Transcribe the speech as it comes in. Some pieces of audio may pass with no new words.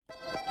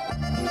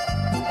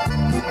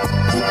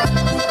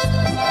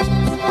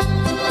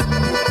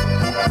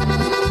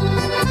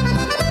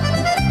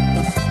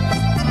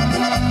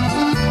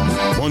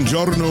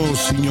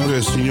signore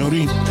e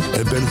signori,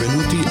 e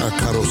benvenuti a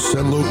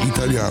Carosello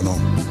Italiano.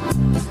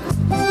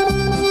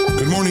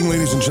 Good morning,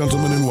 ladies and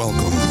gentlemen, and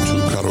welcome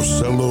to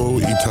Carosello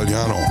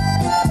Italiano,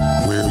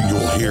 where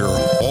you'll hear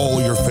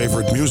all your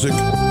favorite music,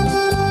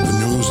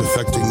 the news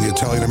affecting the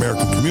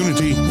Italian-American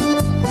community,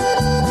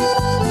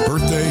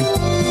 birthday,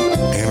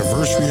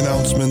 anniversary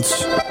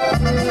announcements,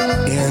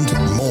 and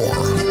more.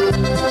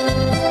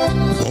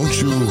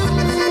 Won't you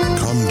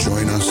come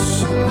join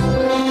us?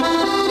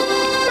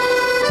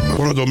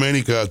 Buona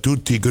domenica a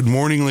tutti. Good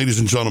morning, ladies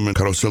and gentlemen.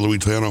 Carosello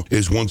Italiano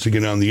is once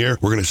again on the air.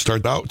 We're going to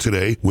start out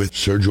today with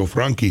Sergio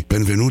Franchi.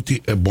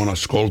 Benvenuti e buon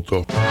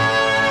ascolto.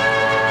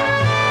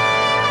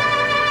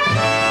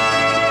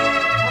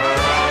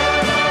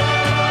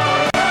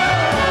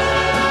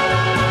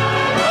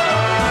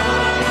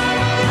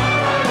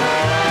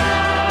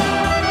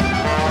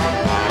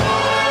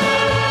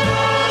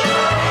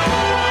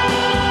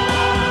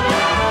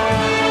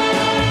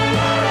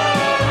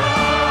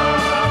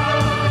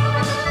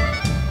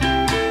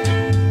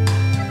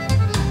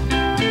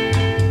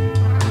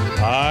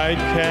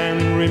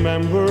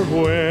 Remember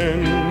when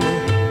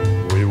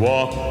we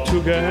walked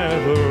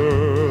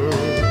together,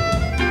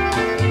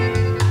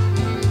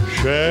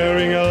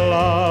 sharing a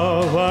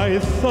love I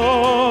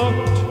thought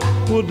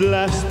would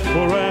last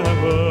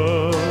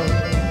forever.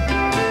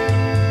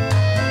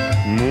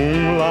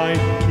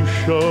 Moonlight to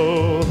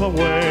show the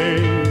way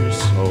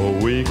so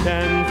we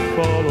can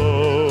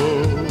follow.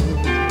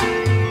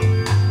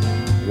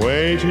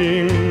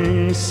 Waiting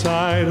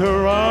inside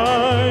her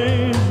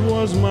eyes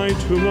was my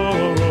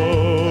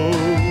tomorrow.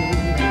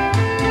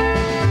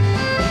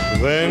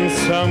 Then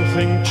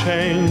something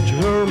changed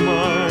her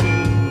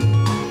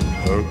mind.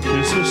 Her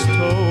kisses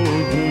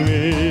told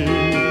me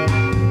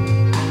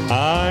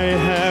I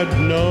had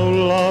no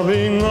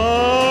loving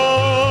arms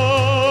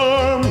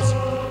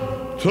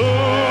to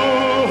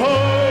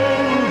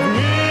hold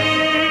me.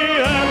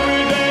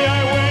 Every day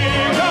I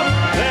wake up,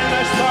 then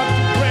I start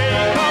to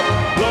break up.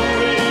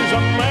 Lonely is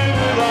a man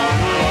without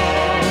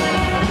love.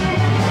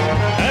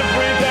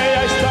 Every day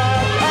I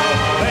start out,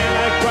 then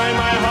I cry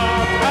my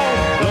heart out.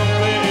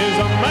 Lonely is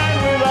a man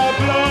without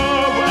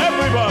love.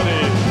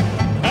 Everybody.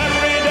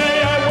 Every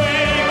day I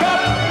wake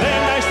up,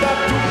 then I start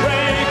to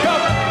break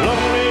up.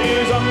 Lonely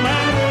is a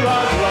man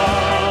without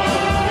love.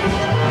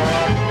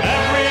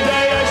 Every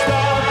day I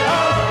start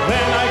out,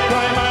 then I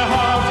cry my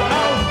heart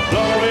out.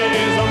 Lonely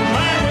is a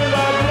man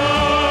without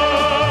love.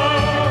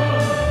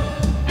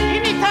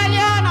 In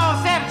italiano,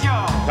 Sergio!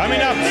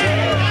 Coming up,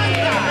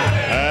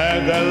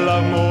 è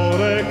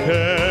dell'amore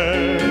che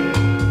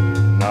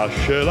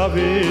nasce la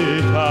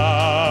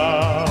vita.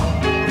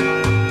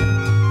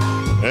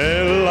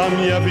 E la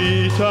mia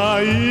vita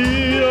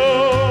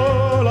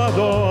io la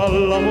do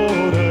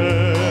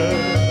all'amore.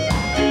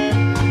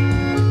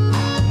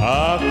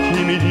 A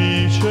chi mi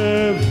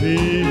dice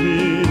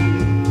vivi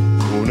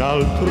un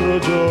altro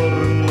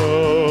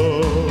giorno,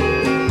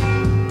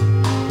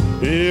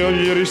 io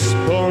gli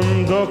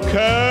rispondo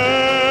che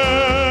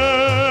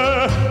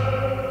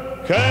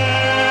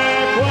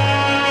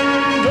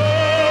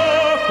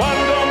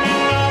quando mi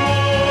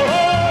innamoro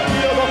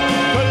io do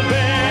tutto il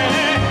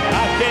bene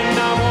a chi è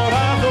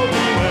innamorato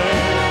di me.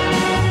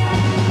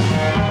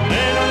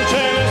 E non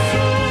c'è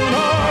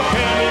nessuno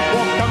che mi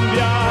può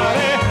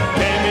cambiare,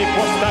 che mi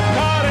può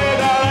staccare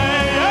da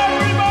lei.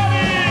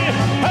 Everybody!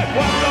 E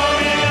quando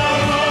mi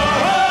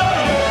innamoro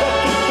io do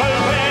tutto il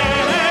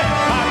bene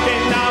a chi è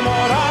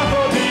innamorato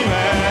di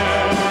me.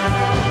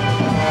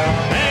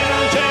 E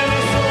non c'è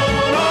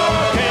nessuno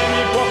che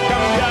mi può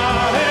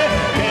cambiare,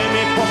 che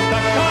mi può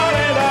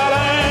staccare da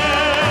lei.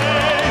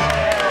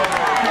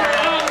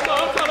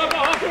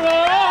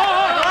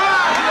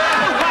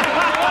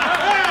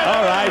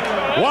 All right,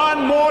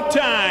 one more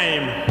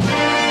time.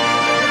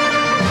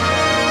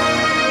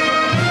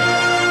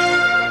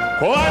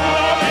 Quando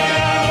mi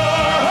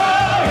innamoro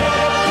io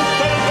do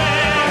tutto il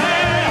bene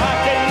a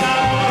chi è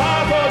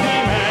innamorato di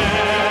me.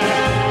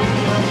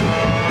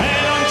 E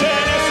non c'è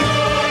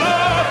nessuno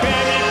che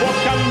mi può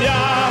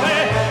cambiare,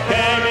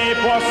 che mi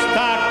può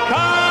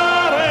staccare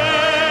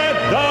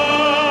da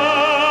lei.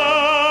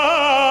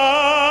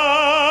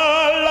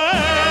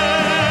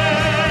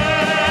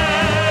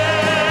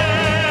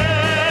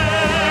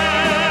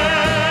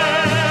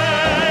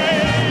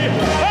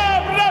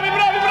 Bravi,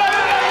 bravi, bravi!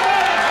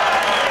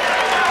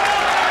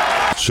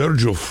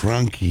 Sergio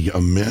Franchi, A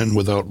Man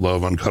Without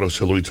Love on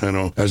Carosello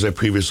Italiano, as I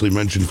previously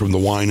mentioned, from the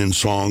Wine and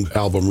Song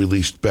album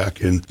released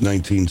back in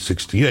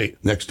 1968.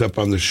 Next up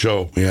on the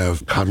show, we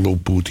have Carlo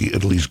Buti,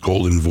 Italy's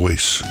Golden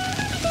Voice.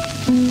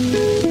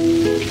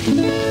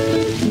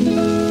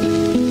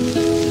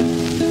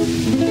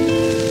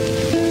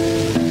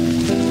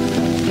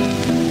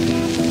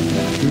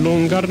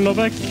 Lungarno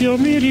vecchio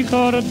mi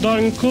ricorda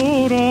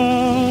ancora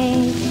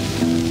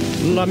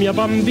la mia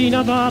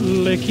bambina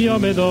dalle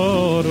chiome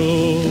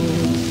d'oro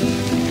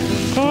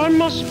che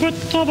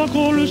m'aspettava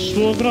col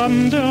suo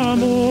grande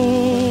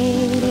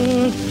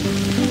amore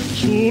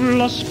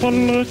sulla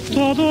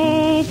spalletta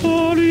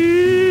dopo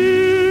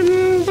l'imbrunire.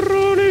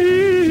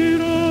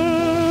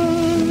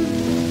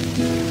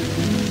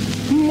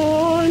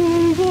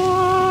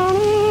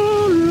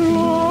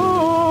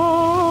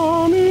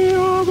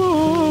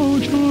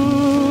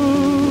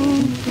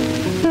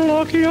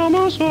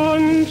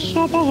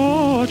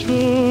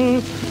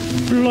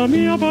 la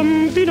mia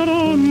bambina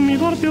non mi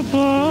vuol più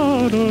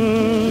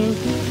bene,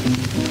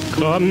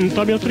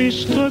 canta mio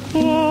triste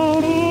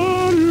cuore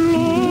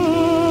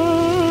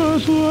la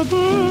sua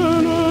pena.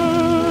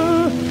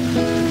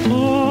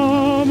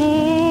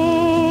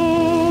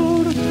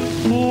 Amor,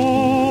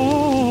 amor.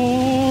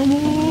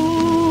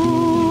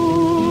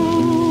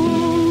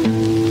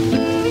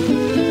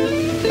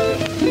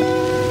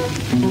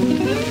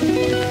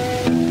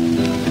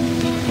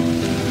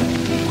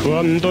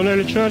 Quando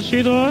nel cielo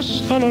si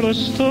destano le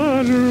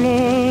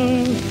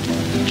stelle,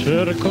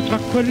 cerco tra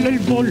quelle il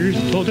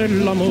volto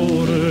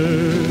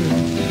dell'amore.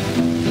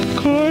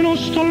 Che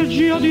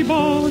nostalgia di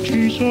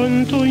baci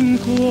sento in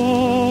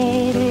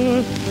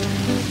cuore,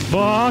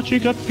 baci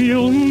che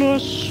più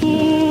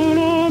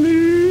nessuno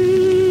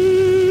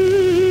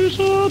mi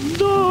sa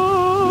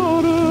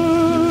dare.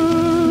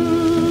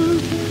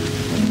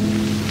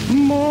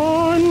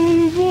 Ma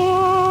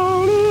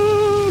invano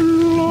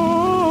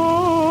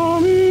la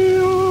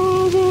mia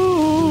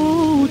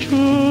voce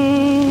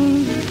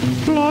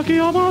la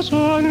chiama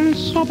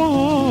senza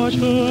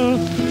pace,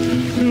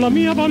 la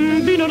mia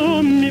bambina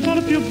non mi fa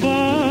più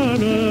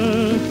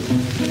bene,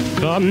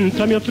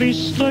 canta mio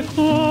triste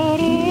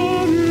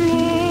cuore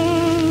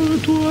la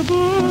tua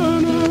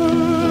pena.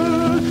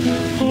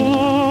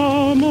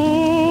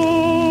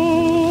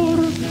 Amor,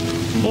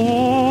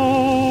 amor.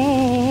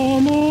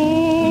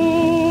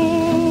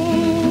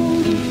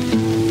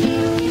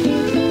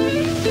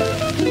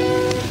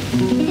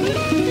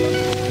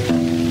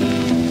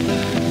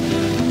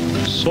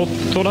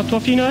 Sotto la tua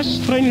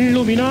finestra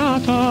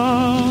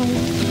illuminata,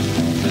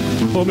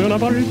 come una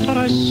volta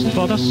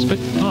resto ad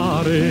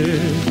aspettare,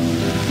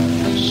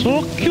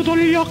 socchiudo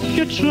gli occhi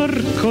e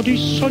cerco di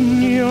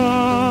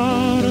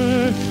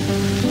sognare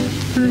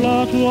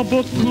la tua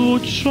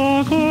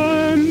boccuccia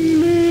che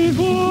mi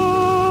fa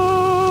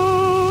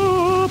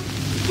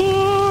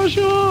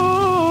baciare.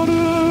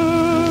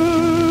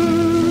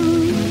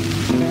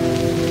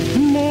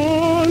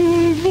 Ma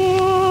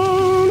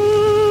invano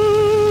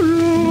la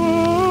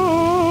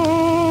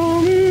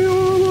mia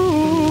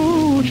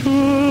voce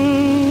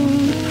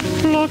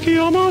la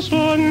chiama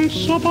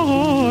senza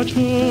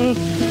pace,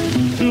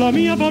 la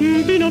mia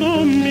bambina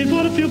non mi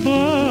vuol più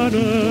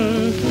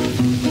bene,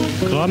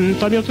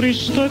 canta mio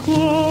triste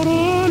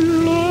cuore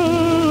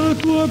le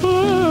tue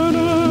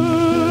pene.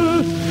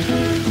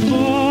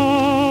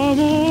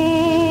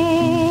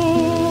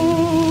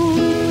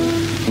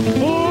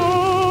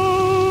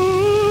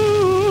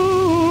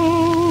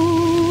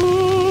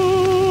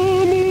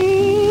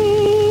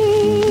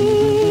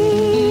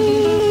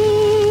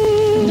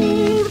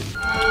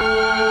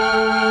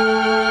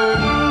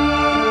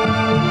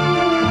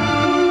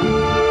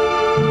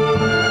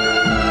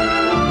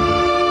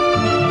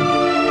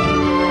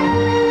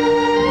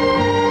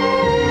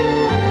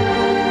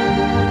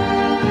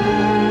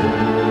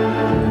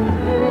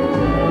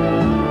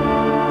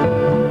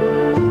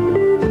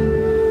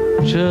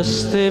 C'era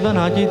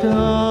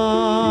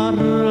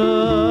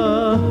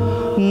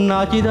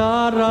una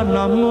chitarra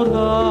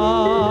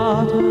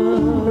innamorata,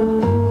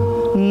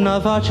 ne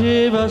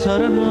faceva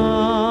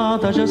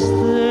serenata, c'è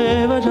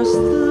steva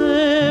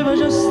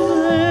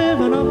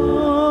una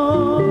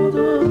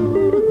moda,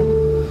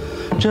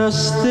 c'è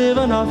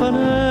steva una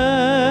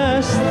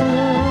finestra,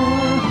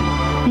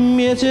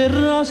 mia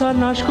serra si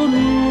nasconduta,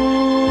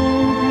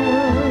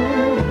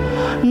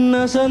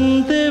 ne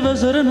sentiva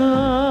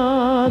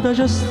serenata,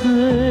 c'è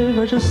steva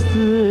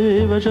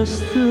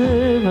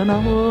una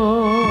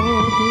moda.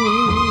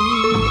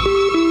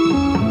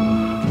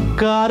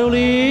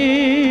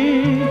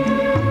 Carolina,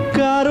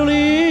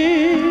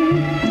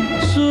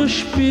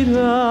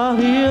 sospira,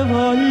 io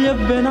voglio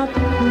bene a te.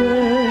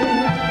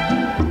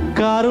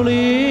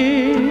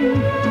 Carolina,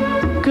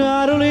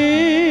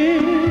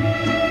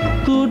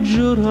 tu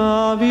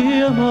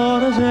giuravi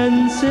amore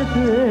senza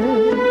te.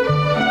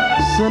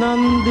 Se non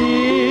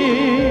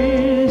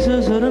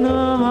disse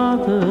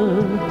serenata,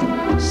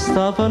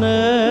 sta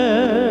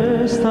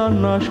finestra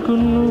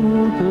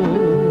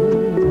nasconuta.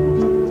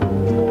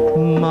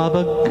 Ma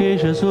perché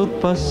ci sono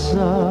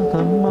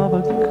passata, ma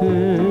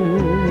perché?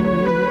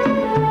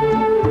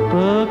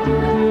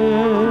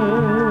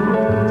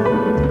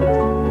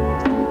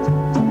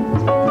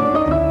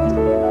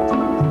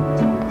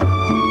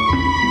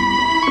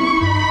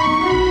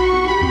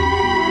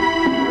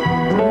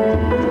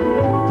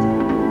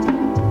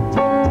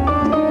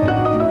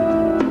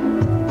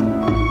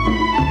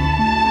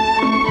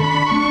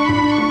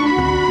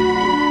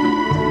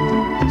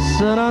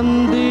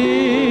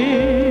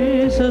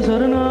 Sarandisa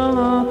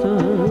serenata,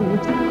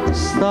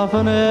 sta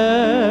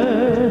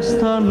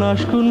finestra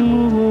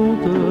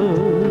nasconuta.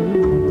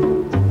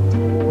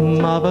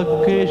 Ma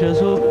perché ci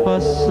sono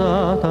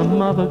passata,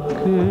 ma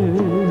perché?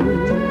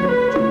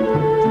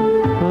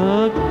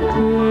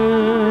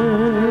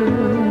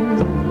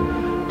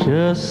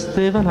 C'è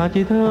stava una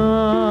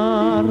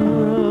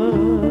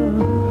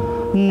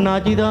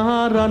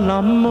chitarra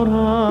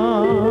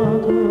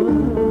innamorata,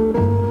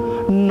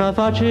 ne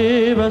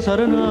faceva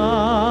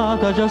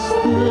serenata, c'è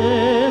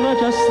stava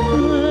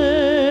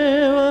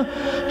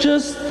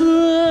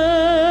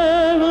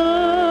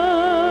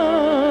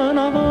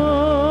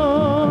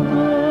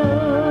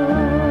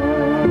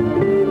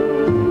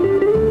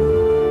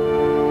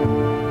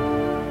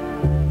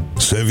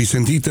Vi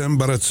sentite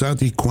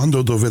imbarazzati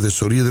quando dovete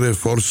sorridere?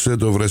 Forse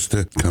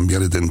dovreste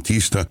cambiare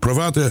dentista.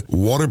 Provate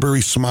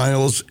Waterbury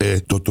Smiles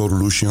e Dottor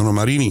Luciano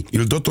Marini.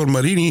 Il Dottor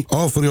Marini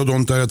offre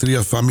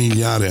odontoiatria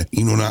familiare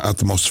in una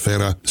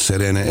atmosfera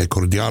serena e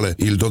cordiale.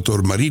 Il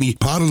Dottor Marini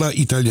parla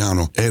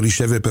italiano e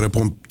riceve per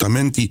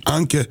appuntamenti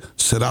anche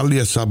serali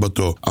e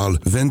sabato al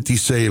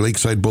 26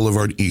 Lakeside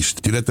Boulevard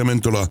East,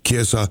 direttamente alla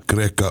Chiesa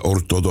Greca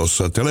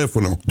Ortodossa.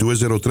 Telefono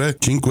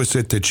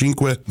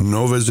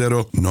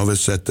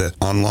 203-575-9097.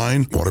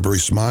 Online,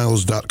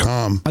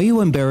 waterburysmiles.com. Are you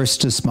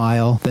embarrassed to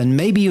smile? Then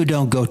maybe you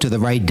don't go to the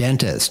right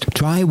dentist.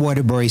 Try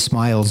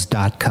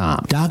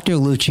waterburysmiles.com. Dr.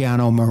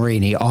 Luciano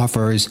Marini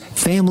offers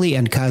family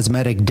and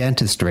cosmetic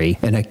dentistry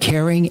in a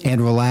caring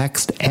and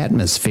relaxed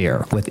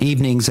atmosphere, with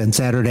evenings and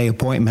Saturday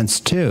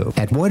appointments too.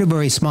 At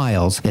Waterbury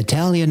Smiles,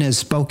 Italian is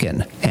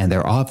spoken, and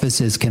their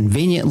office is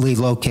conveniently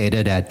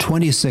located at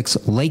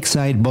 26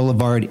 Lakeside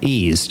Boulevard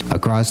East,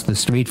 across the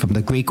street from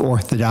the Greek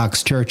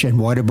Orthodox Church in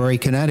Waterbury,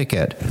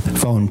 Connecticut.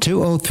 Phone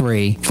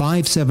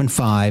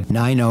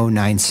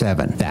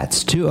 203-575-9097.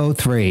 That's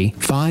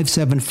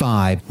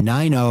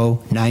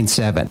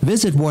 203-575-9097.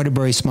 Visit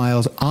Waterbury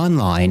Smiles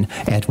online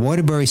at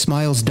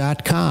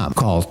waterburysmiles.com.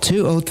 Call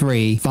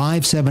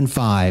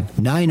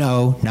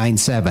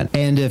 203-575-9097.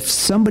 And if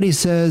somebody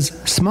says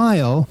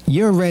smile,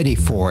 you're ready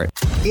for it.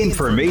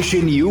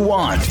 Information you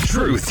want,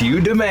 truth you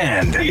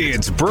demand.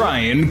 It's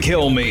Brian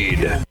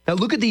Kilmeade. Now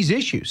look at these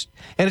issues.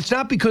 And it's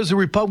not because the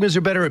Republicans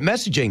are better at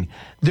messaging.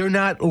 They're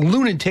not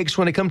lunatics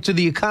when it comes to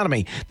the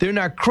economy. They're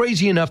not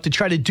crazy enough to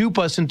try to dupe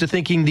us into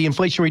thinking the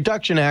Inflation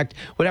Reduction Act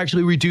would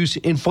actually reduce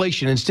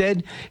inflation.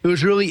 Instead, it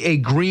was really a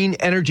Green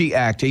Energy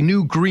Act, a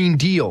new Green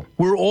Deal.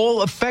 We're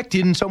all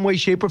affected in some way,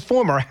 shape, or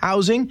form. Our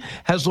housing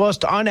has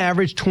lost, on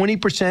average,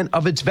 20%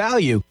 of its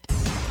value.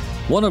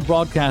 One of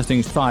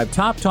broadcasting's 5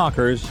 top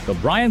talkers, The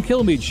Brian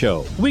Kilmeade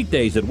Show.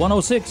 Weekdays at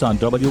 106 on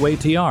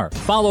WATR.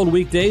 Followed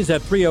weekdays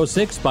at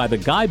 3:06 by The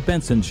Guy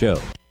Benson Show.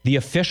 The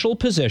official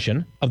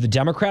position of the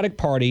Democratic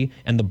Party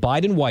and the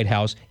Biden White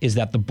House is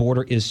that the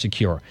border is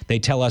secure. They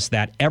tell us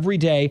that every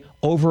day,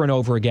 over and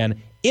over again.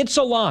 It's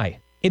a lie.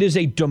 It is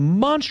a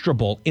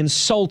demonstrable,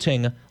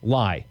 insulting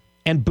lie.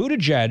 And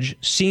Buttigieg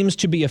seems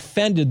to be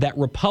offended that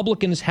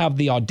Republicans have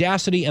the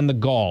audacity and the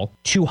gall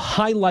to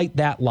highlight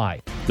that lie.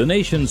 The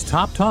nation's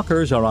top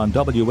talkers are on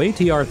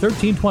WATR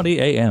 1320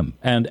 AM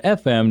and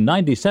FM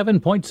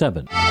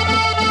 97.7.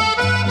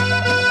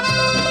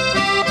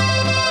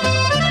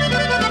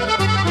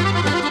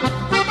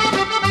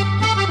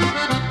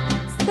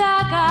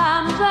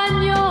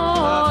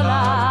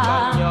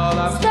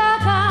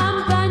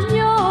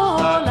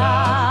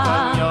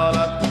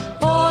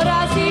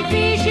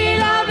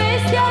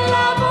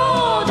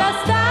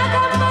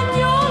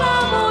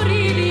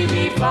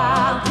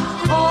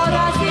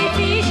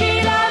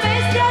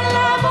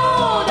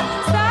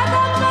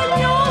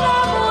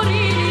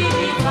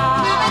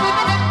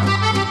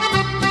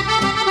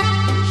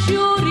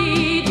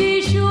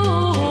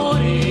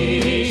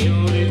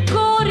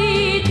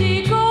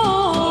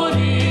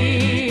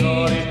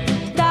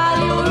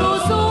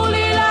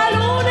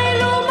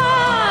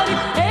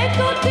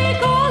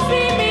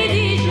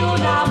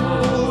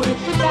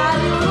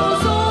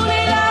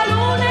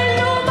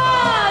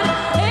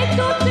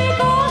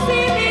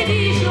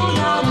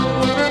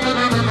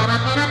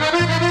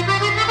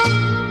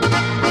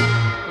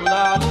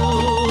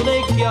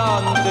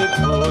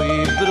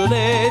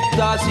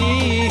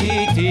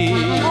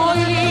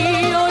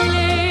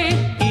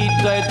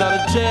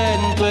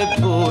 d'argento e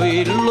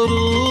poi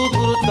loro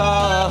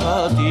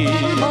portati.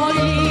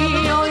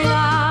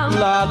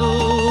 La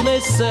luna è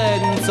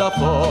senza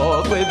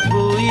fuoco e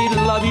poi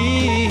la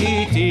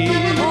viti.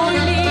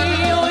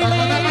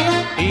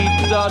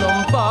 Ida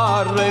non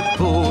parla e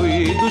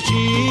poi tu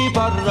ci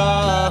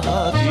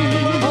parlati.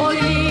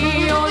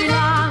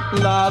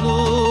 La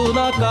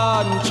luna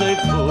cancia e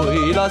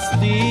poi la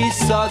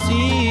stessa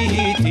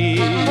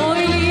siti.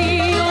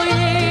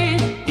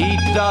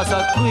 Ida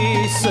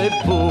s'acquista e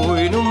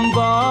poi non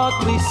va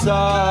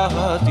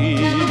acquistati.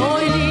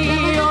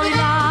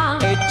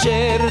 E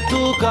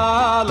certo che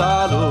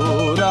la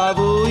luna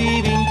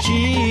voi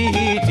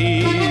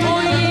vinciti.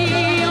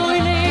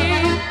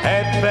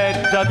 E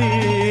per da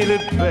dire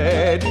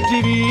per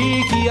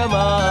vi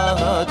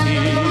chiamati.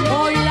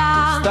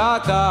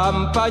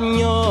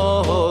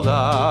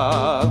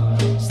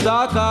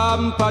 Sta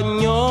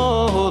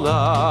campagnola,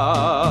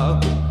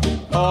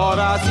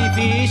 ora si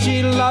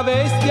fece la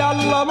veste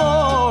alla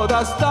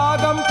moda, sta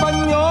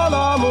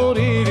campagnola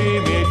morire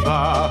mi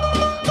fa.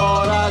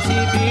 Ora si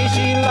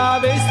fece la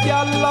veste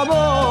alla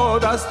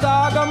moda,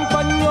 sta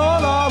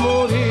campagnola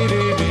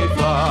morire mi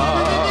fa.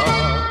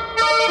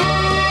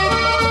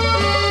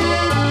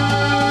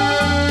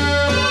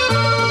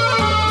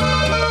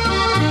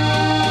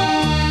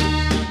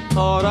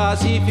 Ora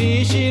si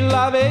fece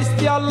la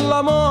veste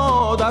alla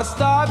moda,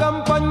 sta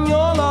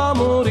campagnola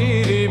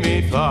morire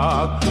mi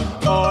fa.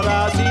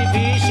 Ora si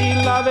fece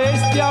la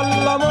veste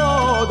alla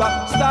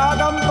moda, sta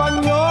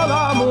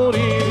campagnola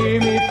morire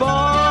mi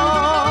fa.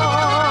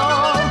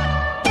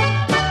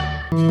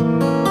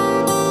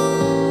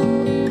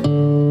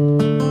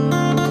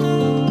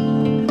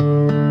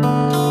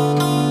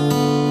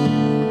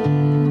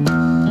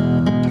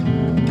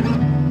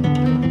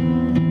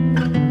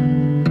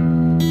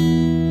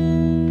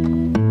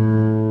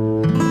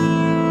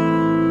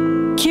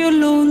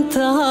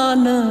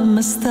 lontana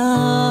mi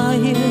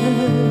stai,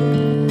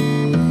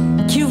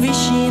 più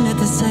vicina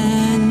ti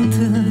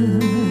sento.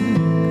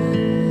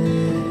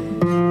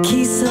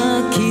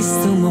 Chissà chi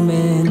sto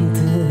momento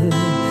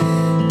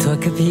tu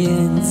che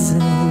pensi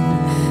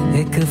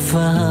e che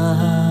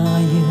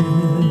fai.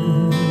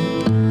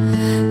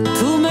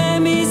 Tu mi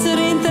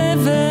miseri in te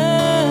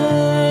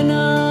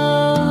vena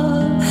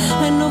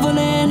e non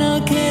volena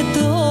che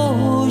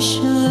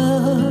tosce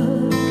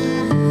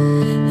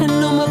e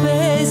non mi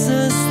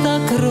pesa sta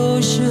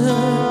croce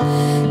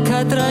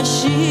che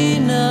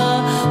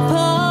trascina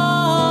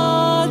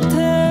per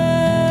te.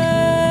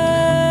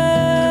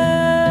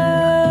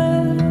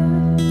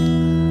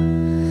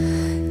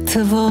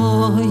 Te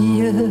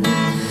voglio,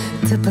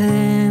 te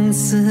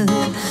penso,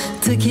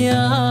 te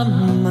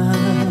chiama,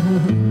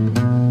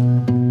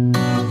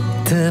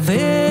 te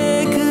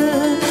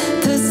vega,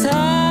 te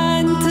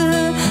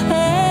sente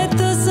e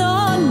te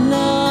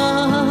sonna.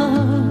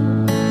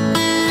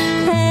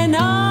 E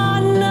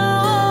non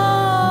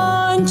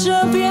ci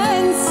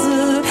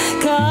penso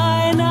che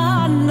è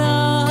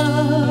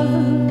nanna,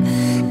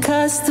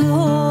 che sto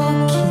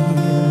occhi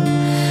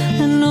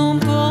non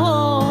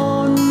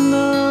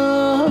ponno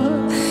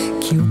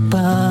più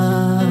pace.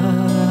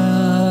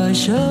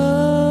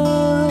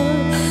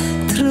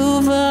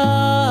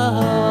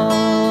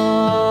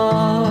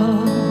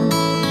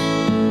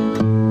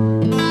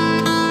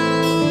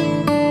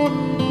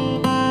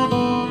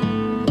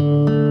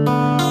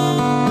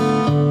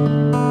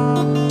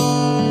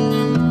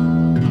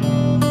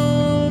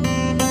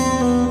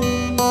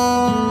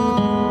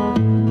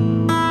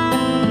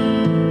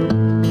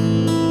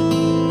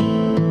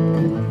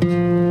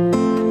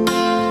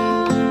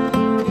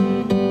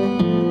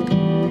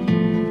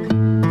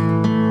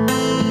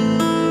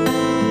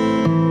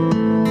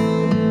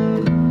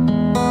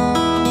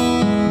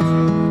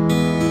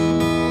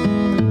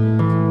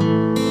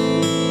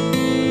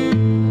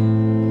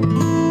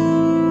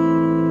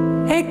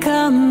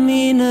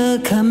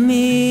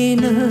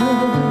 Cammina,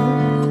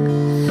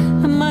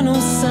 ma non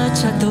sa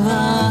c'è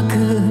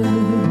dove.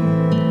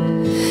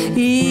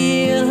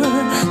 Io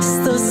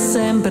sto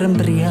sempre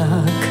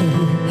ubriaca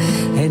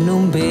e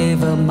non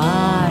bevo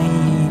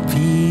mai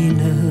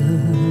vino.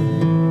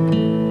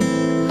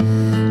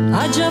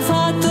 Ha già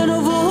fatto una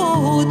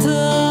volta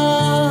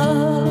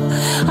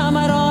a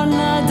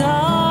Maronna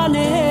da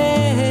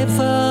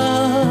neve.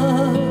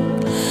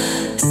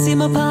 Se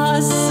mi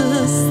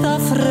passa sta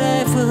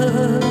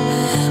freva,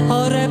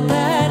 ora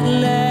per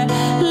le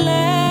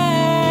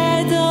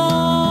do.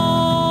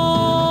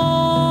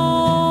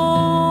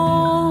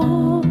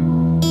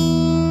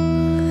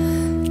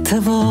 Te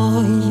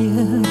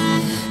voglio,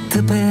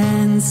 te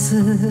penso,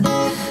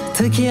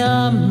 te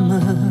chiama,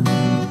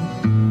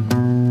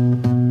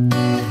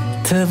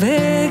 te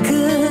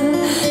vega,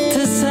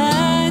 te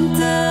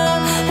sente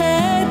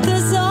e te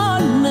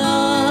sonna.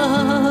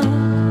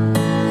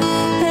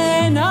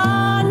 E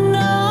non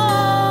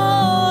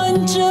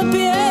ci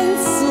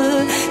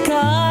penso che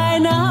è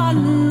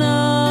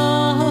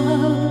nanna,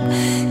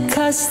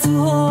 che sto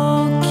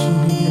occhi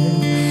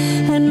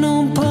e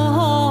non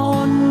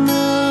ponno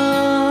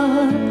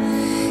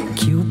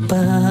più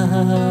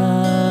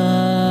pace.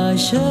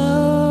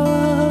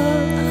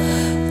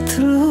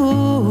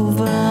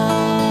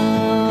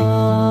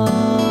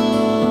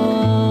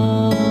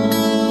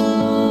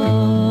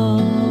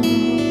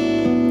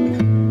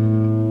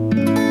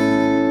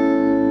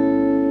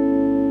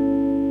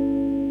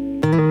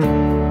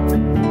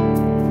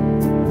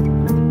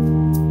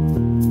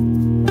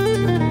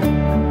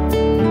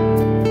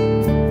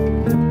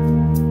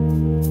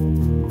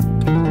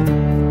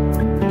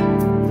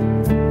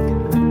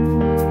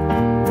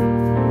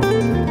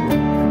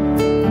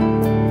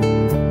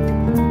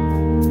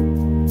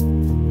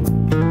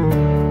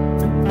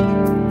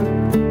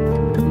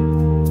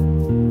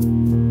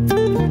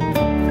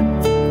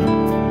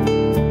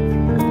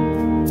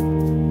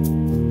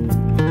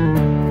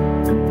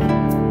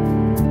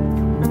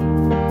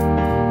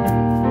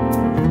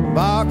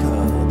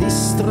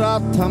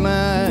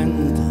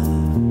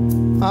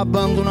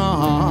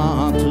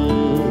 Abbandonato,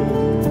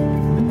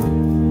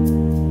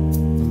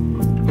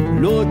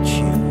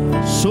 l'occhio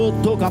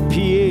sotto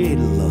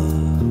cappiello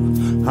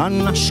a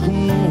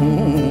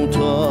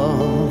nasconuta,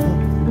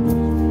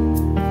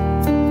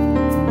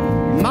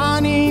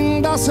 mani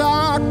in da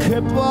sacca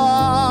e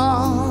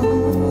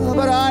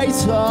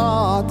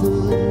braizzate,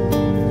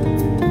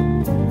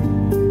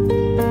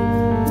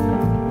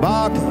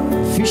 vaga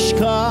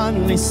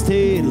fiscanne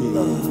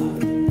stella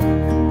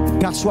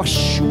caso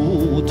asciutta.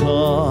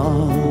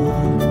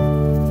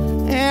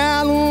 E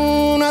la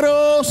luna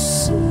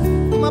rossa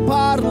mi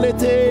parla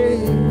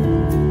te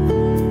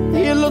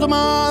e la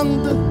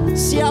domanda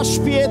si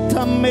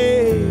aspetta a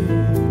me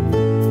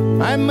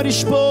e mi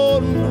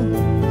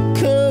risponde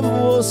che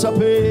vuoi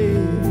sapere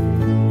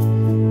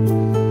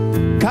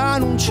che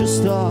non ci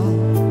sta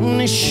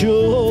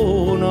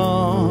nessuno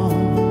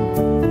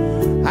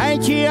e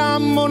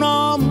chiamo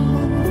nome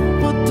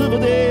per te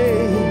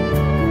vedere,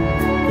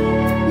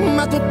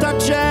 ma tutta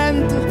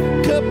gente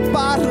che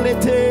parla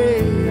te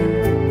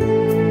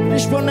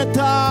risponde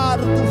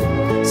tardi,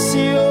 se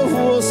io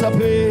vuoi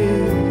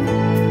sapere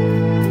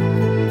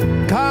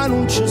che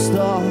non ci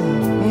sta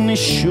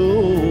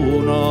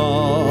nessuno.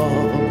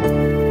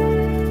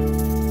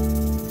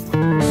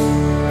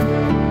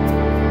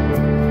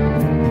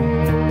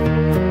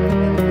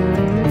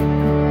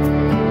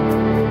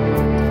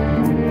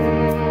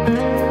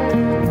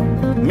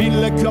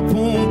 Mille più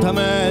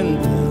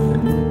appuntamenti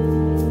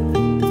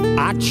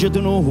ci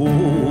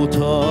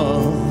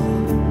tenuto,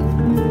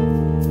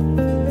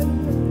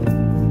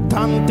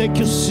 tante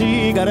più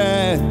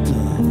sigarette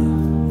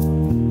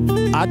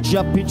ha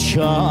già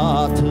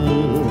picciate,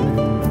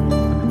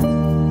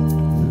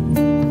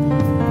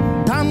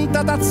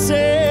 tanta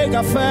tazze di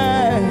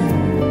caffè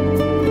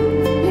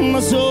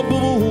mi sono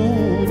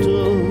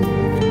bevuto,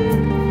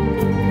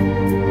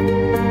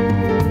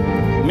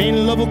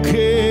 mille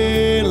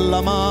bocche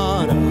la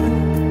mano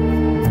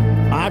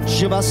ha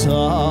già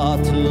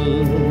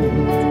passato.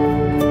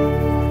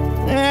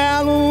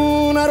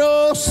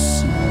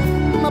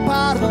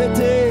 Parla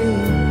te,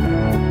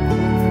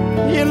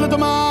 io le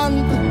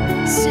domando,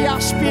 si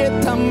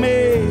aspetta a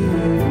me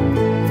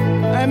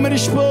e mi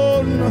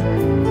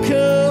risponde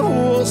che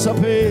vuoi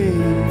sapere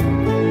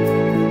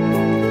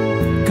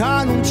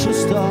che non ci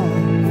sta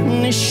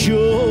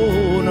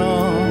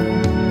nessuno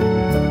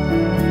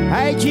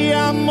e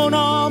chiamo un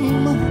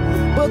uomo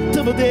per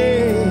te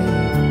vedere,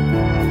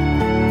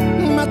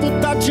 ma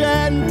tutta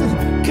gente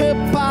che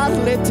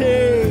parla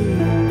te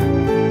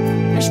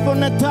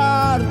risponde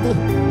tardi,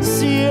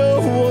 se io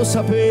vuoi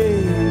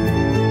sapere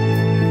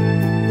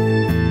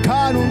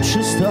che non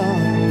ci sta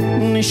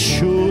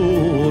nessuno.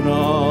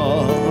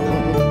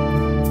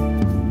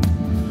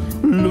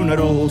 Luna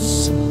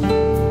rossa,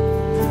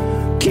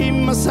 chi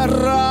mi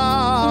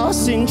sarà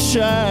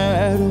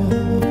sincero?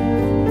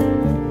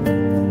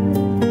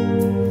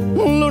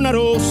 Luna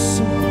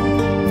rossa,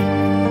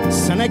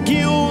 se ne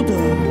chiude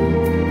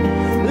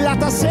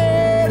la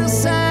sera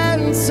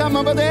senza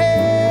mi vedere.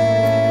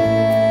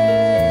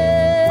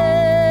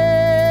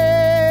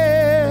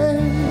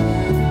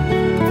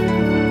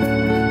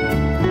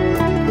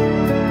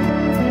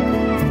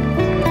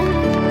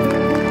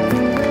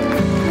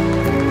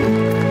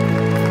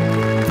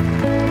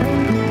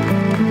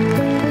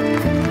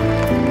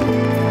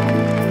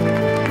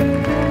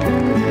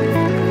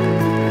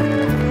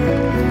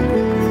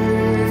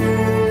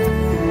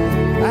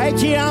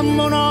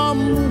 Chiamo un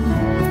uomo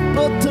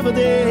per te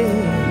vedere,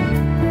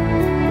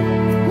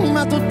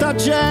 ma tutta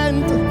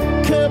gente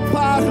che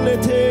parla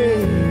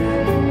te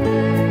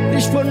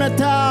risponde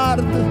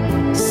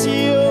tardi, se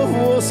io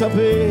vuoi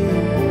sapere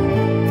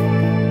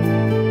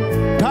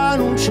che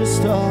non ci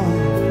sta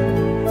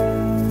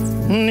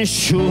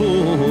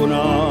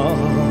nessuno.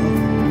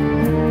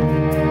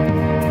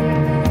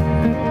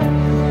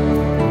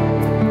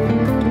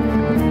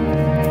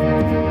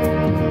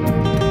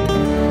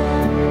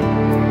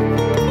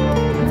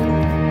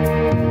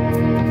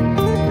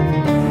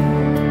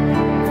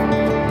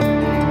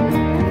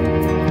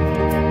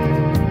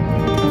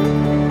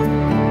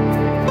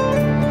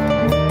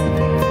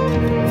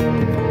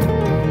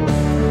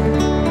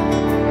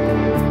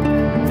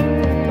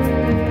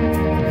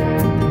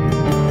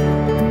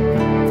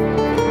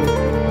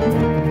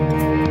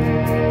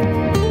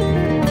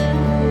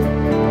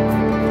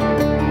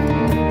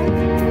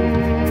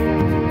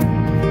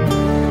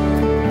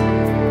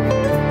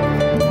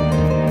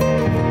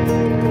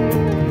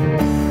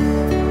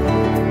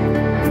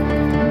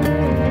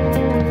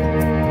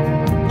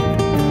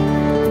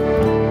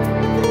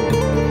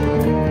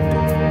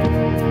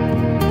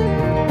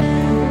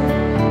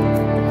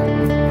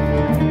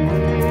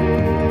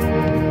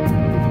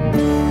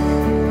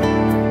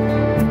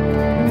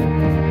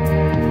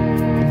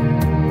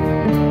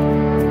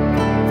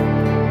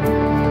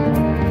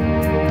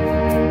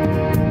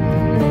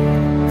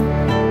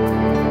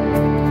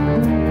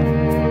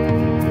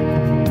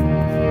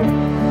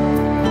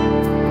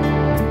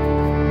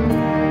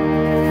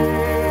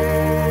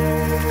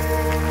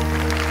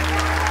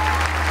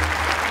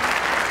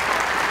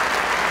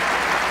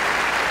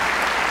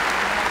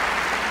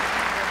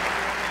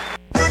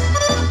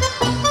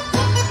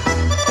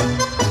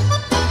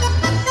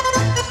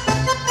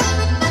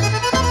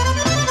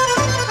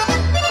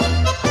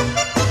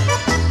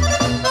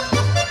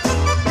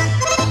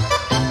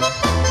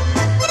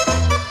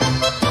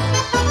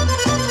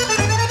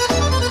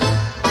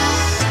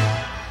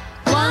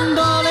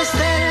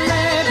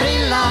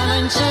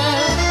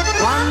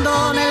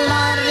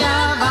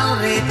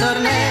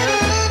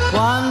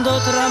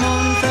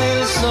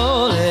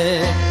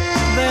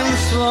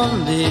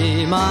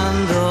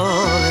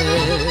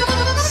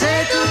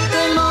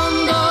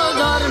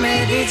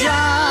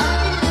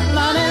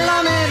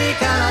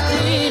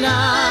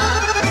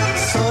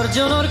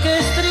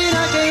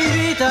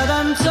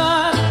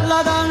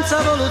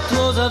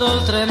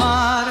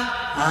 D'oltremare,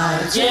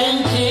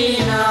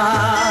 Argentina,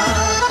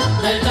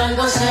 del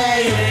tango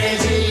sei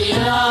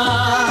regina,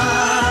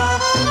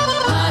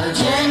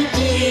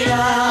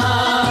 Argentina,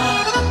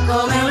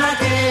 come una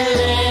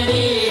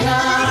chelerina,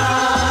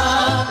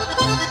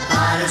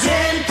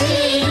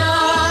 Argentina,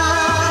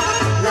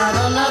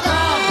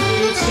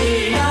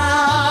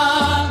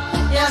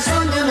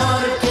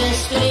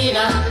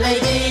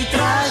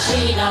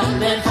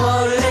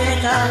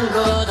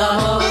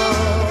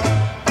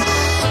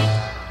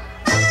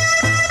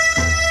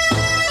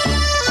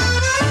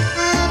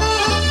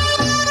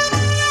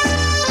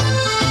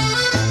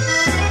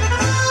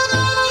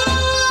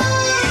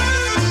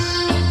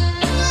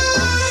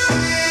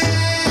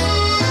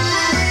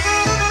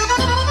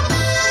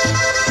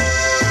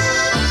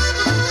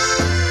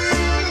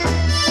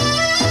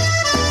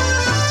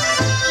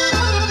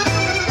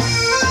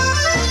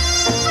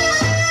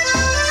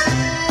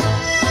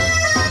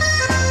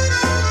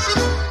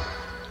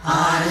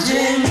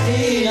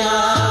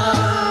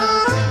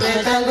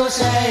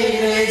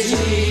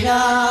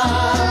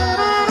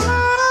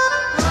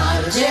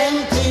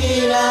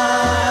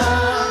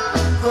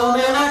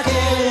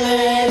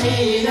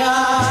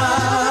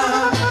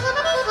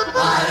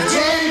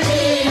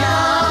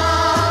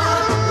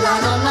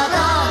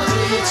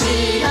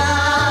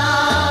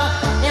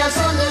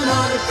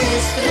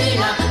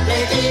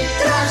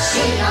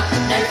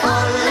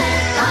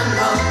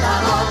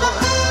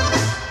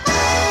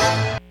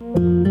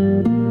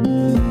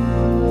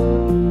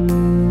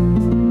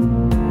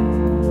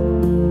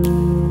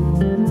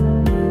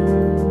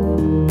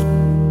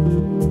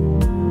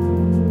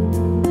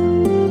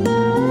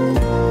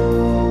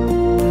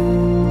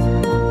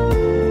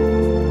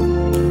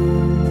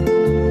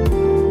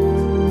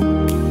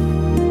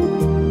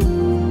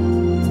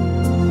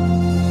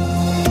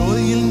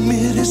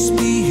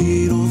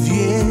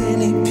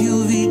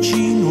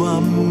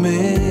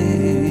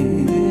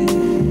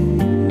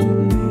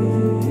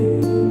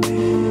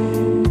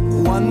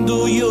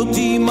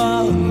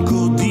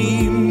 manco,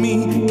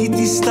 dimmi chi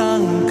ti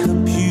stanca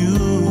più.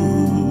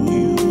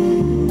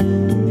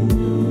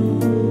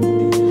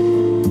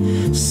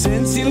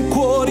 Senza il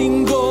cuore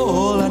in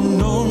gola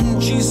non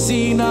ci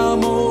si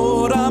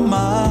innamora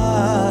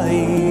mai.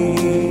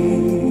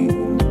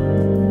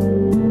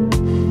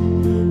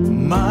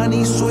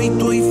 Mani sui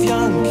tuoi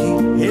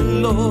fianchi, è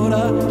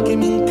l'ora che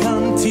mi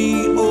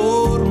incanti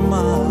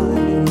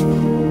ormai.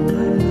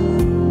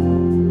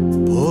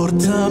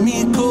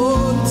 Portami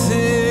con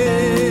te.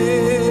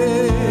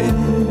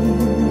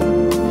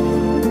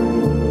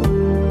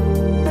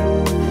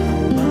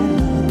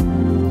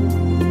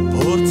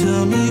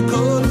 Portami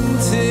con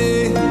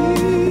te.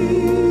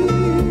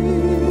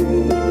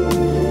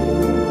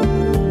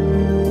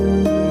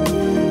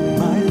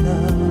 My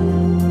love.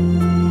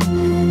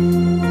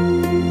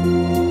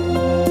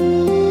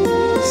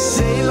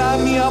 Sei la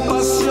mia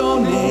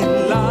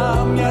passione,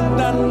 la mia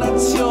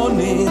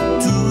dannazione,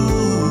 tu.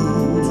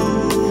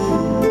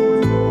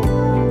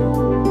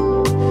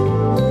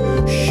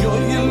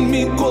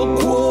 Sciogliermi col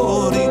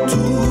cuore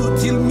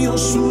tutti il mio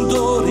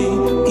sudore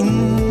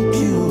in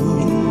più.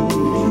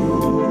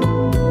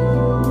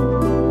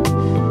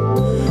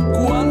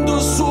 Quando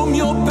sul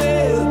mio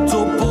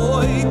petto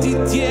poi ti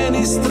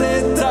tieni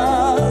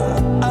stretta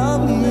a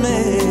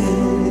me.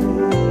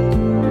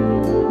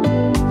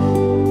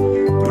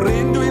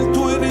 Prendo il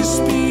tuo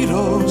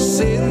respiro,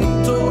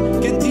 sento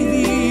che ti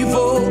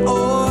vivo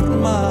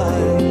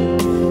ormai.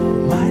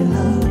 My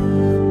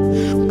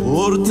love,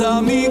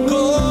 portami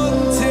con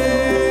te.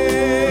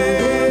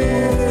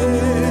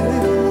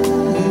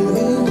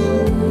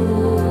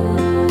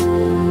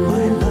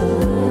 My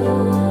love,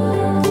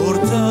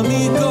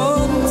 portami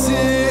con te.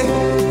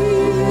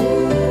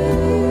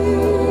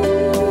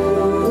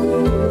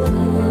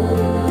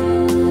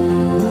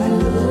 My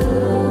love.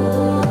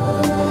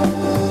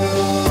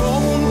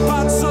 Come un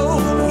pazzo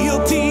io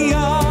ti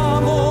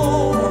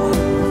amo,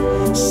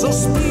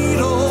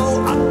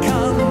 sospiro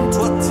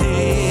accanto a te.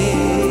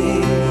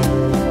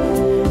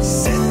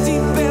 Se ti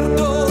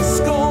perdo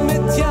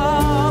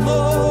scommettiamo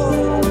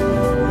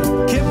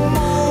che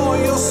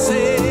muoio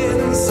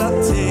senza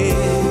te,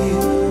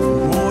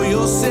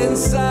 muoio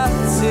senza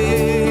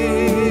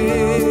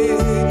te,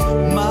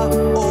 ma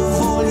ho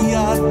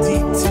voglia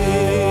di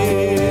te.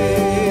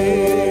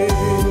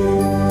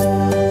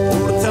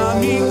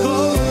 Portami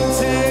con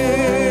te.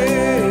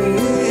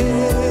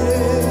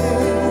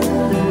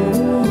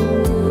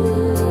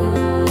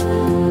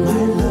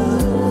 My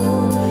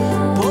love,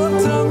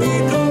 portami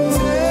con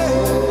te.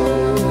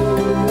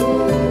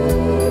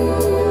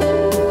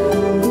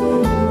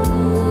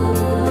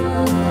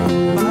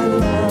 My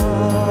love,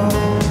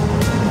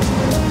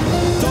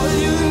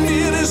 togli il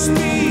mio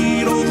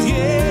respiro,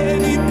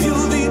 vieni più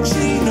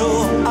vicino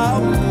a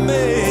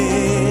me.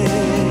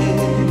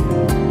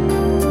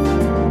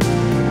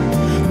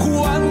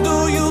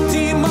 Quando io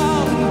ti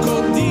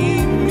manco,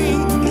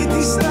 dimmi chi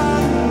ti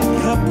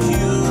stanca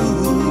più.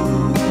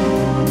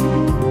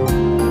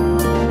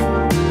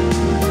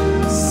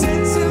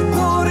 Senza il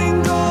cuore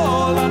in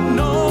gola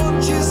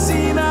non ci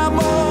si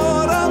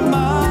innamora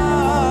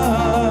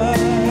mai.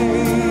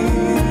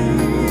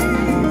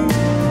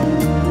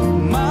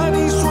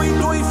 Mani sui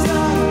tuoi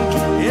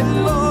fianchi, è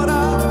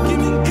l'ora che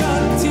mi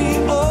incanti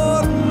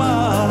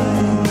ormai.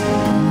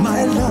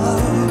 My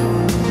love,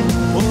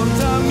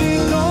 portami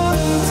con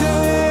te.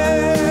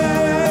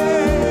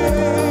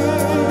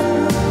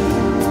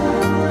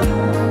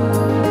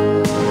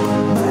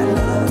 My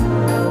love,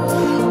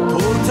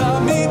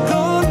 portami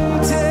con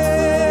te.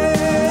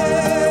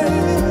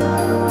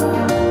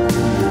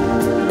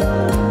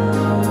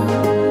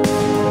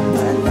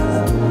 My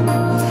love,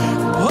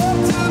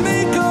 portami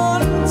con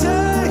te.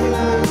 My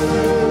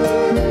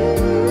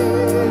love,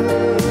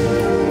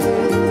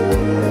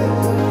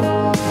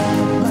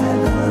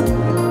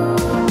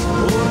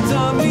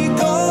 portami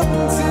con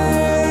te.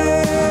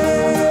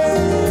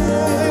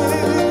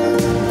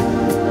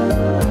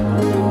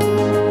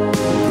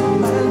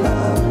 My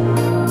love,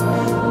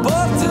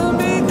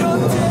 portami con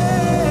te.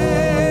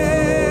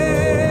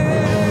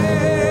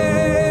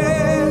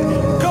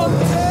 Con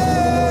te.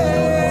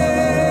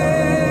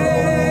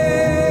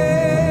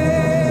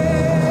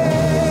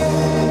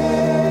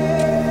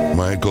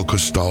 Michael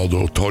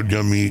Castaldo,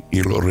 Togliami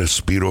il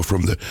respiro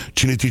from the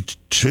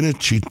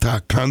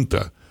Cinecittà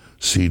Canta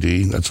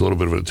CD. That's a little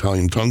bit of an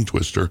Italian tongue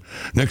twister.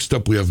 Next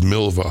up, we have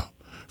Milva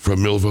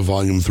from Milva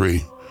Volume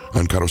 3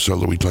 on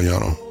Carosello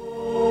Italiano.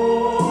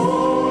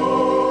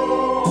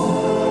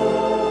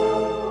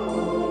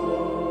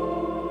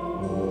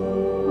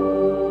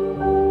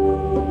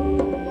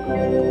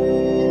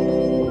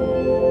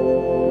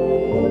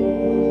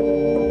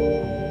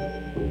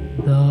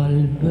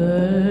 Dal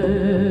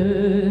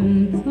vento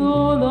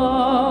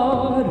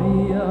l'aria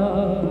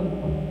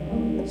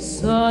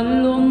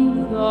s'allontanerà,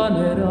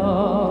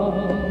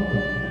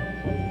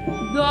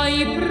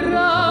 dai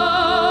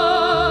prati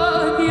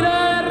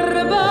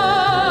l'erba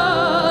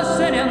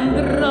se ne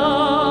andrà,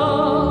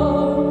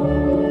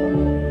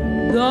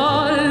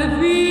 dal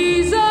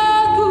viso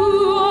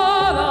tuo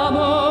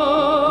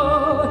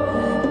l'amor,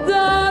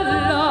 dal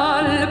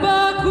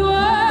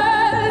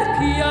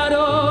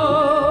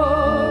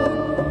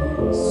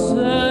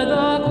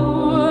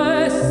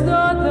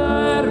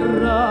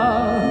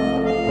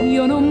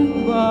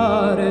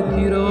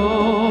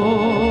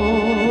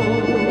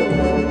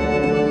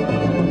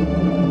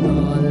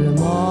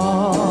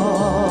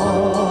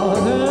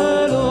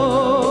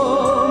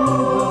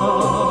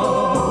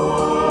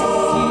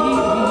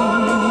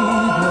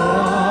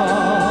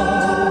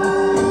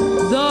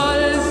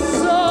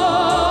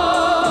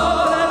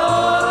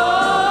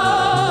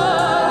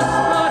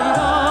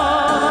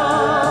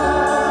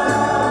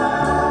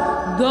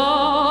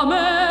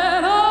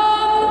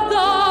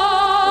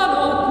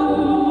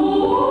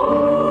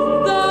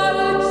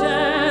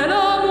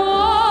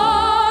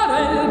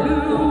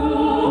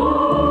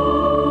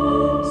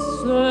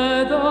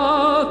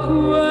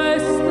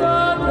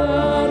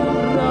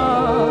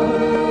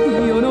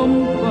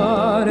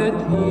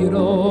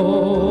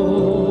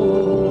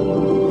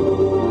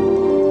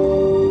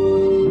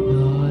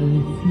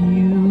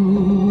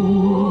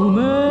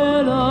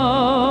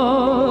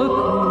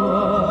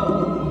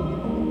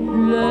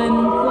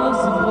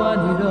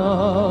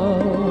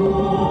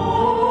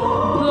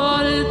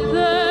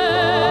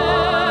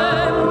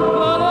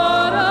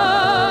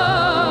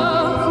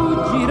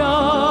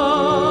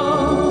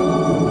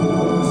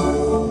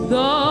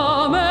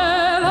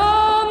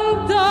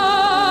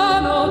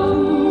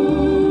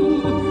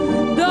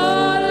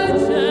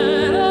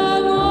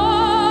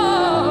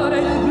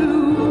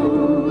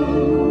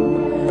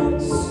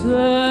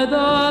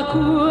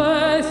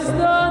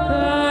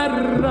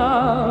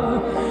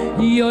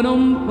io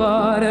non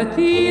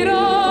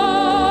partirò.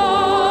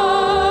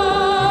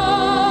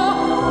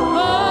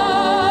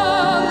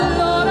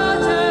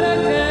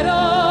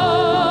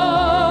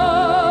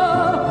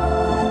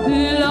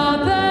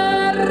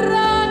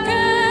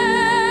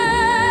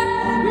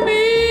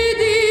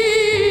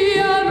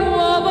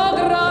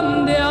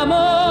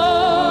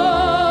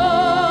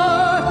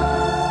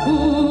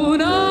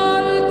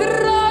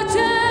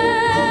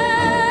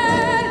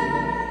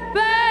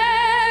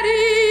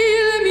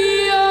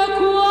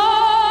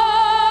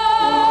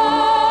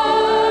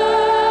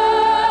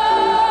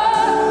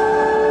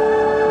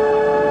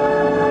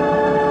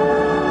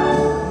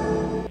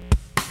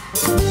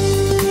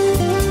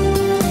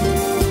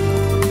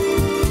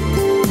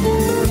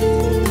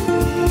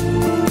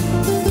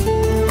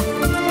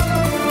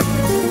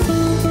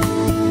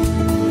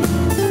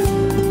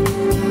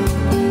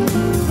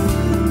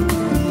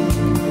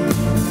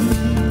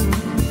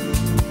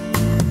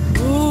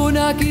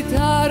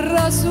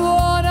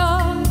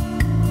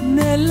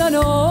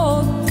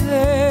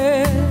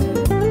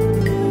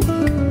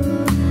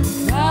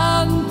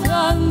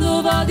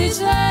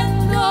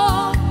 Dicendo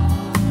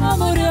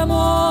amore,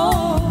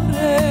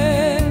 amore,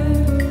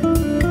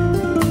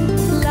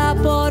 la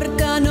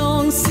porta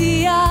non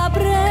si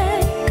apre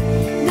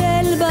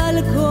del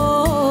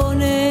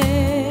balcone,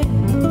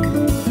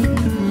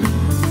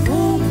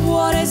 un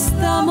cuore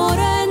sta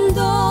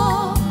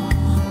morendo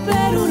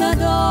per una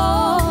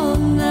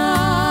donna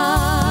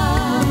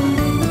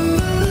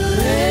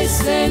e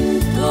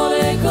sento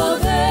l'eco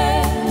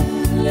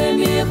delle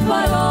mie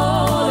parole.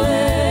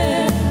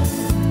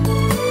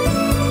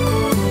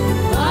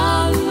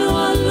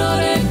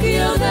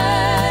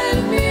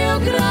 Del mio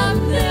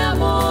grande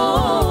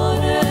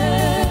amore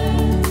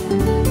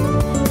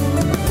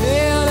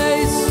e a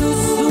lei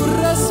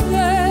sussurra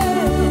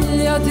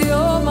svegliati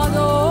oh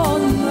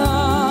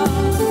Madonna,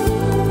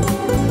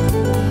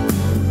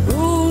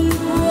 un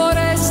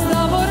cuore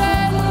sta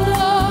morendo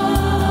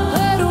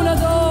per una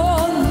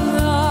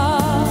donna,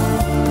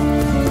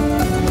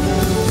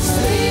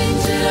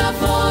 stringila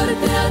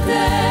forte a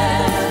te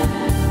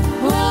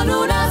con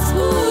una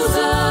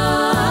scusa,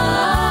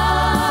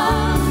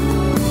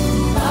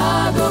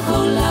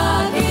 con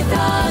la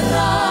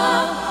chitarra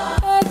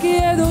e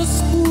chiedo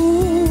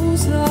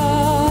scusa.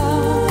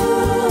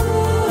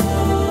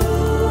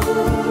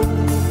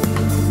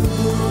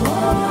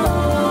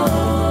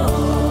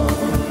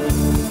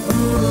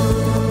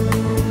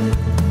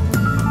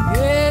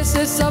 E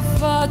se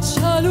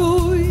s'affaccia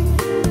lui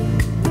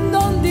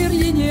non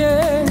dirgli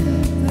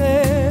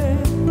niente,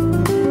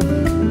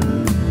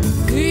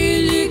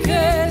 digli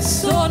che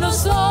sono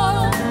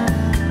solo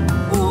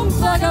un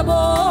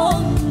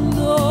vagabondo.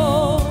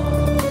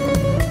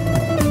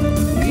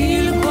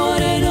 Il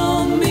cuore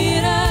non mi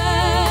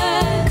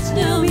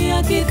regge la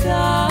mia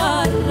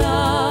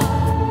chitarra,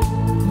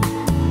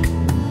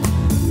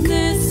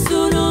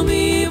 nessuno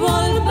mi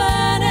vuol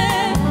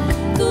bene,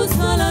 tu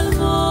sola al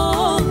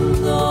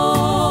mondo,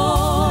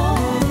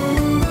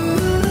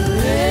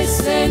 e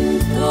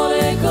sento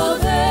l'eco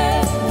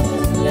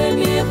delle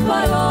mie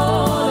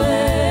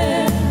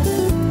parole,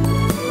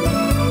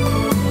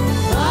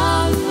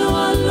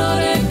 vanno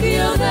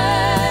all'orecchio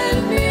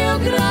del mio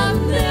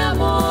grande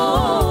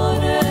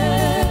amore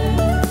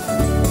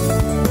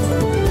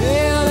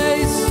e a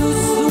lei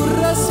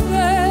sussurra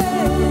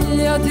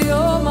svegliati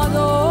oh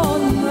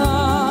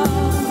Madonna,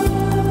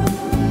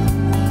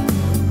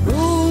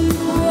 un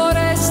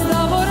cuore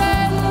sta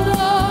morendo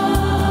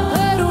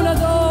per una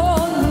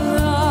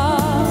donna,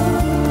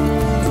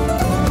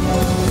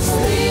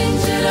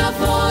 stringila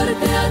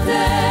forte a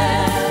te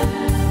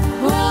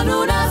con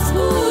una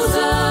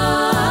scusa,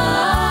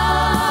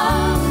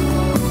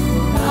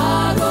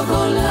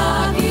 con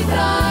la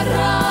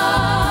chitarra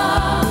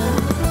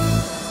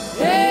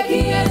e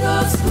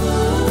chiedo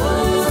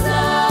scusa.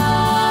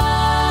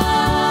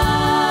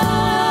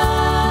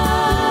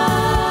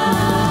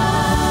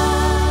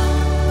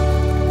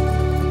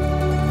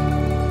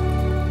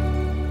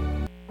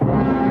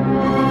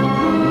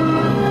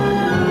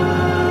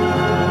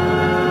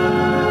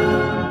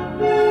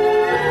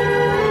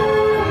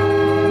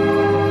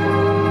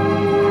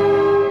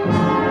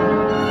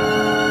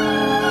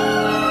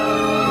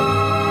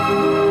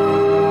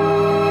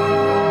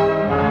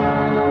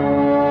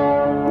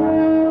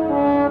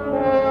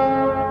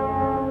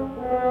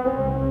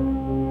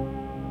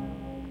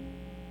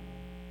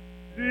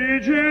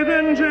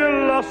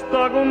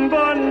 Sta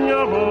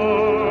compagna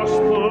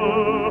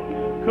vostra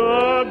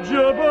che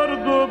già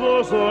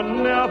perduto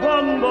sonne a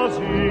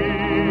fantasia,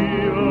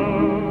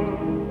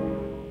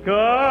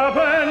 che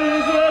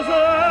pensa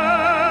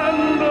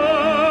sempre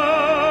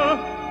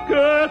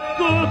che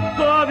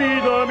tutta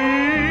vita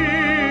mia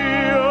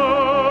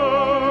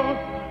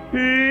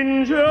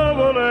in già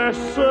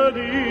volesse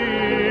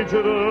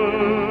dicere,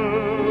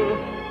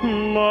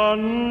 ma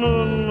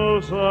non lo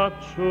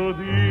saccio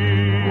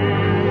dire.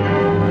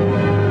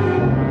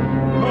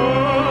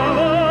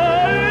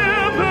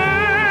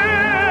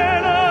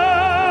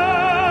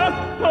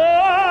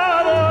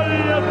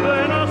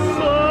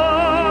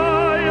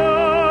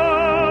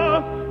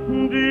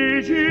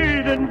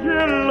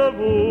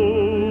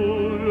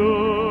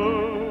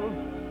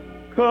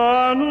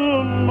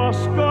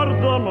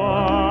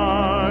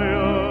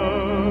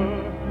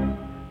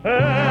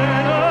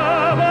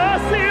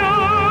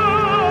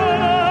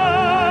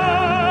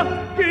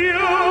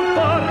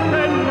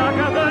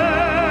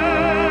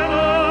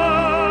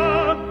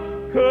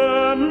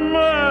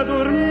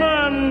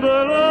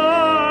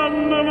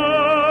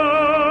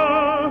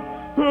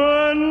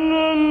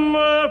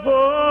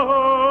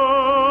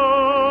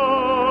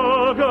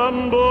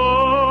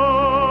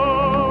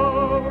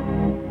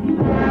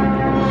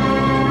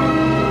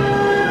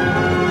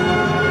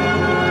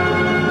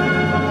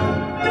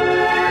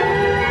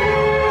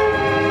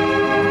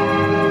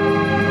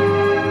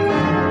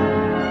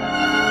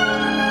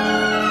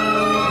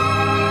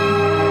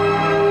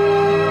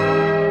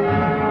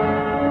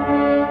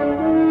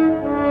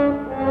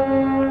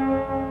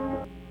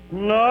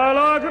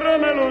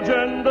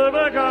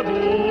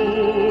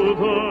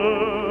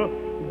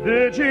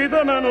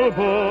 Decidami un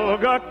po'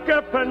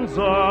 che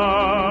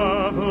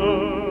pensate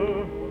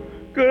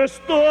che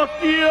sto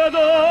chiedoce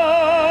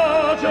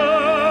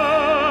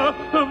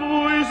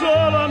voi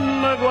solo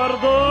mi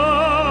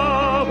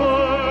guardate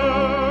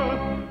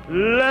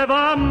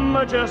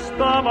levammi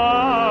sta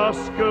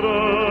maschera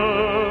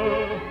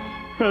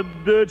e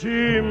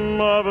dicimmi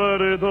la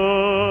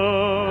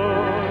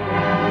verità.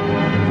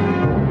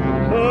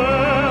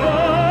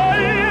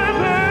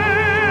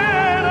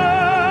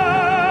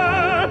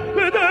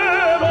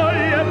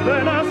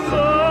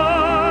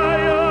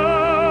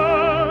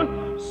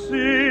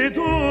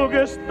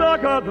 Questa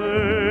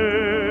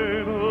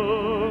catena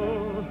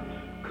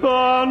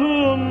che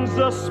non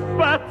si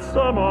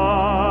spezza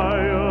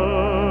mai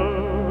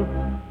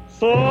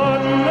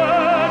sono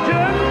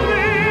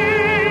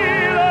gentile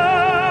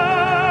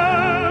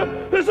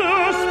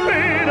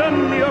sospira il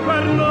mio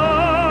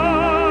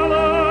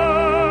pernale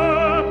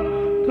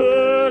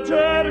te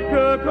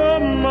cerca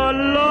come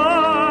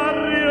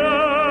l'aria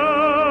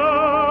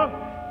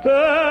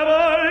te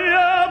voglio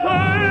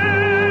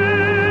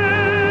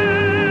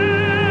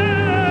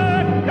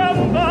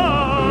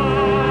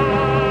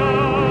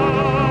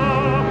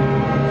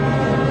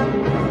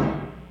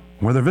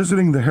Whether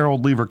visiting the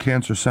Harold Lever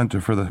Cancer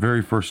Center for the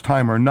very first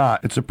time or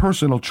not, it's a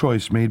personal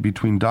choice made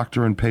between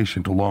doctor and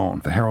patient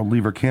alone. The Harold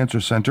Lever Cancer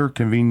Center,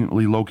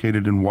 conveniently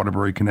located in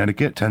Waterbury,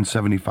 Connecticut,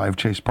 1075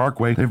 Chase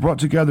Parkway, they've brought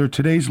together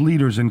today's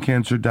leaders in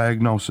cancer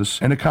diagnosis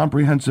and a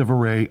comprehensive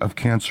array of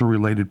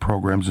cancer-related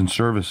programs and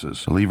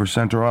services. The Lever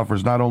Center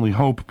offers not only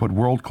hope, but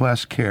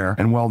world-class care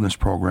and wellness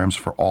programs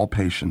for all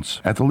patients.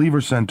 At the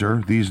Lever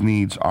Center, these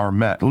needs are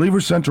met. The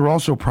Lever Center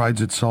also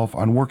prides itself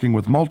on working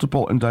with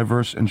multiple and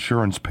diverse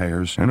insurance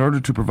payers in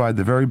order to provide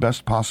the very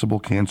best possible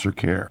cancer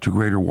care to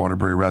Greater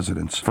Waterbury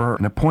residents. For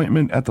an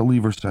appointment at the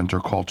Lever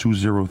Center, call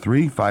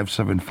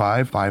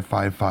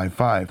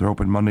 203-575-5555. They're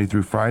open Monday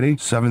through Friday,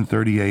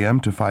 7:30 a.m.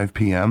 to 5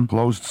 p.m.,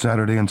 closed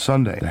Saturday and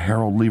Sunday. The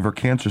Harold Lever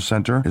Cancer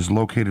Center is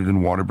located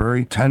in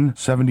Waterbury,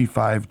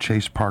 1075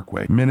 Chase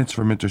Parkway, minutes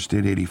from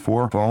Interstate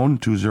 84. Phone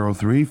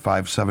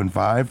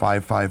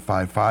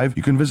 203-575-5555.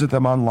 You can visit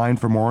them online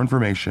for more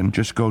information.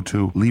 Just go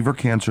to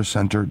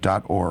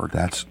levercancercenter.org.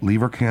 That's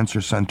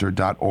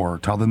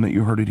levercancercenter.org. Tell them that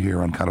you heard it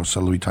here on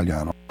Carosello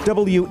Italiano.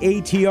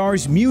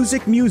 WATR's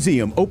Music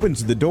Museum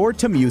opens the door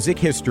to music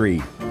history.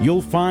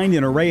 You'll find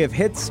an array of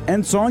hits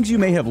and songs you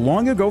may have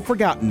long ago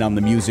forgotten on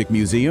the Music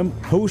Museum.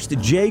 Host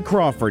Jay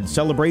Crawford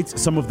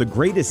celebrates some of the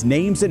greatest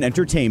names in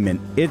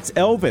entertainment. It's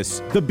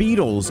Elvis, the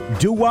Beatles,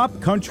 doo-wop,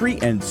 country,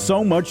 and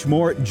so much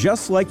more,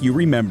 just like you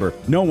remember.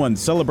 No one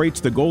celebrates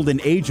the golden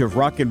age of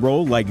rock and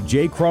roll like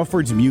Jay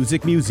Crawford's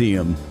Music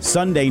Museum.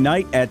 Sunday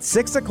night at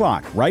 6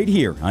 o'clock, right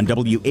here on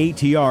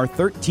WATR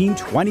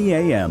 1320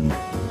 AM.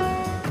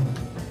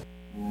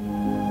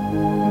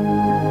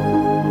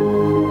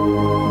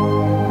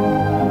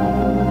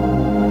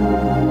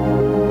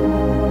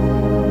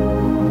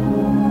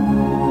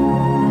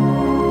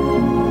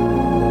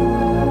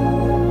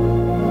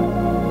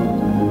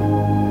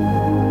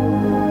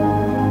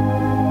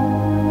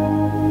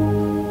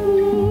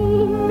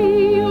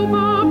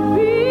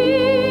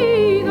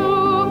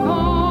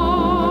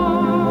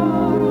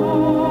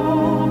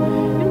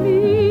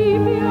 Mi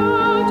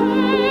piace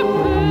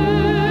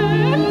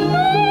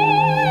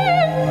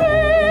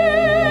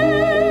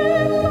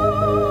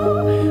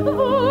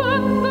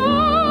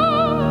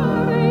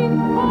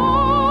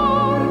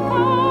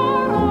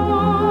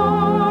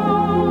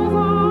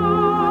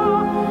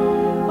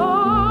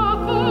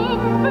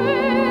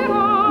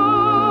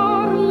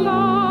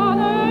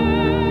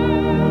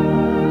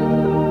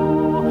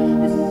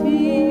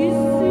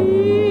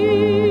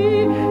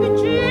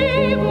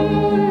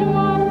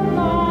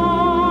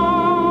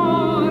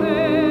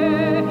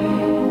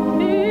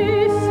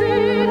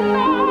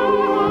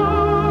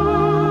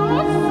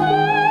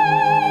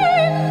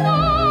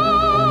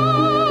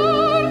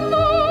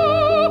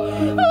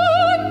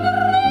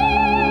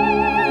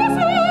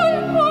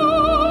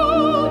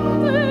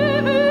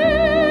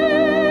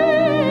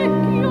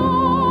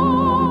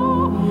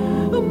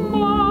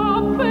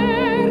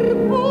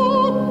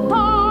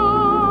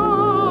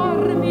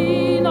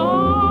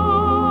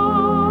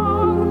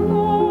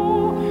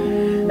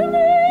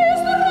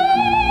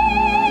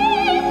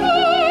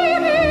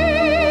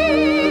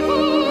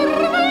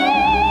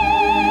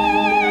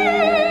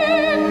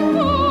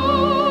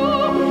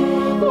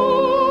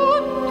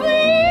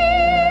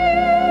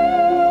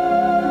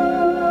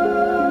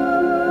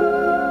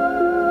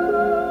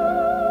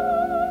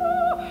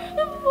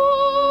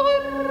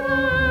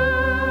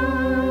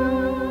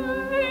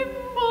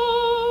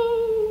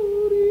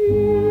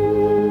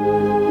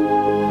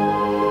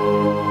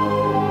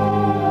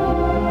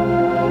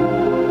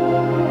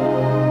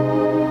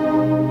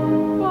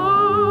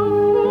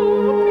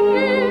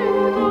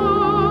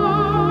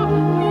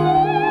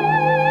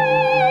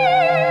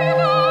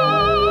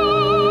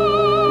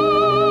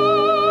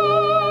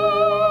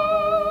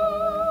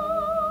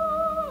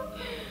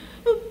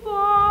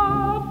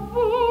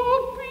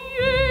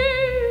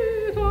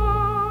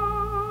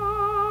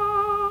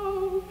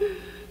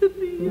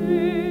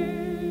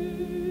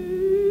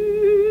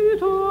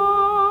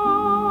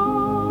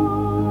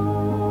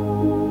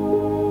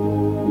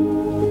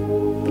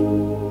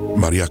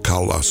Maria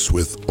Callas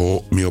with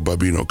O Mio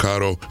Babino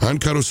Caro on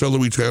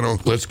Carosello Italiano.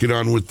 Let's get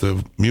on with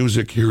the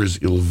music. Here is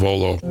Il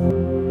Volo.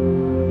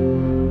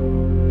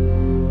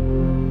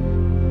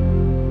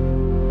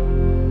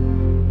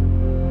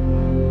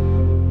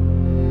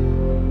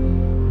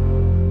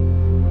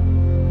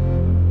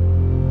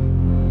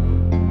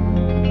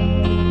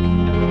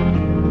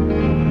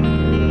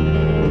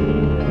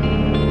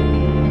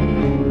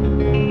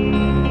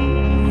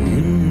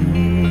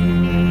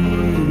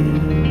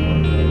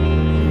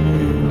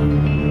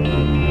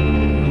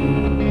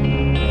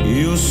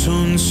 Io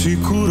son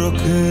sicuro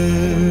che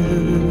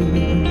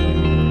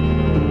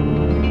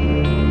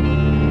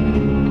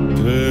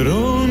per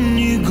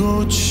ogni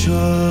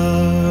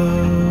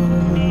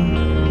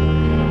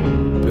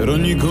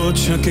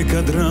goccia che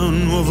cadrà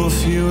un nuovo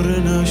fiore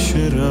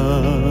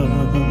nascerà,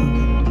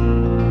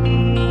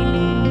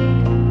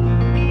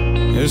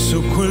 e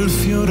su quel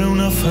fiore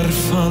una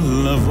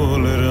farfalla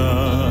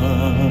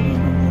volerà.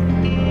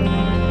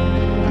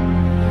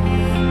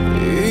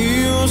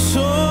 Io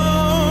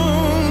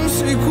son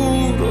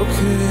sicuro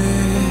che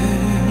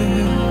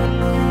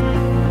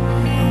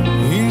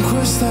in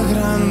questa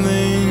grande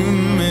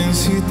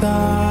immensità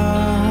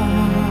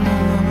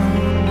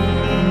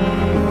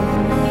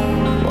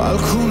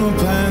qualcuno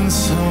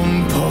pensa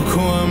un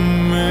poco a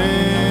me.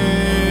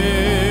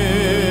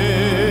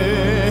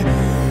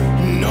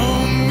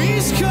 Non mi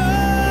scorderà.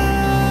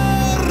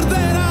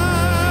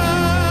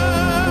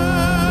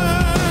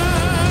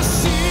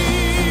 Sì,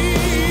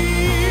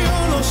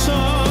 io lo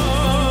so,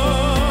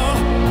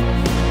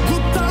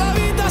 tutta la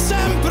vita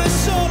sempre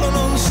solo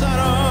non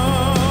sarò.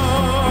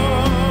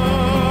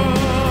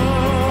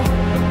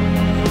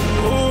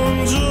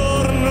 Un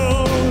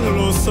giorno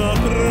lo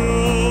saprò.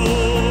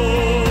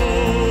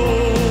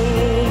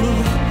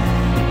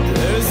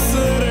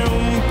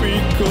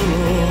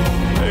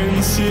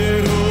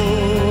 Pensiero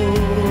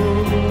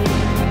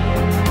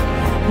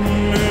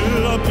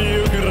nella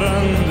più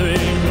grande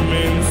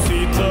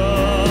immensità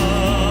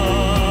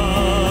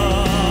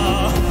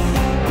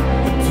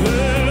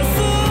del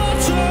suo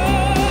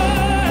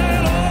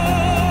cielo.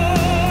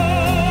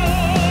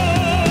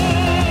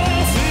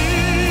 Sì,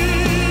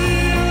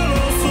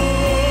 lo so,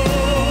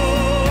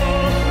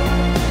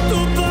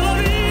 tutta la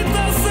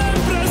vita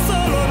sempre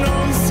solo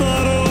non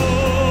sarò.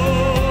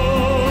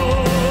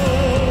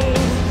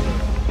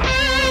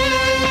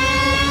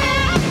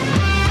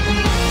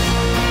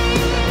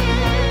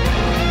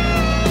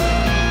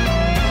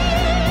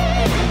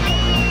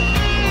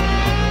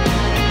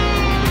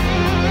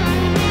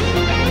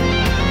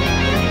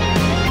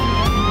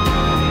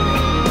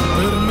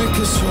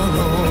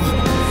 Sono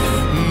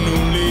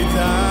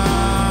nullità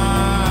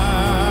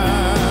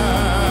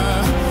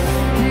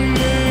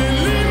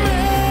nell'immensità.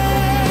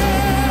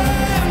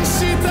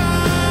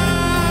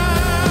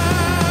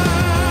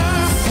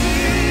 Sì,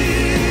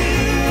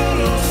 io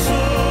lo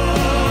so,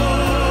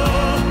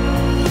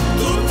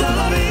 tutta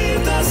la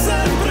vita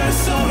sempre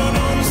solo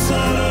non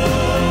sarò.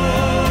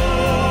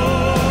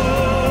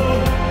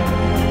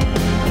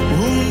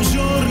 Un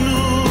giorno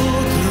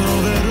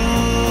troverò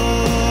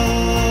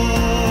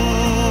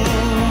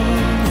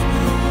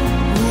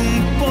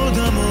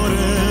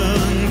d'amore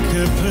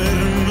anche per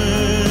me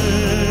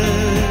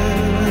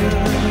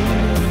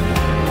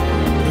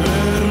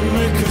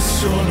che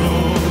sono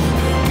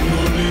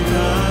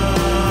nullità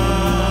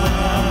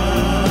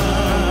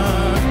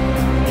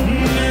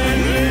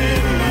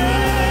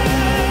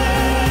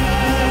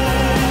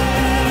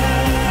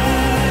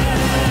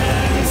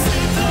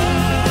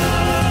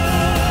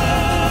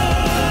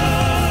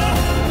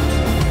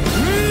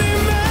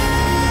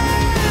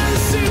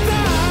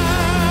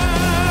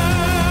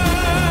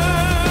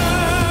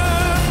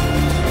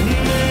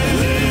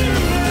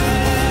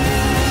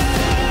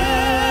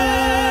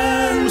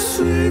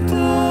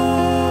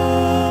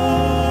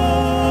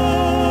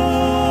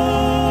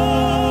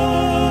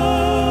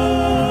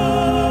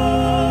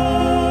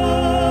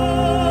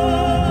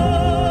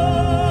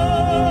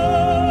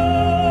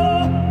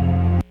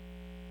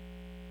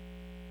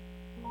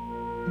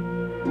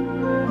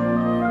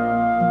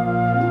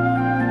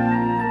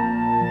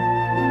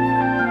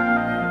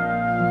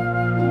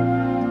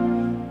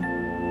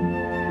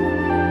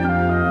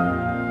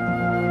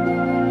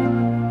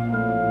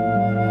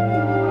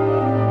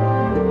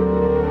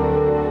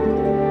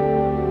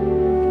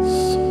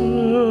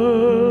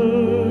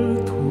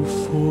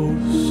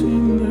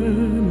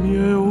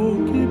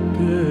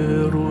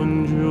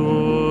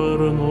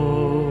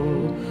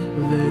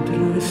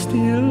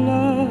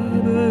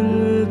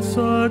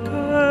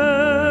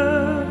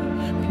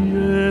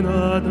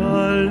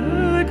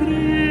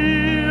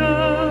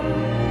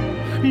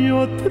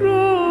io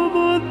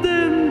trovo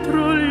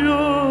dentro gli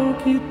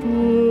occhi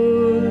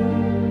tuoi,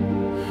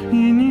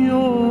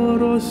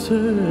 ignoro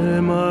se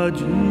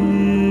magia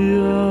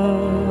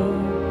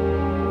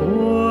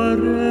o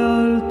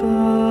realtà.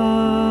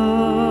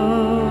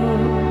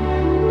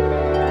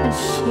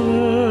 Se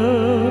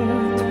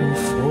tu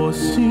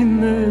fossi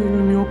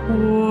nel mio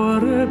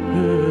cuore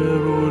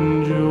per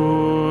un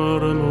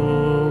giorno,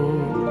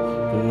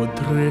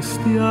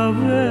 potresti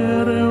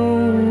avere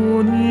un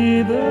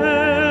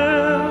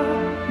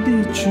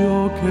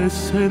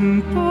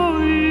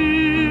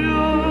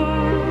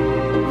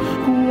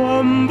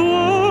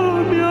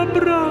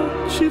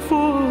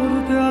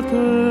forte a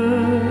te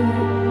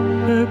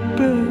e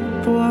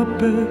petto a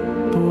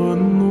petto a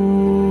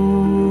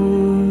noi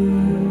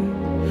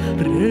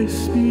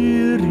respiriamo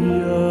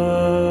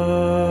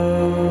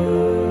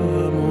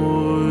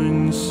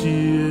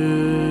insieme.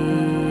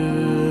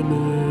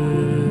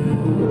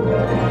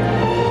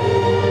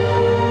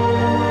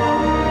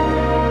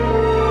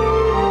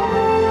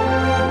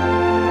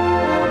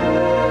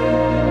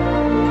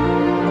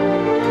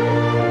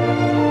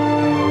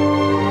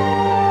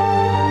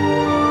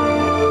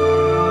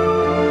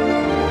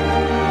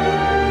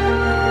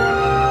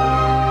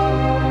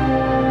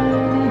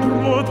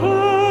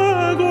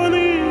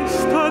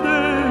 Protagonista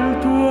del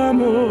tuo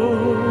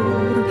amor,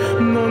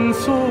 non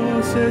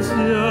so se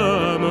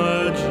sia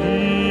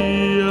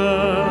magia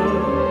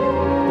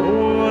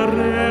o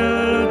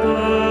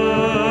realtà.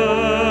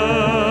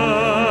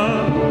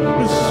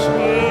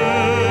 Se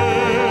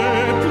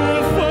tu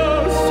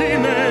fossi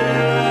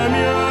nella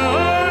mia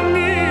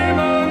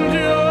anima un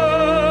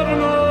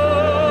giorno,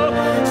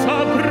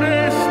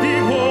 sapresti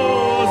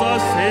cosa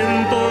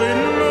sento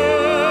in me,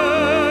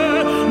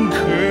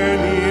 che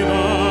mi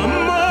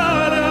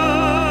amarai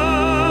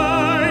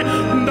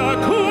da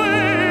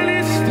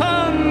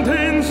quell'istante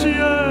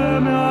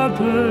insieme a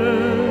te,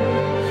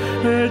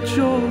 e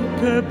ciò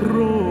che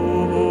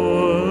provo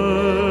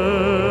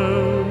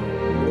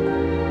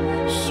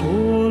è solamente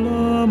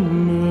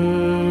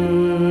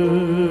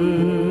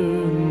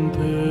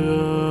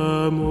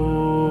amore.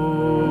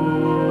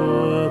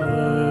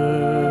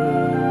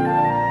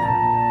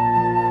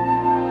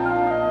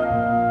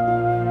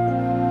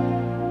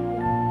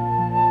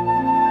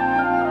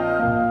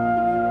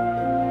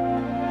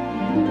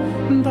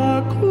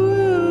 Da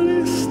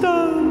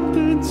quell'istante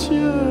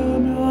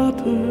insieme a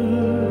te,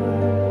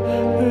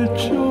 e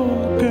ciò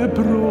che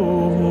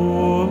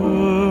provo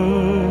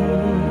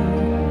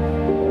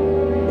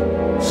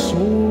è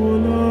solamente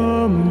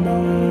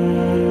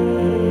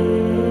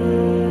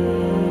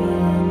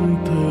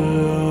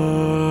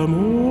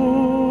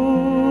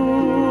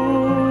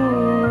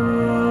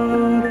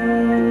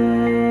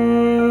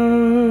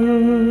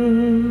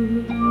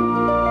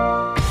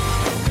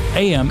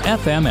AM,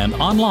 FM, and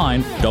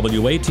online,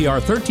 WATR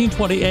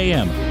 1320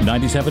 AM,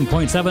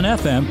 97.7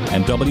 FM,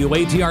 and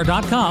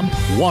WATR.com,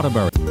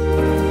 Waterbury.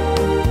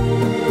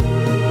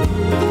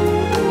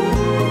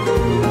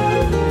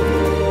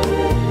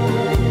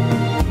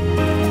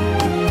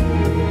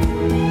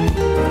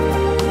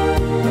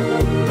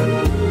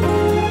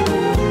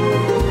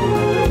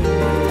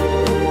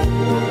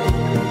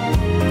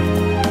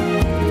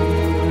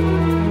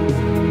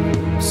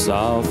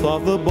 South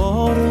of the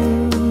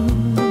border,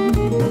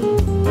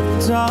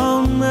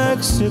 down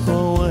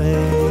Mexico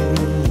way,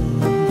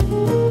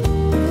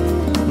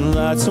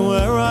 that's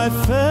where I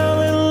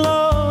fell in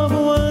love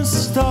when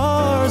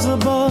stars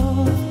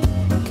above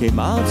came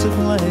out to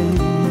play.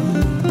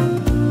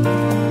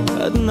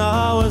 And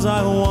now as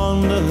I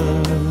wander,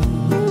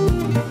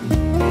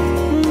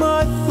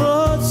 my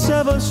thoughts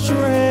ever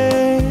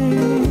stray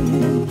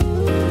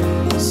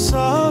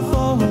south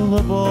of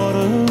the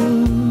border,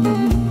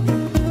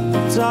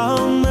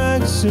 down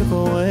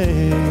Mexico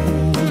way.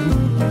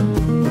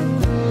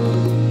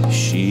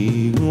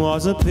 She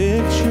was a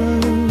picture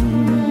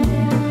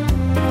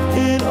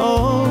in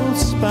old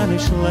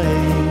Spanish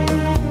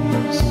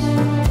lace.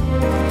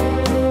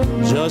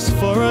 Just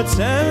for a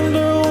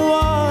tender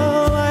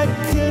while I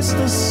kissed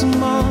a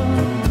smile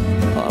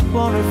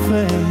upon her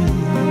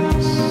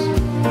face,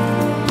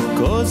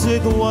 'cause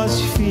it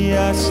was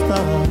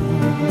fiesta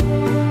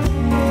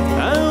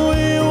and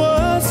we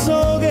were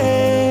so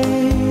gay.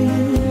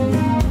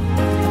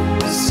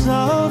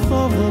 South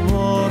of the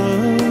border,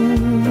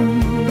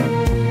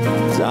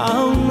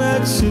 down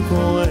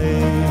Mexico way.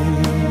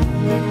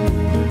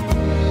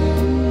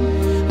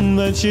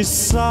 Then she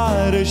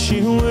sighed as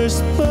she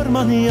whispered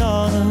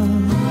mañana,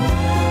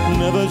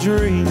 never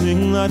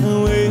dreaming that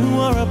we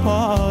were a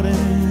party.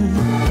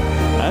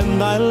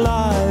 And I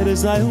lied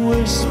as I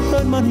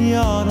whispered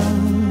mañana,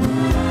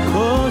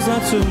 'cause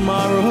that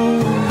tomorrow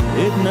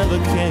it never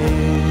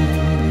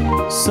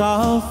came.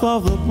 South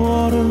of the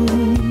border,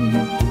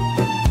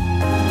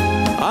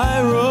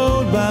 I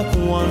rode back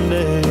one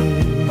day.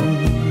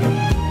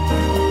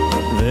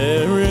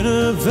 There in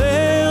a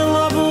veil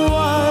of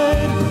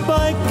white,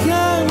 by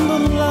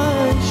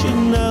candlelight, she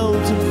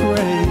knelt to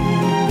pray.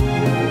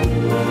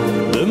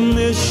 The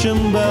mission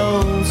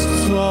bells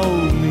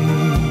told me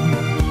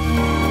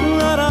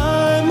that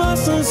I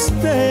mustn't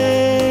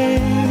stay.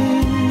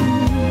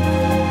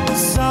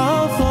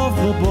 South of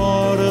the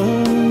border,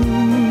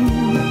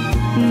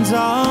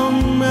 down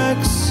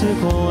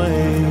Mexico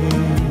way.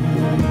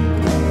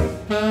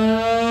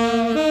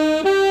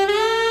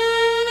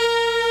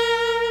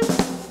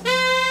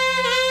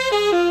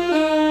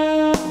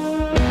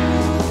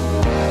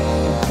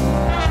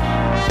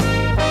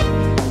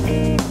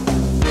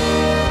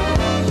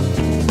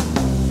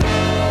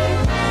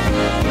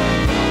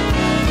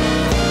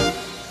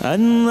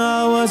 And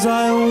now as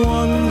I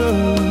wonder,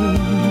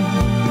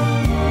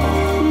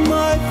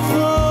 my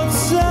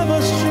thoughts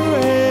ever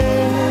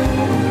stray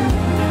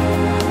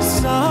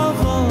south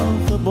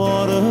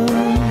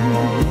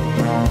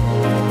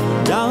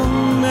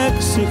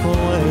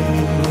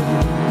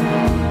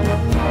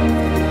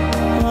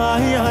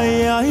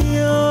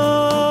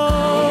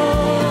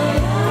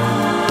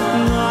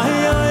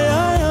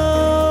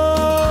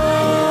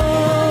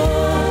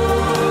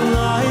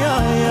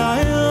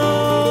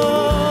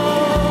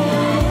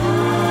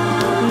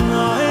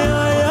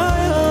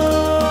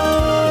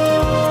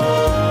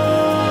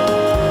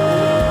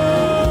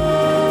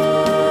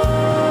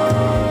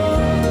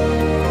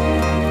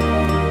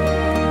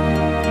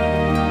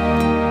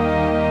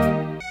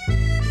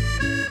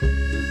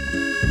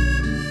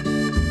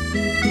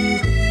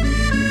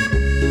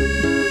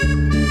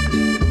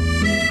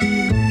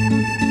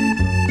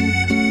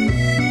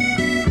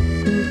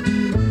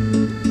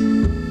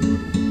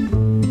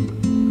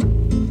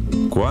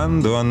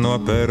quando hanno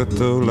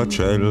aperto la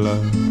cella.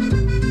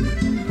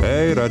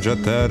 Era già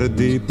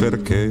tardi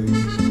perché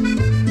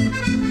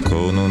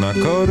con una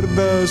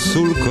corda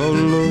sul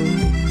collo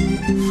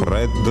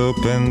freddo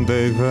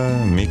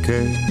pendeva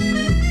Michè.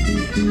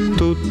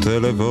 Tutte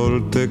le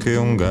volte che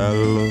un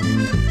gallo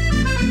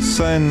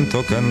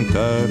sento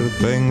cantar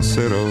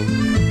penserò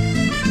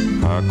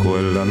a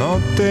quella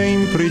notte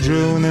in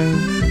prigione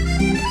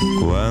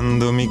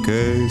quando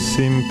Michè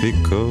si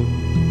impiccò.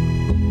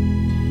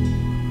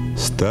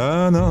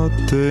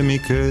 Stanotte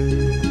Michè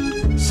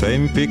s'è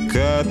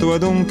impiccato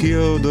ad un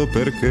chiodo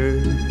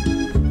perché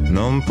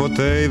non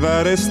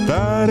poteva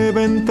restare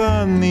 20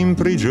 anni in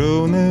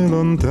prigione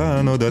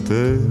lontano da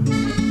te.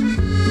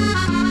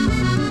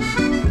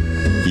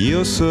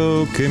 Io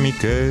so che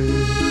Michè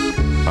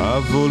ha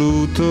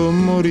voluto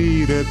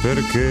morire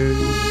perché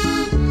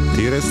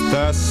ti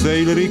restasse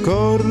il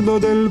ricordo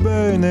del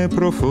bene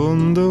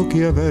profondo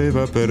che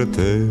aveva per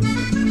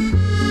te.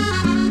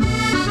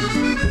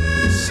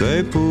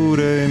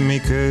 Seppure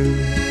Michè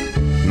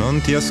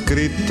non ti ha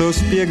scritto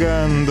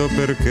spiegando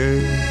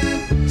perché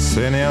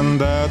se n'è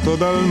andato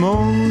dal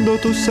mondo,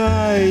 tu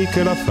sai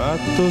che l'ha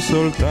fatto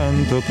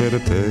soltanto per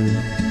te.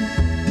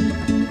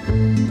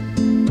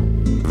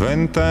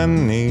 20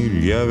 anni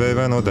gli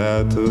avevano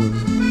dato,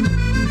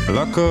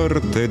 la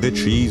corte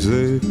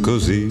decise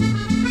così,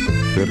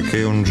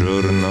 perché un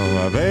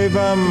giorno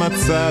aveva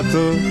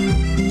ammazzato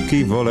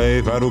chi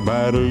voleva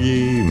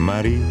rubargli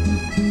Marie.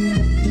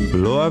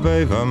 Lo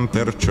avevan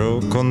perciò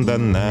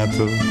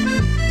condannato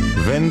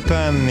 20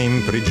 anni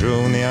in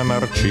prigione a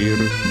marcir.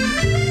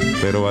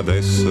 Però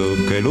adesso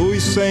che lui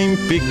s'è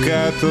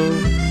impiccato,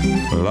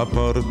 la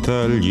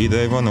porta gli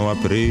devono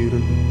aprire.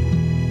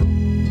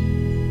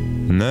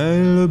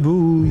 Nel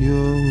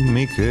buio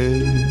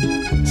Michè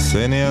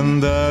se n'è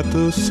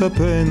andato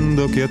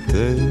sapendo che a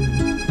te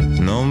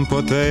non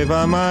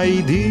poteva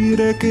mai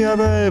dire che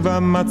aveva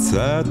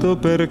ammazzato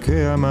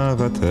perché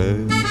amava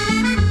te.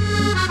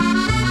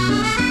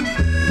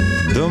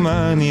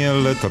 Domani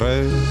alle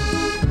 3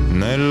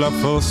 nella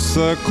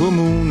fossa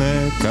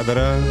comune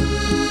cadrà,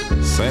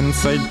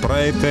 senza il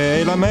prete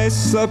e la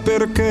messa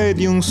perché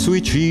di un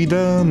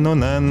suicida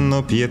non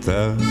hanno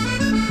pietà.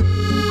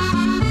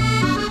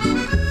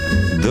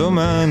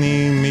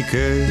 Domani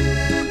Michè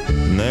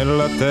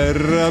nella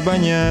terra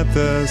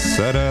bagnata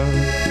sarà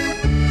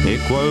e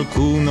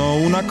qualcuno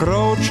una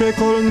croce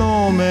col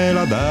nome e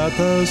la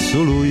data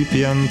su lui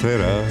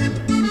pianterà.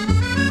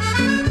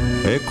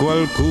 E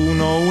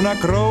qualcuno una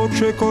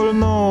croce col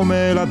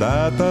nome e la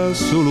data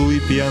su lui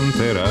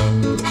pianterà.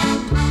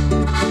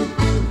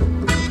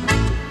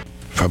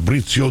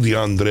 Fabrizio De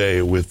André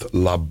with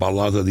La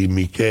Ballata di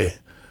Michè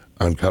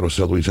on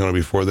Carousel Louisiana.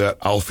 Before that,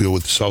 Alfio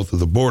with South of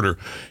the Border.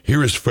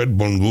 Here is Fred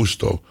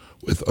Bongusto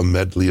with a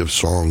medley of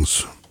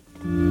songs.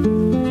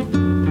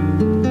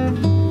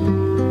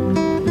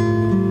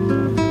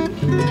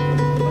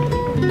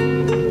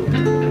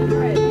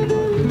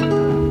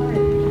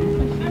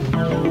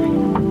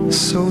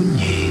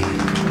 Sogni,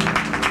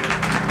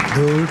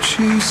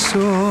 dolci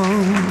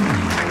sogni,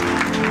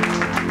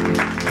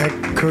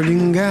 ecco gli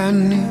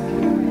inganni,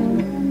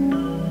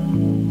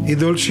 i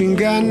dolci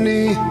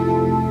inganni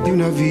di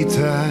una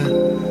vita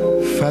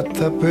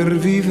fatta per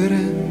vivere,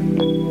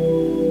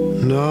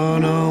 no,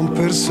 non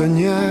per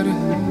sognare,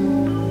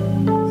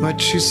 ma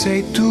ci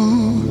sei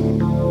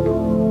tu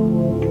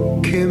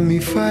che mi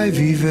fai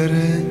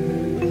vivere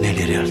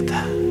nelle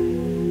realtà.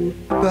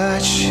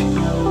 Baci,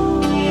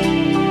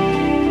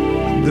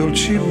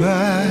 dolci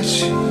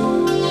baci,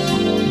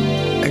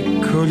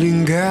 ecco gli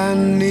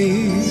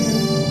inganni,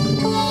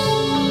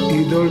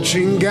 i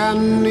dolci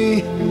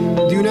inganni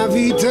di una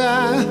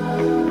vita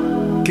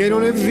che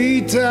non è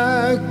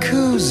vita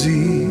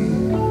così,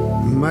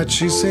 ma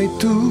ci sei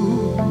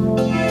tu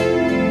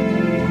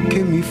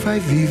che mi fai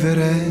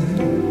vivere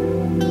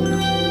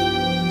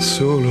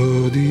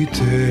solo di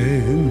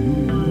te.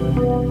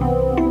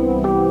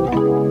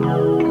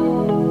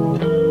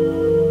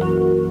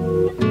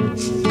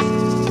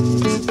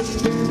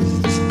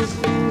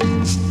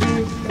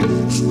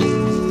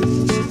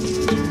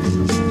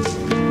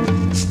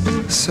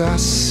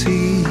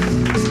 Sassi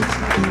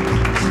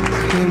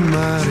che il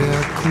mare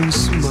ha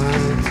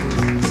consumato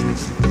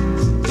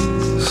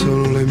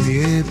sono le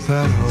mie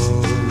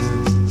parole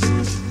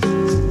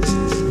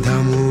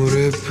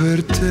d'amore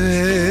per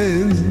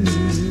te.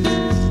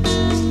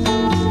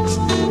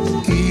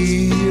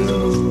 Io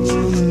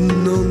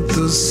non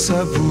t'ho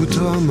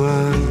saputo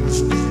amare,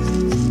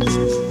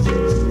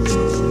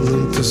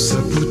 non t'ho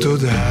saputo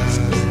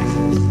dare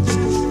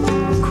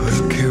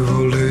quel che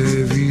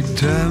volevi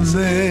da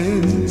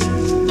me.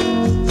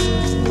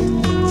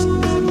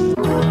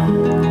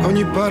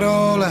 Ogni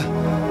parola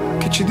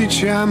che ci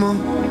diciamo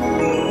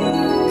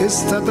è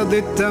stata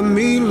detta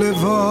 1000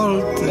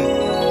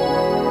 volte.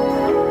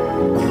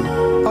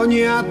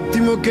 Ogni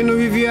attimo che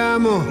noi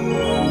viviamo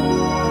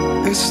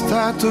è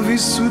stato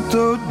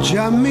vissuto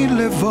già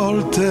 1000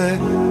 volte.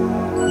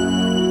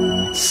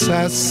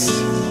 Sassi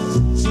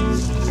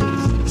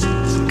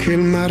che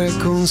il mare è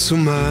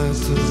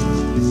consumato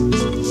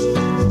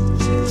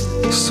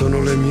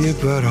sono le mie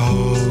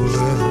parole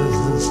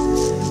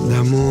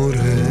d'amore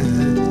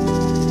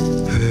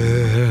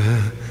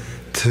per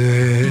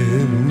te.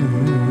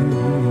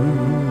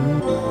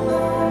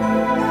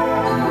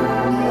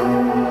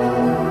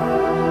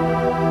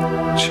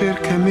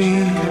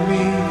 Cercami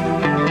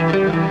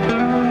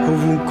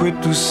ovunque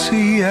tu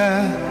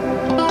sia,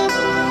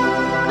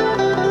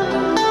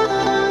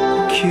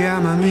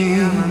 chiamami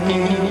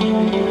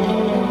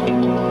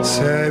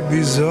se hai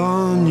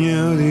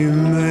bisogno di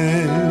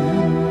me,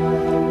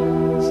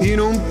 in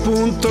un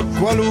punto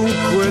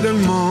qualunque del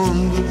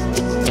mondo,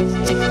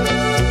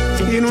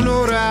 in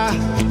un'ora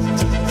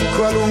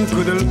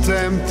qualunque del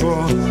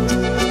tempo,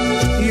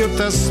 io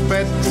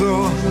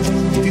t'aspetto,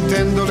 ti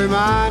tendo le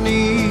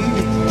mani,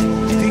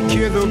 ti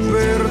chiedo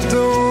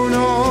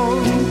perdono,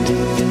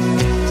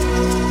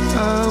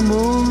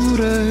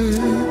 amore,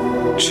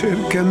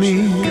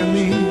 cercami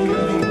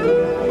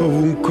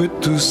ovunque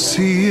tu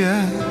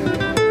sia,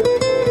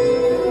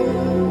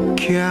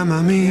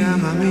 chiamami,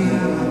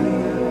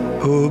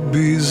 ho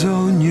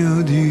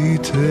bisogno di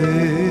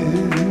te.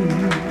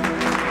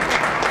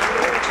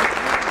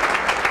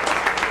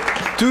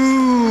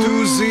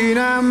 Tu sei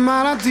una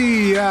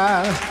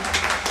malattia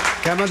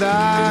che mi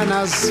dà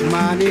una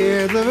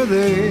smania da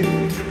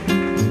vedere,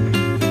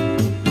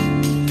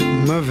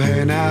 mi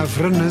viene una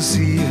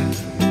frenesia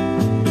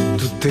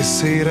tutte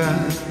sera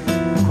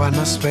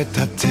quando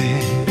aspetta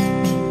te.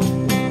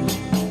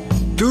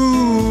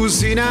 Tu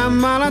sei una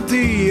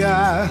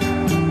malattia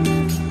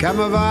che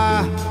mi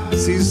va,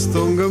 si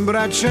stonga in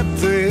braccio a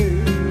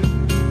te,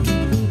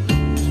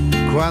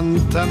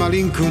 quanta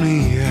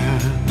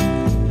malinconia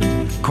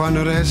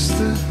quando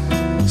resta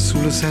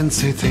solo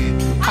senza te.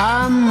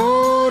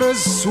 Amore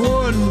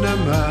suona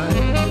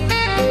mai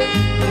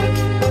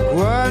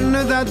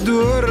quando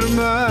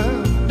t'addorma,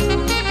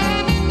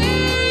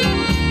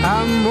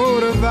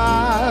 amore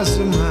va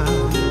mai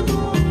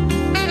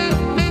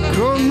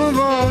come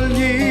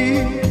vogli,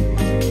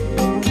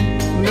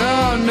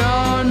 no,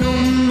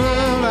 non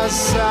me la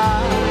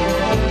sa,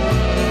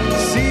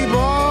 si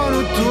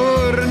buono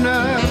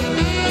torna,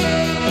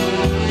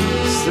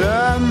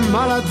 sta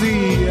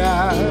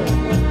malattia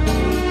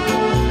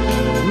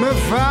mi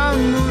fa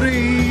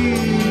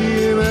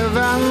morire,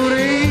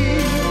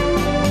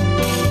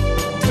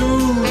 tu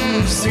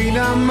sei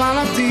una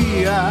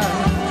malattia,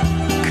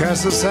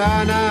 casa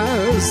sana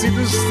se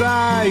tu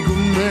stai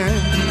con me,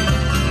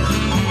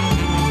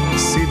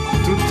 sei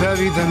tutta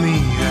vita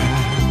mia,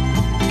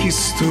 chi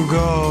sto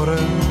cuore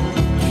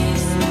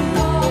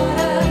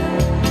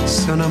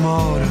se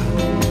innamora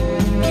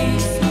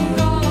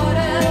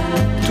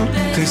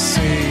tutte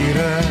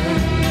sere,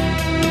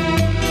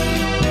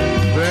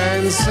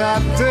 pensa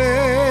a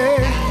te.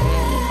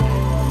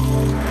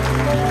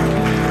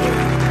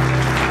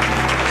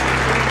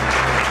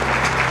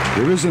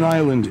 There is an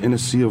island in a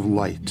sea of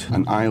light,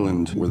 an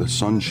island where the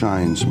sun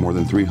shines more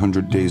than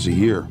 300 days a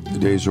year. The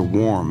days are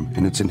warm,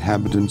 and its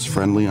inhabitants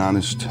friendly,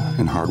 honest,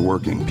 and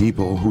hardworking.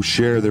 People who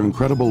share their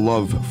incredible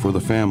love for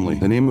the family.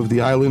 The name of the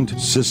island,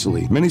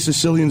 Sicily. Many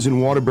Sicilians in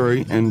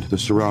Waterbury and the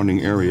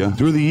surrounding area,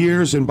 through the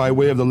years and by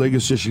way of the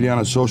Lega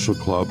Siciliana Social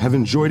Club, have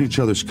enjoyed each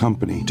other's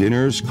company.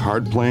 Dinners,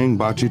 card playing,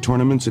 bocce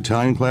tournaments,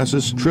 Italian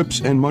classes,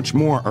 trips, and much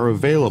more are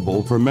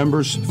available for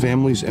members,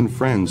 families, and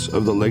friends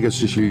of the Lega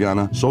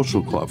Siciliana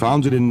Social Club.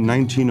 Founded in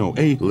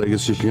 1908, Lega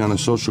Siciliana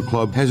Social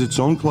Club has its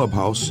own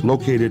clubhouse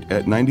located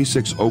at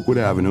 96 Oakwood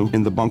Avenue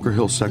in the Bunker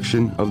Hill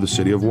section of the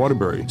city of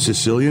Waterbury.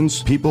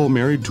 Sicilians, people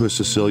married to a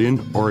Sicilian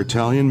or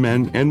Italian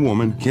men and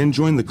women can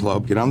join the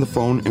club, get on the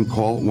phone and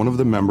call one of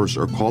the members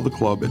or call the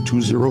club at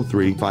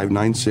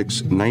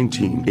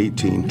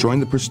 203-596-1918. Join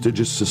the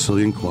prestigious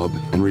Sicilian Club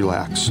and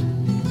relax.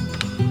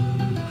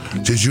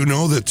 Did you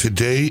know that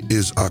today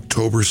is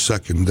October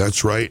 2nd?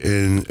 That's right,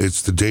 and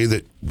it's the day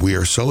that we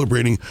are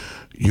celebrating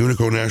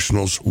Unico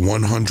National's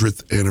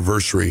 100th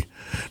anniversary.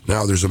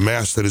 Now, there's a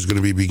mass that is going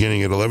to be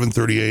beginning at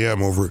 11:30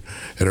 a.m. over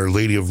at Our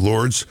Lady of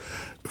Lourdes,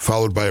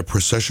 followed by a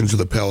procession to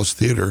the Palace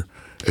Theater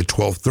at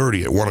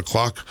 12:30. At 1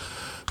 o'clock,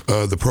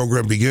 the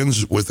program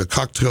begins with a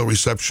cocktail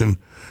reception,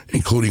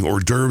 including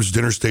hors d'oeuvres,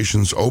 dinner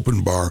stations,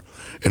 open bar,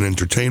 and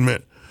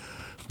entertainment.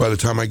 By the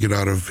time I get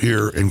out of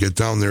here and get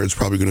down there, it's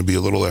probably going to be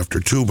a little after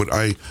 2, but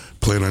I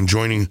plan on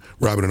joining.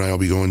 Robin and I will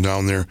be going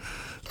down there.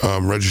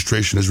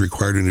 Registration is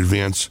required in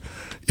advance.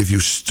 If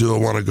you still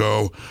want to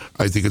go,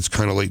 I think it's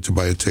kind of late to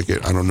buy a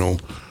ticket. I don't know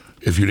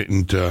if you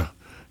didn't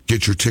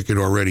get your ticket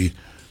already,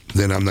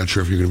 then I'm not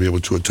sure if you're going to be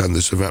able to attend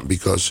this event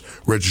because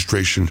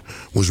registration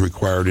was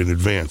required in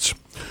advance.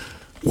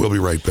 We'll be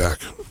right back.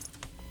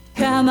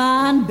 Come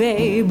on,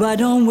 babe, why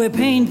don't we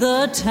paint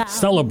the town?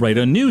 Celebrate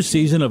a new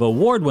season of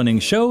award-winning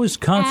shows,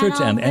 concerts,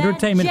 and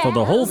entertainment for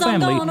the whole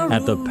family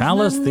at the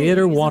Palace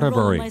Theater,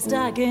 Waterbury.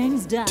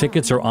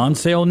 Tickets are on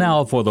sale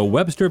now for the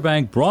Webster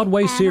Bank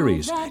Broadway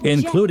series,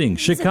 including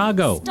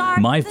Chicago,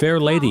 My Fair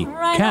Lady,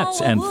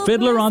 Cats, and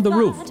Fiddler on the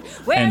Roof.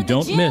 And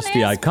don't miss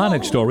the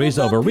iconic stories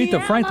of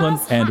Aretha Franklin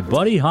and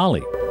Buddy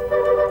Holly.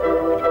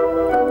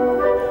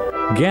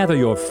 Gather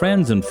your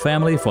friends and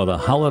family for the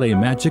holiday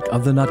magic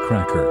of the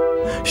Nutcracker.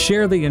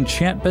 Share the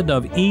enchantment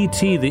of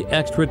E.T. the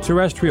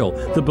Extraterrestrial,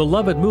 the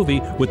beloved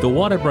movie with the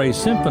Waterbury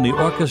Symphony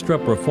Orchestra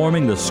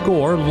performing the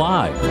score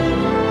live.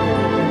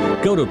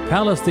 Go to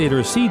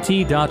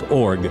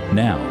palacetheaterct.org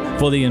now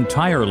for the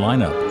entire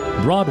lineup.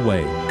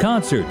 Broadway,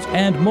 concerts,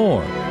 and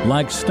more,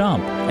 like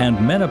Stomp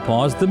and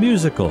Menopause the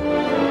Musical.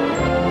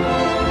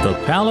 The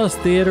Palace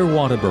Theater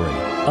Waterbury,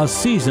 a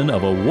season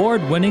of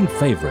award-winning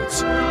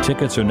favorites.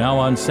 Tickets are now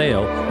on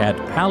sale at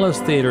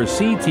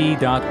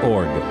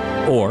palacetheaterct.org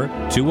or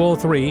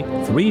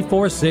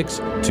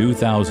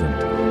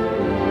 203-346-2000.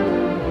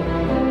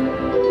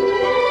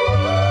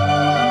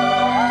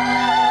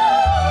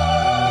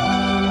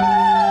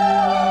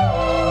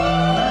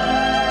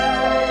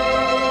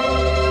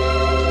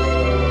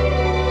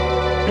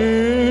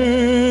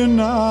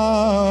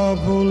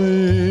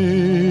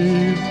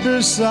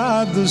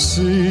 Beside the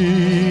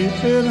sea,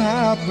 it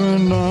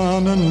happened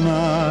on a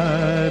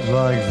night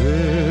like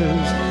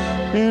this.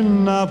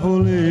 In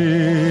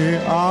Napoli,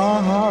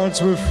 our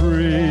hearts were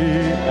free,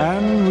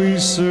 and we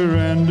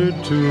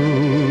surrendered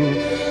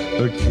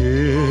to a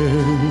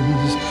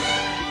kiss.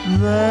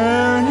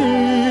 There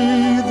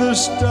neath the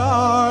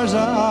stars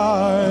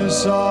I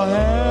saw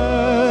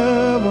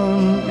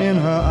heaven in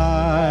her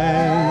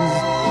eyes.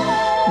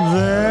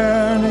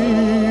 There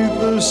neath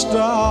the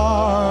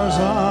stars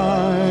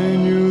I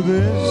knew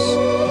this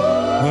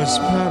was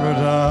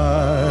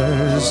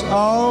paradise.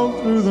 All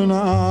through the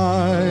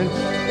night,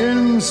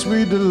 in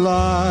sweet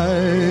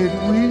delight,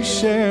 we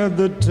shared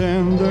the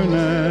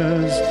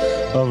tenderness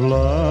of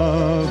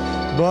love.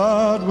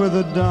 But with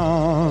the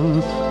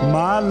dawn,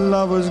 my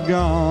love was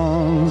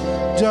gone,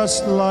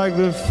 just like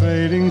the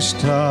fading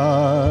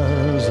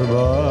stars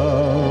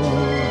above.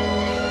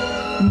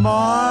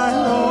 My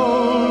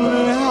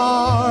lonely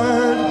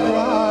heart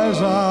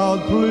cries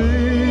out,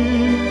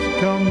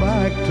 please come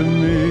back to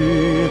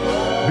me,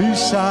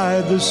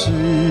 beside the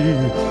sea,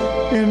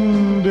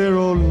 in dear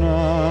old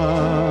Napoli.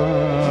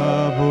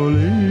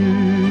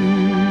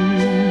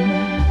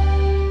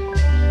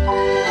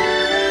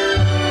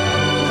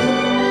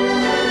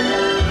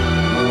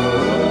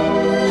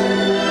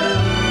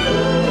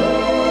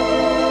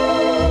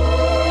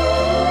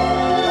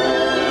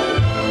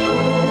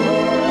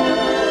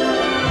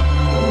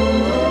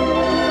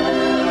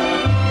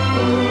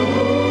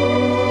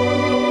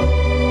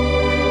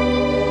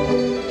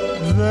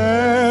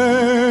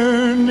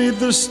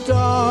 The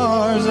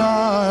stars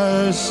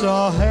I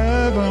saw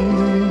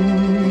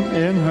heaven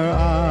in her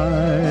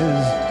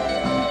eyes.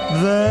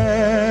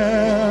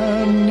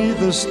 There, 'neath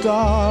the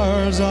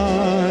stars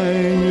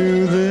I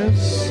knew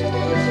this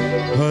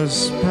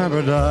was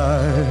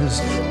paradise.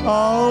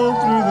 All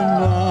through the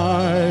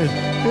night,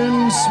 in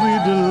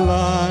sweet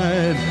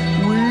delight,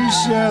 we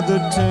shared the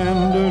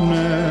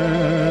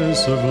tenderness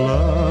of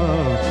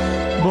love.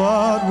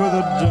 But with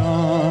the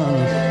dawn,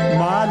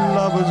 my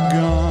love was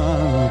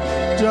gone,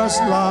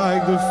 just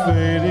like the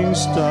fading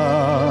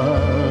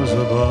stars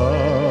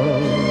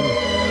above.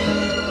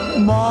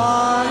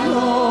 My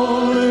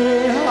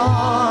lonely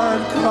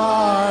heart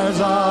cries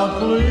out,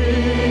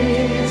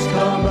 please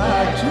come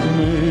back to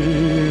me,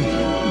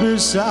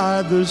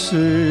 beside the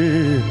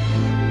sea,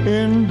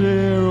 in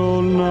dear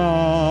old Napoli.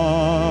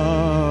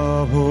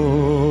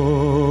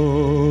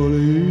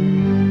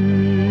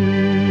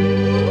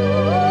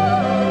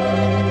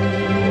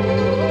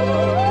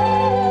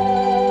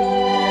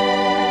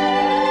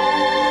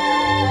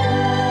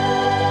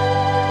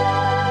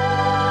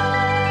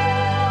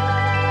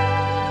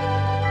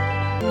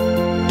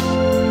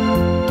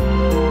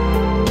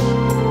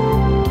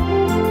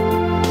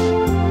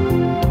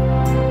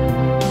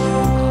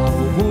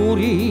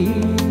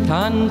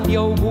 Tanti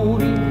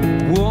auguri,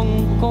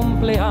 buon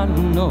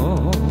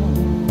compleanno.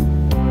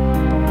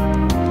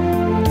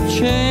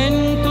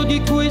 100 di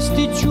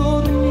questi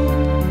giorni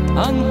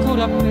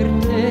ancora per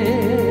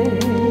te.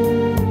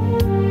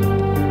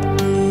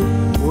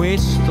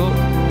 Questo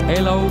è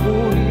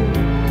l'augurio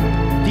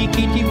di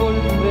chi ti vuol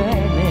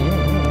bene,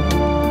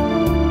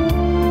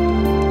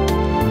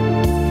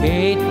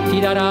 che ti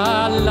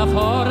darà la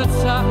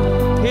forza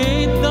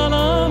che dà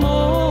l'amore.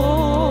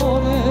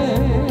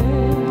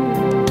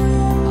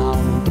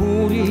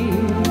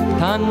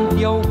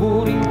 Tanti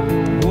auguri,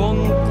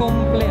 buon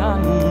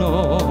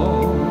compleanno.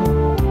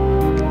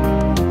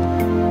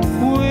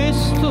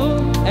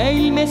 Questo è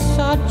il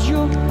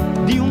messaggio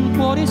di un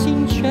cuore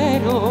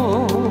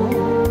sincero.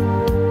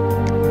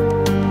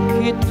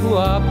 Che tu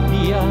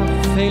abbia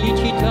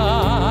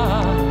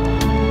felicità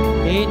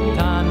e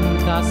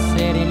tanta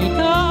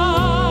serenità.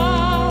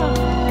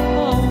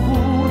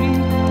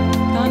 Auguri,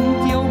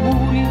 tanti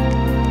auguri,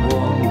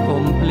 buon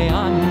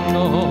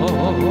compleanno.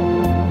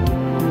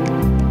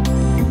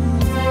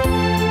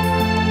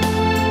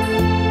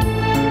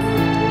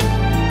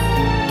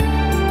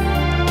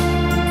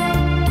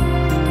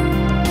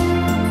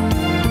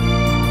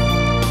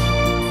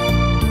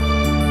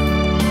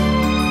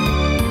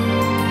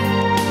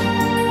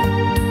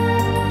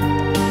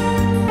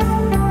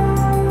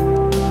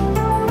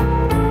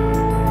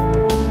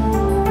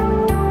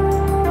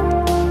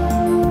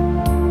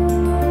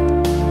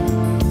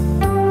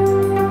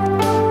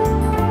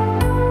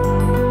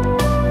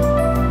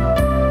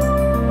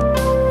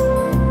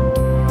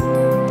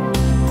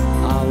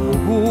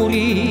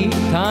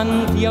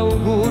 tanti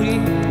auguri,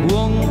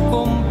 buon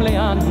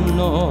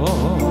compleanno.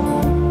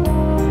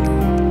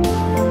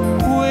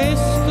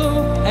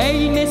 Questo è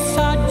il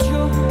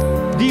messaggio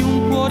di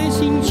un cuore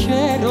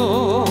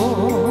sincero,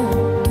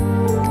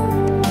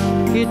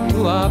 che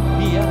tu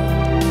abbia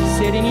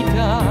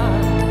serenità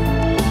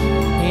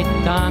e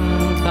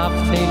tanta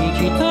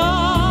felicità.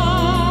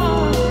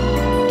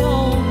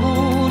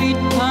 Auguri,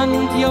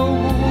 tanti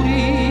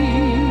auguri,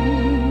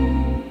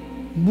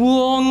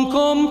 buon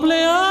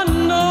compleanno.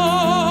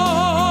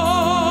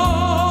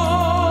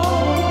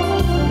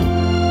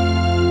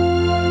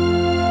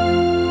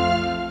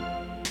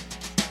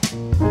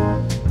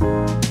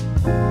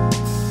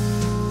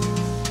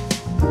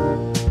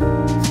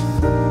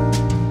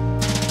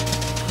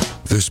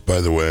 This,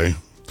 by the way,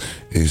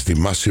 is the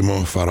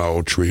Massimo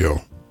Farao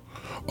Trio,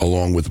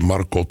 along with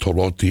Marco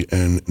Tolotti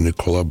and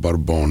Nicola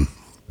Barbone.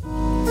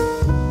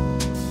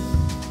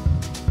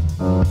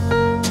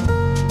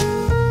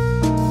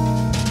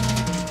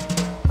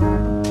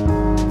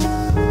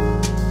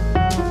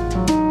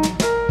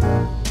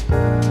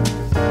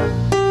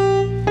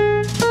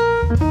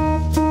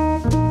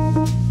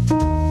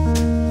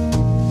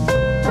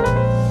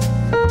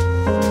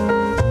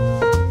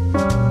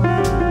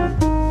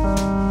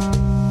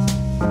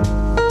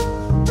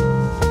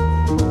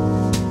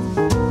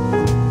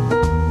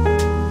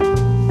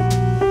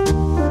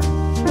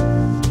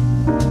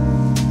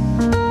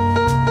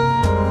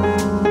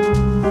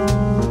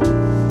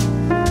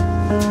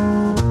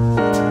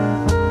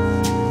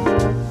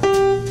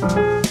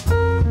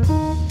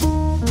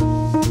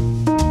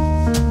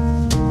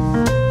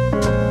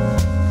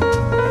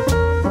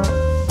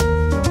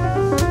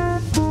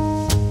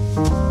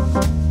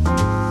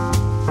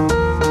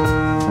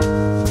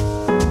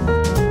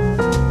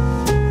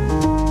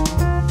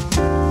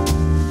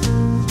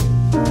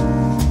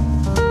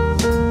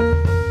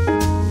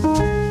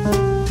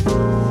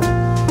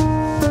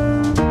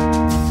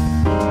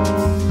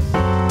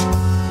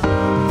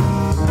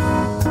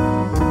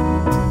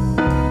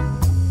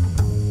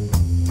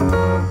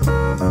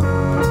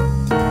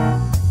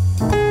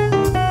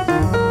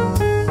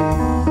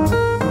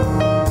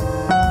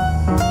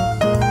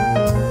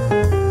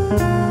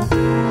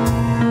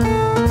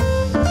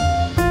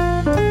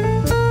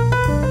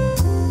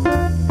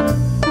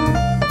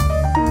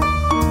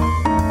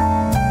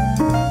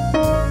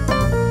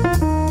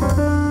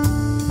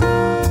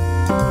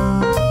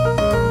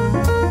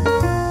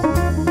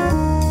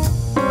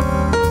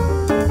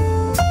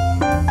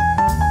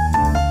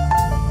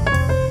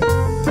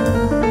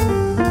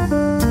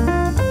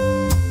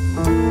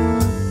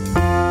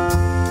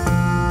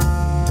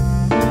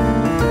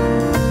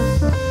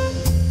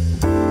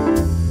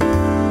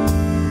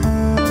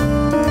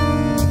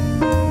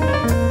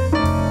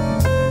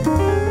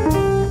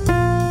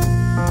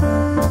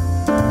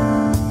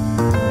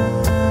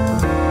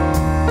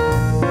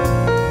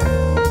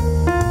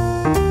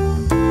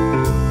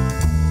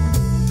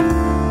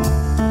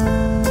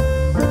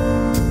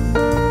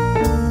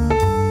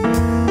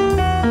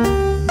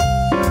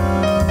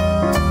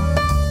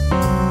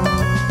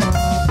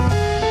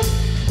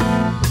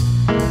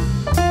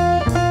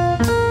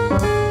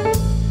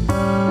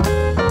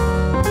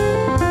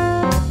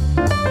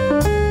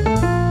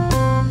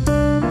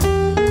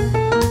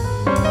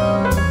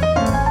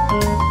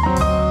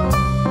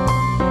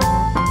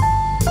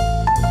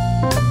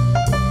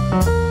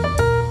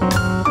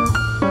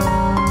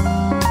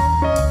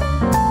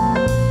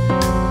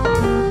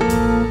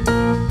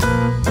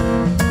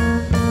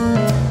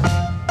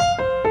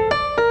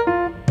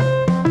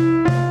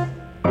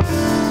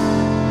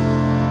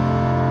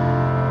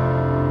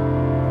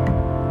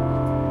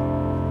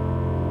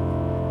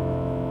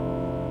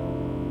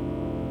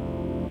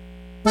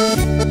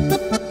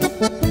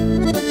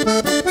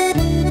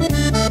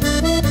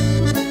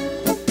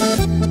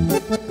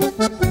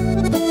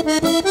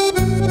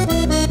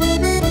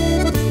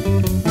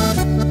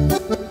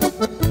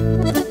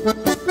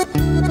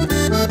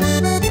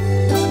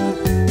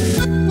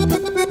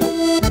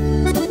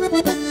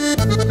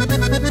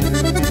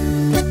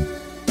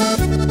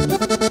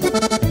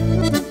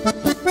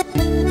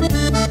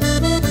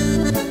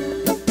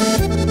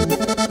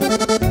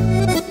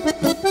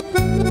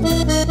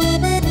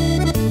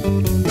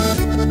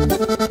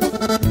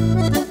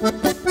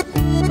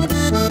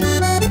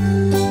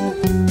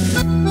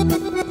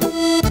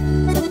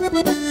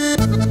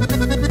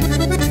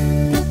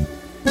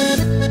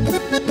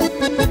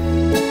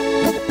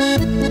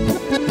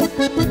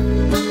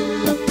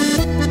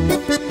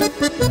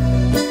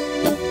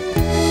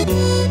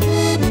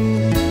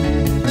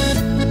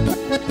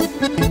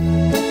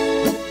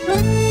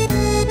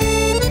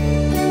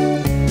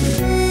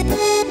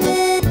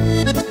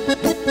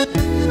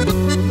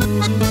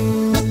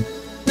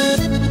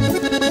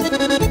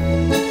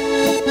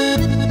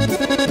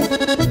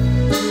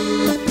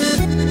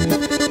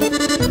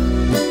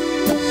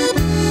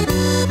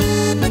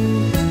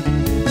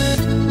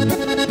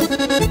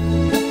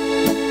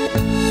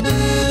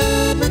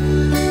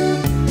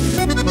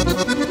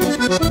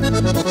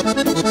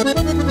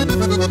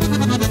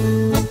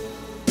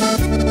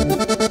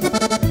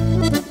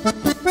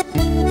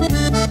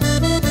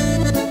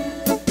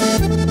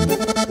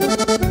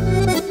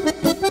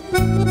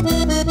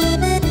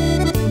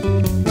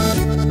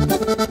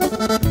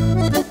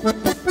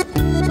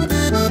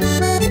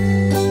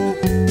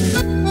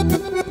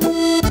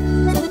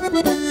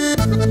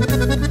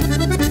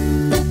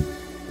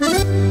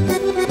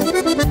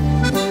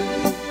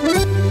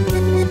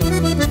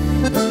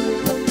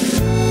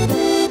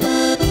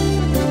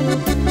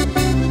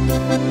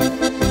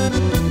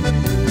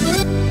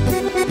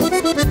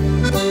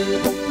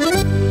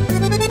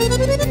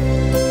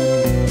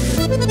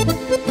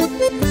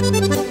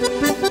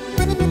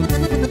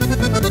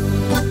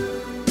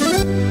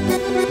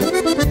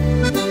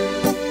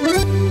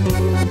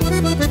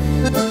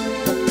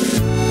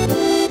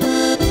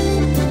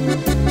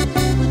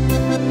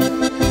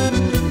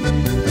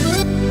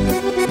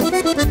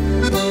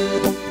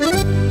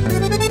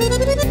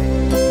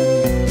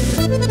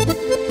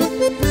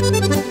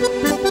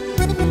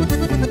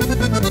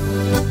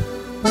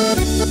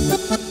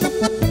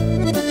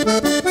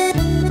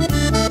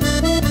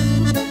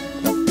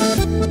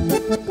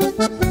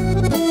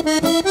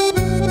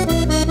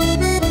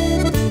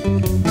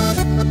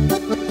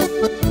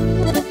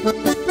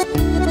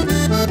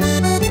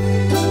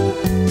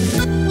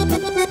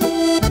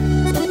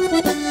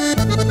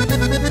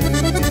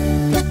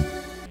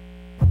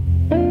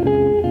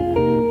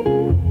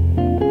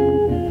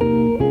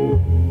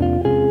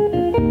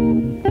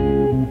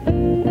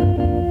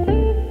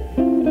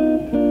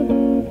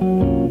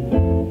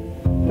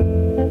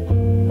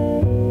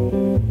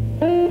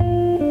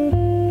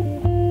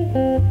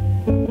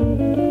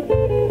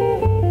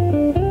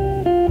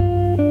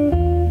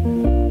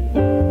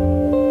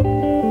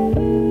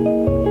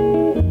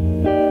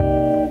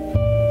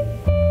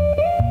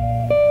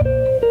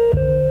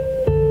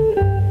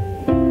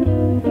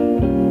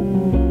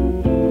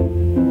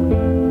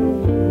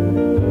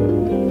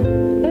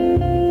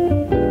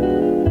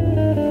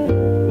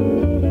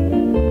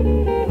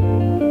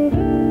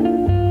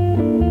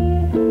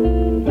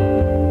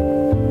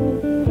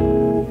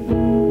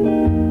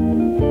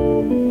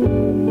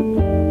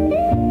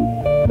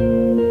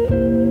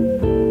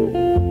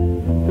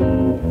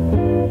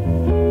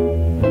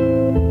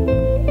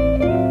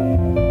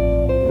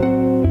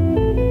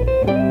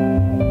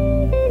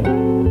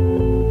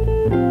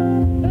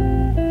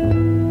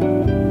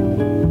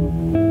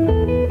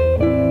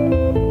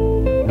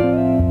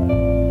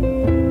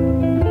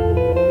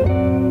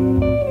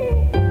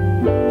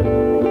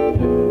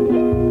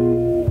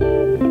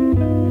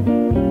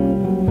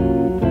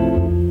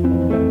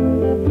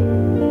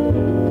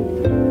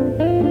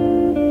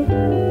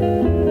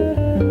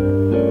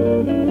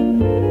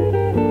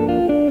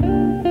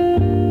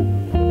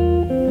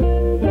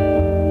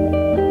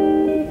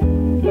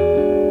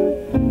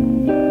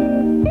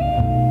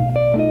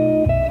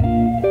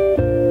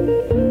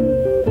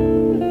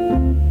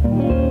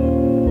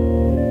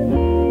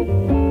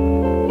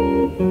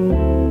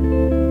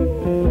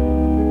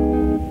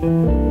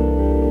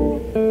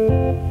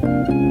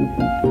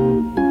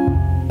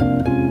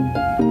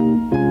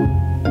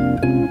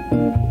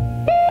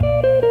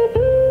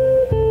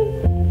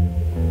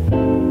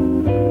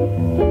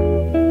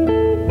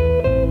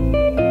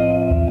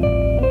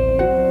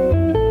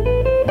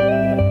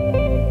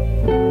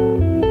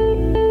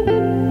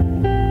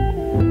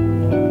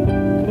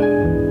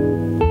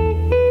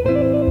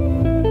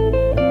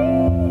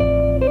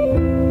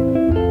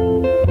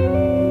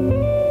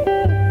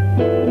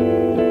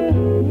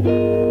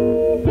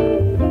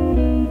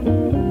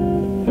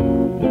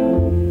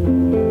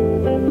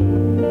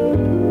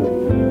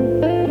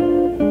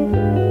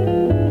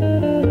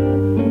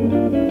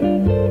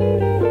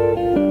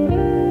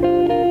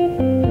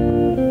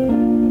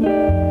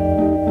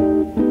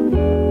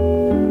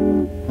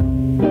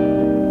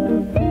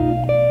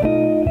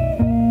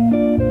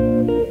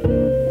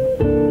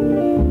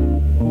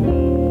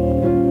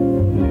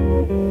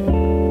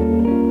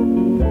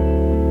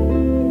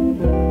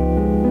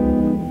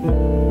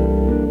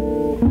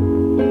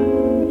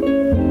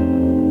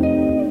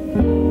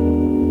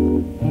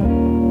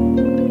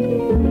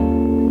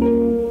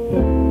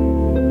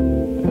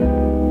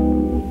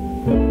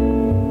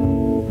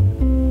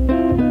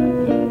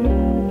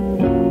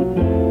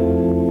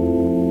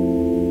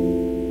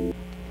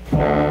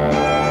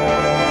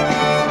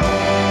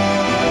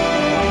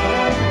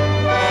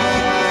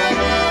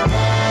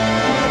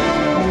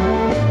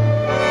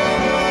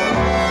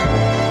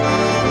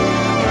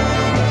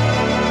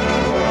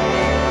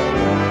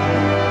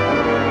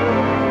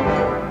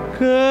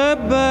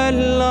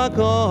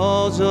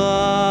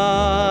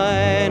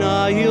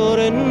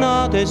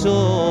 notte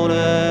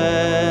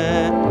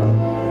sole,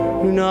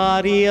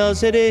 un'aria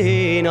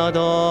serena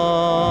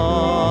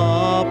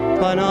dopo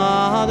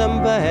una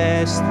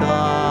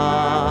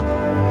tempesta,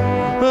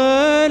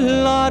 e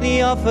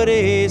l'aria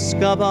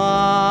fresca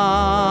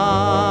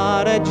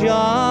pare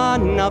già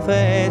una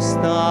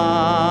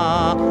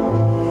festa.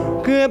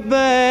 Che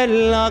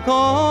bella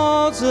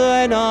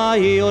cosa è una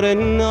giornata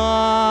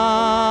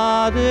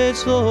di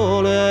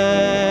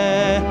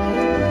sole.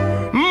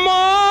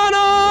 Manato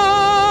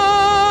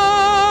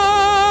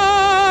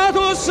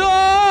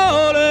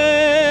sole,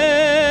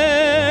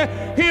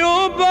 più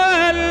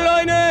bello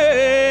in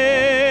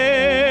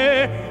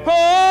me,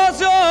 oh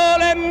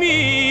sole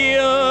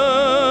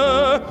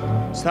mio,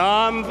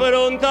 sta in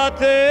fronte a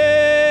te,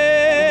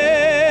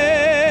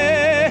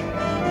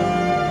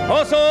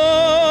 oh sole.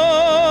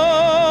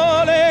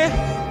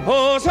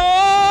 Oh sole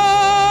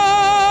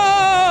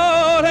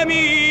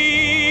mio,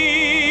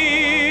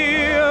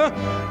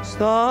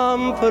 sta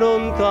in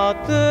fronte a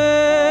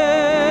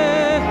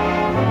te,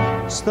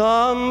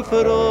 sta in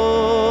fronte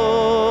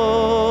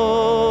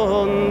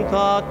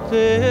a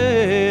te.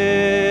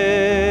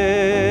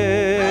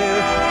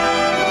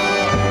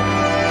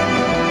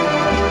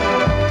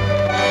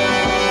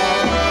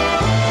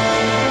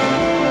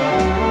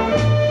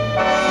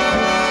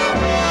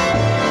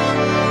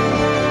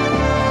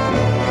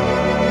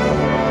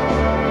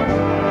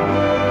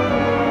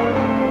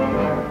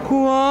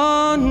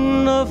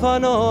 Fa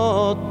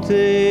notte,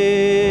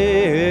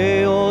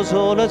 o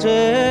sole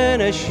se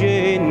ne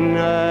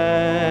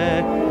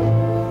scende,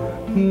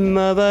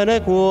 mi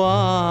viene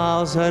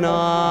quasi una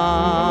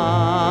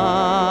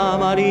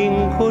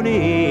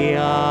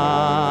malinconia.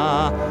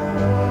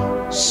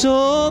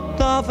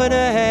 Sotto la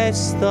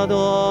finestra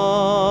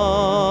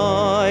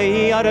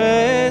dove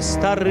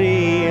resta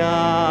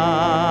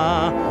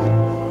ria,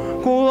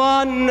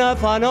 quando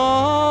fa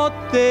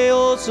notte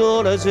o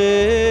sole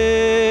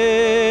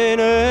se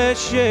ne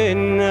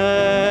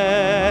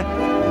scende,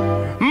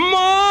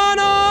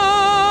 manato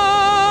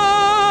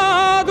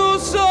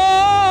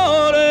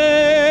sole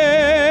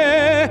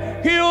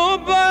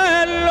più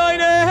bello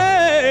in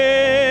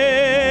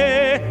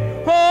me,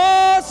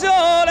 oh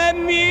sole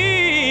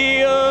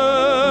mio,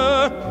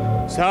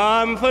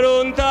 sta in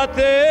fronte a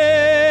te,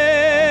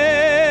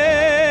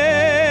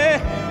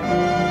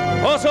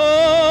 oh sole,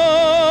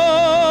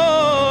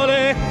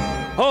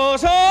 oh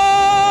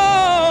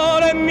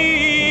sole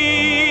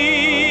mio,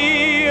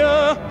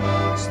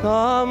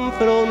 sta in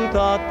fronte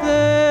a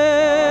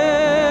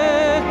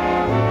te,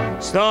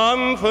 sta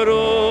in fronte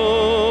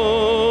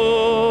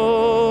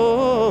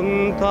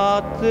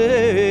a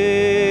te.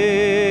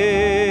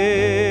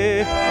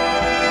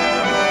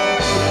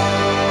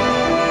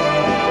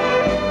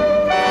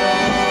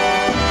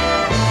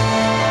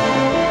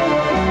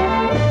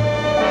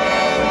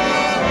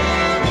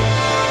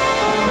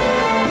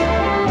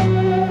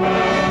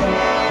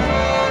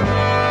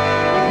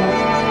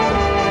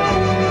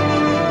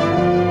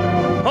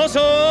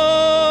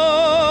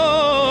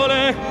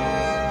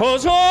 Oh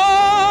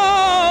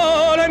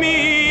sole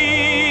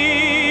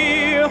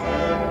mio,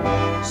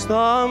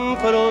 sta in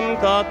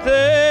fronte a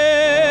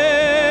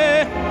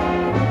te,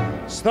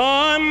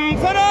 sta in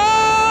fronte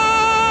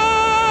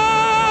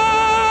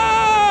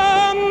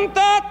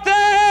a te.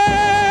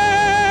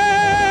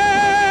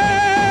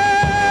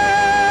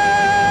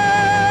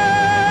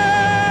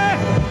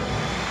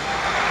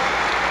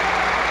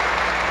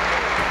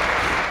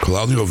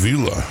 Claudio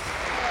Villa.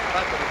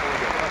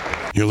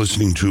 You're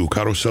listening to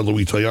Carosello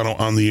Italiano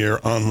on the air,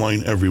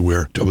 online,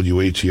 everywhere,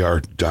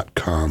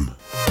 WATR.com.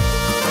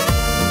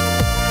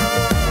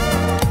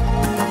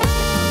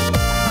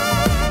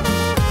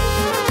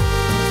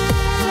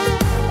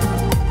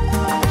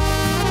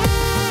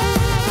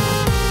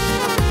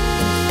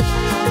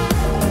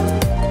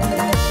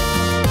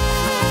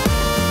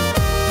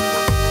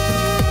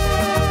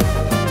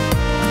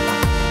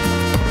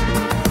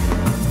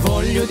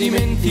 Voglio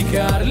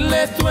dimenticare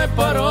le tue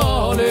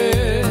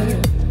parole,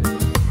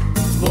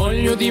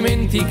 voglio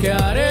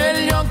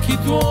dimenticare gli occhi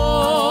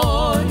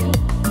tuoi,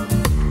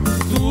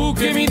 tu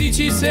che mi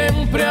dici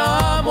sempre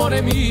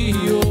amore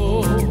mio,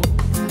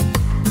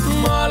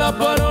 ma la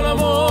parola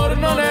amor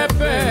non è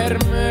per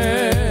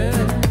me.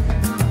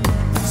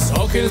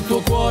 So che il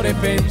tuo cuore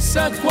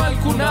pensa a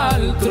qualcun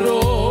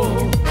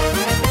altro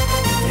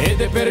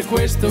ed è per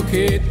questo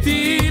che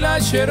ti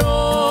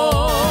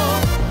lascerò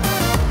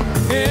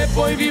e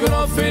poi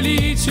vivrò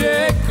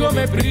felice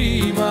come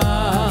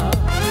prima.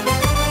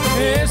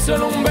 E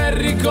solo un bel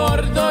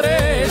ricordo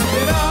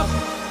resterà,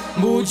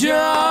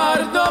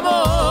 bugiardo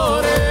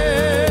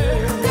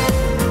amore,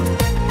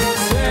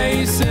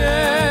 sei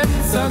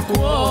senza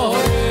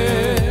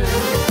cuore,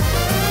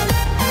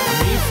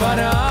 mi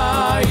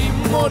farai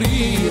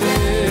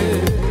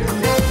morire,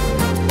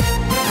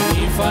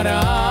 mi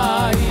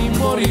farai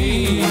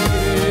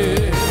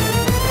morire,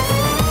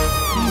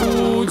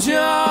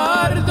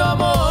 bugiardo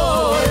amore.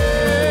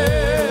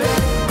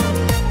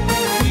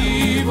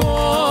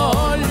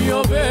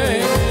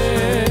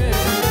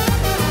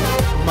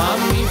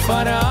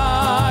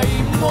 Farai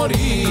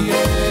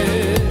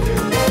morire,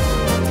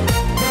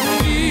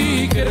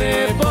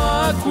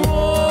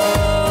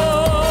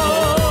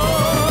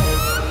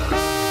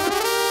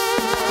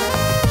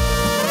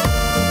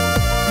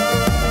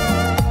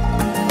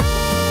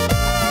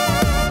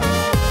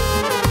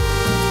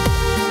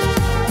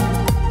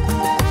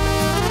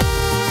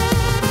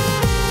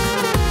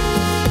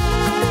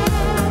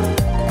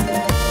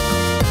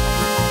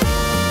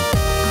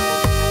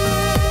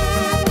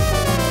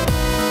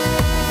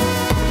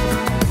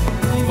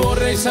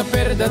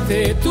 da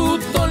te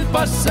tutto il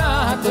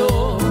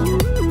passato.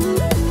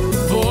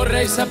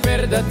 Vorrei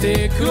saper da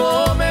te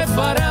come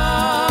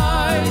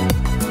farai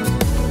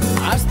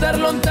a star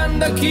lontano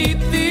da chi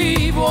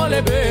ti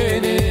vuole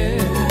bene,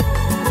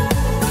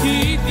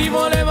 chi ti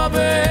voleva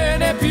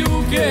bene più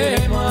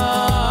che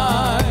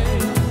mai.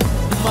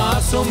 Ma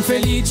son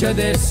felice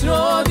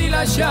adesso di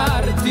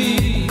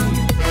lasciarti,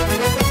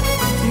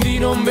 di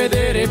non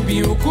vedere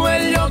più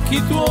quegli occhi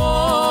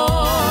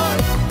tuoi,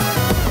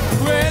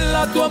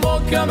 quella tua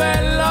bocca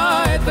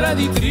bella e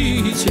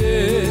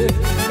traditrice.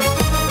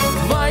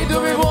 Vai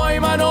dove vuoi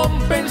ma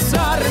non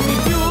pensarmi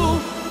più,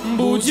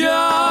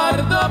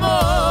 bugiardo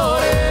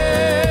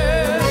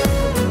amore,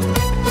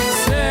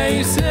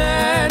 sei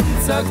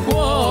senza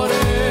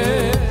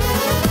cuore,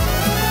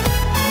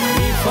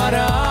 mi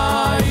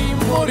farai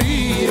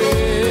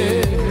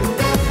morire,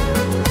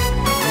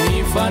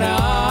 mi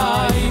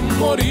farai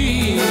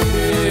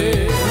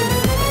morire,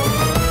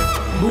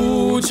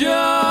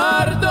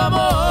 bugiardo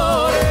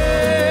amore,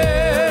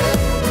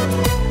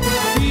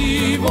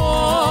 ti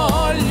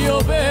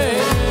voglio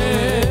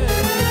bene,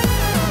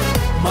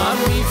 ma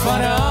mi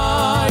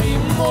farai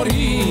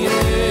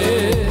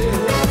morire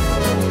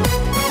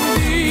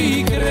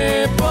di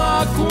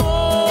crepacuore.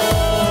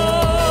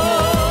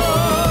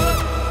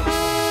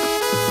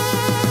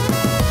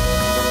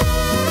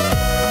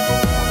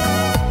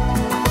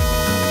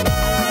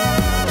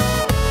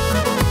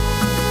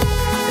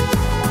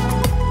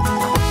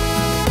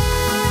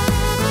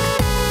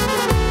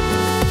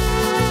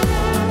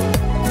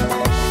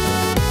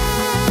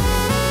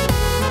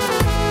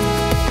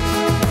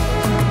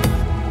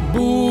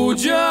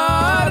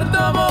 Bugiardo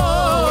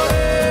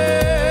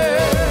amore,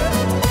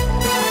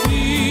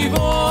 ti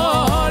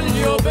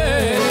voglio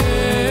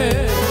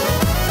bene,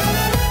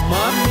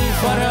 ma mi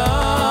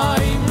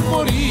farai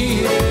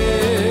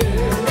morire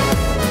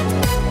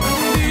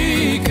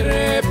di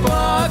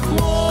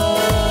crepacuore,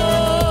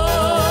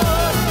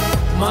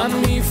 ma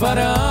mi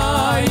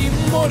farai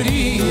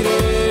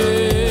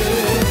morire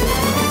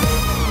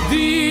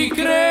di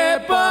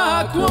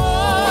crepacuore.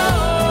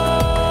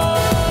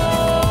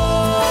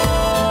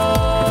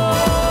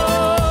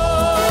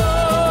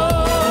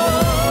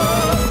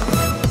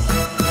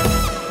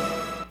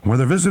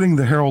 Whether visiting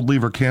the Harold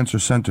Lever Cancer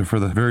Center for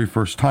the very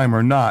first time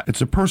or not,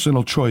 it's a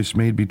personal choice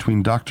made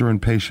between doctor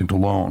and patient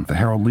alone. The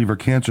Harold Lever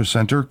Cancer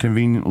Center,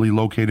 conveniently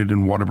located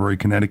in Waterbury,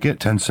 Connecticut,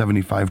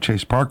 1075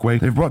 Chase Parkway,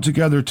 they've brought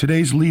together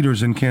today's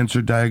leaders in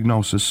cancer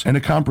diagnosis and a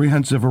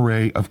comprehensive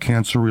array of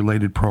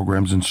cancer-related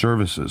programs and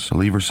services. The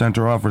Lever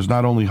Center offers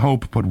not only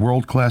hope, but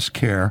world-class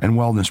care and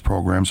wellness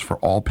programs for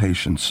all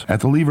patients.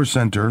 At the Lever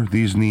Center,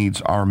 these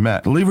needs are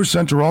met. The Lever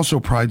Center also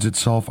prides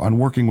itself on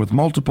working with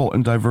multiple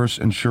and diverse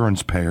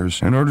insurance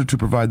payers in order to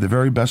provide the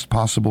very best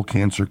possible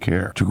cancer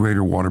care to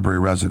Greater Waterbury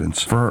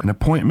residents. For an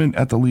appointment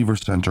at the Lever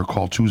Center,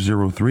 call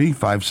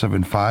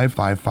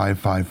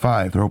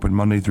 203-575-5555. They're open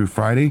Monday through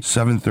Friday,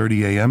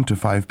 7:30 a.m. to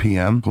 5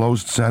 p.m.,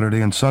 closed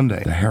Saturday and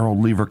Sunday. The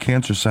Harold Lever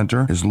Cancer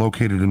Center is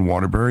located in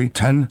Waterbury,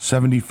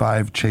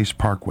 1075 Chase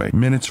Parkway,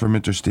 minutes from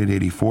Interstate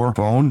 84.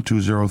 Phone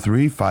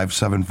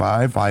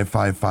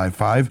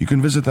 203-575-5555. You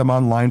can visit them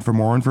online for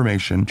more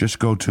information. Just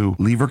go to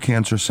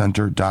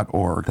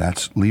levercancercenter.org.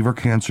 That's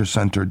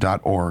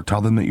levercancercenter.org.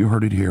 Tell them that you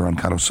heard it here on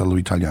Carosello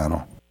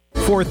Italiano.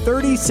 For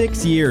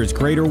 36 years,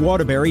 Greater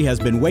Waterbury has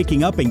been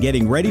waking up and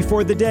getting ready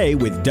for the day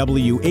with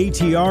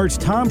WATR's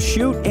Tom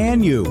Shoot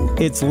and You.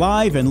 It's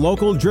live and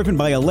local, driven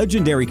by a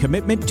legendary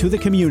commitment to the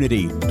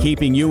community,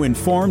 keeping you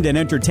informed and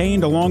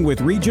entertained along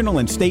with regional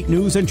and state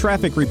news and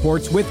traffic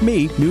reports with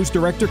me, News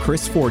Director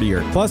Chris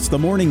Fortier, plus the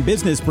morning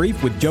business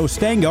brief with Joe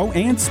Stango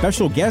and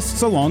special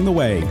guests along the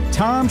way.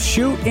 Tom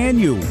Shoot and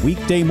You,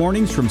 weekday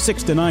mornings from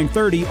 6 to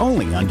 9:30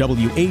 only on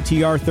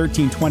WATR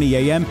 1320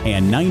 AM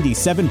and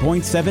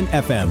 97.7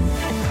 FM.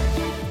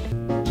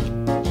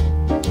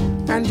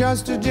 And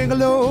just a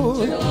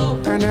gigolo,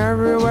 and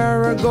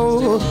everywhere I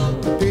go,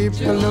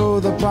 people know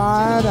the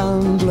part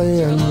I'm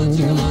playing.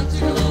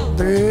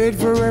 Paid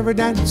for every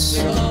dance,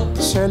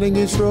 selling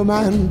its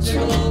romance.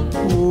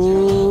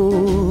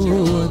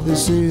 Oh, what they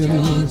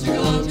saying.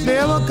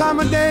 There will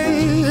come a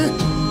day,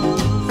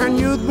 and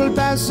youth will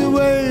pass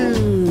away.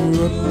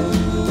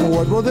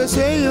 What will they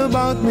say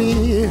about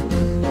me?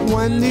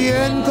 When the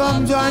end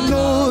comes, I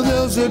know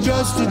there's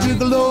just a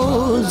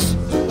gigolos.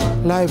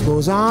 Life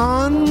goes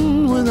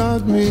on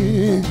without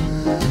me,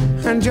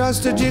 and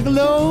just a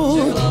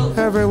gigolo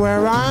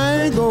everywhere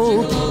I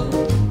go.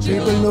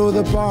 People know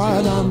the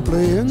part I'm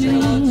playing.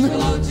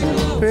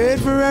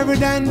 Paid for every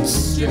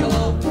dance,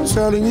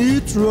 selling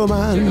each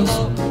romance.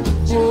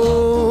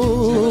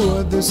 Oh,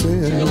 what they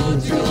say.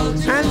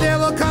 And there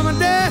will come a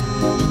day,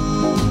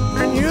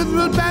 and youth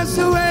will pass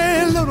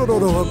away.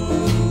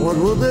 What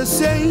will they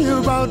say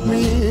about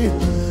me?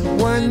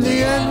 When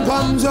the end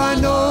comes, I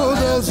know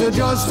there's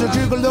just a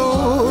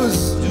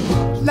gigolos.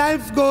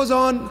 Life goes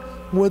on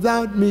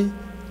without me,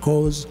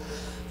 'cause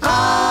I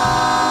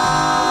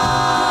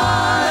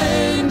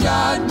ain't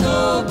got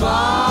nobody.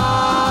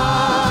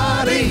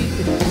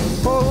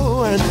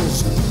 Oh, and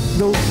there's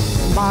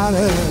nobody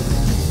that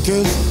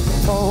cares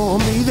for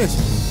me.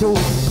 there's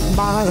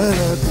nobody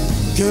that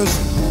cares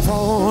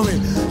for me.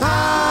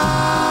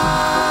 I'm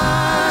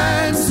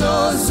so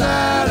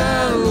sad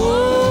and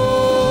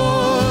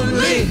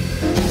lonely.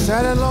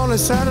 Sad and lonely,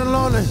 sad and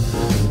lonely.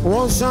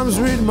 Want some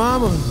sweet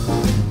mama,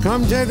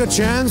 come take a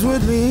chance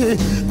with me,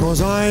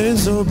 'cause I ain't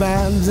so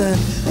bad. And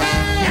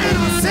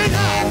I'll sing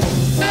her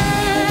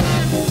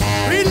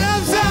sweet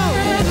love song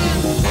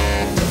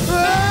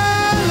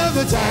all of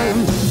the time.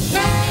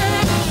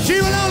 She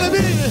will only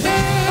be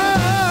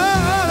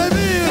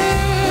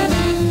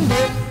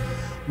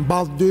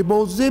Baldi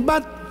Bozi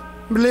Bat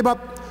Blibop.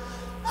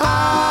 I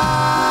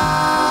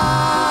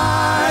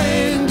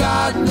ain't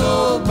got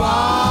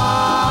nobody.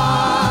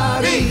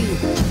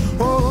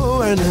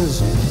 Oh, and there's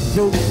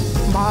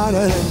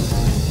nobody that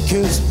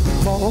cares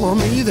for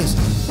me. There's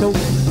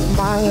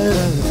nobody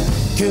that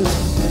cares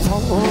for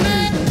me.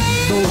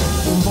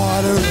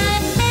 Nobody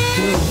that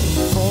cares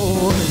for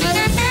me.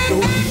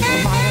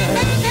 Nobody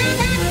that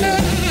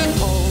cares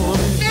for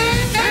me. Let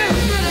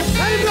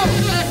him go.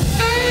 Let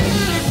him go.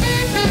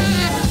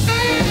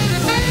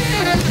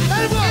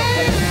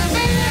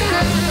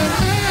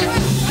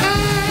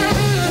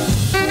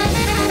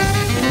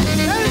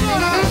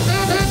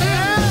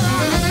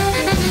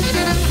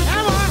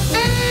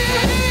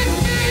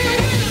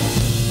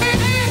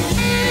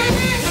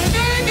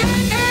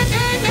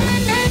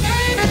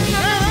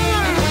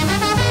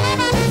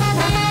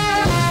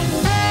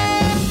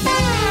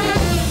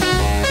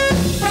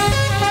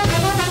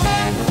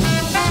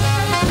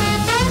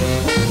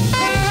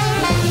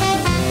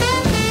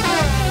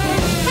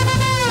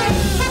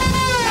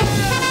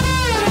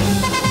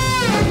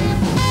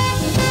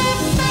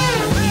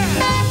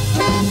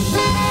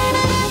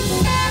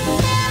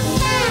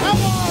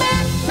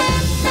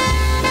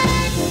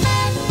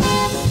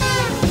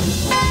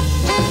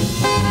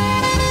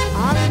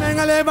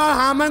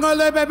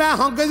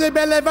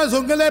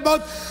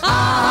 I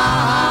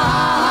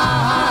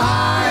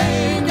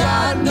ain't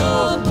got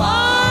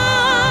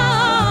nobody.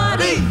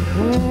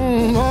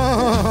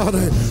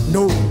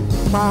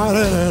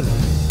 Nobody that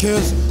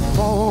cares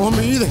for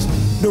me. There's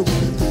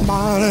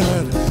nobody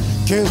that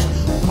cares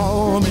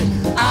for me.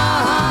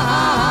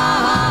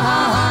 I'm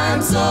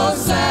so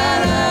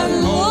sad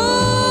and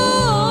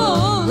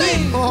lonely.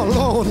 Oh,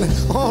 lonely,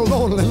 oh,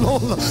 lonely,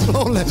 lonely,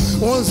 lonely.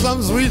 Want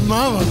some sweet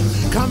mama,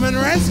 come and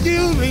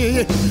rescue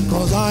me,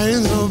 'cause I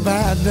ain't so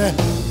bad. And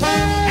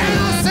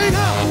I'll sing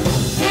her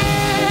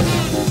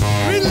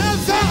sweet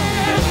love song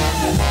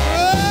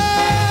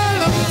all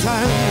of the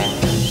time.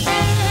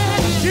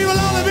 She will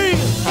only be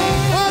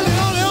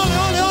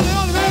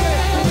only, baby.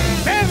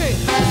 Baby,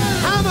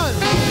 Hammond,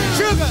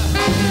 sugar,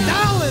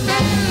 darling,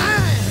 I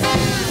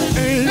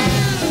ain't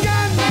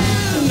got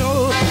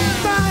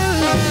nobody,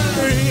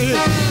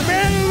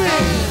 baby.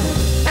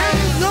 And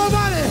there's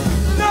nobody,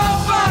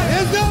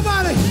 there's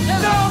nobody,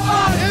 there's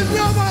nobody, there's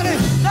nobody,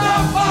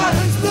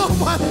 there's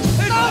nobody,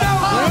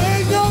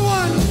 there's no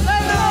one,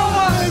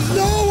 there's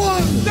no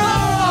one,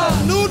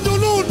 Ludo,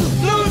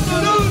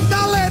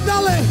 Dale,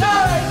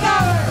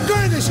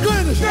 Greenwich,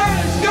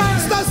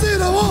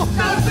 Stasina,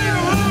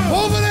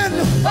 over there,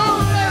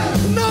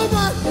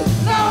 nobody,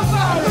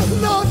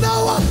 no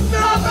one,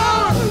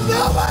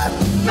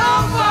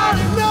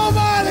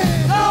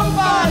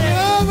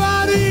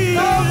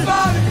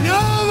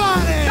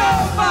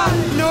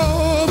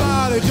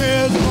 nobody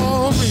cares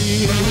for me.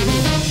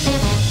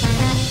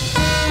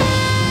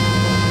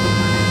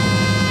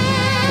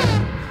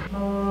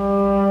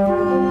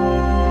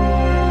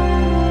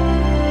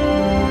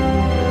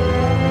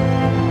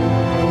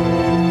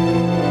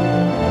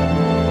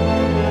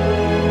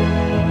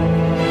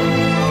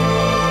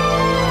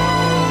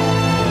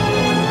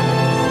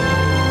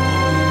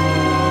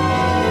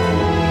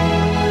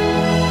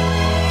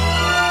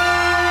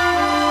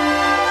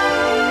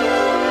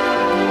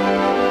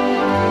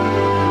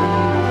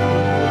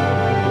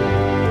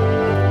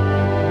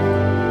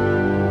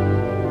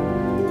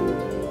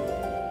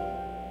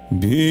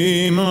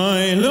 Be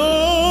my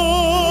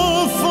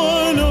love,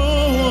 for no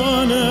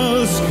one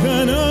else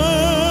can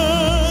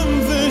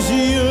end this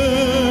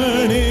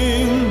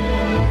yearning,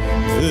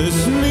 this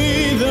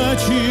need that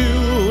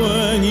you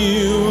and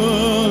you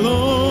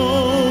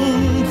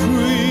alone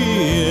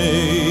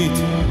create.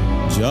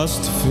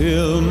 Just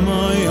fill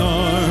my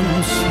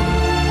arms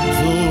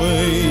the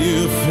way you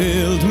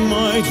filled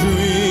my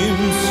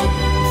dreams,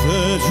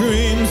 the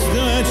dreams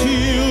that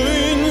you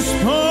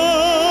inspired.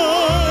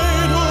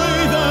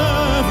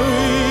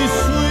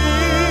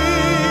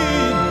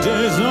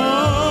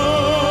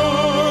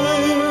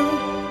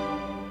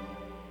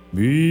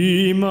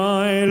 Be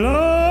my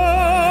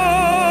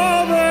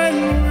love, and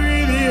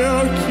with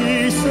your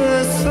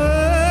kisses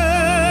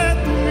set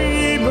me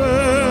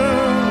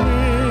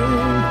burning.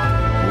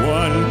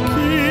 One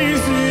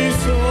kiss is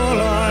all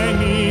I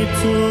need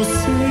to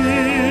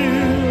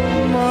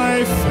seal my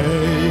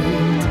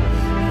fate,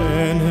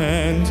 and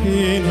hand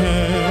in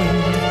hand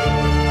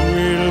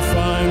we'll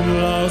find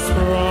love's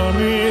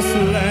promised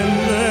land.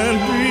 There'll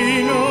be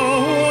no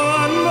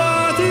one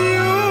but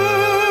you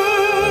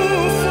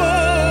for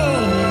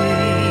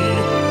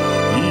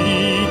me.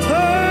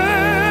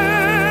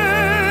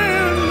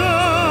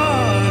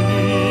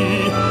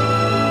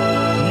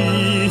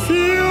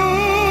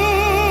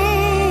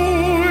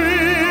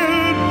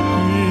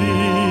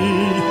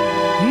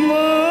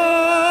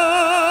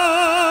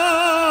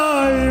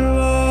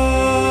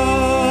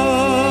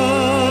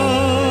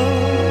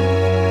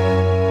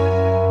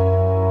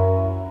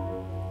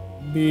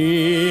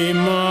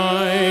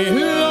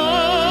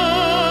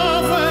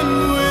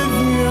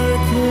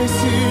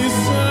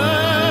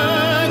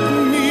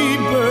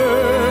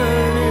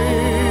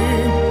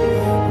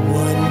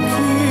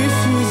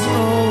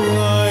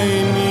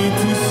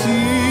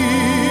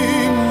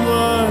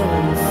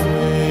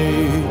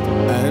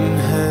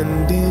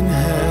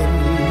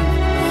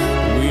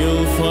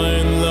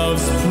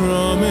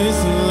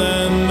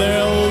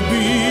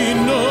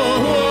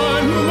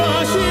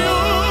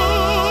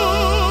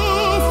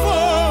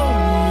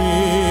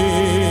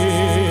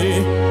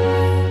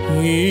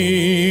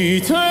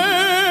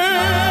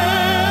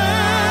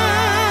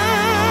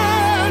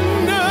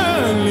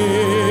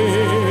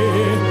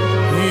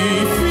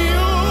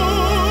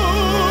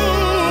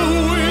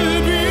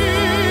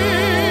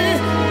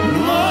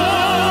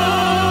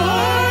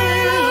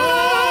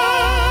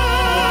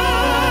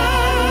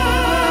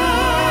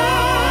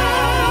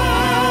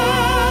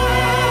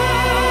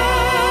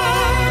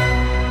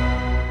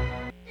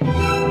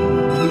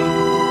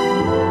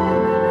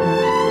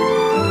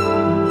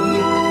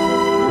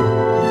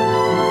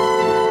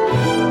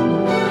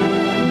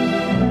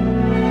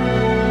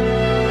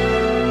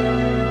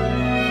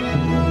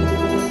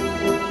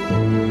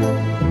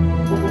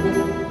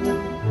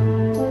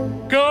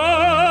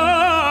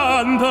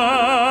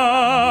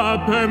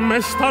 per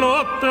me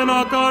stanotte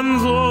una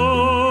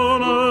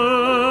canzone,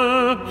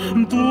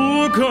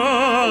 tu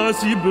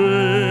casi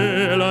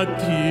bella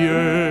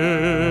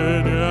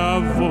tiene a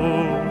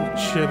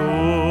voce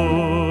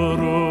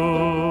d'oro,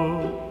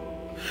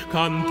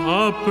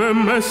 canta per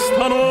me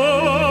stanotte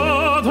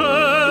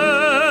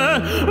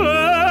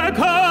e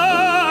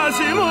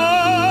casi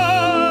morro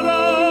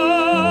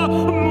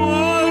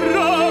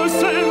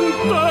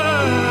sente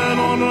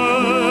non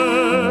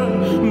è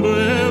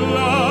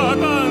bella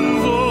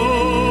canzone,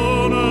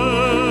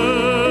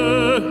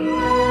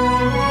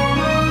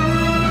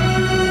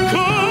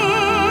 canta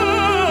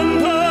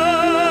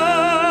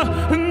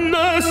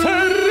una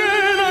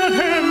serena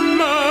che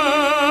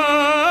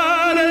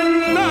mare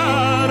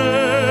andare,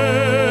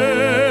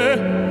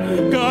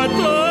 che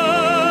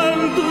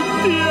tanto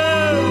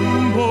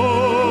tempo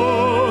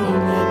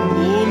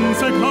non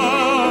si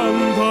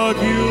canta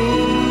più.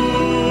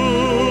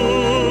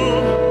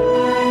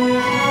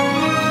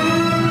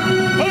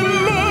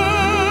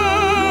 Amare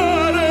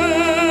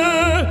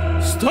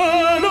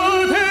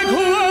stanotte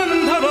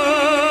quanta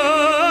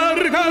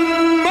varga al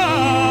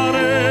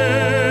mare,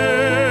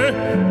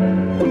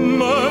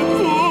 ma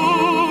tu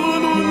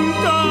non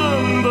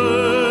cante,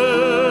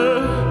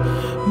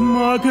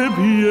 ma che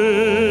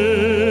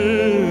piense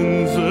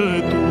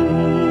tu.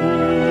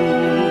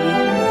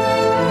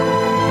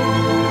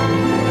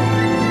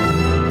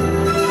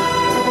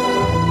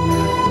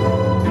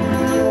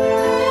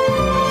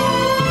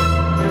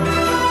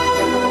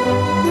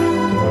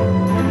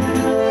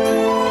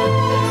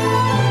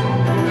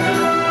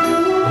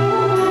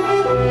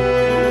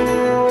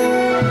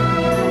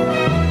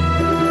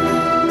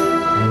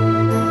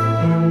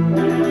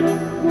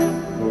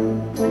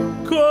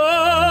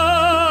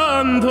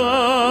 Canta,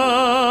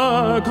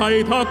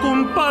 che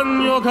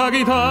t'accompagno ca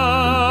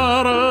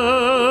chitarra,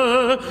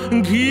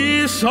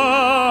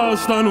 chissà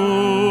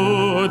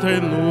stanotte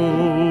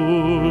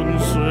non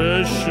si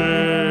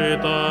esce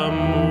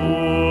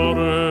d'amore,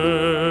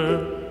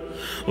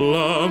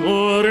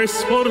 l'amore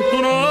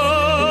sfortunato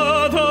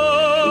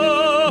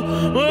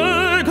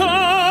e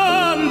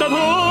cantatore,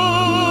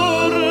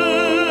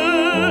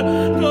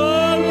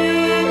 che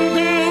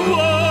niente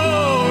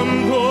vuol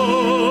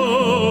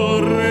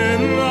corre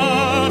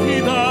a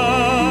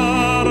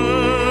chitarra.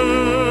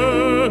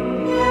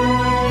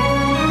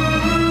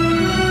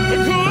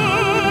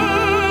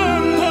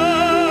 Canta,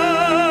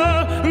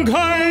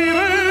 che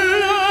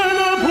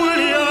bella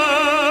Puglia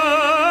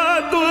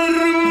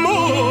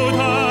dormuta,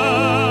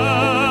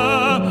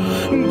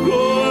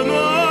 con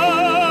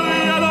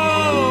aria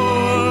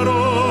d'oro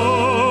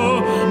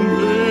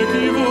e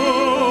chi vuol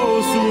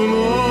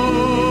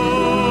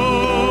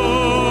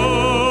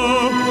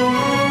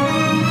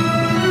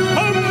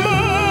amato,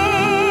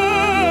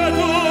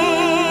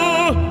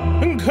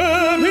 che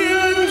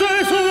piange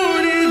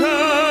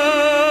solitaria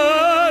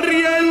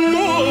e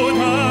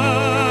muta,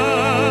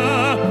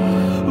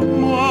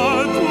 ma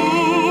tu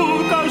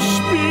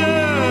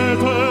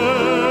t'aspiete,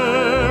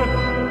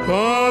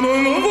 che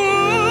non vuoi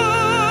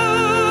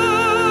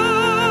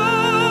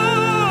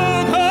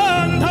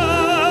cantare.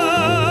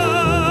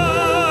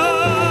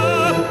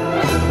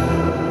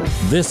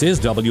 This is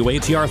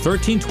WATR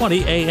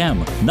 1320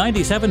 AM,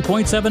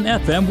 97.7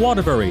 FM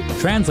Waterbury,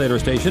 translator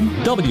station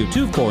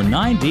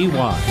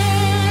W249DY.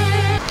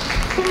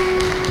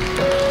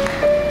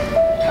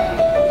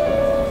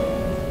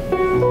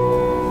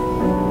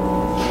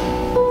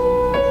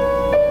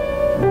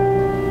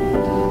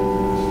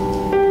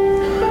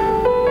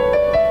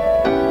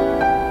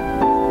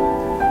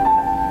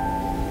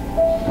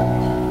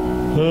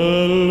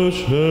 Al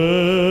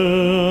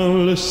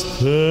cielo le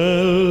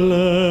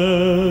stelle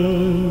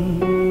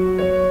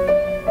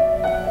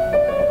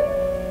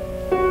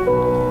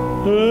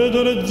ed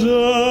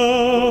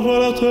oreggiava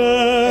la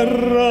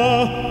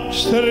terra,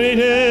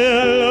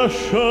 strideva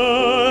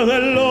l'ascia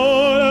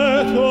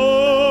dell'oleto,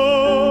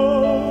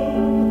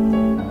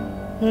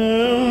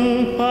 e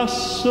un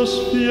passo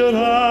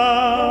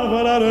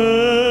sfiorava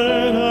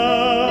l'arena,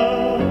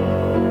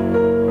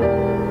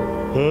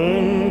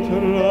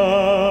 entrava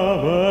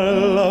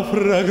la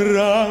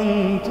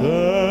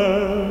fragrante,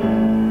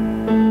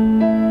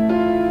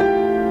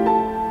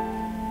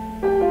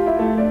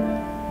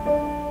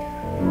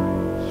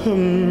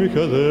 mi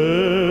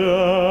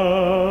cadea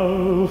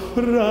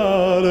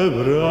fra le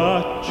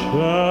braccia.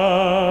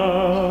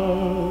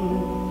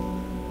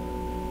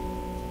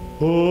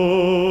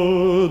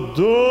 Oh,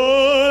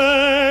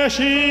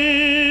 dolci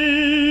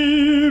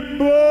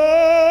baci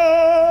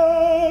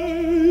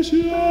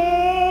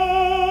languide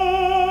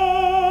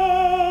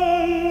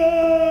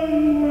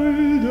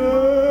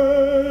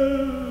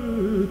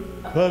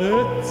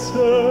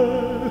carezze,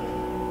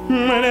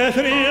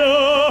 menetrio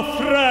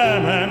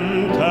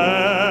fremente,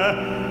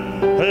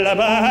 la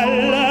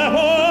bella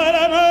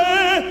buona me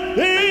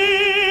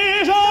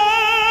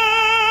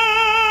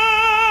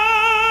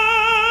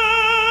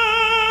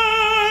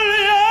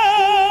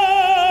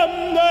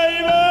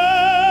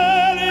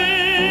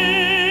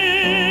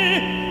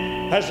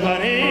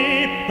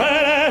svanì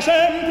per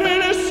sempre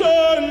il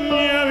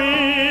sogno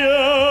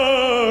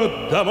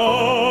mio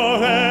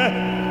d'amore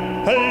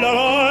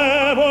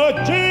l'ho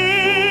fuggito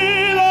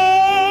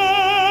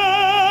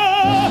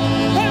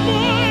e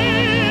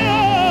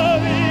muoio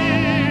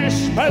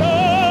disperato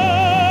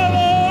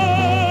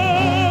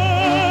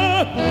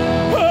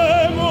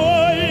e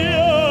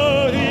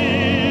muoio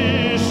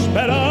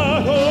disperato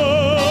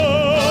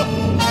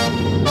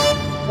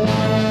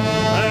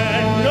e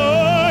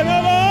non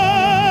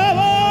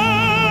avevo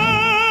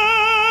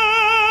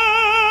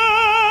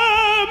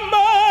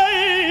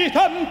mai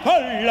tanto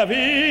la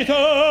vita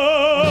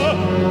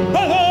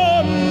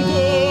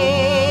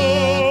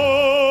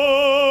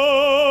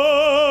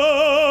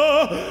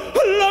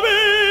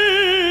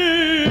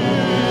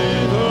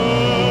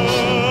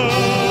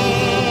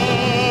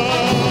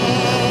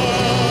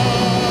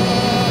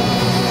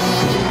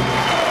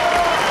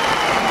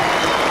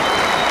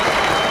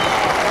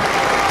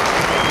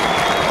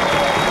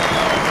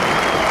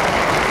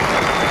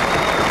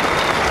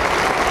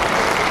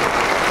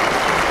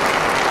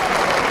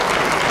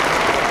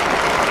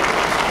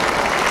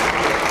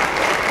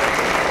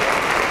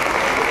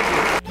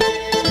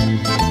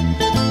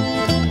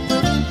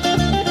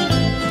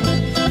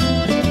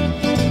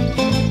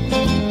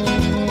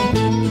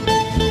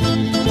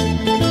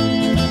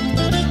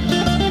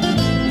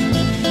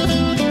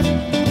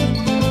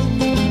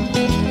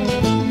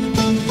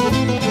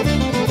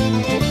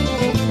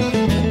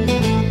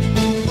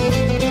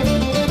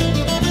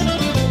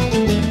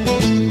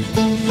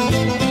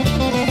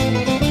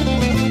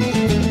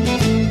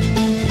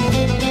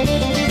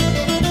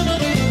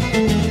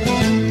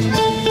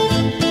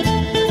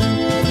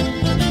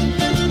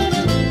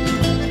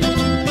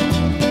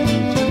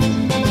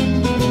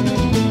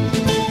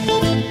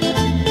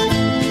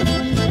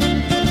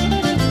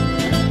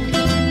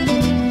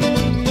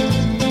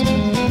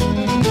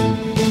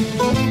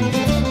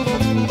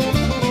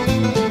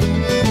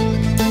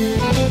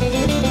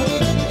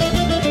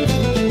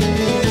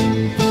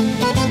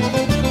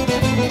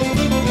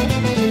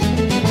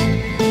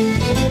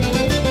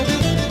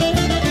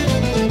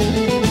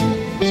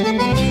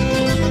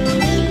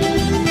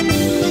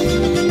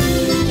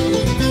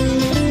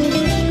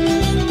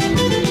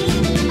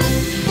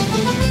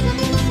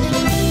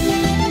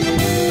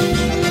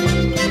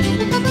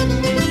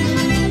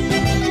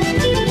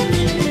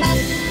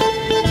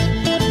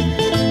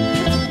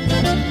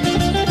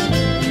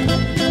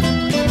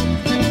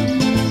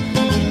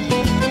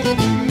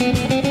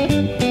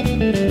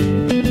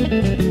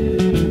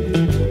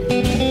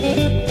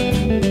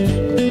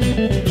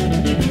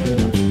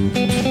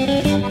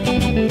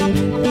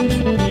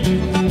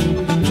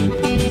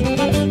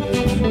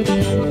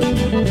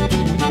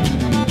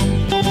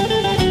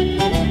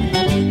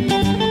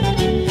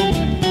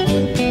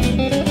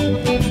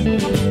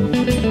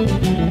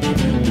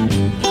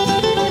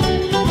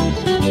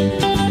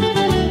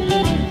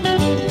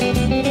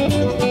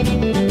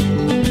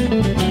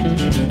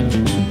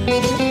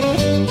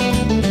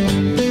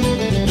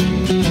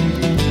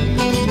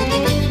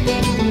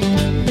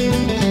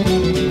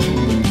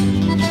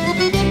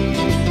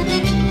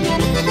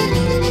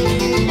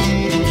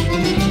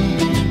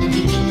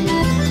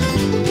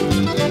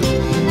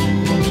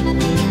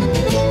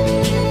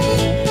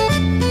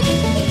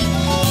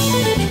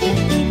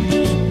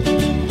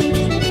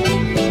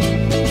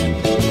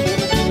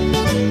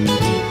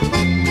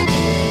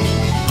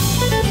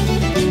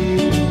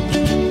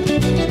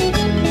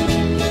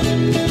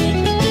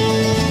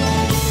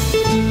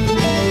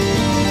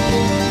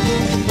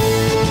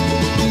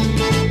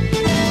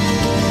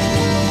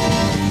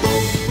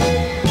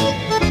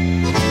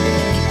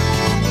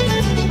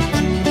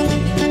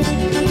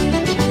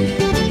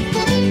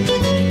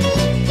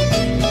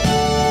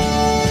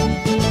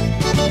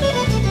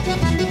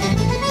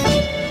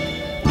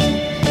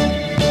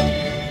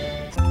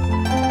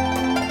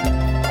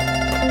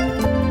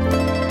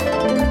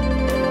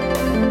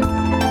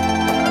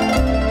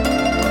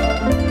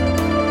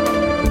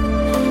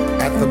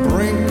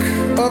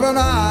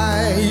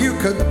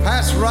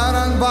pass right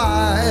on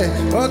by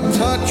a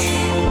touch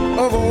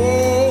of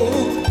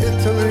old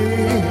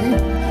Italy.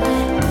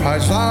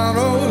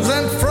 Paisanos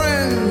and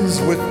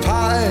friends with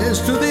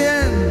ties to the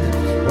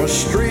end, a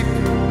street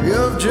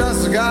you've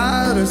just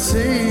gotta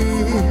see.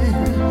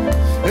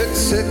 It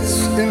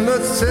sits in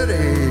the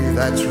city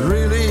that's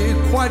really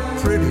quite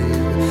pretty,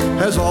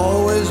 has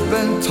always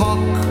been talk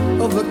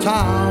of the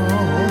town.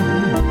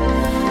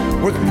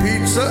 With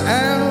pizza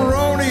and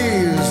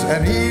Ronies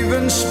and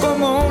even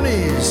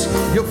Spamonis,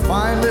 you'll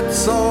find it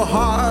so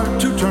hard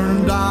to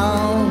turn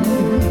down.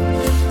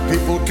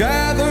 People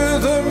gather,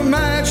 the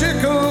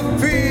magical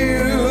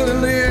feel in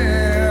the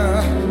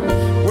air.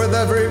 With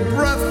every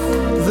breath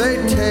they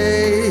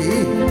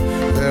take,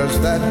 there's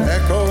that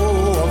echo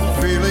of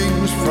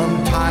feelings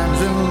from times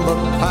in the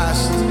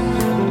past.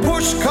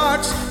 Push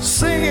carts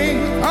singing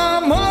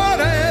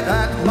Amore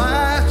at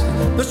last.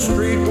 The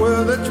street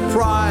with its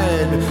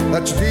pride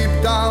that's deep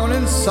down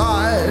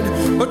inside,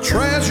 a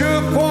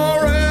treasure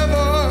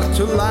forever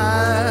to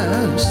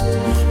last.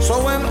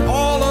 So when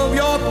all of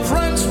your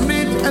friends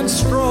meet and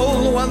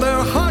stroll, when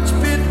their hearts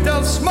beat,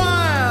 they'll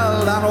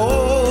smile and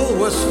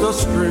always Worcester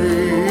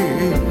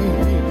Street.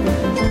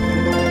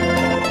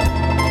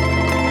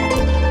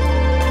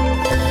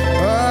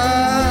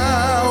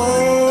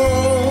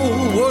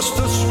 Old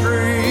Worcester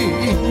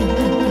Street.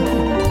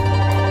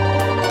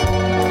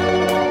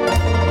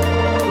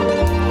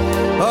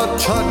 A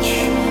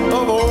touch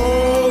of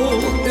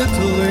old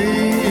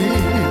Italy.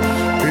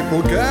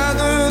 People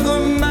gather,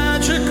 the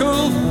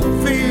magical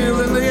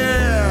feel in the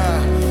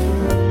air.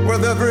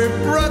 With every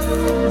breath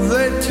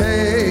they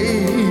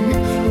take,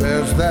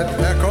 there's that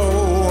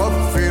echo of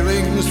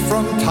feelings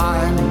from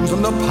times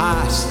in the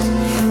past.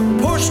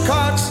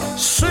 Pushcarts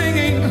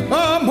singing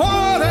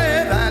Amore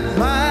at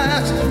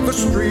mass. The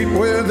street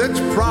with its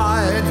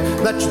pride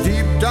that's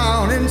deep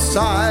down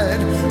inside,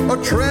 a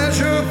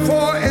treasure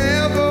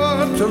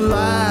forever to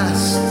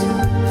last.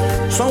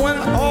 So when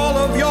all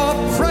of your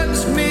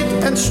friends meet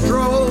and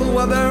stroll,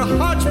 with their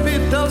hearts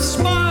beat, they'll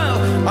smile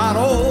on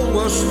old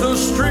Worcester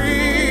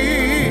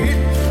Street.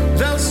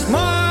 They'll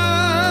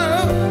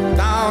smile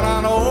down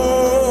on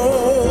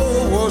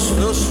old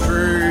Worcester Street.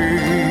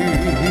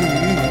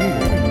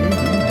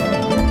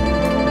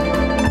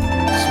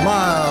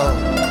 Smile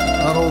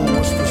on old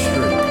Worcester Street.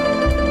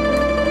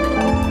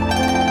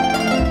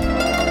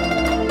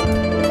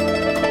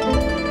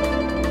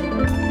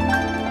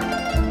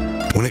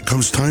 When it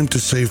comes time to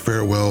say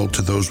farewell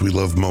to those we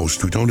love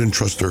most, we don't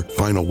entrust our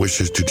final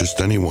wishes to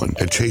just anyone.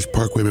 At Chase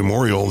Parkway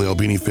Memorial, the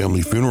Albini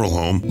Family Funeral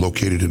Home,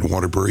 located in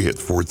Waterbury at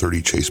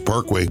 430 Chase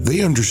Parkway,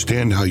 they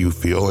understand how you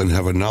feel and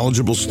have a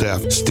knowledgeable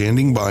staff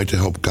standing by to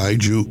help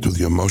guide you through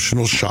the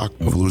emotional shock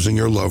of losing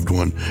your loved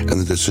one and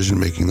the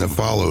decision-making that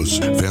follows.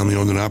 Family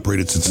owned and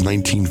operated since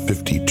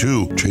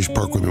 1952, Chase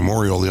Parkway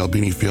Memorial, the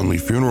Albini Family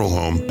Funeral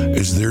Home,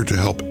 is there to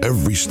help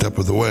every step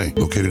of the way.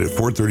 Located at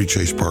 430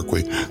 Chase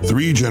Parkway,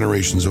 3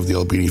 generations of the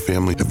Albini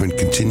family have been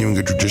continuing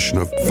a tradition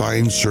of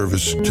fine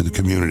service to the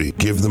community.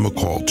 Give them a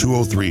call,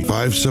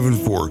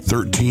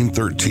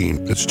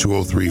 203-574-1313. That's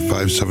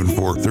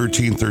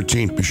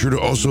 203-574-1313. Be sure to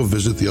also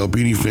visit the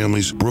Albini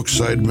family's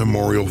Brookside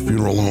Memorial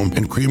Funeral Home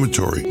and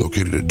Crematory,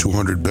 located at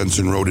 200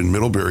 Benson Road in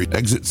Middlebury,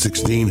 exit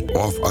 16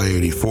 off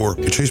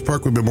I-84. At Chase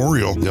Parkway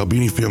Memorial, the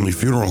Albini Family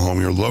Funeral Home,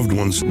 your loved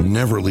ones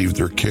never leave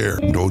their care.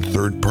 No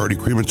third-party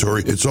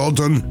crematory. It's all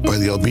done by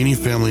the Albini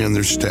family and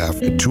their staff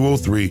at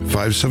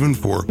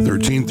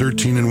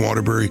 203-574-1313 in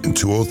Waterbury and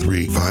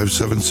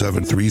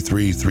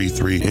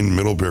 203-577-3333 in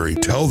Middlebury.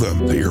 Tell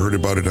them that you heard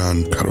about it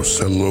on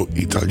Carosello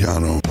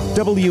Italiano.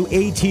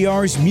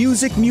 WATR's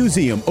Music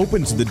Museum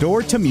opens the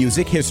door to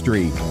music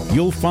history.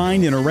 You'll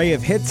find an array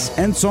of hits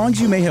and songs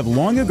you may have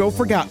long ago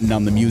forgotten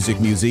on the Music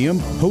Museum.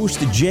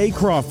 Host Jay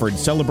Crawford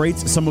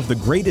celebrates some of the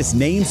greatest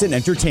names in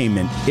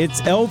entertainment.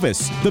 It's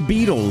Elvis, the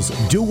Beatles,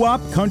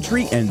 doo-wop,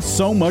 country, and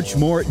so much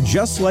more,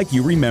 just like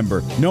you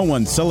remember. No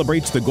one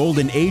celebrates the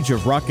golden age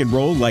of rock and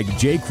roll like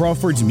Jay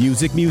Crawford's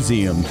Music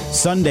Museum.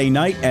 Sunday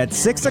night at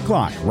 6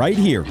 o'clock, right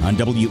here on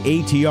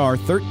WATR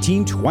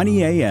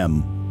 1320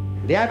 AM.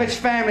 The average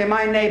family in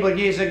my neighborhood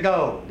years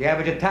ago, the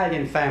average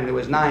Italian family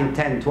was 9,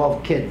 10,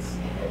 12 kids.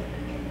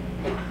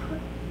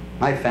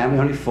 My family,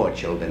 only 4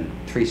 children,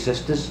 3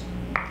 sisters.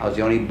 I was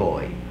the only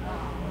boy.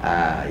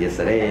 You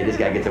said, hey, this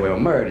guy gets away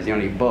with murder, he's the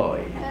only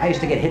boy. I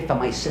used to get hit for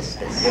my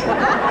sisters.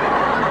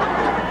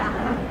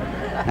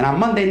 And on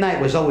Monday night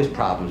was always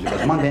problems,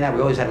 because Monday night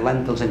we always had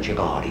lentils and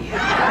chicory.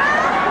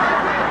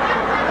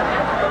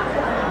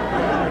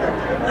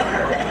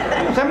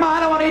 I said, Ma, I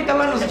don't want to eat the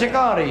lentils and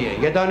chicory.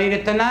 You don't eat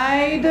it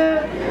tonight,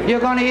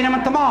 you're going to eat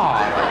them tomorrow.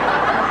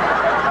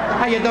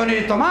 And you don't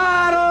eat it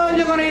tomorrow,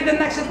 you're going to eat it the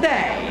next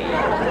day.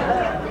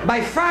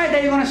 By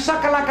Friday, you're going to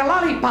suck it like a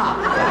lollipop.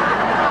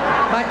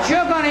 But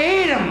you're going to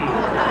eat them.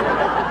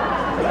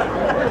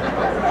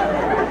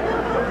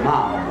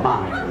 Mom.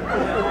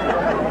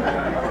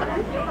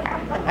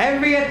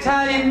 Every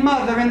Italian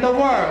mother in the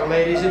world,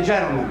 ladies and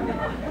gentlemen,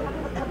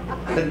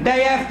 the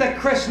day after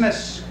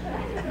Christmas,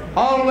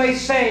 always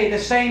say the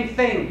same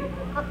thing.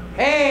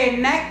 Hey,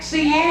 next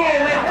year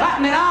we're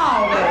cutting it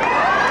out.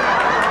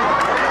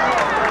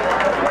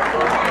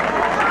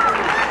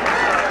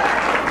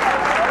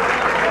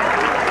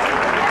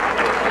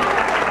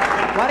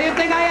 What do you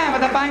think I am, at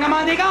the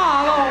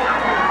Bangamandigalo?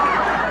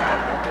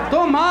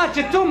 Too much,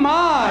 too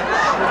much.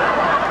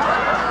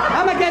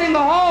 I'm getting the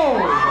hole.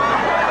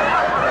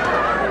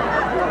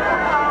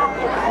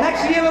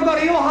 Next year we'll go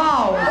to your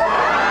house.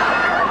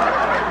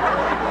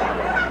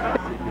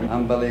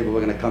 Unbelievable,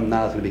 we're going to come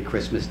now, it's going to be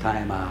Christmas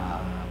time.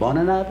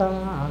 Buona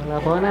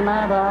Natale, Buona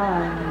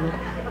Natale.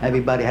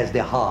 Everybody has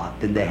their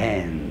heart in their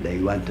hand. They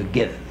want to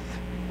give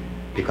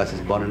because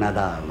it's Buona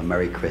Natale, a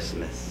Merry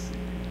Christmas.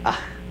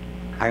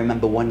 I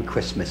remember one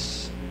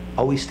Christmas,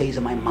 always stays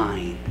in my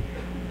mind.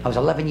 I was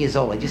 11 years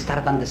old, I just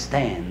started to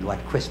understand what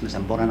Christmas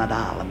and Buona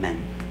Natale meant.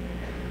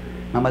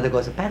 My mother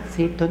goes,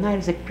 Patsy, tonight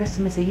is a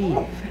Christmas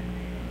Eve.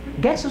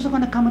 Guess who's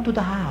going to come into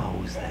the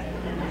house?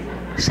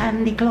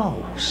 Santa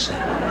Claus.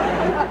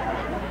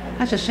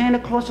 I said, Santa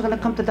Claus is going to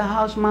come to the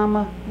house,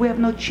 Mama. We have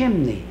no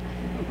chimney.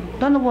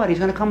 Don't know what, he's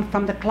going to come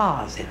from the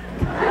closet.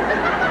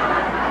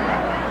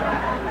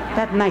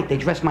 That night, they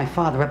dressed my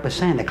father up as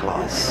Santa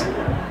Claus.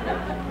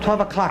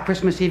 12 o'clock,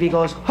 Christmas Eve, he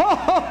goes, ho, ho,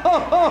 ho,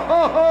 ho,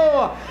 ho,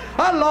 ho.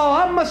 Hello,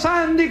 I'm a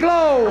Sandy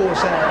Claus.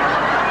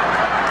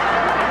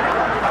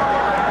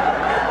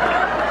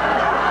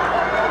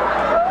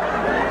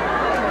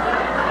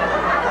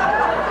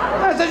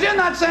 I says, you're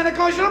not Santa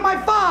Claus, you're my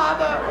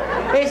father.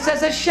 He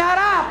says, shut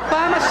up,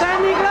 I'm a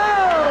Sandy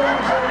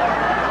Claus.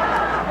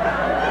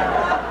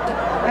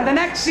 And the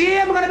next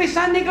year, I'm going to be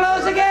Sandy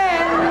Claus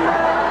again.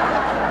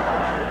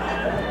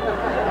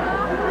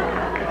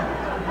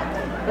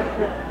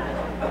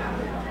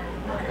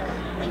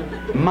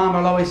 Mom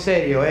will always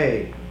say to you,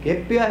 hey,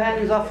 keep your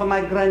hands off of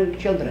my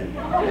grandchildren.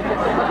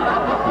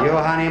 You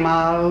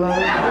animal.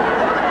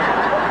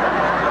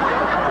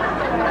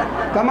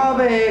 Come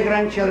over here,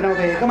 grandchildren,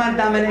 over here. Come on,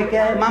 Dominic.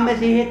 Mama,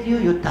 he hit you,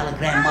 you tell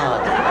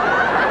grandmother.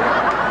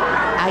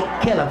 I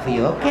kill her for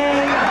you,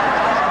 okay?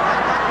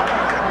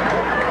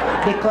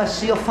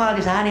 Because your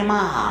father's an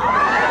animal.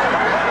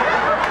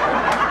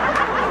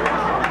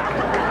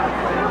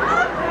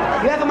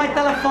 You have my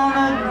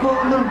telephone, go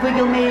little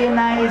video me and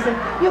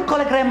you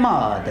call a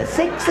grandmother,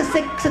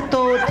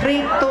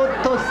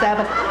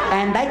 662-3227,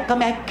 and I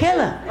come and kill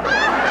her.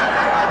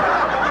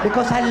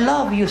 Because I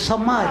love you so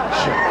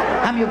much.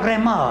 I'm your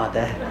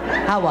grandmother.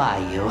 How are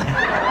you?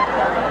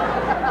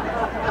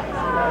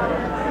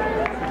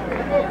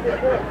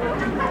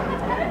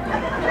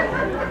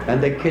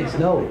 And the kids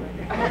know.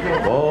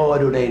 Oh,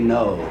 do they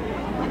know?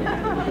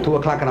 2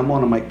 o'clock in the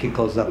morning, my kid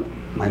calls up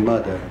my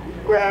mother.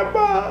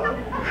 Grandma,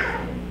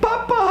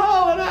 Papa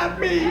hollered at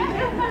me.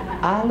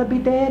 I'll be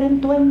there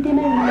in 20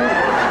 minutes.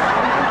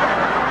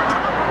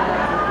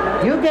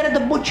 You get the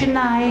butcher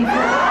knife.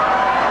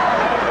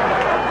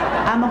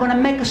 I'm gonna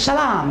make a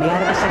salami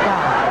out of a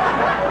cigar.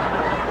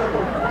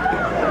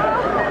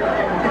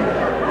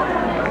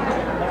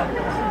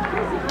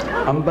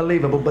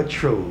 Unbelievable but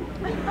true.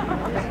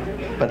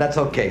 But that's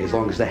okay as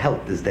long as the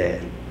health is there.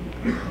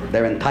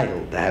 They're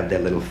entitled to have their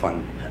little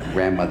fun,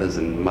 grandmothers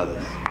and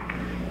mothers.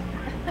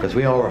 Because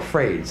we are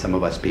afraid, some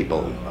of us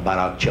people, about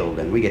our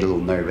children. We get a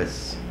little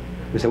nervous.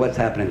 We say, what's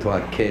happening to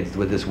our kids?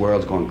 This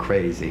world's going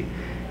crazy.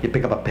 You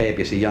pick up a paper,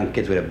 you see young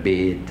kids with a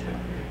beard.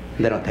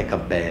 They don't take a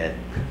bath.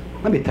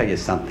 Let me tell you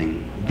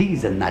something.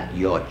 These are not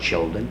your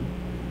children.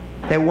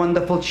 They're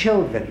wonderful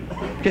children.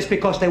 Just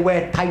because they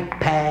wear tight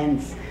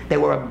pants, they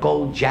wear a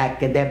gold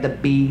jacket, they have the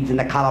beads and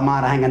the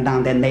calamata hanging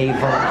down their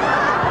navel.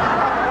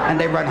 And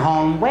they run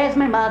home, where's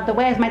my mother,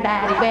 where's my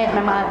daddy, where's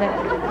my mother?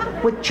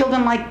 With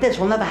children like this,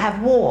 we'll never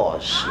have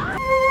wars.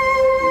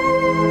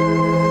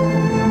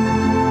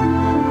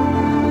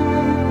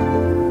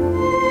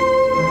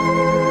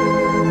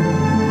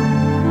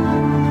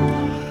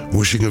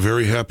 Wishing a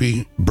very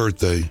happy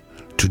birthday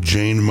to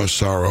Jane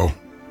Massaro.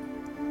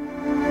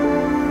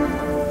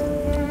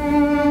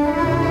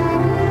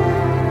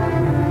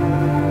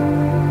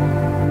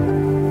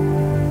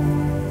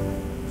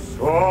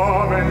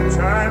 Some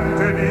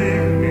enchanted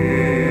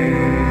evening,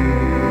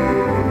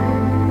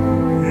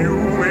 you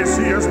may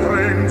see a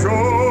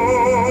stranger,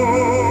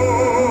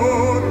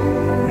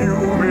 you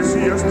may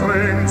see a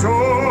stranger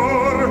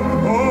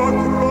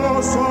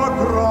across a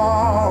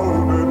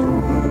crowded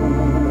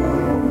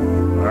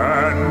room,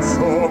 and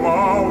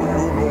somehow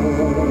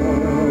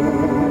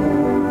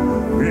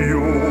you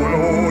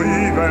know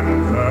even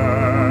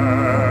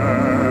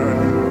then,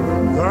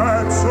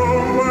 that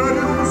somewhere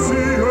you'll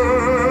see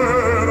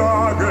her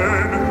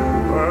again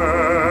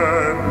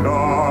and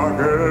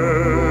again.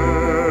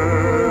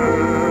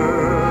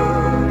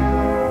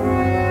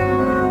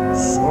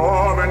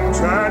 Some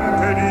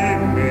enchanted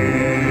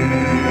evening,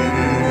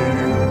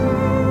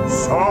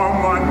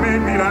 someone may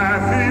be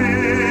laughing,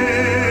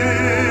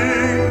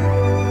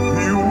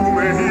 you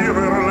may hear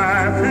her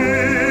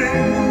laughing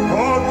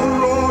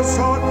across a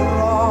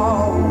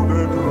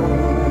crowded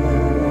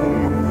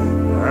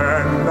room,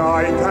 and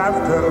night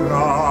after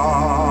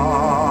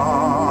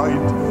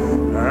night,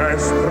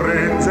 as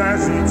strange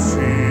as it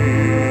seems,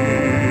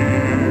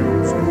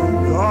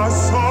 the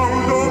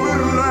sound of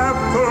her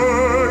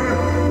laughter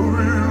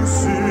will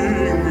sing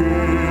in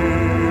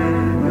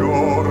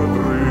your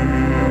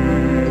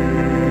dreams.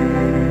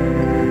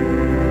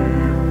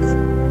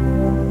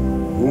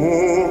 Who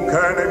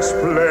can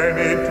explain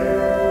it?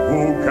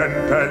 Who can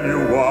tell you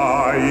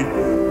why?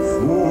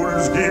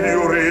 Fools give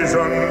you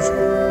reasons,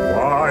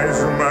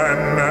 wise men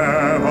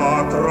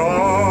never try.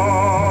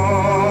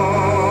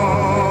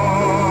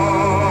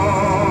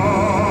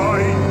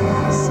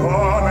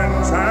 Some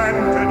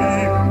enchanted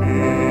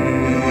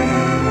evening,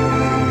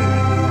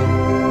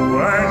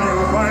 when you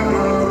find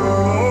her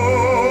through,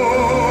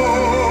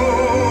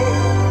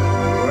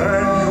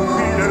 when you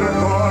feel her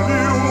call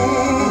you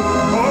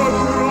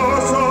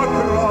across a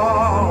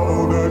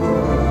crowded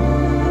room,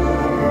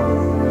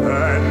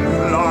 and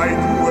fly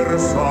to her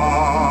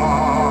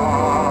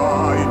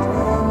side,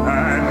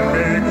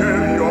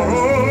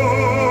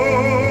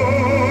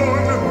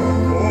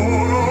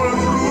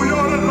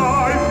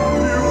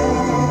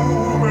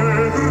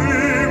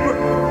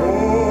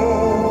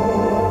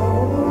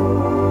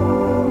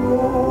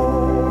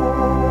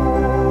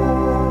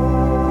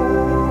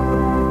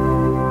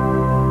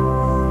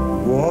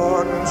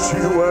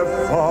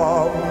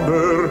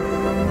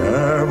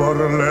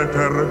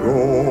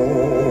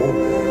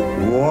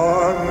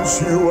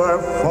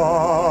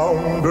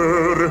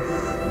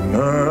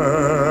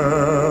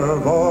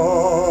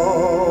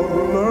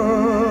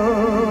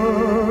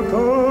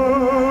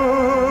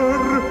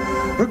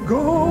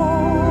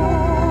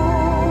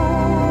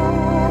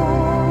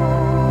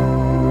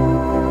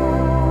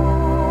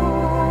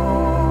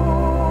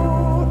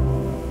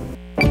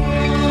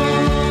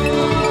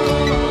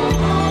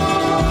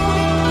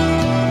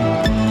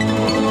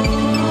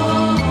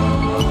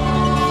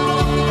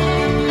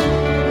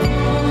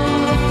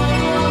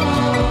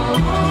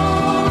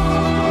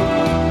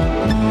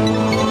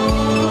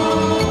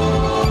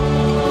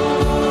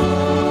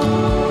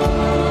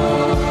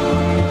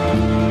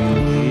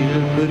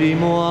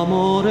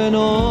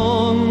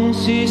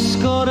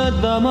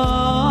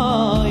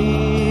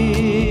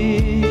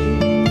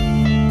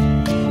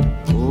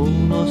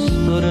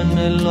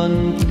 bello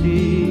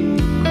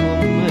antico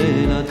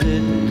me l'ha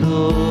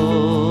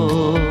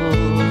detto,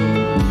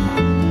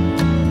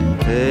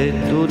 e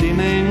tu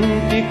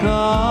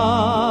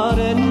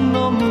dimenticare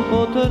non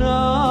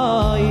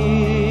potrai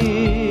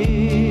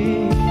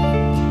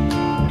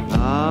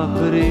la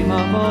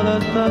prima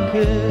volta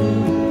che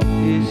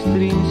ti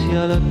strinsi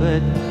al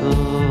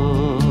petto.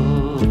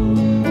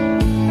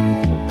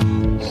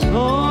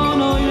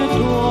 Sono il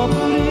tuo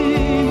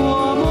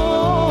primo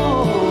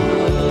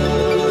amore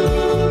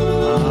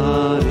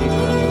a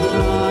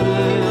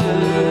ricantare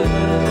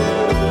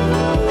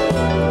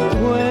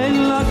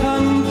quella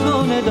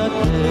canzone da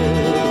te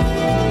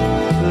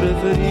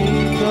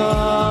preferita.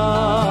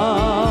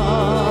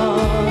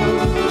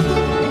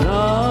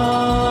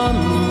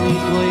 Dammi i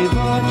tuoi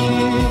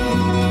baci,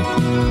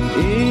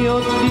 io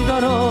ti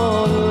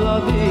darò la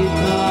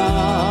vita.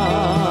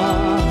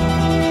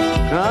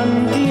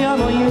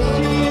 Cantiamo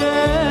insieme,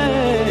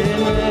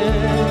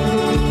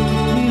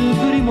 il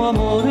primo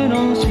amore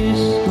non si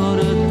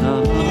scorda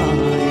mai.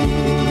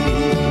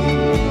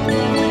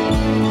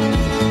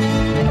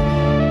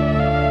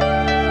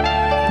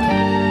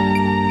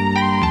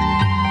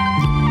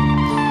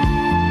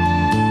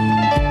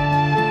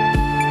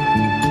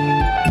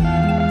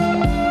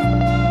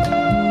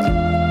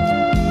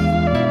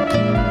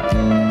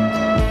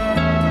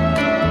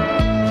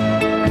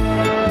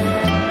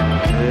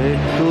 E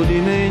tu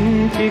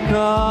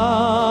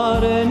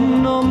dimenticare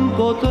non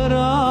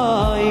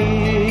potrai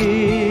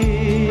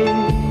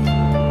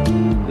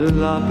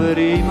la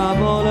prima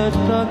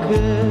volta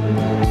che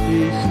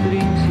ti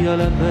strinsi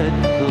al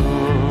petto.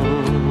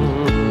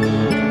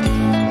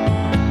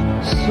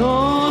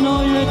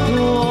 Sono il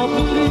tuo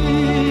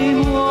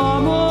primo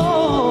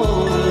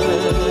amore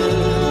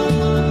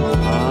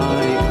a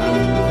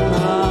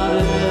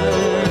ricantare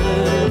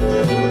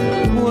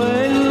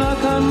quella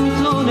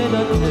canzone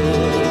da te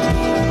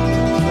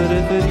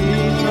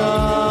preferita.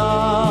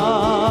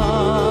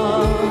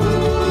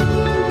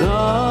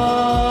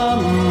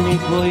 Dammi i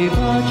tuoi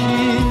baci,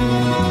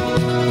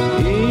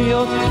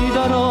 io ti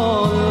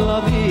darò la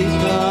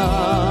vita.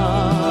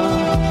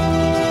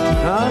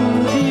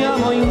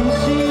 Cantiamo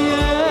insieme,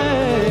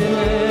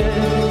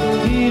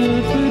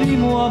 il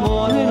primo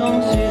amore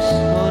non si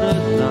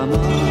scorda mai.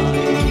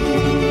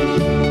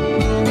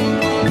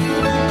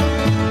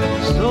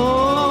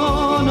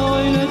 Sono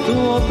il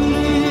tuo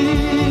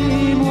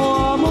primo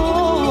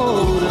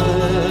amore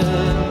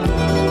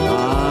a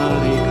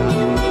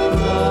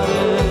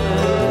ricantare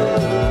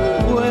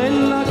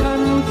quella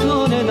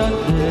canzone da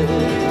te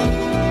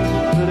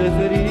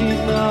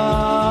preferita.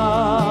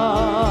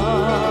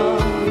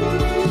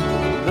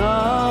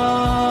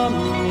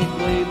 Dammi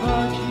quei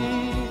baci.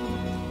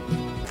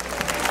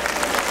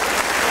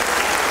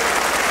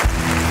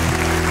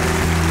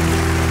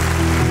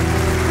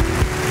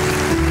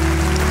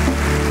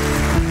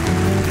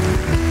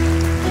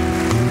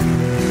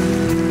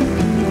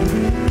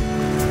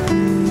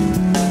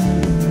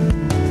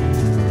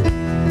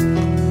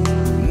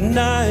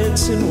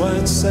 Nights in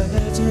white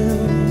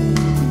satin,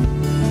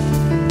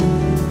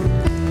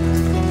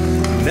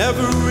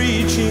 never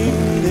reaching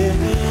the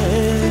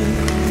end.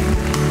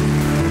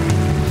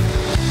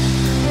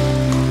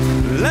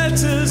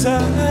 Letters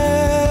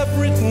I've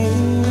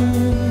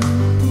written,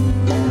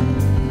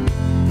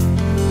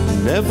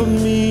 never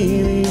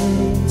meaning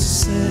to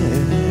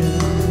send.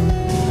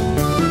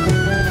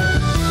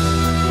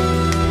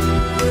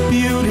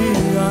 Beauty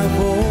I've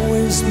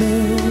always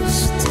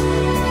missed,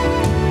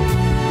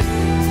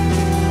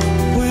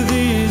 with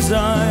these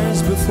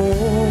eyes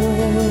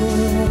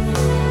before.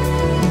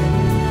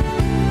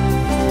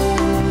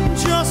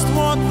 Just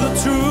what the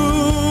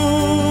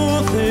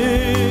truth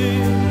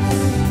is,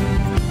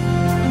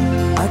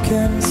 I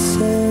can't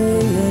say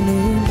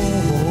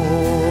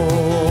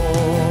anymore.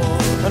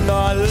 And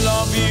I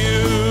love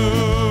you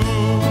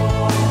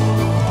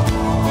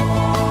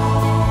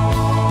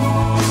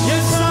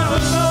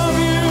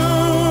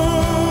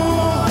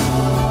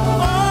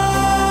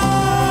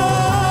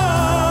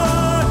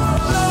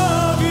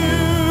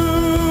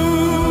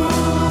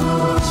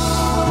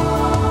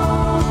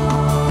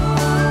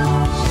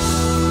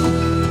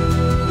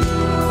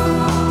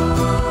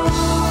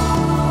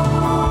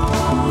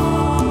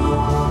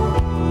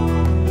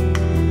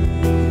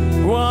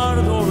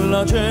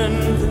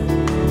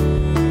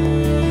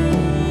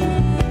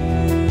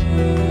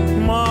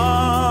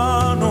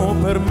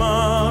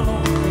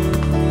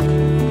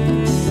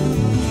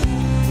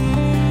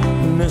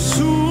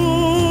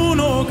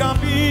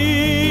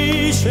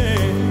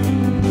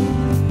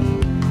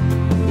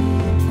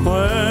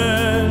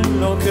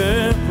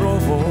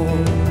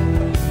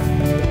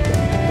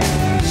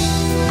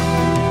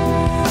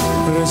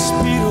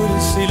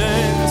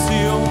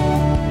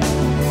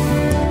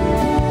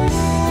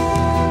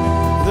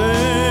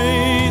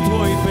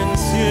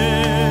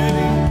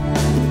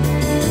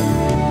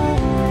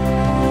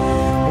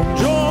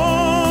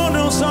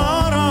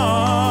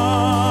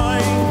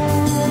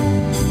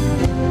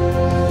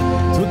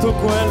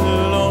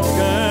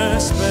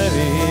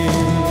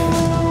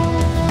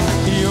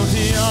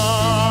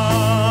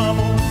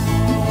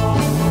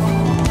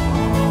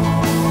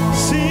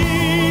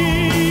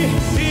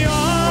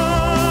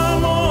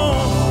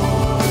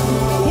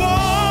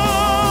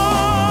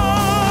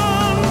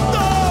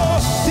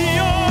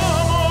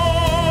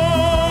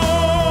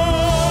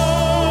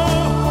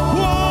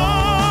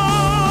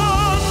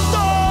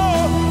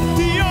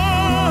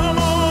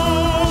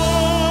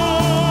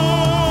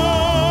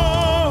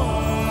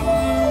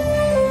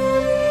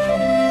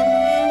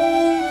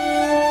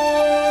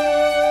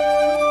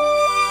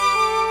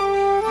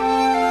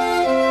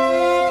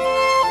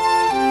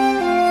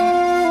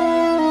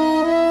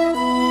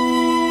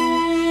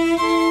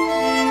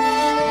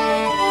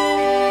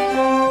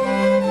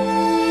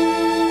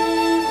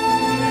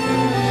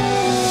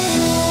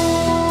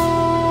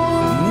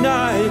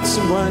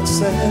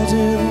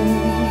satin,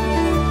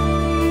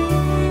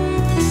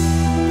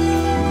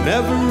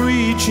 never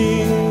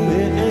reaching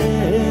the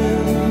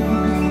end.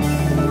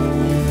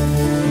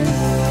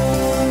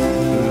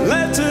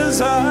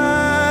 Letters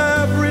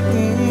I've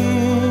written,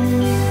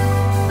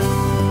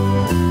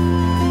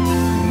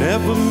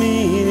 never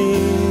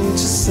meaning to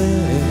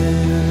send.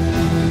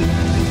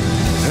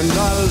 And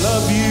I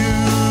love you.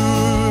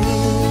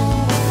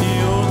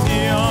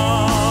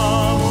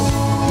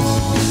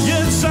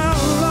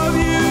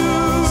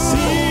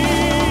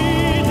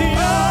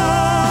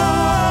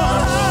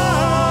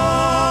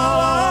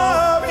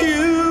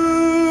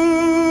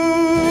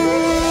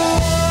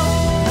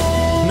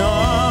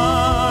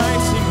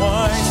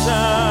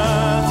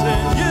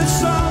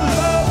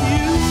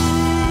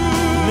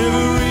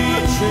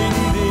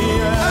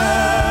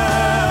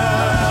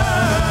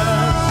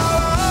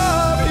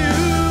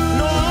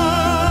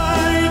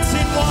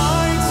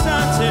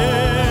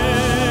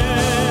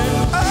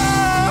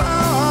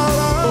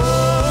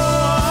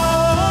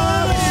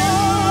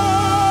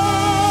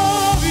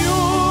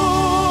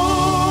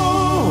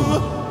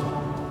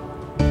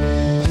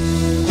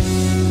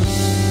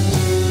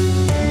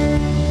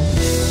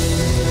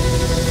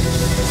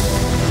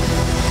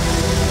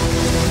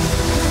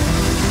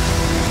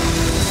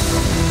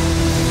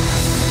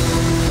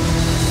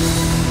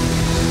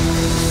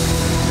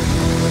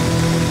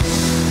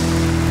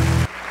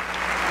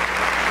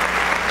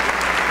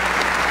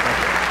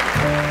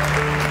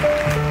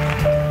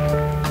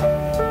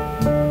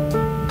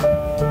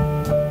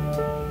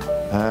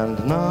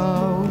 And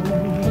now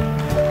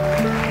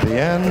the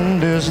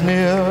end is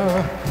near,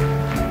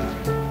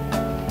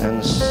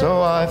 and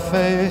so I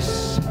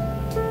face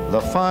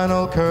the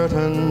final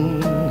curtain.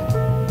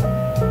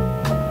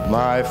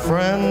 My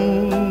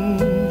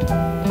friend,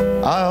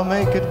 I'll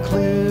make it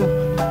clear,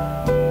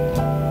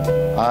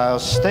 I'll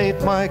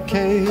state my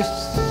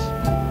case,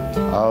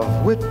 of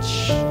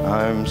which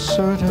I'm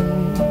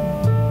certain.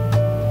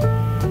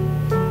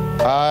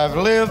 I've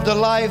lived a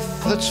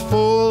life that's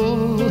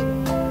full,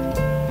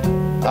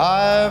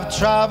 I've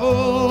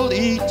traveled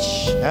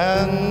each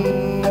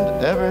and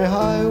every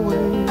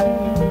highway,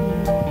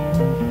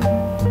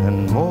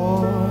 and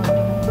more,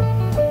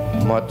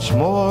 much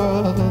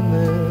more than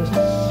this,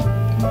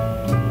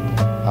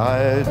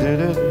 I did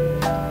it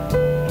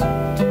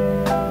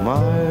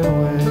my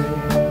way.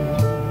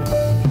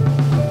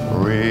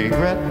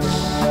 Regrets,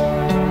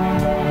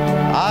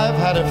 I've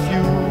had a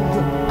few,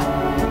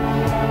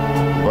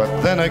 but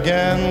then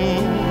again,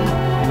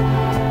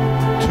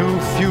 too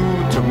few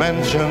to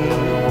mention.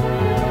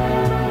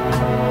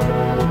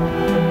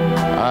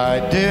 I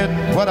did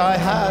what I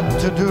had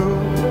to do,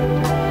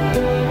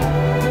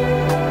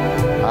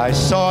 I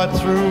saw it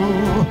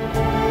through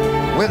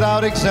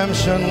without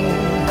exemption.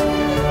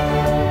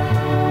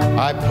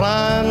 I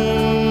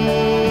planned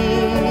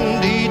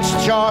each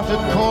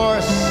charted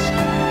course,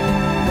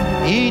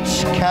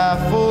 each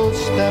careful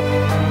step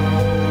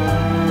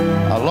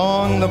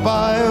along the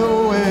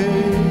byway,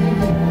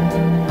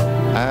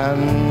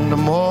 and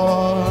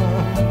more,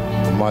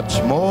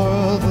 much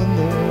more than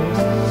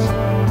this,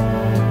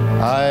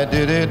 I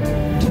did it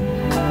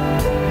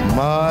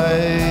my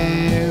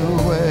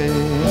way.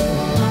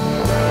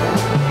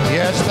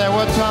 Yes, there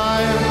were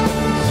times,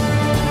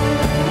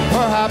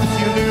 perhaps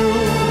you knew,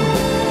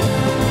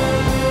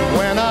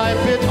 when I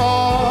bit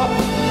off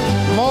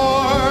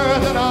more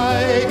than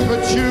I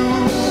could chew,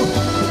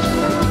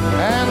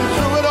 and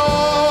through it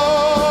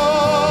all,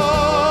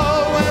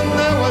 when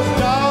there was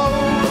doubt,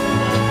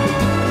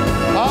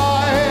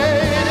 I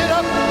ate it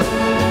up,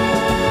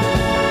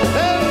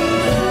 then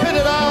spit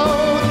it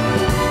out.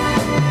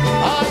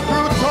 I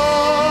grew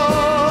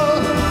tall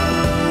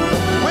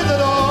with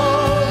it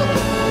all,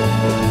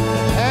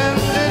 and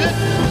did it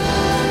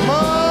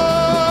my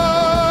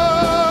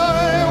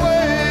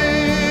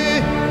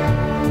way.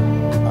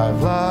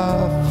 I've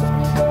laughed,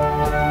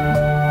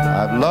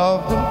 I've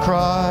loved and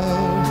cried,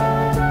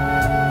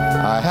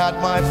 I had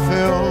my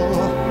fill,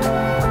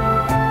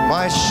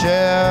 my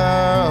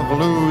share of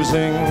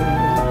losing,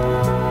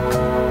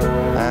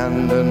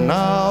 and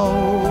now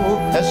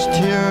as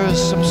tears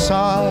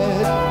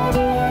subside,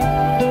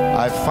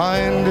 I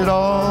find it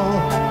all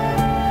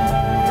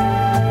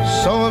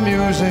so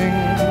amusing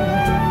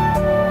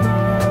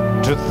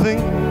to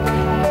think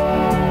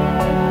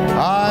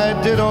I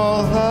did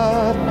all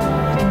that,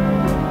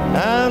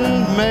 and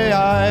may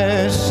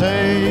I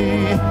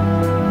say,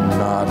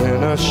 not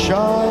in a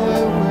shy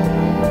way.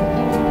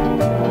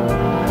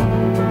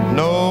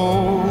 No,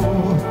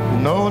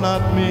 no,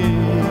 not me.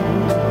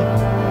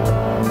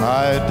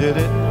 I did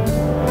it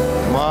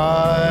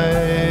my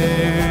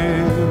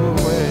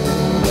way.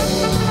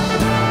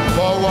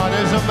 For what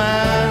is a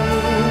man?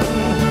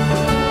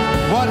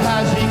 What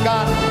has he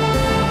got?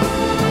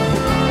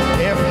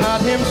 If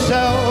not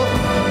himself,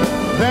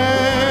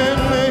 then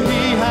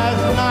he has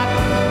not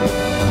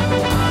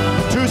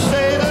to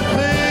say the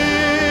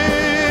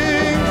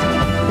things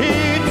he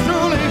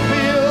truly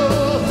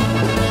feels,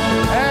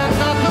 and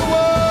not the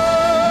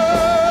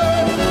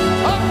words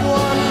of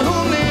one who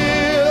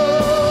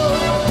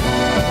kneels.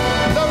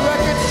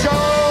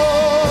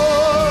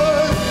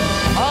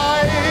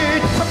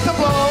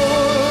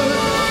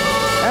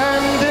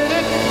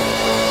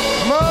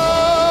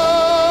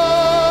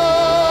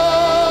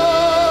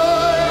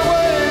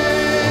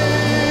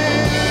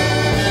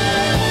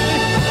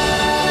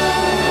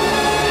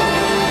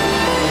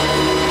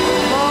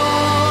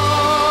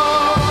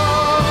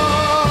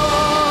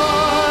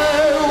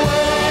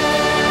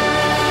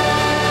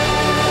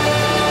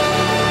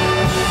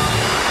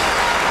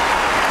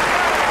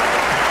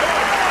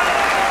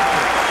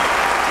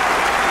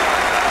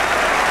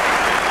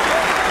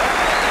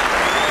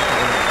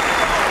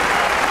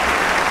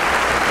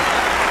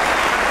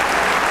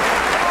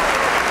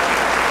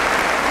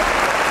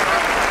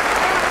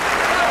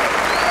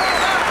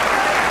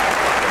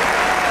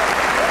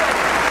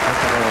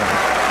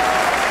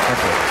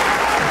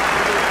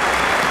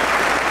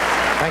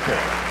 record.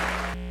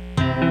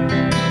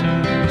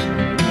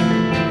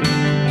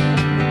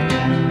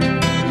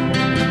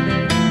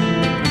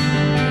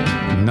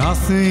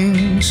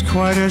 Nothing's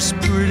quite as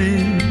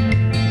pretty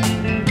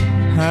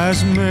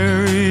as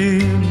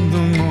Mary in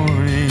the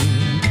morning,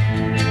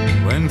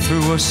 when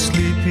through a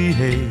sleepy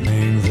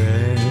haze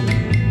there,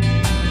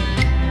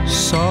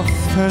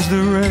 soft as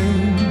the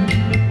rain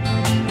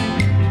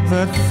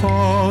that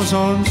falls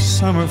on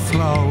summer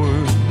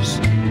flowers,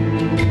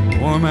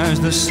 warm as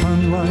the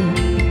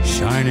sunlight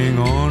shining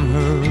on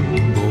her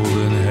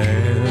golden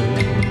hair.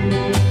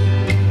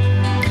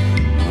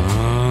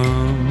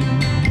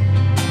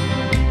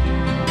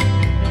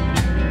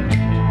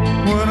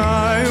 When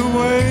I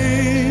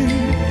wake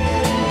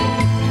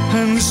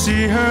and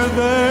see her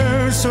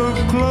there so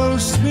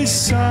close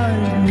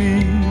beside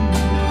me,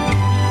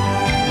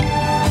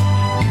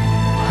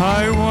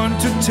 I want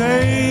to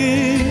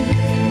take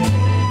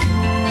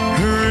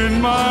her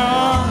in my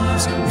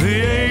arms. The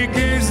ache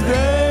is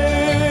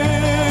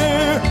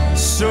there,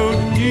 so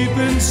deep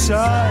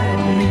inside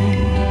me,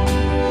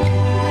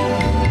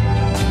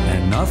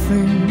 and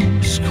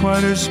nothing's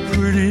quite as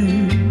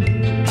pretty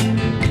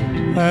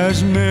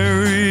as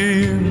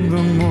Mary in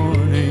the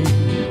morning,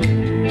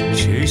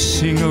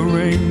 chasing a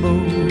rainbow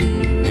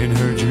in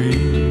her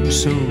dream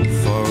so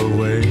far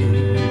away.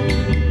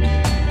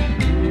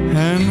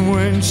 And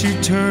when she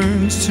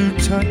turns to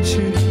touch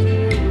it,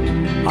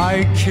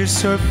 I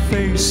kiss her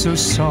face so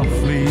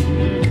softly,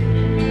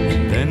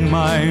 and then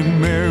my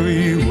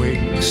Mary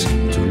wakes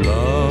to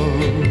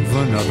love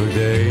another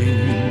day.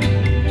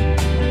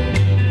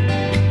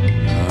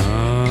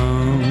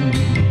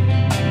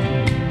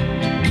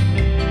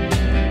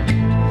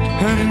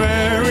 And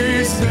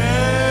Mary's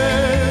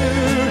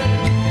there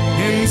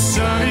in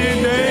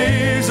sunny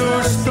days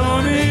or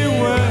stormy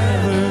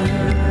weather.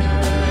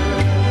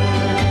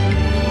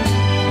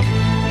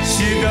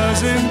 She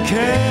doesn't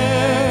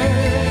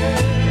care,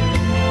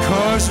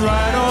 'cause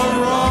right or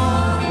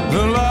wrong,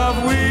 the love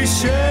we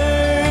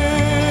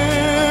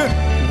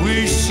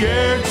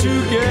share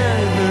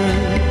together.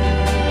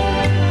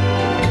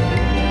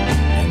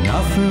 And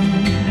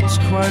nothing's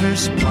quite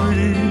as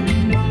pretty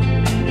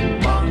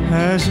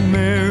as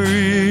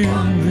Mary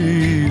in the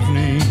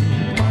evening,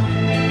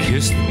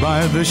 kissed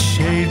by the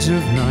shades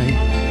of night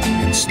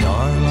and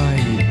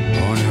starlight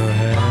on her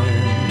hair.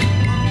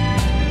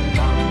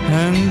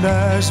 And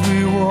as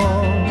we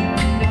walk,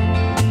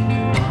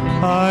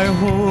 I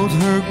hold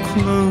her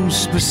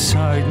close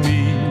beside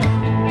me.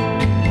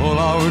 All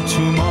our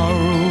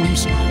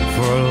tomorrows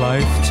for a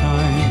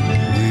lifetime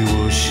we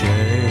will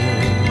share.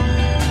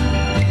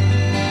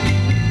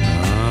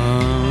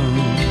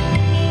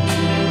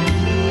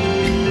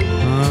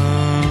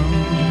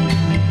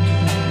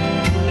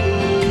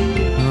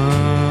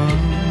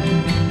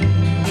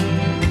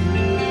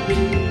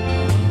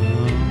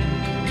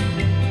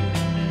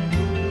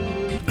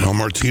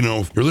 Martino.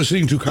 You're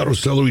listening to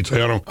Carosello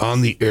Italiano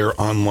on the air,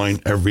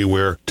 online,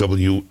 everywhere,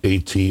 WATR.com.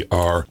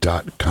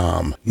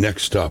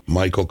 Next up,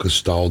 Michael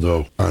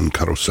Castaldo on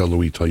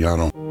Carosello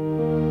Italiano.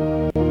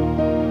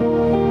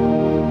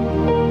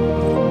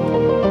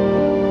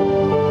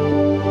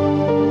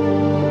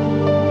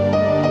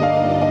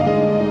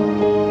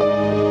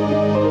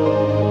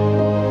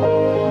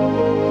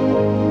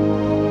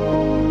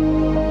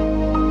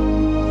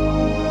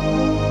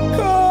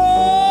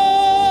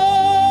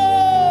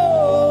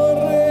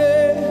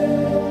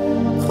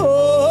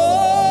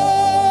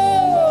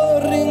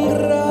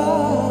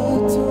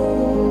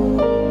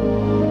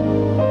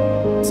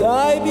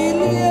 Sai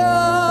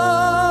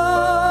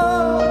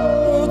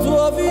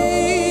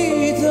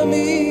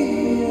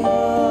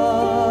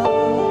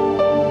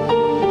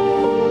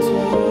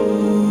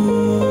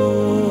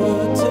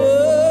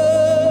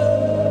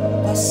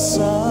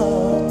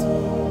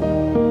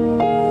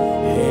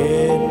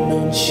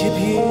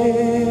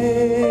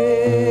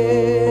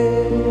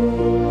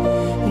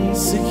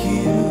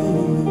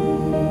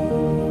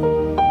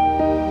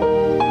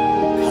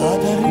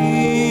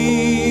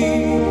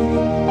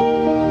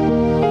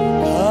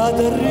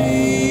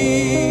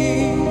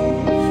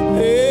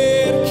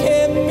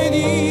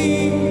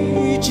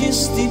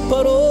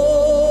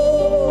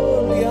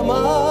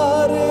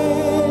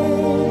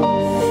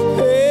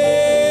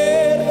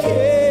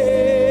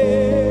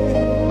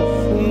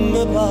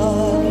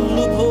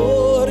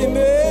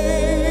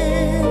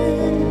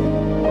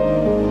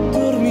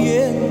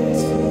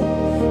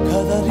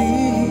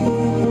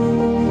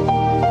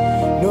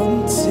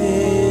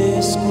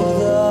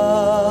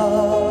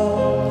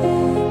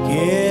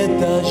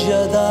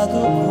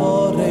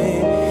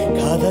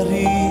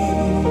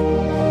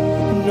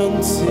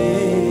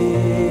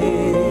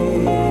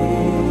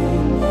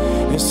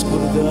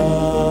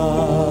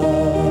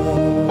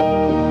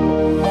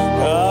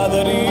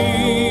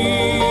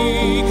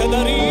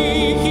Kadari,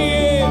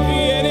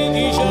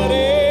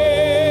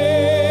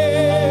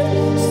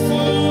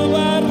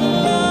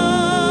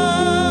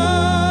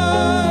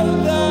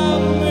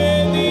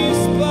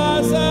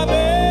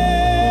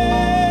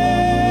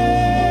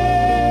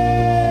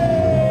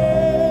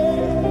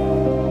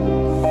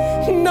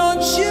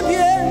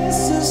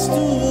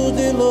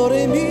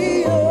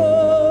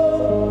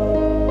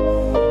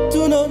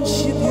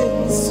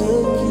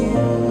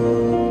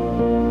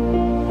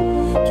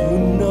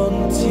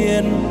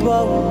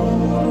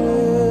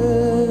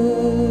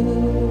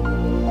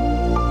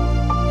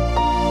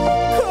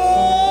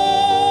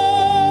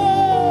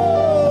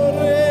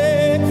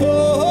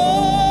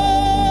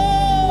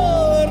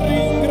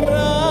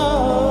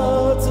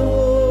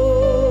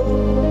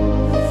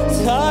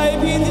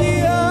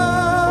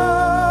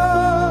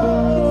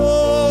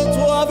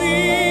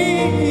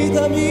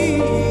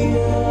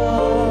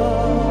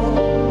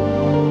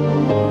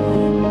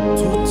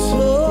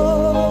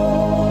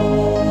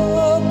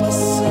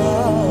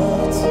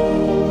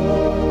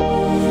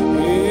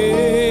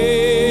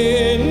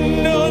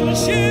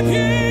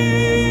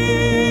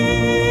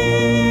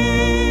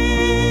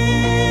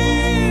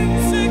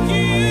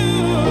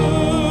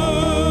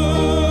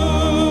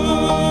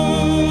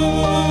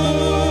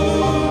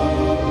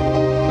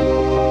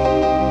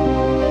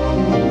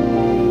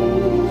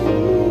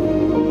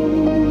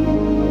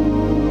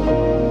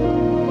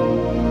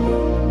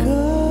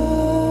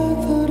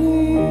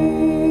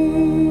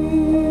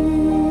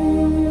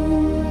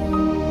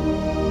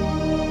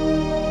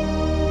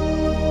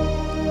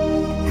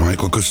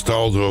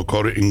 Castaldo,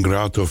 Cora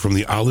Ingrato from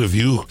the Olive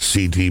You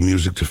CD,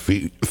 Music to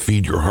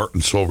Feed Your Heart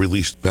and Soul,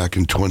 released back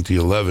in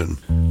 2011.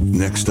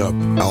 Next up,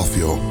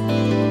 Alfio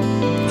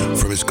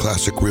from his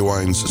Classic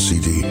Rewinds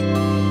CD,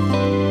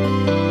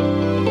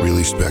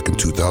 released back in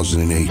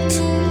 2008.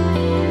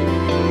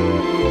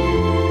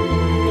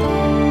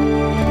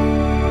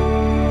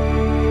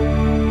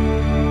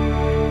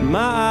 My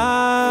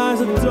eyes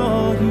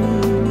adore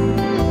you,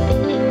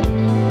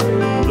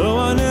 though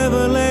I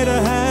never laid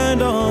a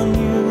hand on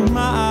you.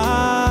 My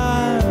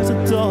eyes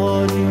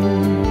adore you,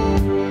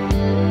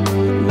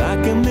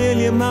 like a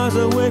million miles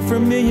away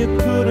from me. You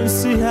couldn't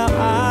see how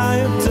I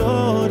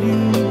adored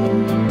you.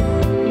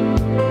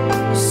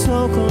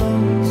 So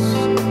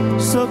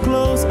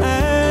close,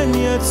 and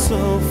yet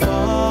so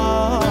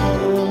far.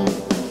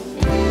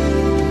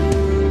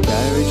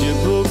 Carried your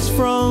books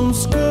from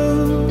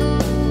school,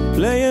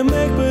 playing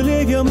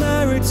make-believe you're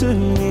married to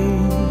me.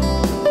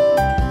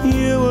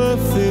 You were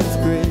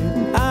 5th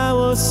grade, I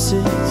was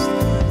 6th,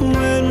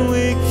 when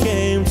we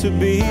came to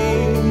be.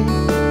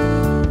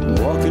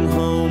 Walking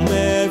home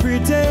every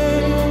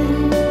day,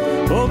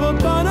 over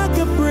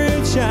Barnacle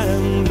Bridge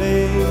and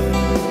Bay,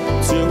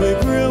 till we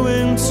grew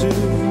into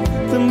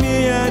the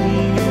me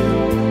and you,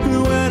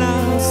 who went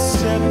our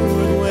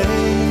separate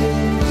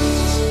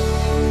ways.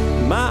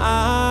 My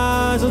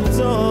eyes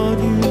adored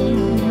you,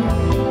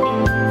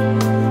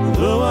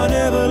 though I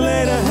never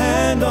laid a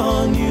hand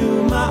on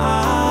you. My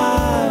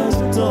eyes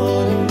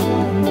adore you,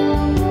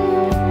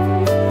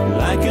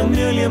 like a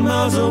million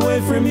miles away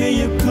from me.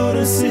 You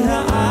couldn't see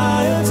how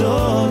I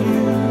adore you.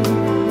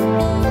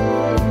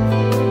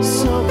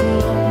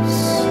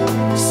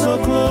 So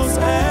close,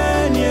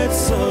 and yet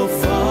so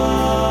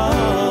far.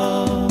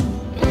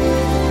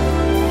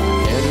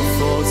 Headed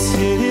for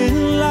city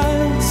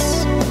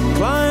lights,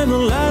 climb the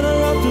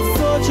ladder up to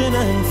fortune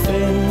and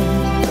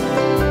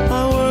fame. I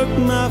worked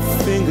my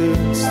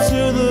fingers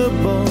to the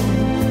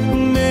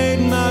bone,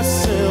 made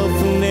myself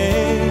a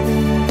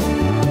name.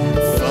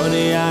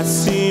 Funny, I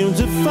seem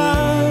to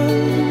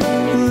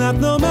find that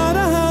no matter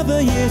how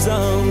the years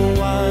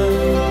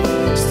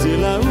unwind,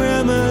 still I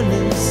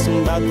reminisce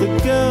about the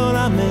girl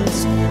I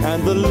miss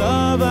and the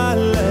love I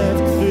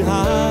left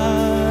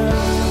behind.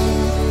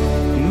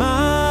 My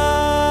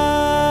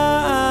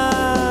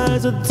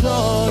eyes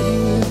adore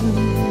you,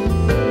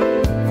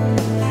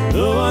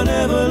 though I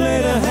never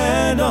laid a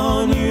hand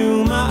on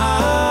you. My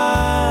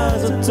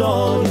eyes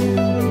adore you,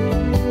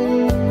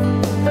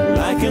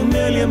 like a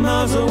million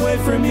miles away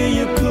from you.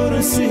 You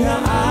couldn't see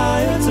how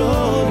I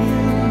adore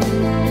you.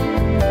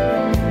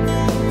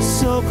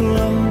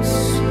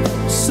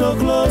 So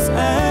close,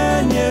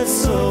 and yet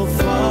so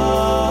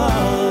far.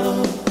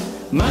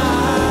 My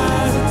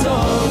eyes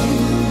adore you,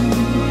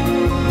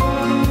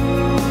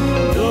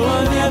 though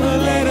I never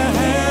laid a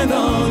hand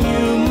on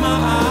you. My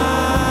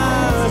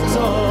eyes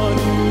adore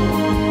you,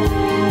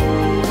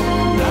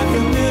 like a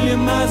million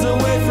miles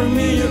away from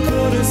me. You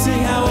couldn't see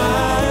how I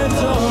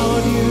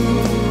adored you.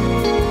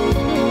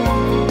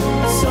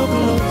 So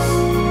close,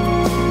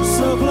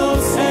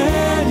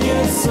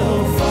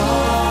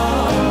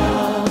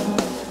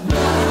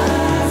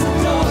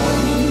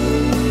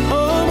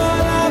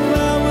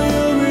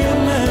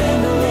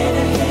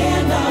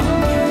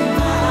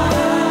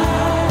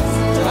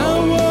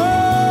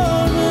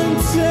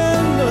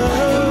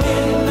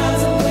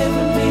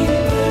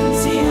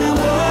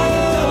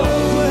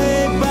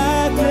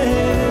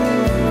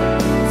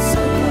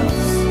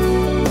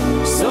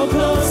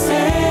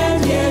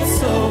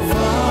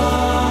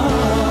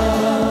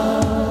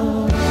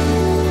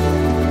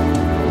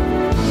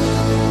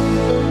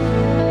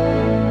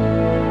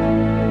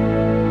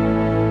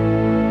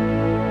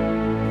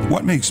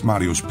 What makes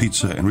Mario's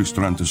Pizza and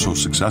Ristorante so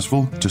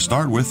successful? To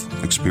start with,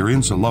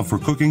 experience, a love for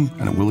cooking,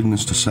 and a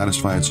willingness to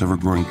satisfy its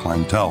ever-growing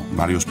clientele.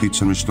 Mario's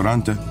Pizza and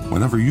Ristorante,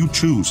 whatever you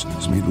choose,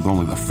 is made with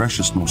only the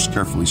freshest, most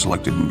carefully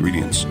selected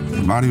ingredients.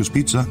 With Mario's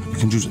Pizza, you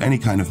can choose any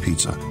kind of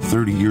pizza.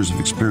 30 years of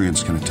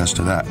experience can attest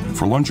to that.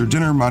 For lunch or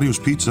dinner, Mario's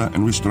Pizza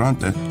and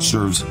Ristorante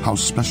serves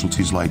house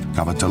specialties like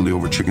cavatelli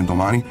over chicken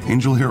domani,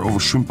 angel hair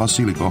over shrimp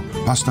basilico,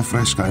 pasta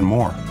fresca, and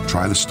more.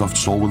 Try the stuffed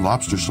sole with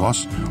lobster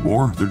sauce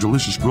or their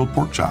delicious grilled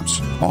pork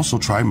chops. Also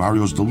try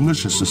Mario's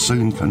delicious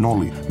Sicilian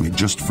cannoli made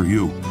just for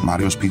you.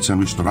 Mario's Pizza and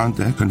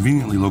Ristorante,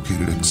 conveniently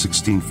located at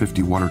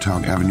 1650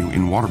 Watertown Avenue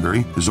in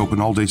Waterbury, is open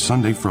all day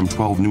Sunday from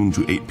 12 noon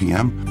to 8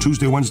 p.m.,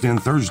 Tuesday, Wednesday,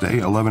 and Thursday,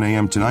 11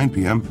 a.m. to 9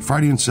 p.m.,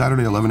 Friday and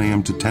Saturday, 11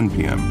 a.m. to 10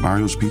 p.m.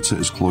 Mario's Pizza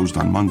is closed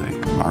on Monday.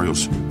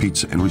 Mario's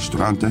Pizza and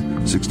Ristorante,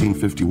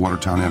 1650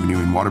 Watertown Avenue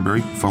in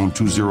Waterbury, phone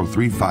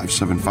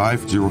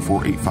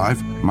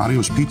 203-575-0485.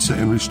 Mario's Pizza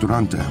and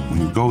Ristorante. When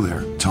you go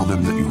there, tell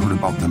them that you heard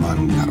about them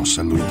on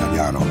Carosello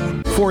Italiano.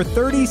 For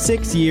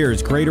 36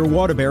 years, Greater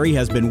Waterbury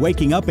has been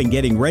waking up and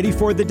getting ready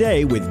for the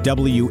day with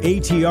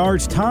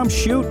WATR's Tom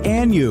Shoot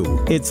and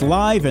You. It's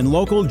live and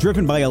local,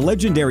 driven by a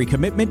legendary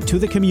commitment to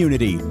the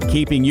community,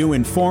 keeping you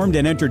informed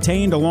and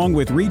entertained along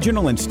with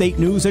regional and state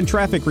news and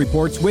traffic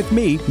reports with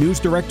me, News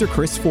Director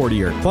Chris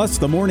Fortier, plus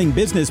the morning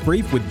business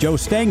brief with Joe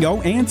Stango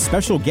and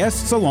special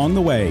guests along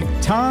the way.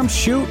 Tom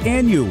Shoot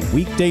and You,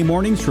 weekday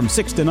mornings from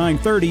 6 to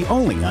 9:30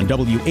 only on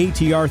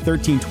WATR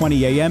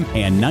 1320 AM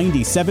and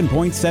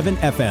 97.7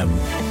 FM.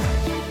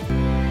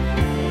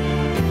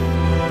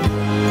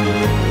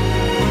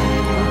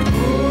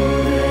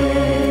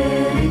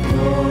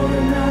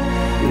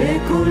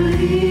 Le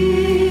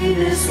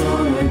colline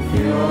sono in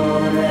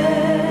fiore.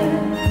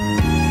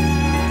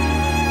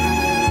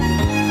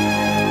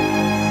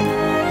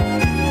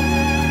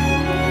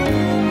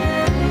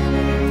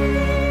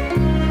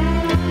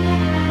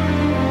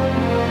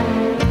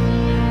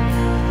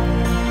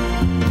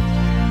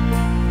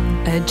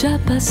 È già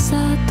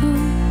passato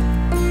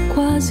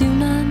quasi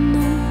un anno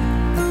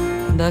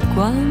da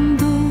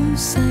quando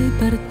sei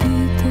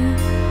partito.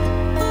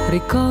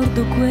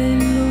 Ricordo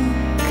quello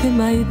che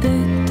m'hai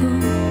detto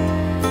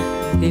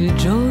il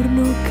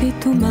giorno che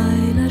tu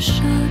m'hai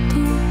lasciato.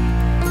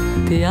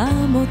 Ti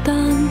amo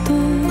tanto,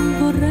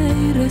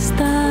 vorrei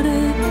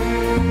restare,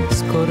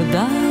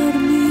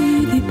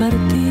 scordarmi di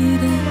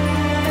partire,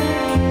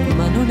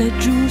 ma non è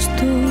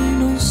giusto,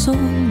 non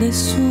son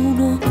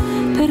nessuno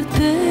per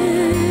te.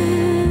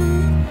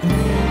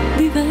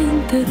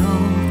 Diventerò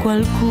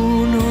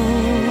qualcuno.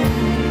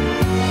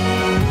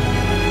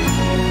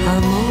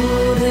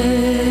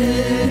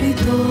 Amore,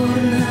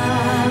 ritorna,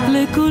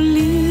 le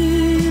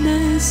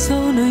colline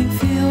sono in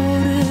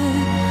fiore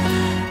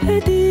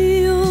ed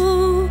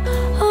io,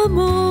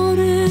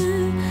 amore,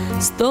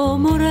 sto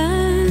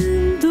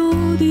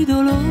morendo di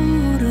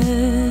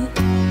dolore.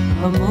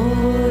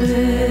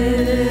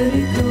 Amore,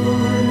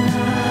 ritorna,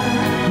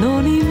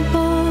 non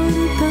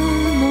importa,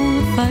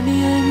 non fa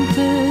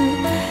niente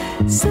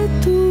se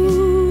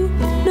tu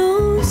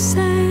non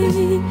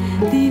sei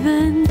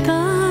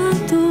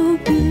diventato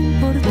più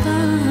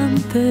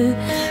importante,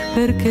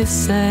 perché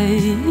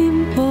sei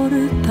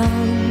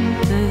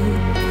importante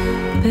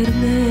per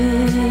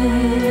me.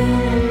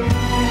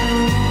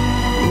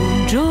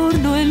 Un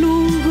giorno è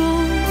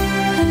lungo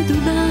ed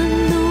un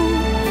anno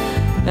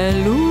è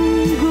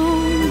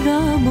lungo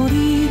da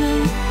morire.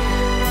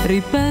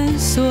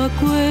 Ripenso a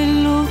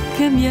quello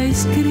che mi hai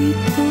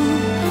scritto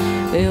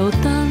e ho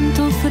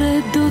tanto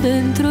freddo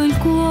dentro il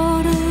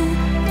cuore.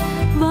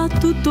 Va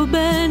tutto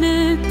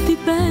bene, ti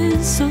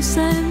penso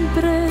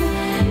sempre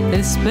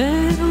e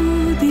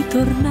spero di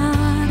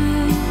tornare.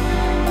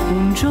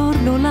 Un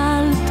giorno o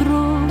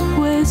l'altro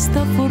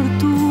questa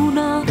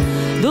fortuna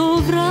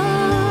dovrà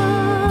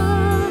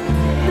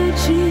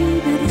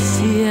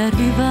decidersi e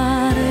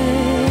arrivare.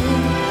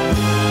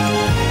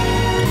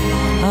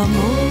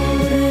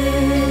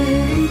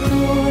 Amore,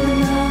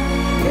 ritorna,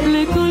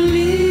 le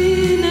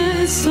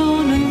colline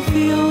sono in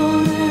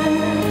fiore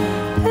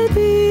ed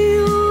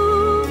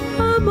io,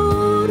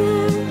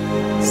 amore,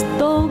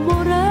 sto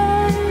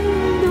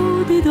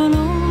morendo di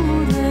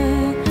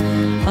dolore.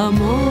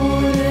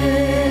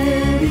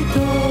 Amore,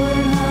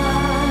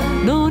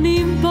 ritorna, non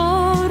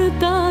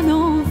importa,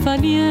 non fa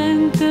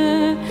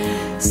niente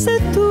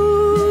se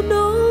tu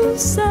non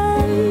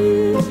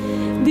sei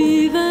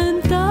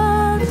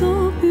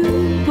diventato più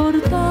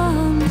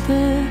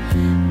importante,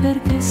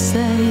 perché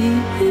sei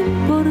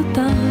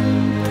importante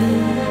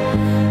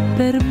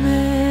per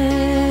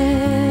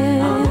me.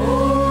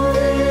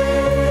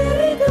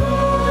 Amore,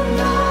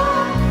 ritorna,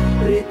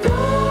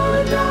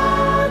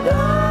 ritorna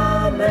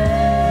da me.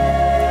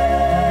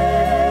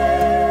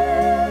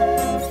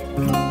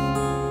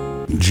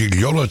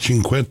 Gigliola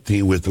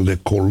Cinquetti with Le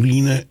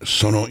Colline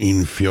Sono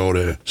in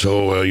Fiore.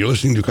 So you're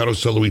listening to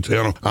Carosello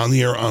Italiano on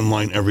the air,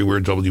 online, everywhere,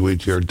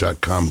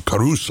 WATR.com.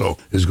 Caruso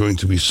is going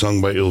to be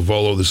sung by Il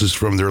Volo. This is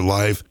from their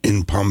Live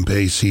in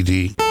Pompeii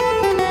CD.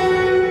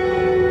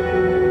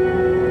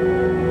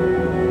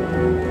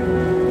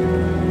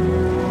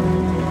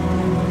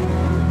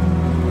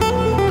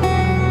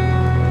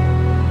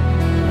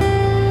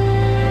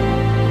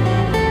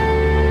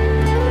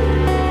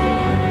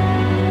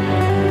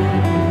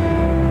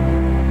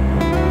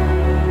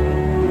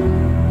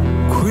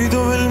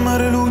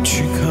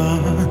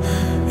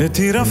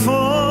 tira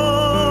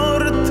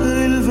forte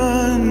il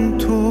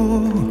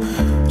vento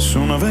su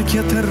una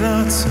vecchia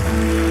terrazza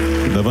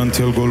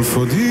davanti al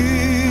golfo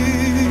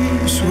di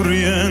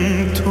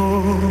Sorrento.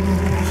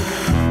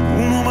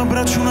 Un uomo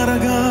abbraccia una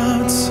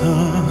ragazza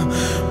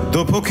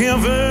dopo che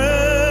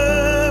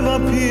aveva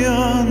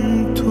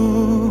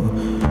pianto,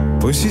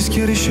 poi si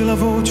schiarisce la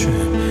voce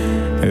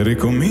e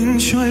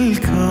ricomincia il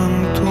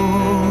canto.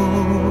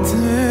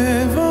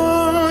 Te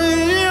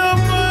voglio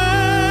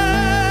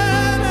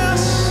bene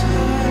assai,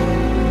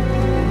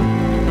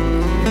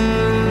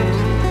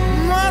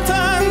 ma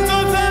tanto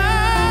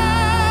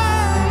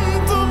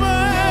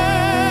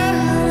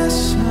bene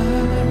sai,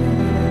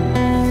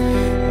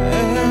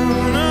 è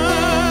una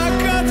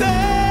catena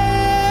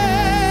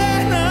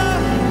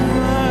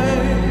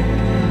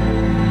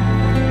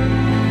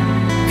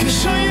che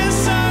scioglie il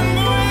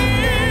sangue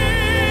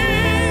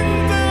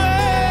in te,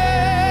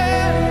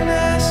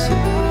 sai.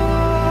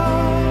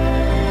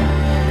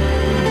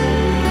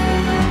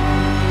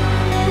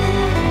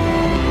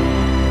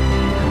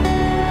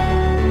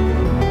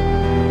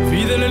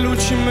 Vide le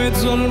luci in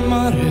mezzo al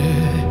mare,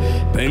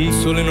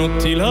 penso le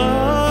notti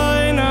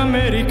là in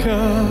America,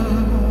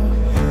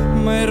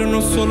 ma erano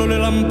solo le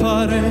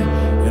lampare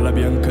e la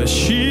bianca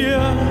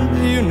scia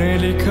di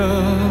un'elica.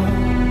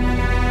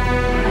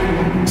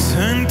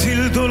 Senti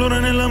il dolore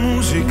nella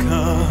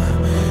musica,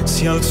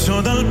 si alzò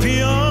dal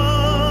pianoforte,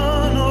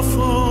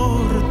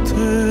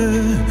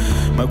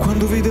 ma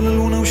quando vide la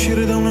luna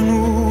uscire da una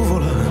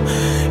nuvola,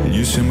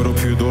 gli sembrò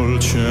più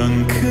dolce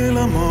anche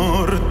la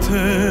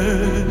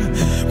morte.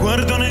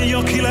 Guardò negli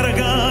occhi la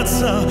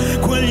ragazza,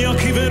 quegli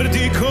occhi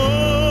verdi come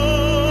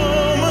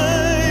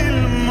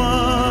il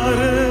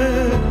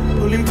mare.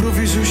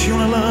 All'improvviso uscì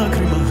una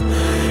lacrima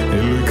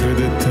e lui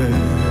credette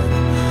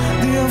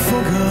di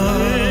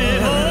affogare.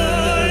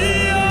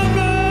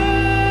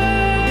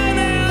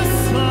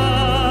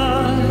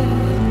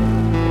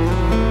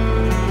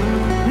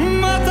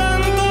 Ma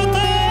tanto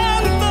bene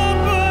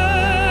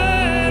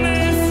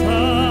sai,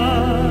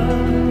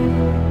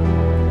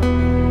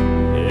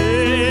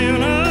 è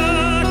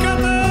una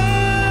catena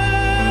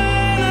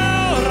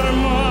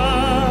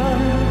ormai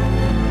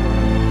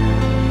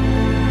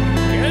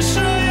che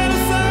scioglie il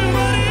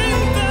sangue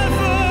in te,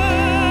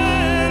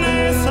 bene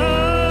sai.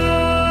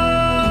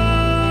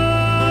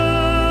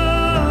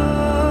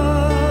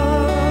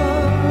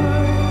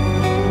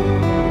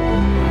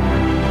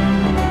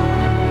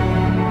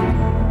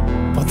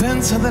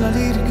 Potenza della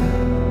lirica,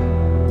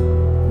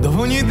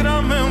 dove ogni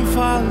dramma è un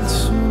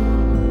falso,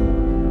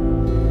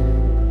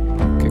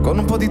 che con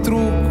un po' di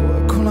trucco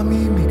e con la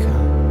mimica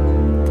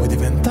puoi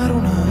diventare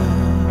un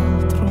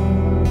altro.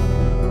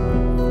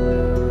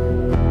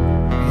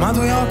 Ma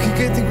due occhi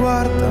che ti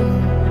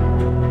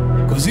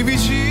guardano così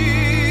vicini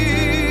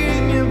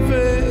e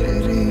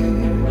veri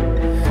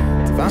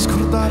ti fanno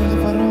scordare le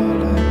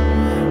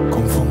parole,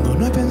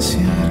 confondono i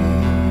pensieri.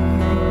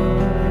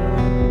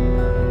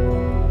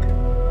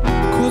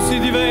 così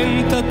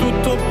diventa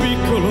tutto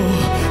piccolo,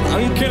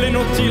 anche le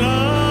notti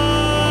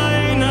là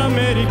in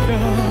America.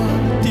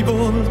 Ti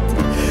volti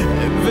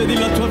e vedi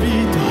la tua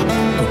vita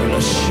come la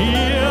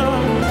scia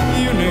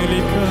di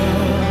un'elica.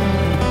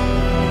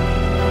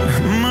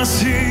 Ma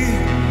sì,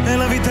 è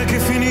la vita che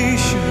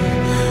finisce,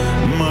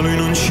 ma lui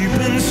non ci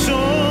pensò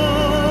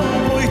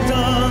poi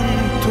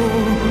tanto,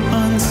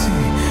 anzi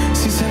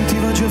si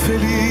sentiva già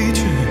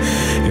felice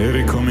e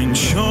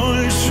ricominciò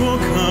il suo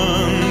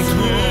canto.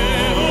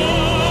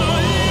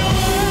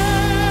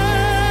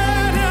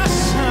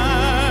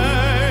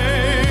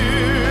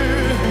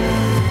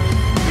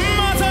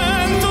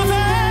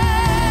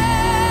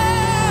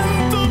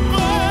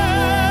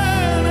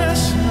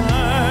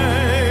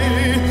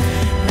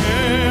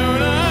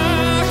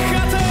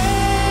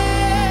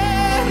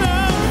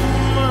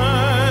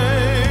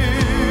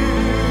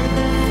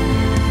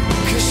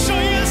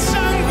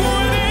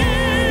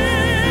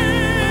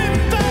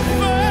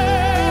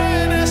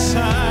 Sai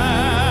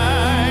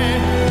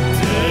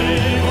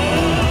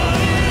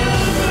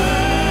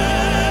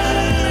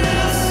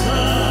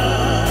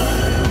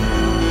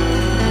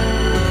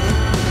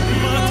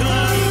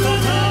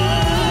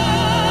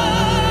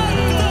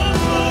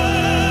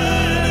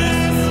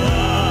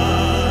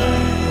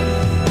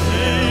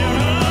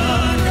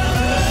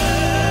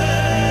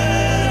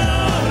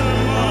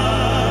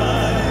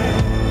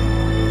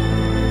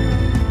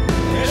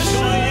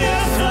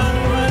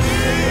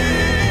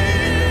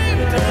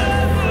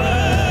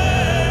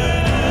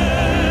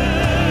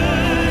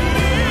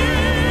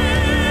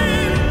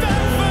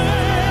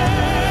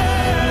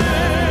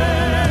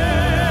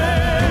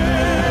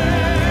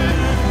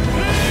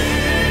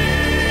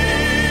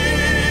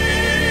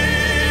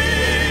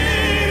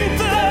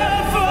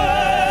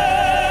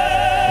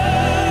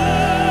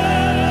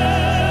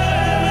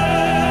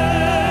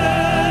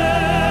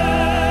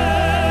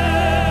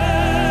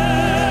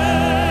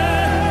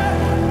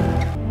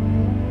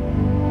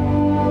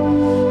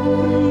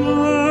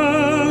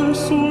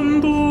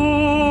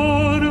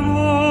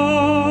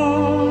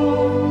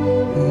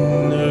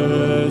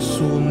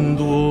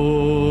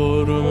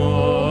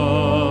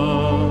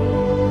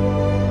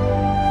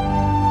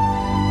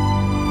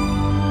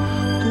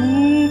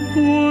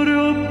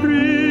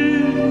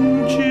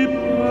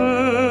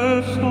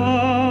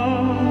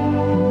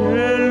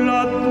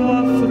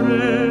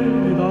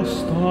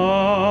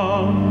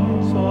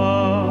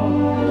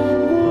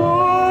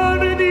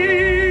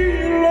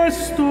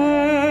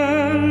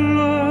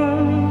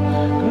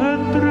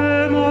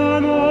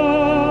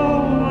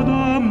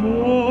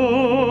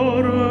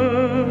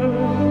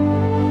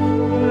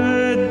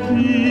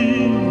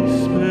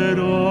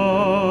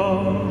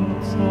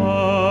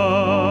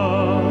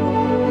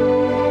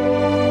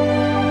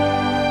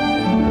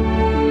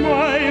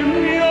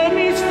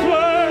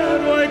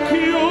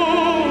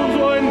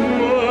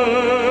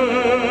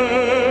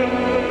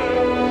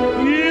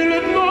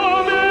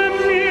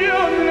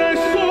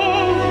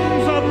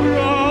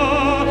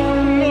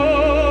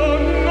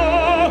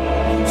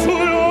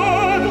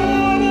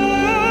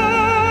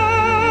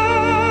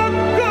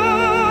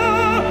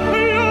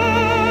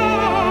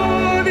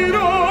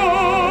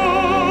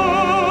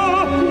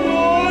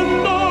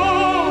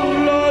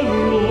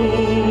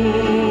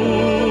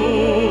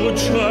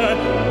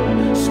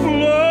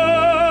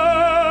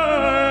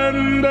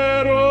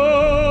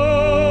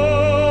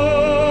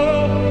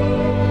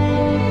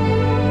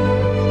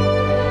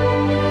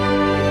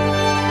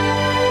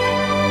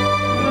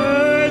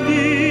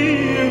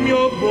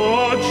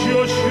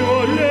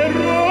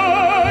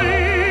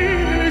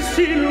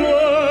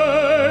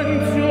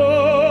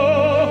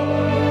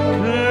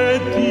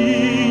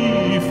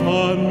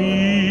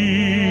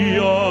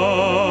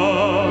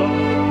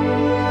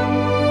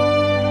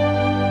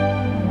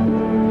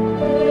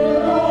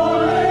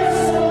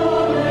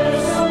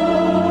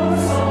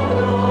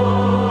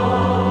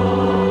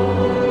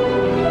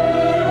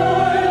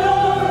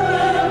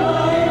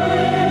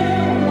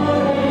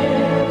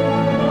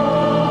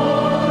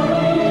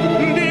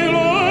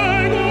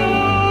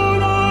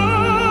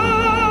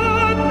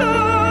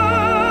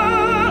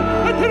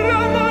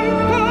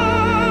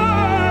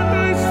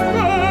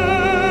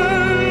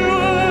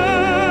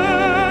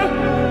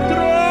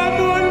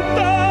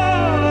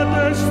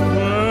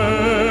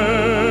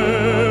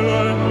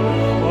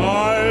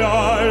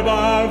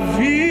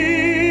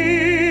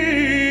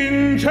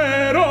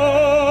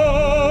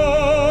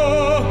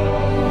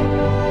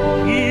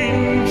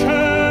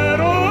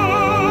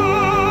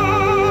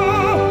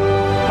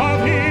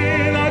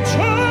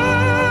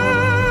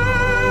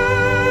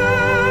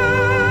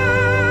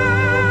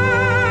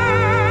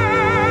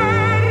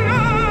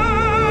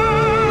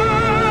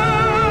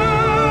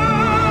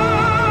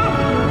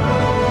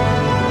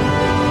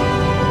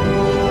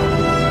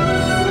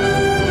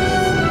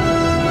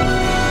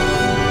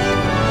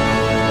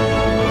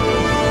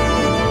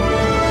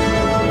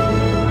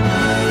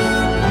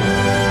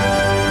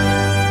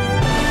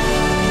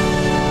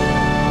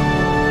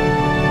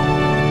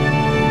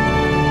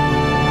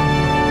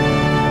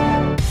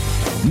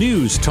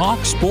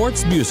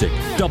sports music.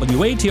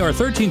 WATR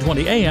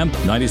 1320 AM,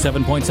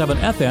 97.7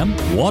 FM,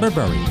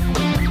 Waterbury.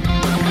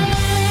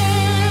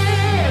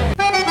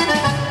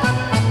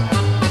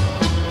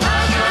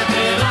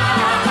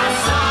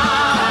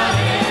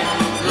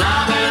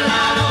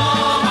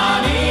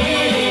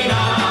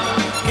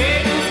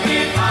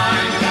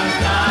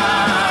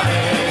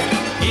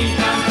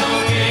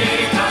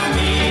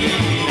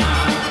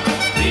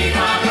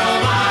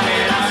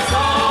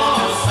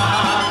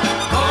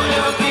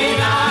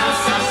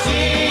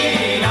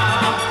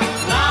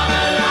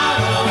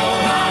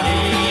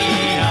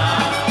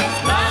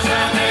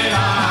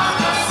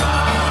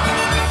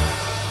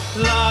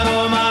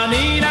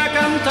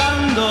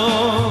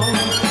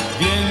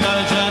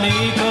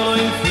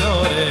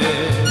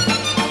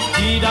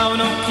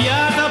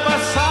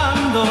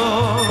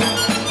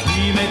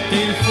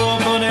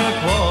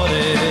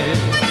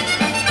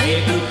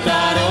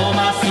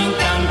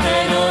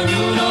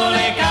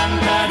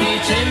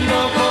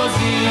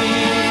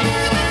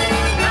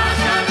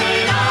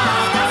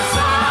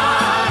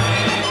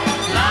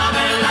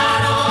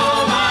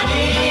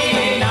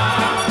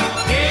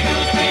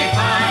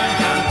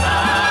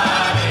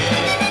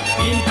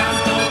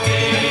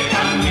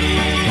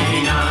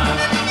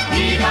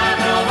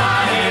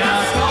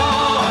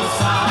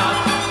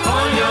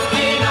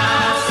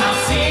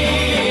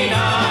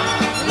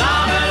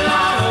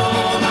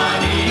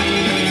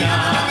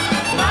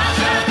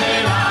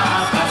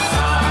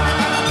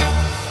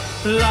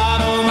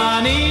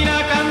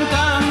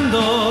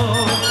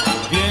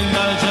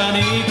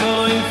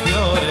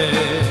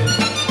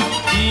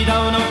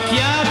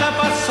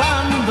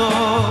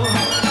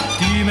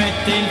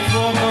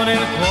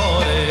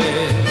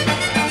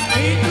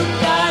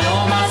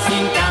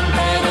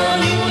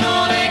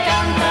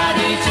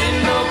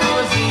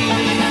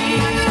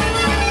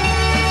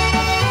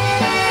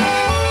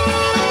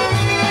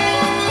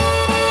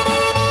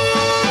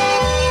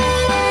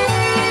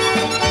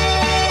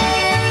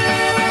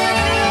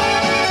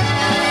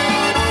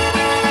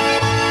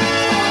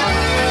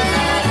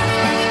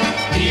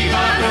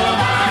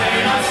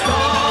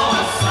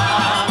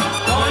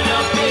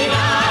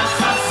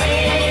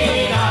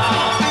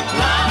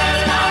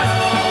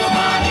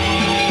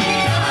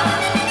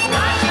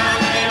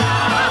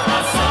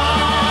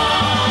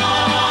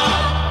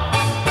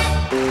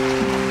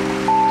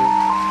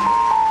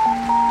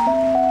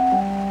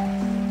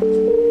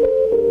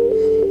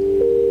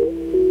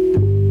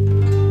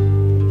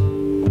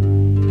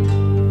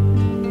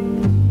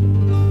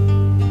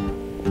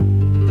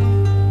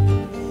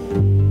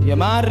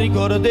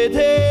 Ricordo di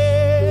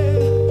te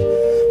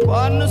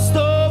quando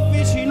sto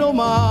vicino al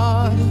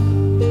mare,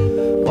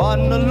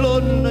 quando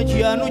l'onna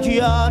piano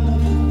piano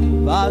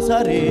va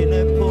serena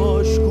e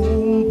poi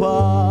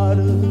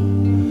scompare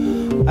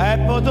e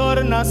poi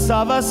torna a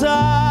Savasai.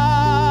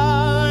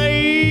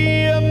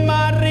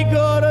 Ma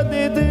ricordo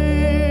di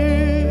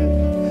te,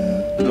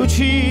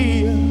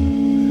 Lucia,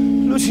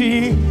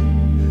 Lucia,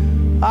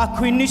 a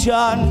 15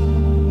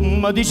 anni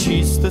mi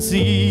dicesti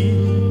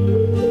sì.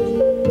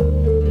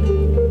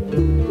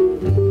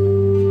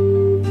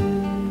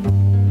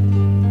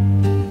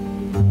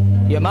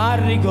 Ma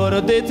ricordo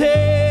di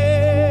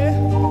te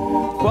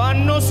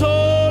quando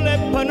sole è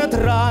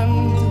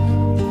penetrante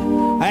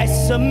e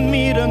si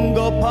mira in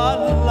coppa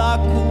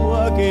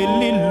all'acqua che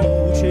li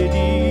luce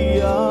di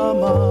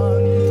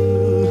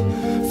diamante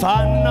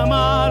fanno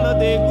male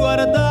di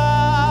guardare.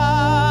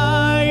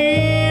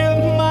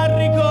 Ma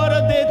ricordo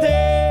di te,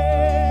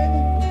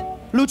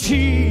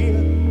 Lucia,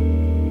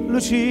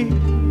 Lucia,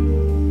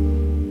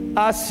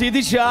 a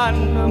 16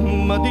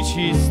 anni mi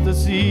dicesti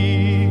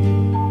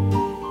sì.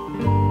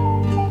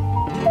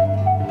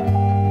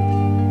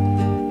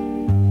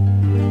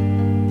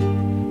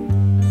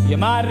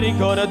 Ma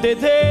ricordo di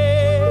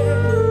te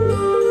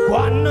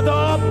quando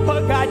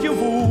dopo che hai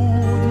avuto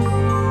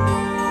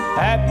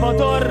e poi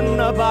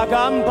torna per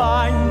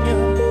campagna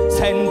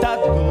senza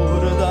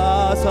dolore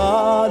da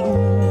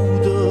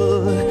salute,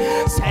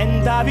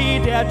 senza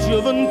vita e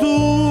gioventù.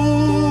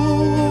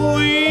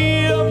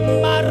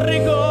 Ma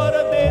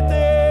ricordo di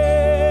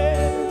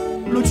te,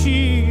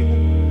 Lucia,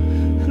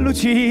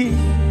 Lucia,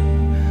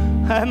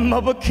 ma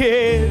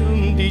perché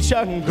non dici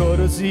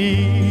ancora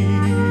sì?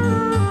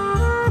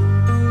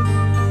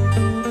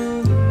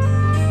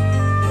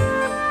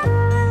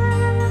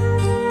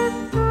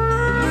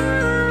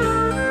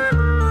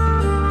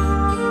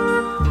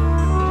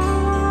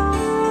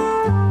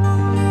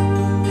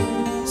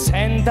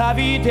 Da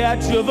vita e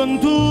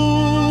gioventù,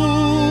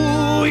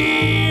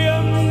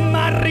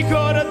 ma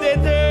ricordo di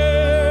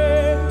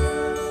te,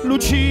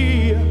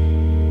 Lucia,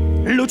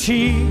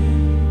 Lucia,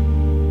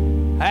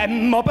 e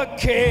ma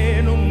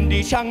perché non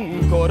dici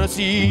ancora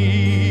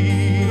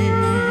sì?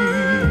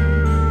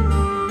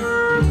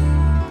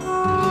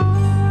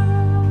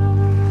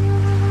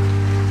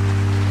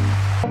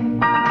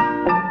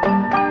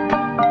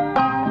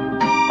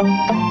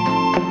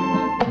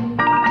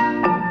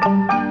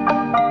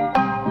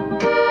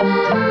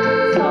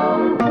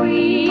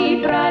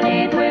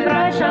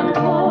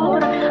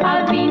 Ancora,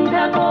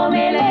 avvinta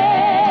come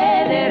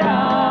l'edera.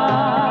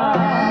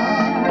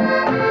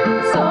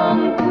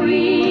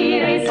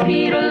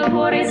 respiro, il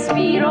tuo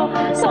respiro,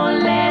 son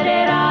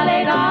l'edera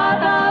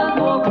legata al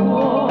tuo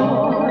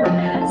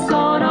cuore.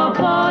 Sono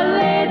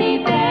folle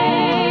di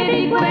te,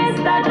 di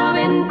questa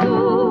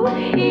gioventù,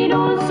 in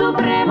un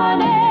supremo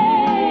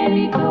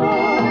anelito.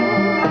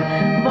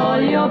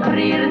 Voglio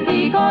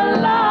offrirti con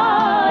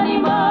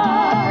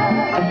l'anima,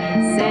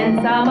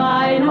 senza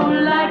mai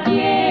nulla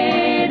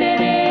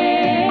chiedere.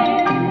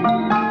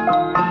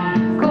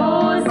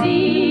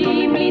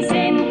 Così mi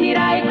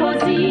sentirai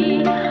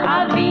così,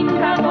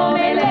 avvinta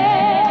come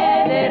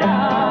l'edera.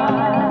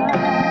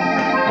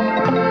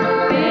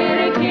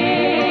 Perché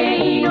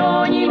in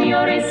ogni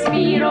mio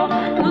respiro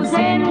tu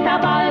senta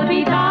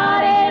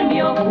palpitare il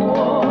mio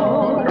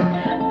cuore,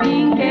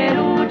 finché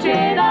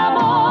luce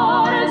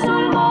d'amore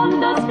sul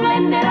mondo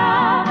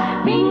splenderà,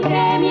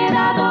 finché mi è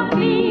dato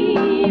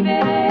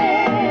vivere.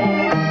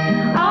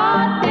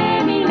 A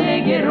te mi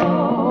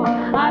legherò,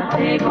 a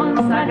te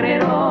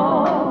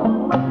consacrerò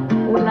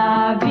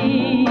la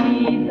vita.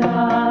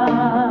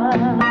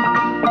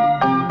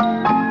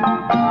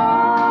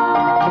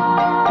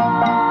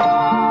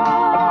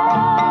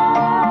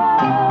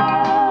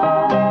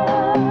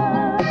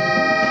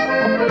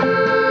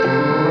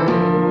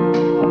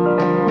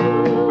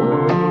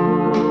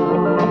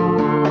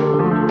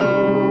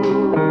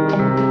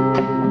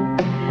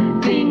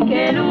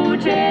 Finché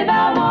luce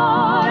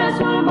d'amore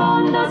sul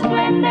mondo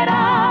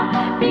splenderà,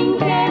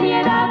 finché mi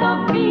è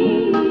dato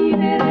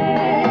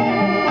vivere.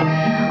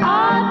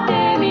 A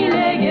te mi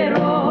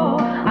legherò,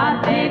 a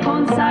te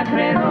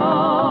consacrerò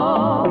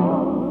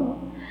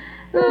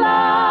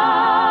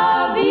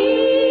la vita.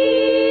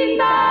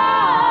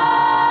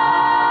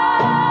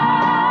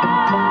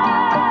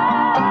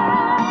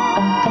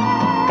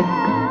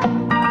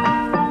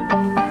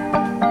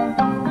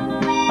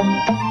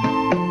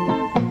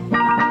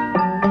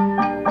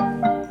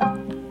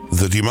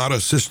 The DiMara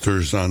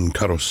Sisters on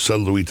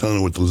Carosello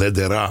Italiano with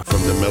L'Edera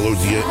from the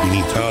Melodia in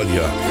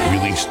Italia,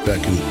 released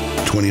back in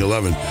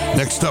 2011.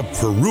 Next up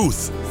for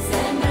Ruth,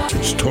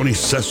 it's Tony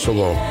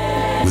Cesolo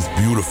with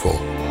Beautiful.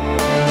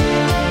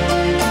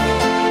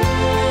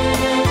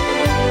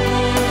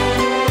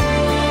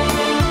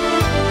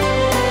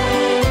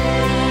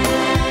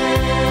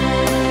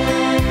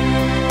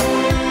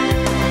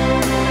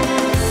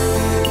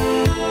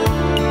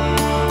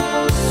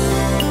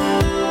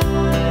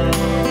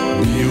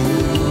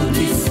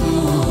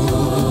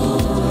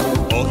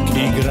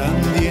 Occhi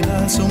grandi e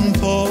naso un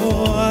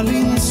po'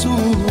 all'insù,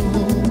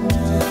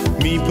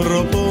 mi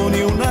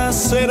proponi una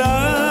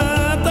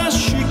serata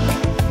chic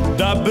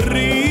da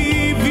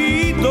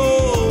brivido,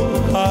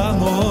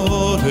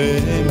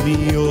 amore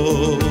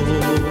mio.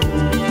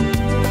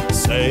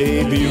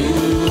 Sei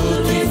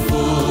beautiful,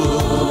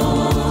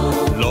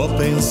 l'ho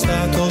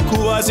pensato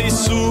quasi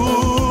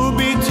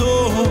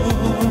subito,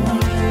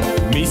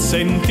 mi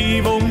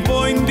sentivo un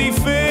po'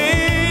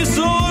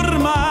 indifeso,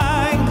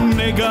 ormai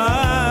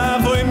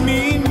negavo e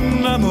mi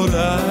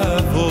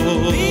innamoravo.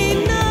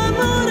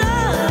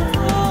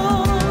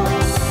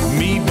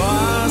 Mi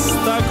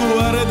basta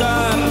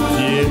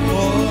guardarti e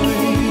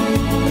poi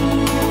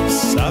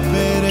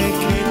sapere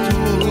che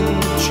tu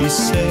ci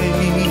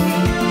sei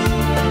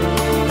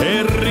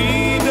e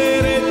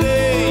ridere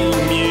dei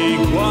miei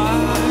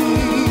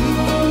guai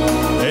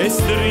e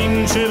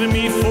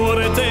stringermi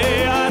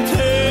forte a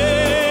te.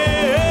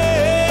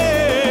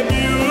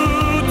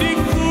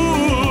 Beautiful,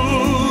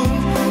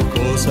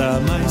 cosa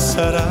mai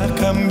sarà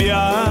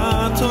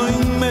cambiato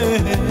in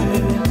me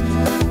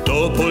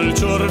dopo il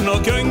giorno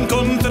che ho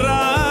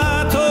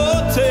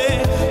incontrato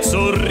te?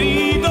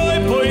 Sorrido e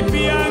poi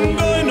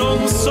piango e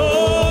non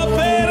so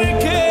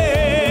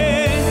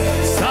perché.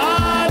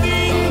 Sta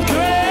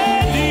d'incredibile,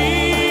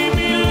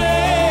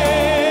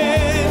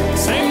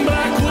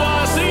 sembra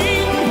quasi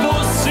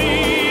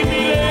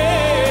impossibile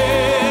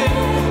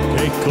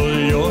che con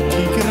gli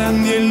occhi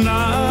grandi e il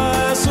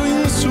naso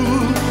in su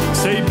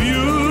sei beautiful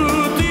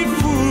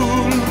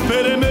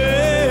per me.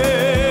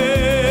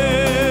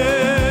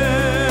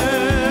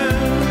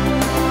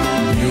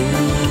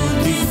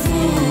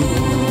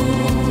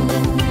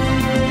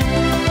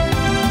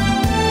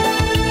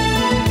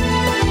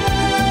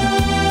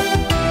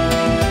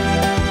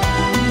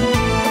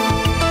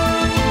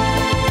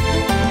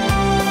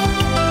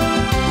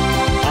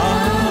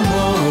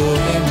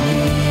 Amore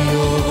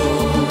mio,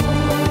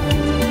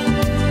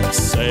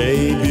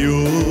 sei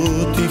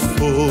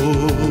beautiful,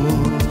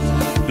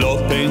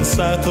 l'ho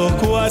pensato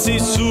quasi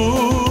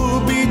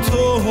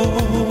subito,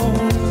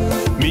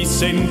 mi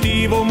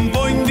sentivo un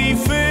po'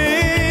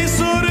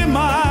 indifeso,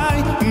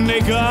 ormai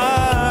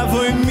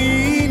negavo e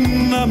mi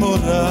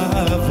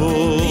innamoravo.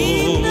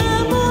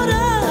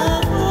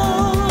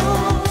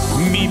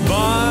 Mi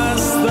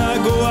basta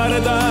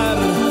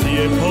guardarti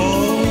e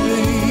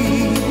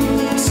poi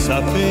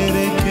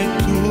sapere che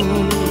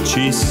tu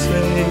ci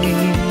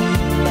sei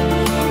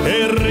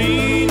e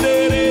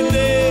ridere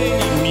dei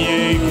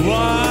miei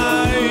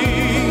guai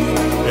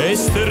e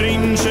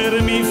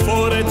stringermi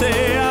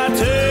forte a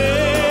te.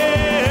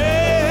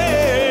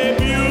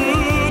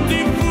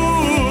 Beautiful,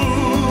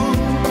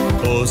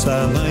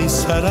 cosa mai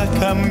sarà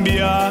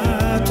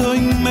cambiato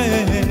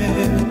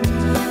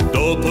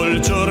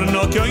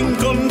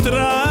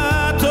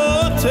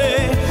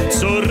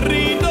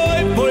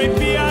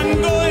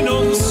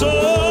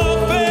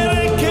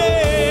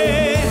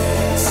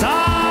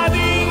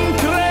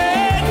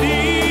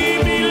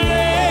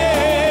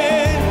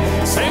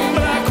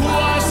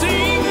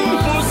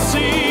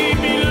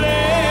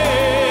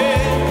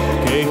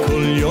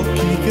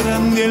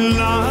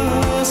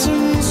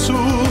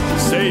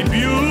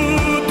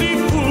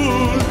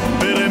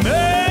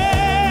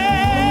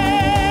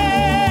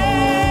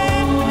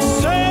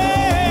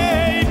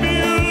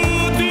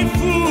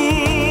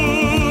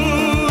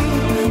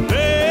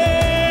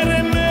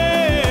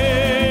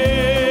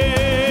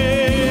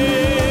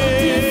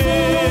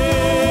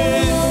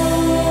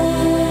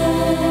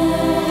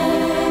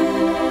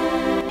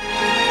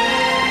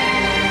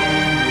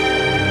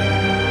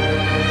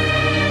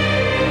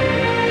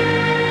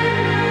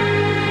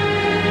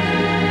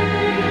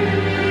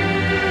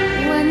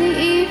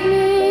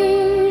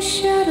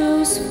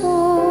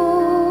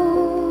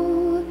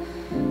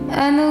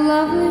and the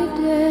lovely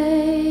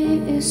day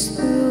is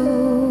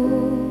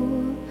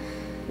through.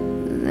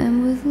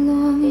 Then with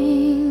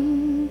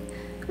longing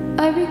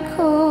I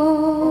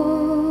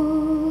recall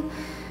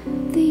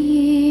the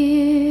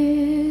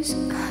years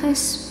I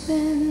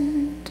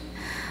spent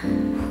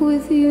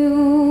with you.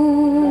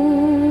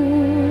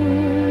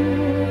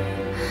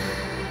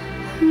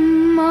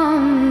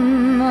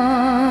 Mamma,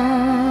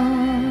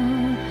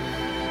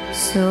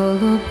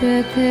 solo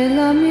per te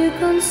la mia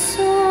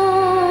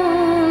canzone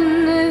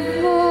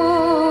vola.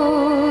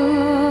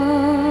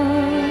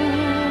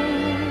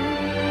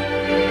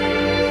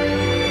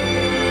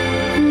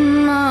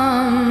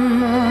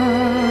 Mamma,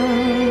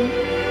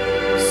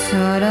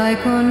 sarai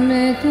con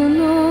me, tu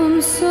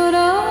non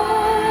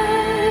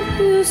sarai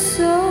più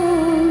sola.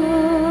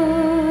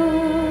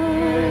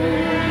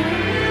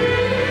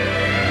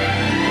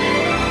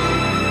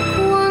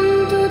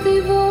 Quanto ti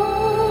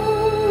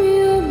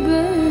voglio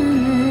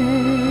bene,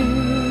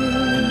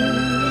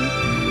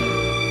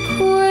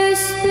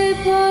 queste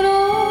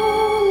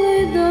parole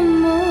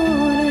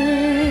d'amore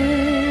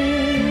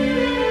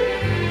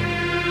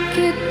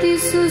che ti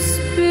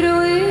sospiro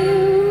il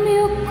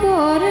mio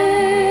cuore.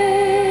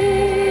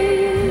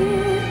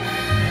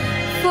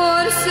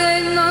 Forse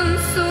non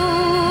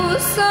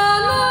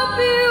s'usano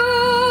più,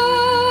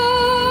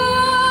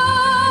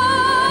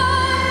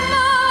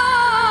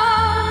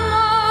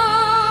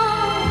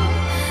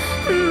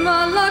 ma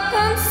la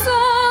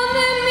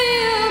canzone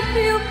mia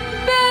più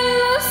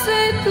bella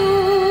sei tu.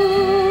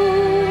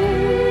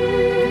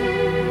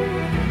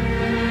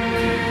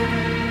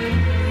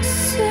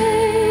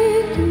 Sei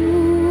tu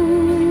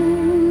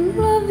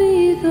la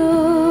vita,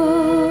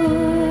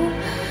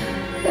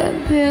 e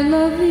per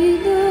la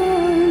vita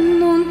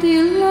non ti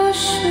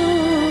lascio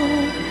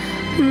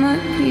mai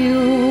più.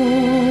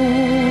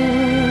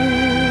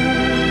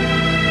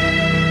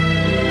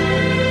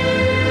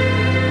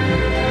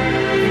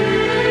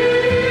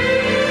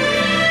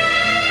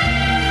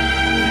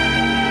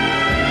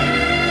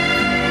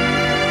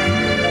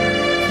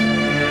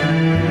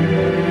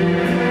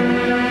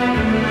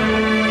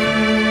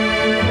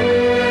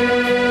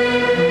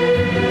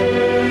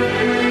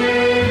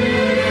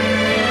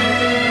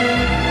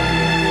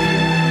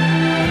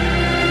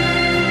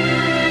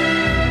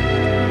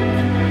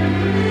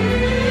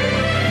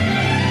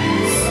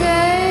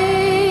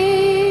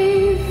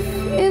 Safe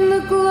in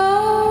the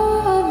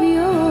glow of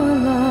your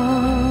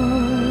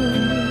love,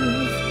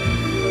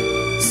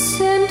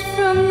 sent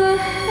from the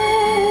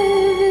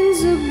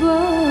heavens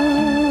above.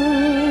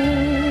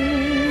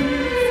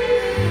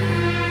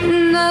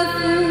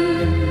 Nothing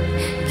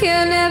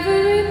can ever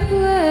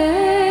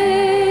replace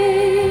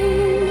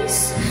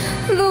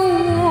the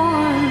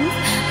warmth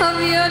of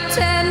your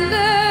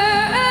tender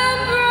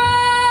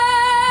embrace.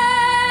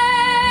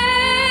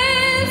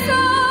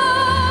 Oh,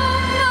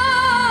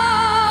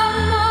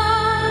 Mama,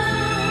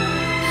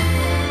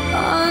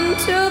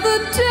 until the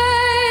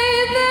day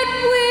that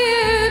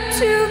we're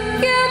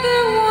together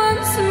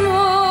once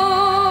more,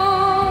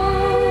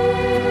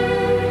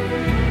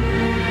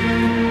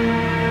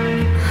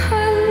 I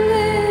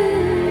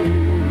live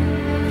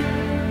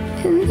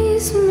in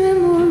these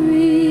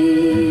memories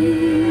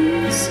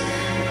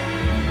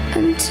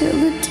until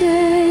the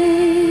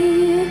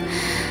day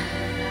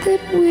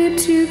that we're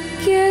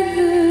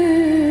together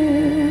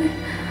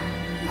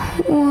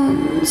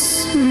once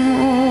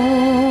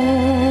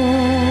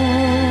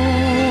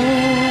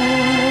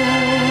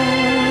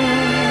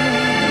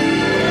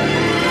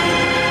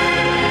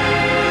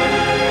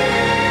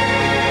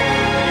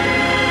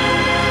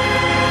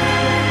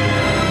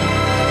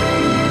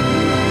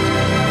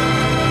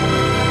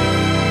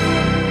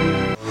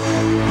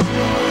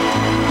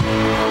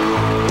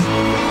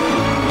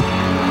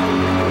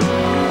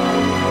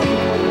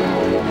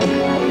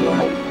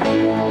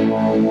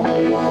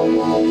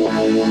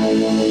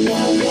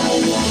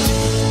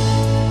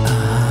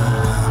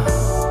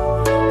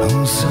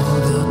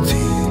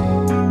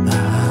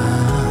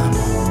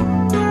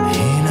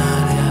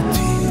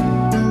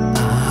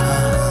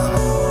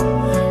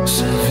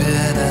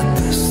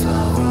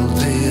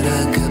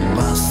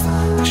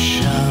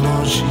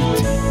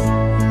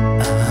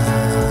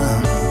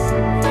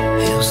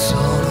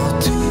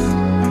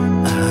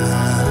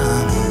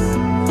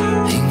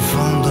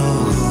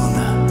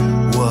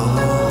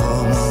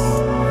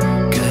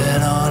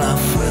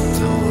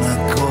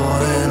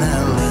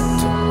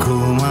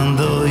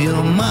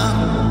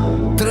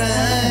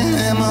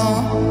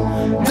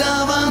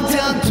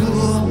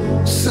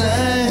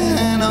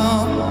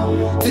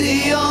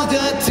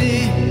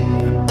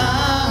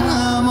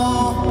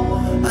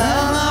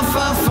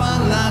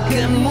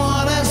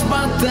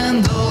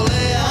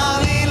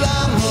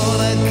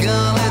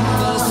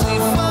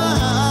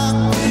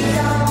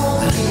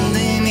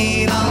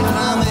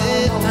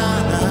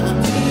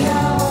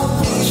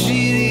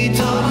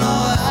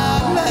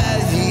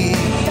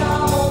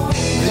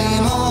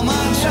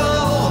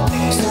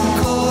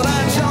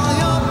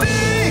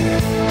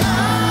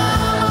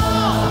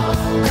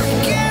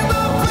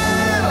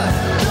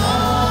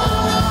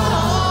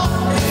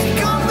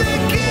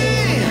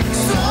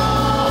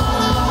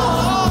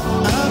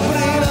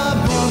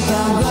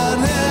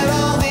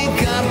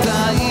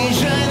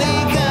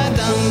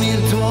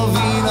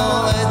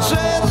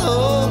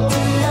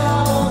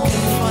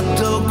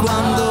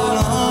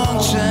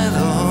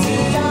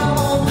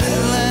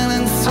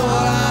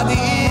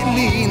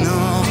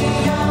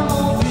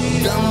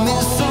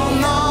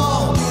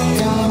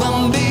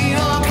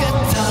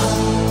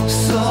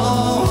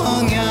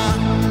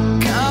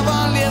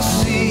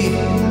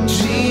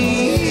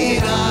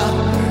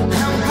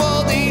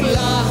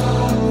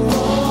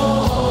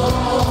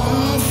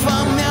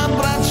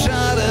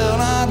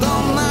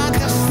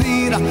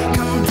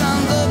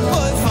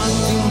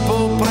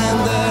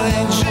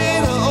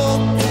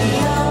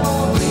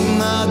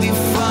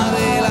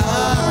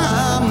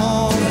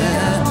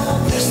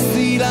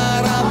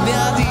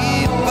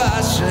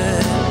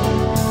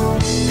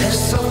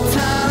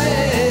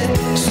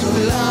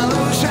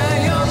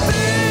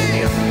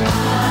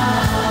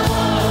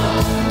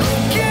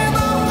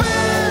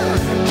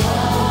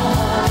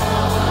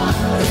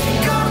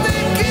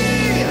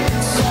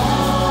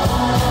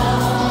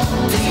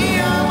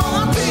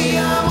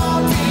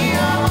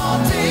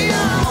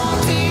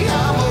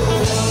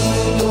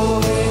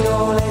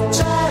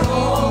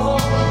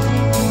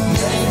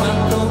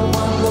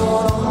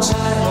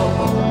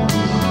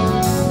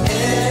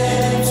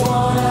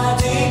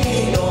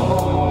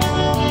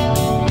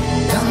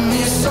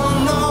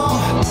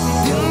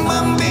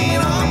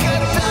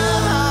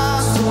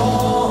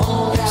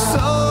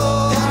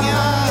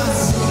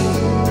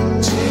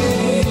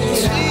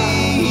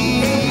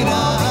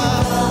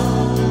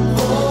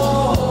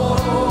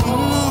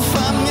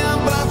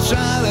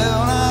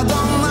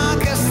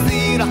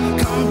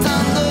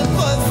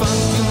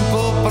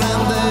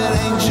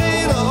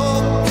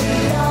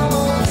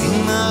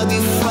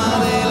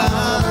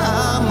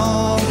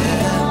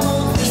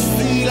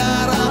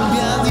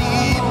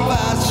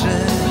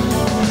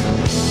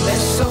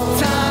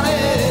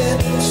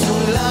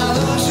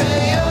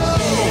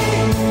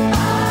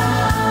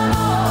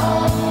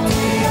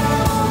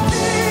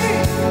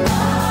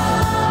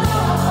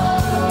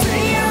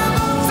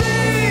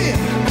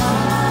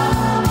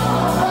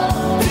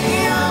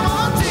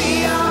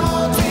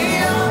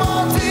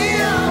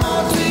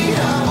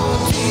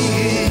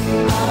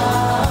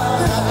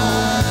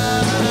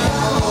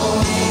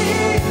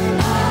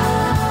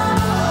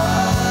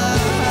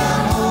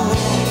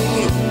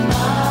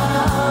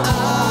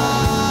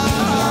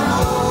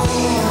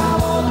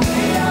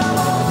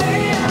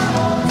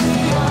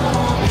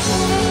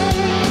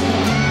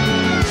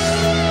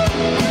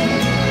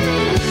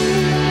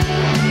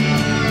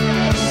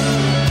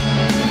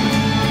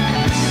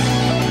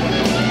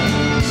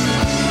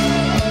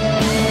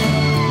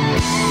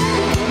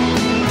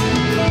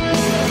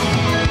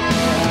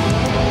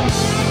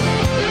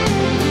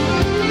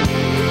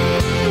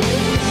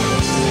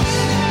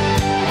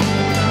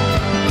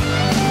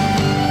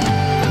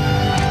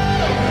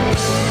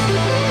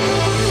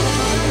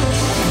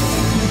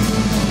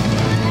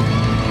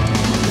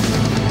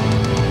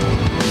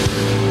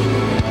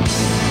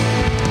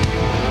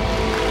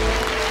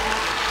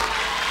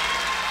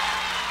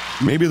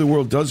Maybe the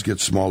world does get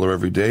smaller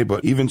every day,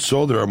 but even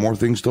so, there are more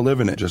things to live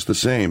in it, just the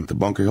same. The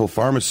Bunker Hill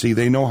Pharmacy,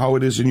 they know how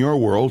it is in your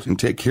world and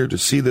take care to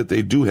see that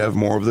they do have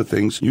more of the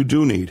things you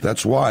do need.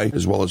 That's why,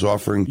 as well as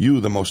offering you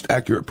the most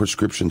accurate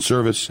prescription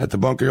service, at the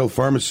Bunker Hill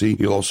Pharmacy,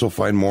 you'll also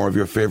find more of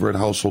your favorite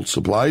household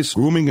supplies,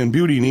 grooming and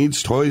beauty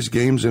needs, toys,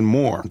 games, and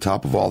more. On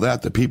top of all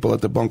that, the people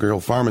at the Bunker Hill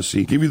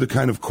Pharmacy give you the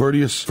kind of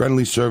courteous,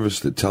 friendly service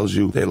that tells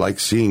you they like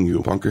seeing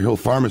you. Bunker Hill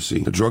Pharmacy,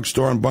 the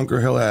drugstore on Bunker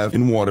Hill Ave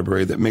in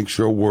Waterbury that makes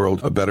your world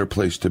a better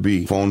place to be.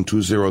 Phone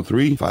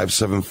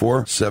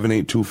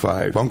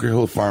 203-574-7825. Bunker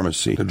Hill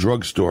Pharmacy, the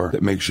drugstore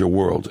that makes your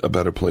world a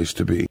better place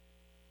to be.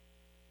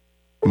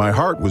 My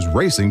heart was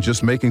racing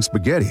just making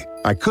spaghetti.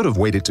 I could have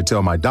waited to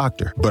tell my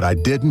doctor, but I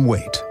didn't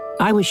wait.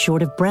 I was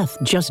short of breath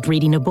just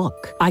reading a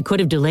book. I could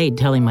have delayed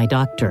telling my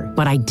doctor,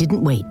 but I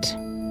didn't wait.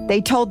 They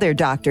told their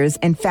doctors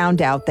and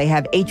found out they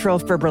have atrial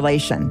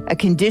fibrillation, a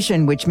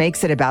condition which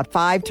makes it about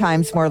 5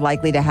 times more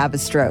likely to have a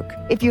stroke.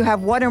 If you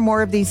have one or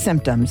more of these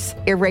symptoms,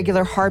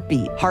 irregular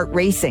heartbeat, heart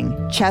racing,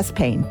 chest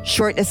pain,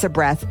 shortness of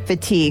breath,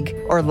 fatigue,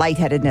 or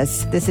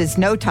lightheadedness, this is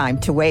no time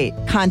to wait.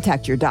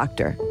 Contact your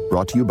doctor.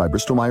 Brought to you by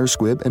Bristol Myers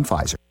Squibb and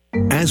Pfizer.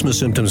 Asthma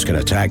symptoms can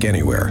attack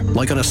anywhere,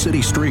 like on a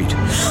city street.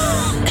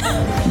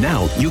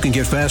 Now, you can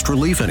get fast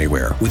relief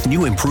anywhere with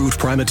new improved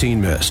Primatene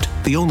Mist,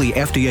 the only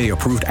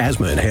FDA-approved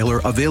asthma inhaler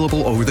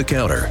available over the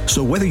counter.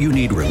 So whether you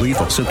need relief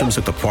of symptoms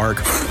at the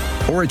park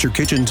or at your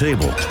kitchen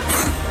table,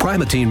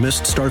 Primatene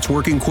Mist starts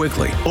working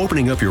quickly,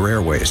 opening up your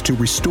airways to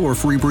restore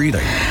free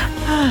breathing.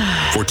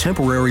 For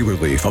temporary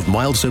relief of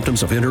mild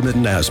symptoms of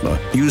intermittent asthma,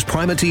 use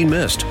Primatene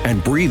Mist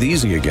and breathe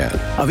easy again.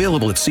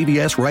 Available at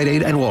CVS, Rite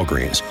Aid, and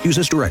Walgreens. Use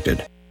as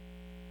directed.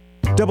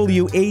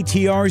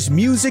 WATR's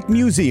Music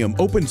Museum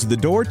opens the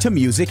door to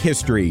music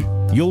history.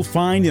 You'll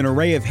find an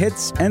array of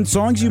hits and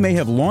songs you may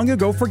have long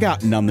ago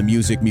forgotten on the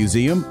Music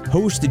Museum.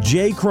 Host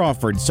Jay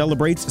Crawford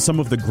celebrates some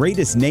of the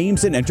greatest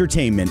names in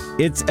entertainment.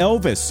 It's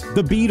Elvis,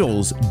 the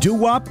Beatles,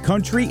 doo-wop,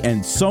 country,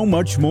 and so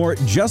much more,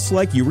 just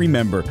like you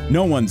remember.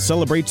 No one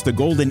celebrates the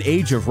golden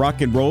age of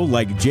rock and roll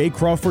like Jay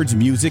Crawford's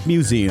Music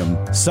Museum.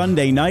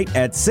 Sunday night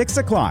at 6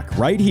 o'clock,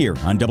 right here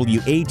on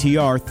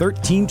WATR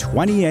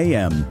 1320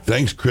 AM.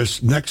 Thanks,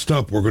 Chris. Next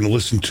up, we're going to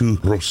listen to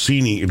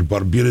Rossini, Il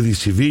Barbiere di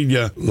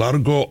Siviglia,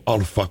 Largo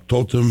al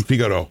Factotum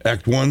Figaro,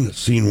 Act 1,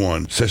 Scene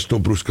 1, Sesto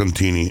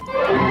Bruscantini.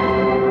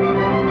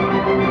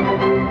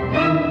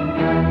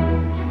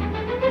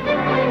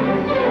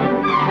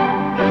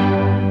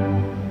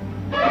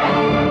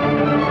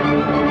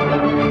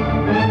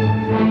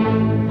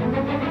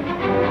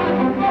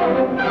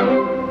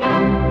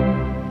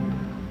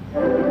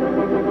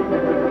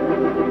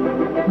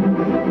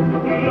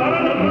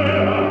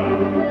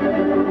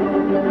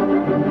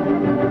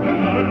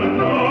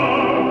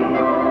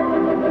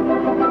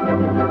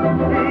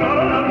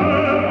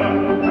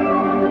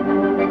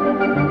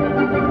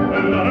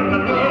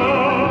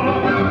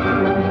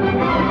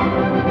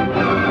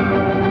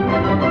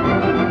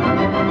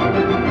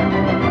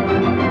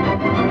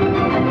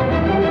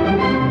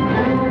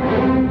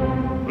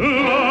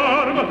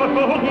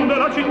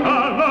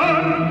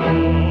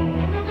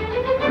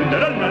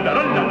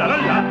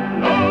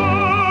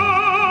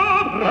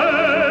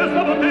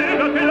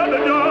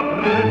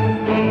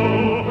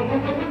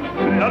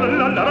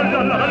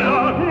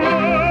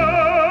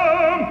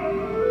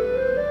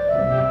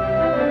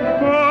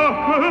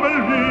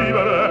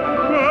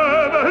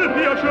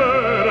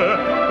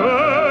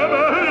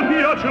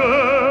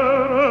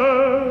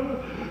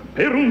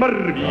 Per un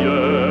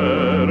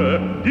barbiere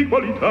di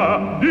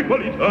qualità, di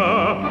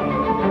qualità.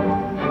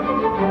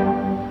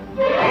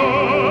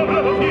 Oh,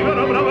 bravo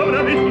Figaro, bravo,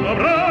 bravissimo,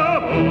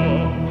 bravo.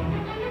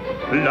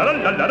 La la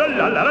la la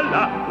la la la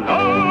la.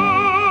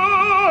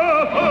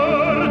 Oh,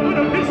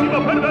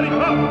 fortunatissimo per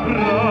verità,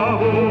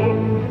 bravo.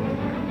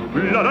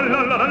 La la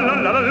la la la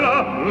la la la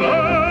la.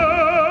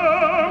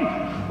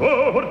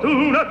 Oh,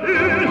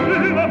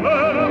 fortunatissimo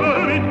per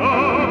verità.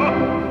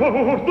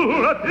 Oh,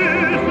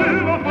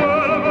 fortunatissimo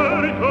per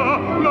verità.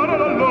 La la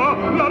la la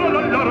la la la la la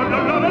la la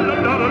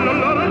la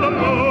la la la.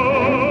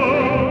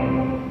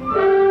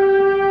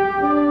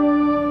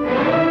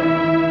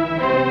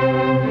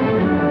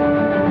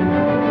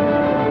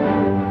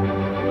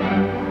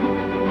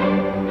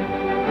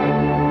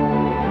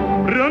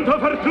 Pronto a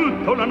far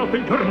tutto, la notte e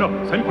il giorno,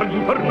 sempre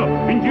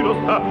all'intorno, in giro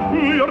sta,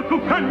 miglior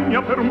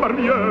cuccagna per un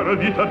barbiere,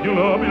 vita più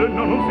nobile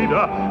non si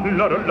dà.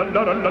 La la la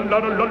la la la la la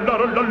la la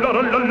la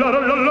la la la la la.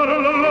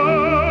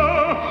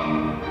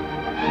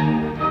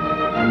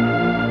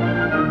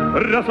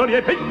 Rasori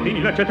e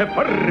pettini, lancette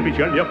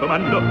forbici al mio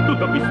comando,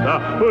 tutto qui sta.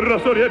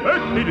 Rasori e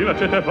pettini,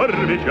 lancette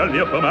forbici al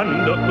mio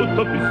comando,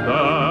 tutto qui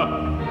sta.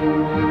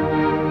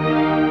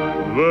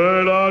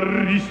 Vela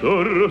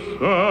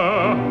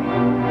risorsa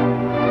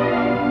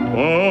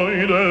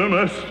poi del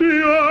mestiere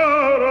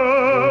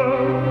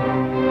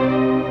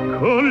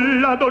con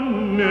la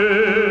donnetta,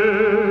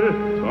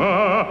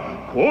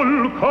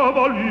 col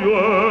cavaliere,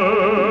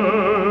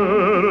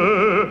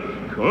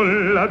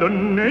 con la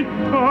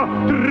donnetta,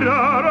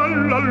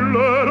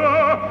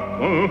 trarallallera,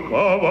 col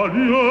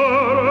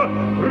cavaliere,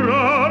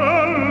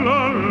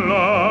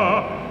 trarallalla.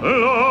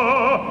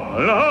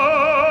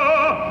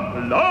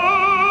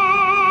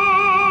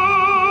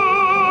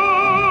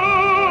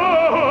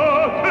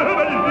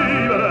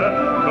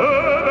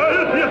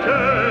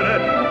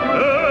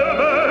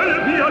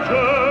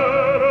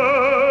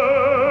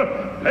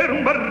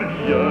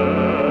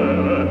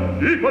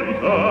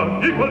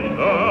 di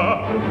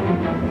qualità.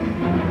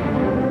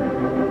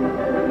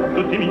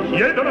 Tutti mi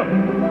chiedono,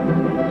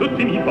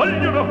 tutti mi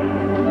vogliono,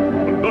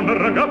 donne e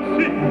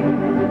ragazzi,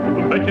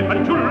 vecchie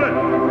fanciulle,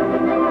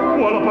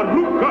 qua la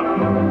parrucca,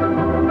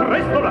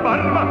 presto la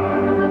barba,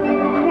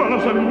 qua la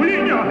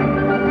sanguigna,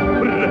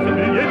 presto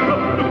mi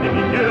chiedono, tutti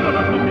mi chiedono,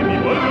 tutti mi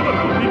vogliono,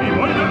 tutti mi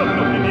vogliono,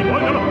 tutti mi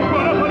vogliono,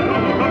 qua la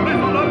parrucca,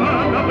 presto la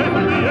barba, presto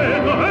il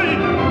biglietto, ehi,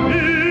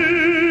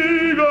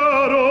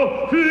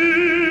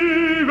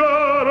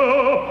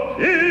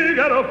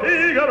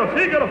 Figaro,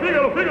 Figaro,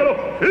 Figaro, Figaro,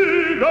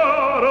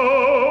 Figaro,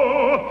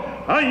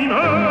 ahimè,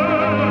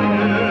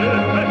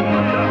 è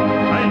folla,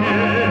 ahimè,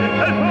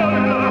 è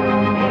folla,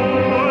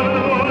 una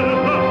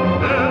volta,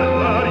 per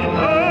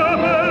carità,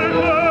 per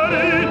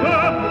carità,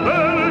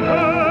 per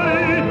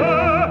carità,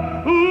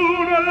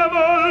 una alla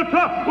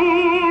volta,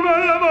 una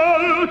alla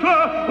volta,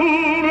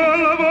 una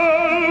alla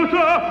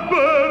volta,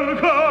 per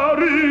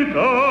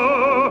carità.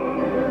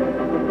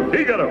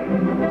 Figaro,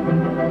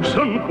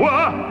 son qua.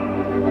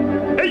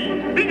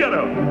 Ehi,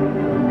 Figaro!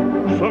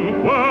 Son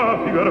qua,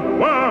 Figaro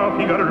qua,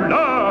 Figaro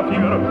là,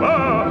 Figaro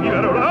qua,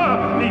 Figaro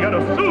là, Figaro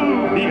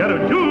su,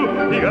 Figaro giù,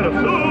 Figaro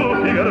su,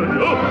 Figaro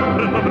giù.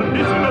 Prendo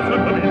prendissima,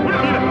 sento il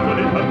fulmine, sono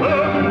il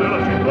padrone della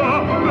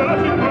città, della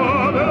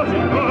città, della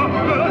città,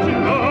 della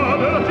città,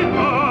 della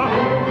città.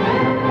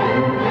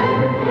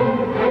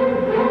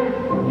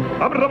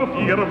 Ah, bravo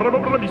Figaro, bravo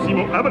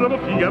bravissimo, ah, bravo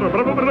Figaro,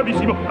 bravo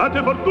bravissimo, a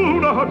te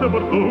fortuna, a te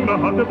fortuna,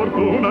 a te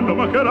fortuna, non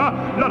mancherà,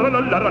 la la la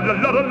la la la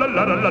la la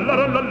la la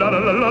la la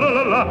la la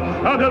la la,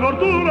 a te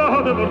fortuna,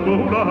 a te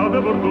fortuna, a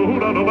te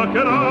fortuna, non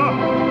mancherà,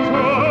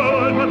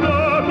 sono il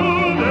patato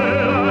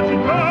della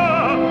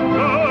città,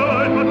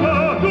 sono il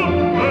patato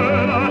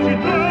della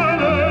città,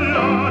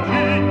 della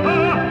città,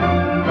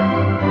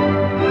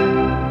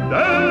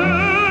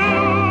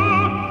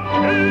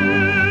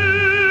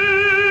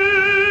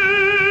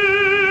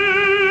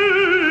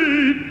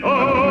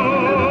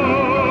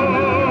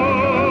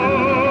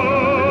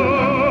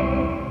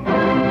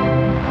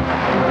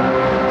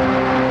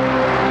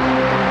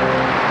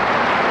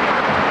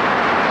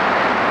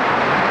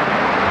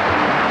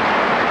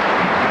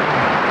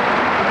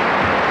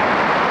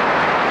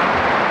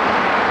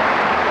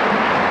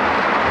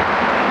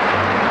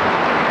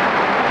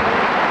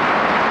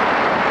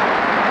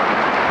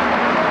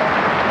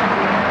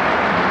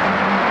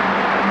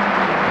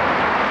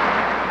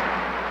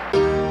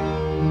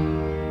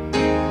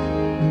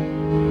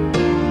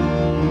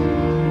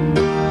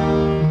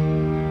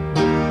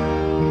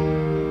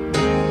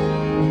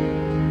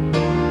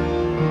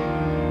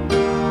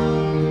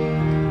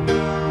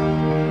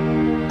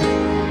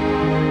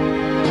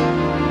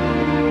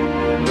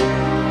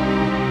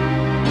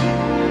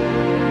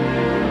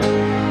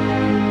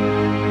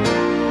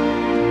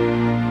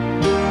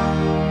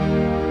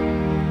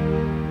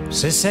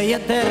 Se sei a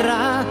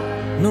terra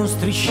non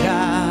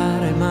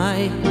strisciare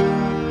mai,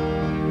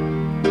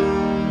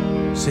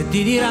 se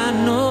ti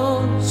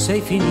diranno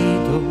sei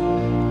finito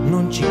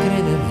non ci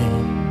credere,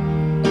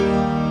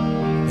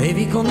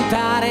 devi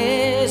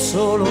contare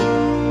solo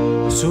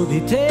su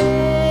di te.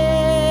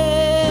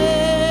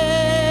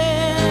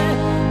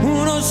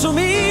 Uno su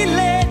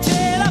 1000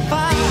 ce la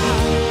fa,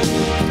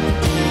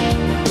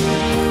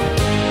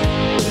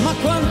 ma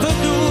quanto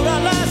dura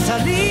la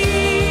salita?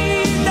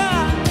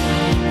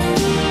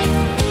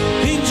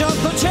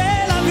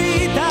 C'è la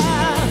vita,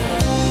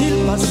 il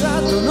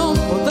passato non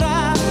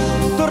potrà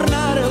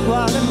tornare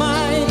uguale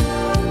mai.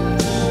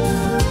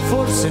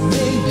 Forse è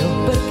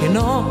meglio, perché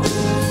no,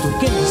 tu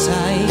che ne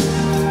sai.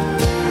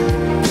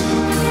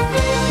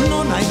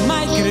 Non hai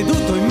mai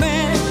creduto in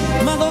me,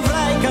 ma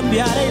dovrai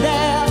cambiare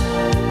idea.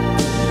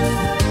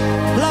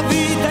 La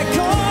vita è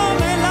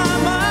come la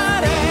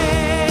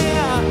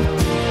marea,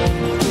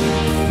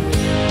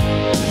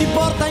 ti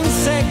porta in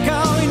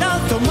secca o in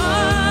alto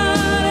mare.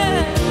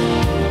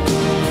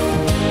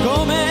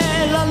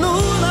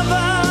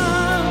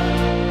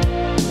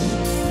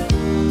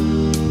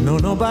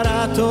 Non ho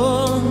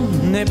barato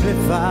né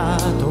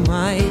bleffato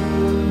mai,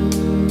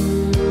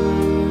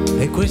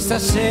 e questa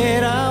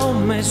sera ho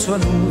messo a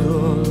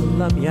nudo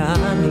la mia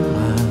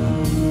anima.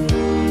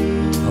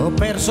 Ho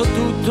perso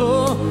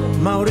tutto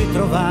ma ho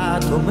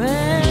ritrovato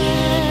me.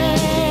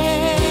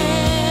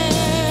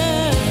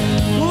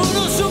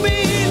 Uno su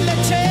 1000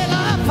 ce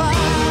la fa,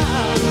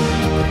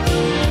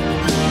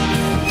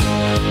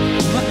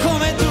 ma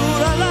come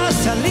dura la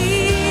salita?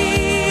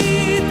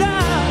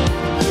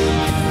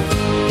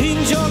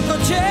 In gioco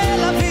c'è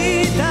la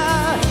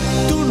vita,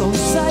 tu non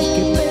sai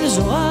che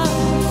peso ha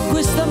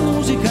questa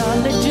musica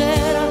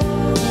leggera.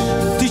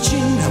 Ti ci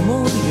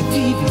innamori e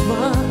vivi,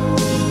 ma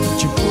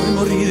ci puoi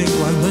morire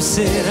quando è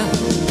sera.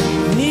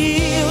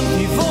 Io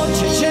di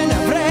voce ce ne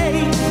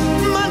avrei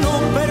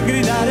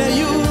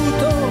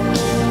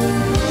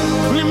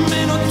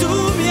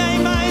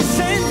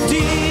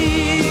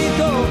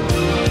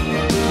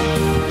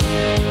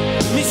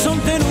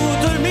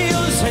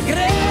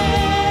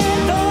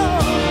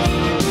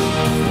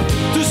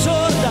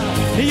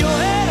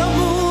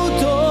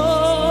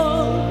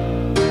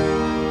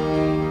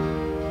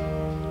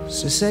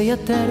sei a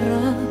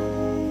terra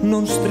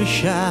non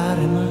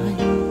strisciare mai.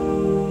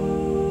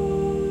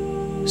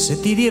 Se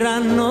ti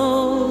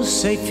diranno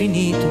sei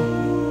finito,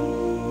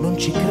 non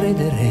ci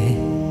credere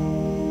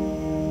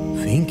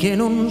finché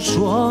non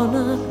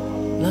suona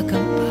la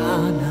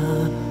campana.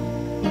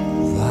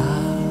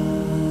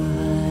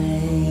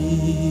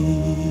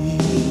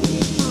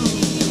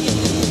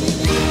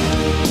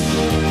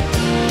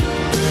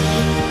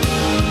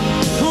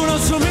 Uno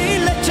su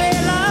 1000 ce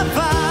la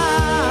fa,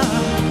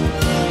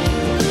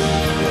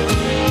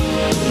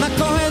 ma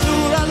come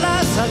dura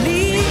la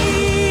salita,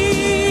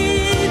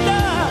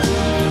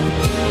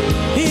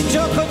 in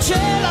gioco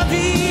c'è la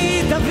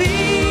vita,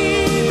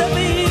 vita,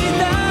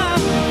 vita.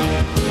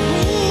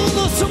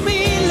 Uno su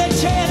 1000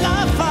 ce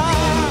la fa,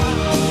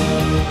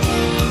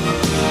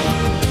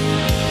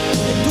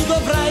 e tu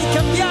dovrai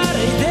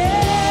cambiare idea.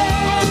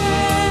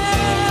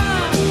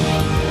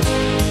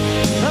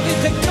 La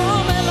vita è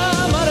come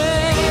la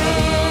marea,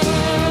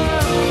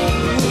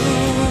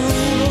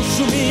 uno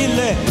su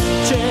 1000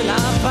 ce la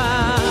fa.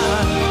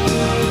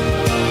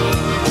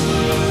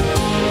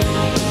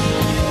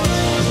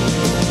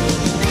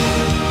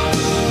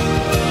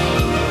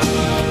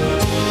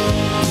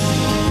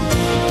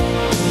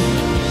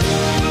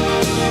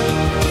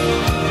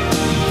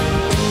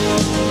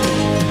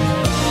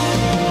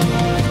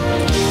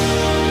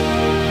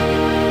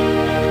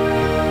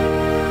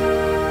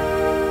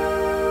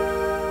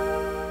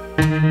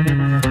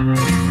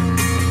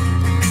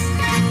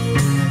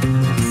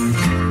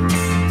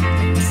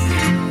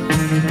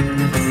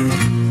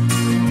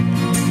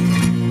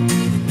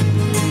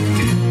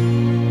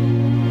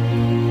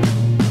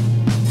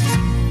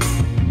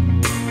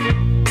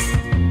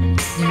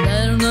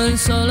 D'inverno il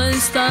sole è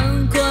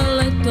stanco, a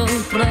letto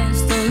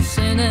presto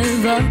se ne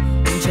va,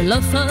 non ce la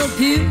fa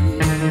più,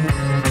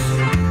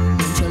 non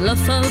ce la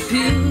fa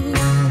più.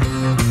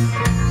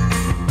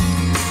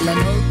 La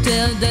notte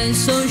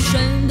adesso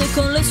scende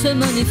con le sue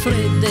mani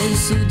fredde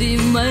su di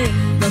me,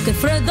 ma che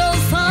freddo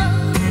fa,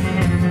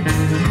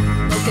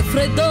 ma che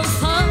freddo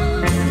fa.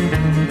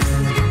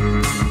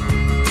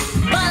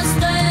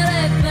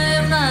 Basterebbe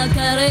una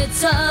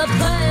carezza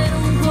per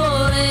un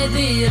cuore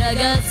di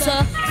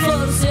ragazza,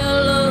 forse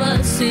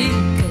allora sì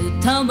che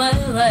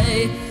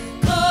t'amerei.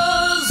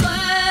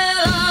 Cos'è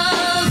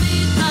la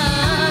vita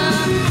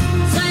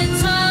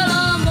senza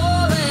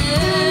l'amore?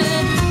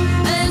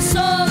 È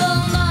solo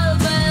un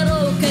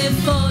albero che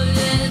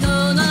foglie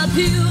non ha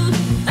più,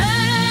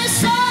 e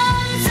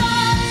senza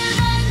il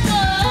vento,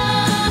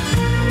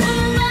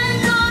 un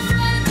vento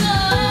freddo,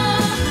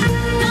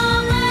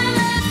 come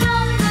le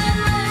fronde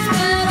le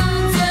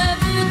speranze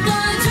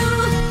butta giù.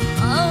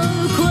 Oh,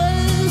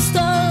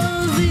 questa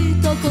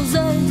vita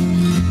cos'è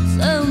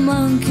se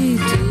manchi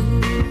tu?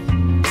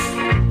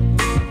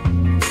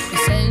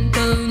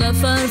 Sento una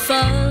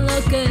farfalla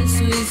che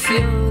sui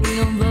fiori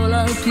non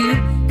vola più,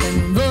 che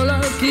non vola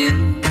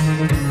più, che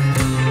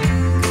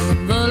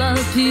non vola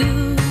più.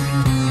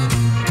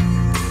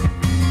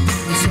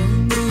 Mi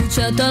son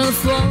bruciata al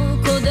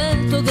fuoco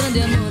del tuo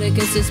grande amore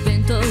che si è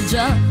spento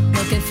già, ma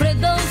che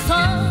freddo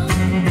fa,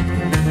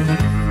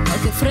 ma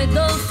che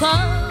freddo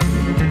fa.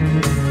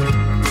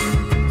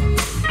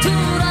 Tu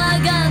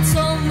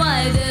ragazzo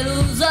mai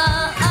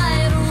delusa,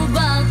 hai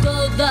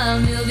rubato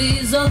dal mio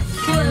viso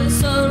quel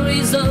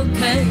sorriso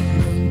che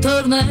non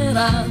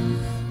tornerà.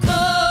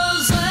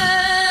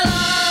 Cos'è la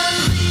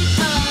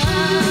vita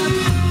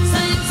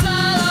senza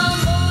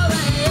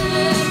l'amore?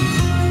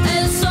 È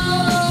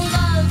solo un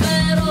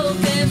albero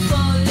che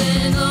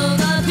foglie non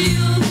ha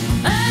più,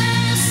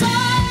 e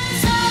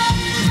senza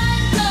il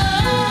vento,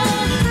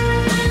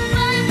 un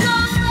vento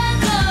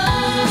freddo,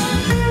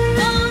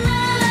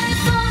 come le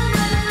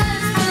foglie le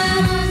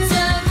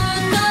speranze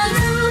butta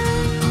giù.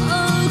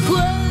 Oh,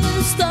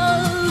 questa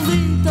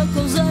vita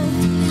cos'è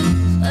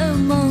se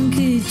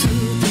manchi tu?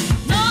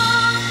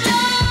 Non mi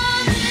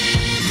ami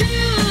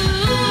più,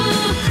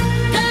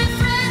 che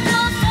freddo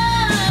fa.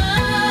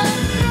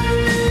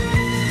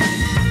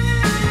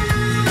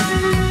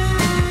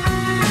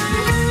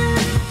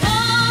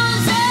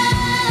 Cos'è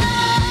la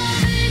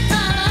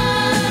vita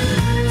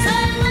se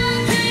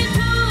manchi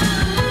tu?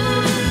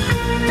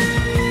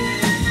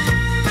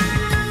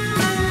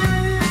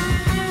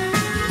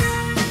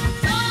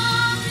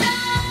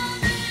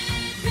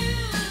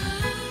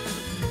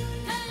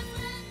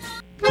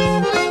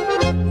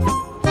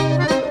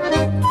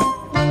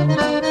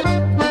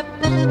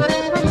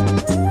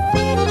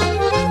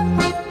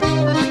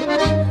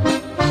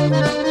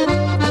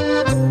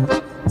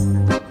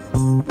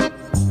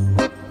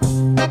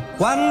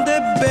 Quando è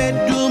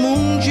bello,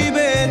 mungi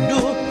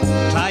bello,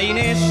 sai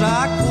ne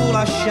sacco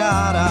la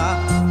sciara,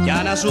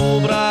 chiana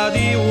sopra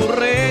di un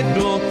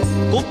reddo,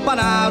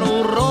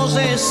 cuppanaro,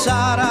 rose e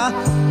sara,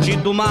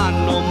 ci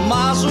domando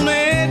ma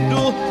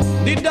sonetto,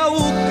 di da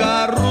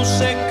ucca,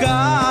 russa e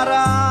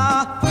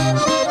cara.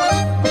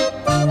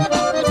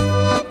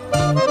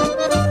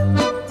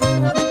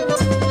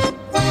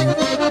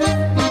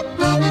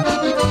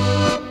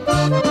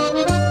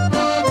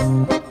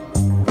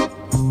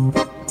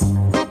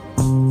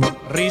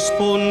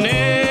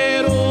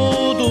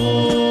 Rispondero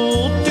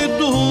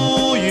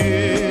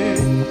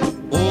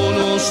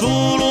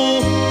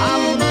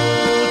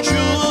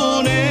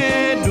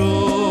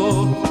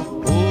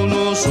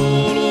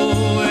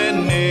solo e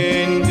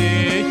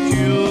niente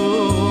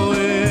più,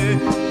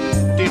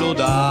 ti lo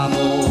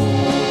damo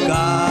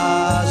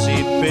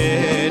casi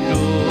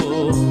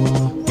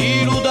pedo,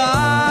 ti lo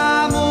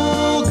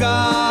damo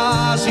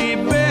casi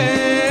pedo.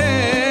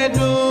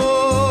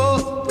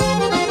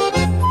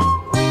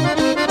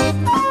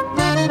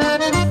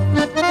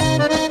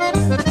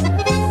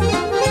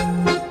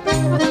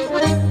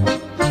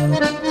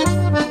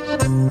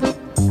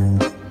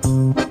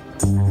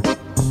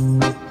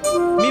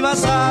 Mi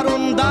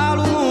passarono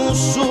dallo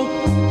musso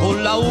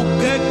con la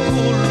ucca e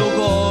con lo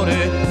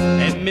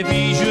cuore e mi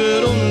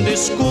fecero un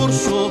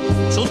discorso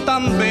su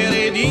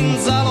tampere di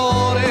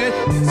insalore,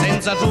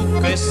 senza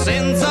trucco e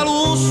senza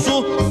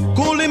lusso,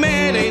 con le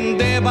mele in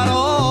te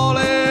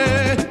parole.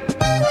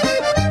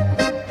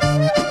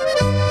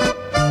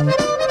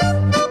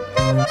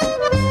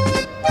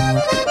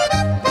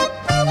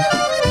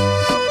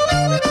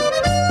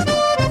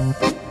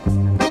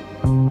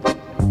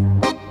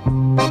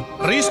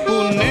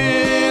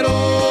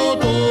 Rispondero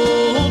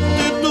tutti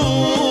e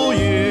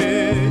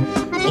due,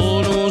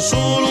 uno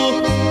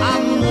solo a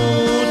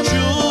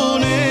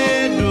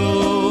muccione,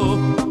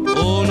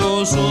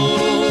 uno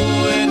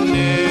solo e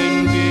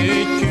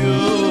niente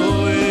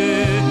più,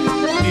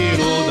 ti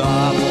lo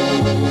davo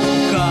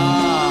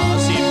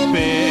casi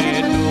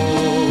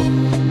pedo,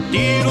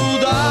 ti lo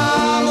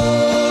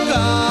davo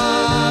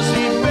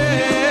casi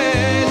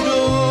pedo.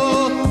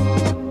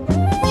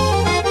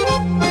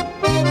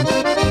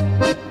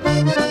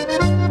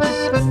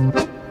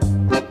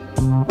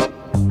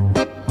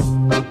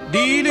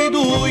 Dile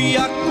due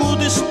a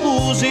cui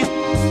sposi,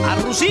 a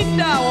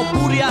Rosita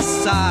oppure a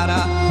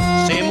Sara,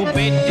 siamo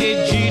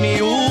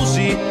pettegini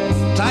usi,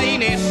 tra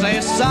Inessa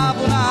e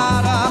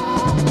Saponara,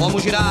 uomo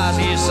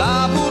girasi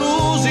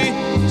sapurosi,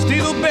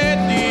 stilo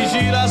petti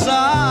gira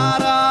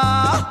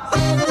Sara.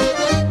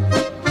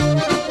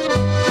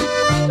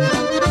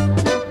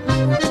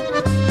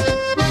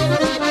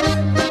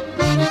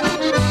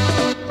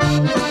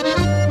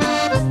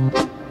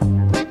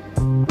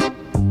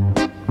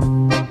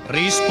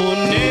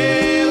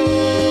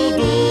 Rispondero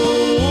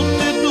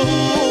tutti e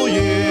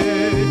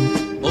due,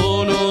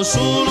 uno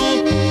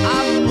solo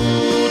a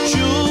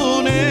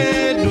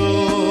muccione,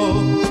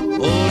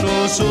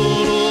 uno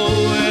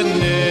solo e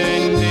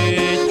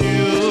niente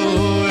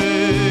più,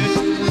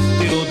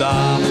 ti lo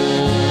davo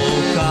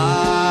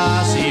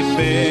casi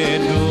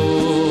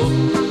pedo,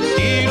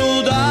 ti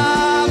lo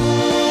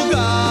davo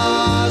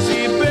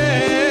casi pedo.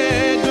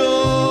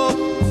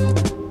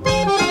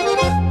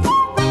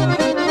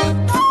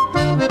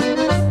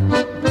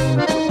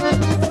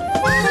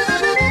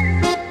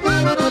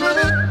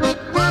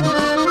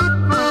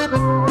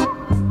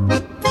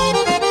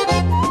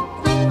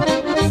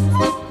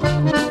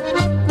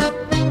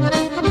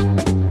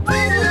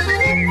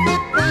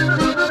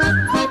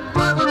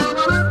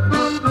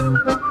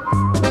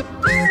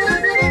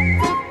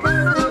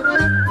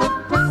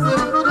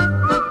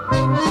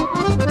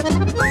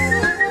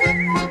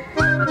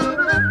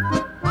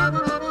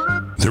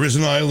 There is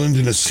an island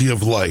in a sea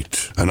of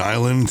light, an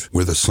island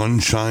where the sun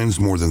shines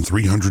more than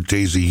 300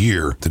 days a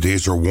year. The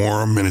days are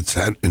warm and it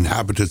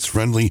inhabits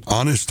friendly,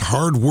 honest,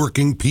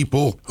 hard-working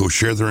people who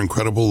share their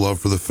incredible love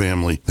for the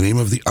family. The name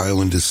of the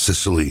island is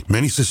Sicily.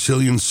 Many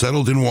Sicilians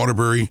settled in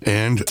Waterbury,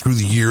 and through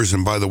the years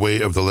and by the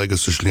way of the Lega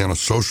Siciliana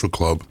Social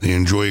Club, they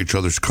enjoy each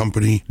other's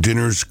company,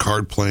 dinners,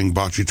 card-playing,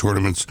 bocce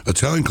tournaments,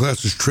 Italian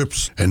classes,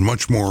 trips, and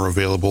much more are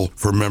available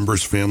for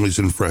members, families,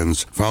 and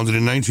friends. Founded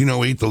in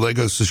 1908, the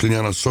Lega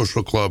Siciliana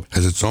Social Club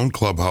has its own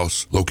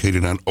clubhouse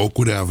located on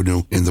Oakwood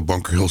Avenue in the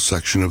Bunker Hill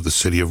section of the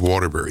city of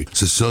Waterbury.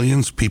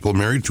 Sicilians, people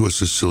married to a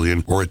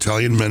Sicilian, or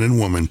Italian men and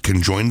women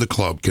can join the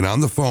club. Get on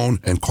the phone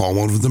and call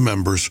one of the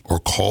members or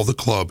call the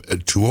club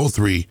at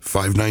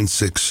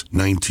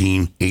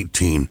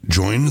 203-596-1918.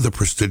 Join the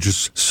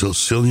prestigious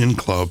Sicilian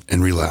Club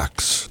and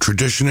relax.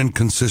 Tradition and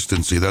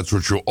consistency, that's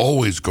what you're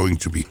always going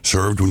to be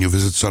served when you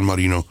visit San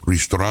Marino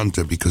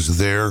Ristorante, because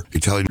their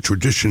Italian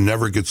tradition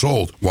never gets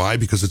old. Why?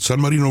 Because at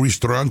San Marino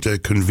Ristorante,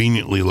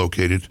 conveniently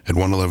located at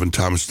 111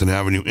 Thomaston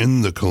Avenue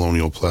in the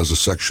Colonial Plaza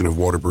section of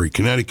Waterbury,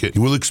 Connecticut,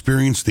 you will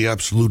experience the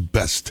absolute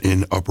best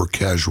in upper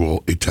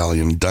casual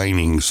Italian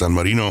dining. San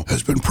Marino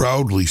has been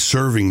proudly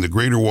serving the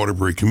greater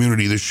Waterbury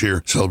community this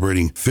year,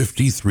 celebrating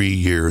 53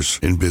 years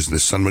in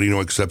business. San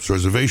Marino accepts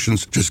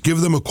reservations. Just give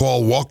them a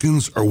call.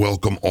 Walk-ins are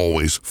welcome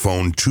always.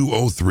 Phone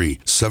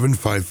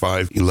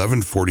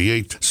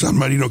 203-755-1148. San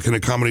Marino can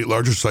accommodate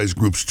larger size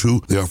groups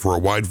too. They offer a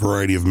wide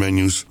variety of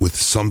menus with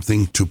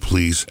something to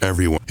please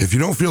everyone. If you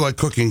don't feel like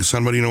cooking,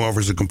 San Marino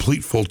offers a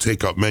complete full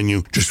takeout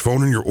menu. Just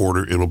phone in your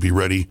order. It'll be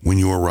ready when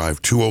you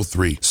arrive.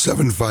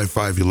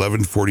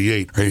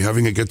 203-755-1148. Are you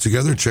having a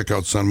get-together? Check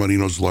out San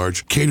Marino's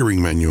large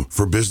catering menu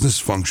for business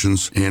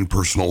functions and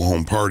personal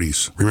home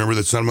parties. Remember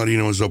that San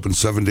Marino is open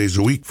 7 days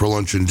a week for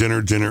lunch and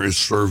dinner. Dinner is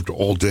served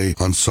all day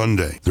on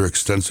Sunday. Their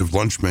extensive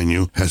lunch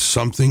menu has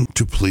something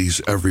to please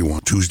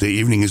everyone. Tuesday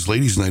evening is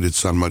ladies' night at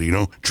San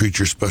Marino. Treat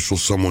your special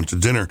someone to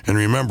dinner. And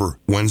remember,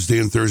 Wednesday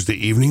and Thursday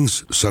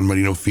evenings, San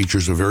Marino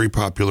features a very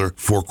popular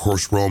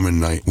 4-course Roman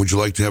night. Would you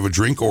like to have a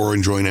drink or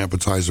enjoy an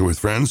appetizer with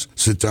friends?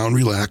 Sit down,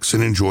 relax,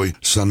 and enjoy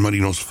San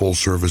Marino's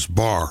full-service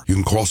bar. You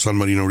can call San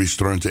Marino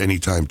Ristorante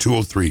anytime,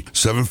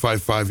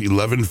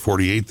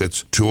 203-755-1148.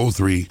 That's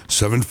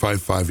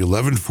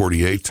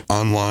 203-755-1148.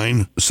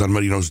 Online,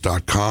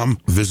 sanmarinos.com.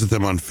 Visit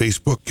them on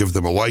Facebook. Give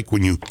them a like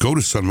when you go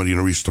to San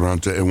Marino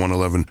Ristorante at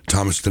 111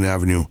 Thomaston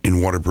Avenue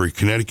in Waterbury,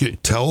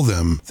 Connecticut. Tell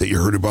them that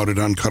you heard about it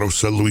on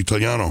Carosello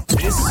Italiano.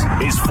 This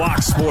is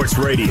Fox Sports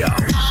Radio.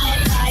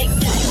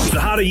 So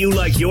how do you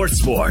like your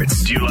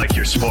sports? Do you like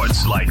your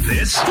sports like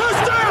this?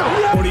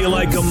 Touchdown! Or do you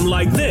like them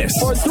like this?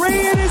 For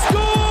three, and it's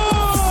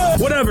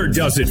good! Whatever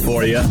does it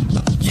for you.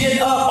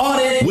 Get up on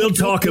it. We'll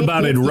talk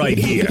about it right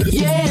here.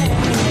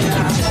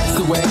 That's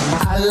the way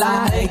I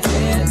like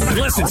it.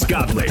 Listen,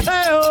 Scottley.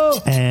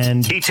 Hey-o.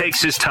 And he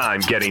takes his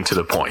time getting to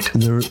the point.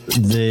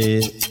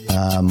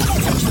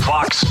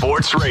 Fox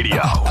Sports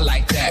Radio. I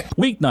like that.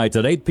 Weeknights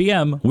at 8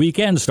 p.m.,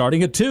 weekends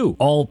starting at 2.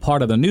 All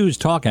part of the news,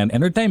 talk, and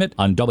entertainment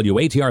on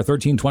WATR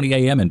 1320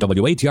 AM and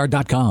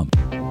WATR.com.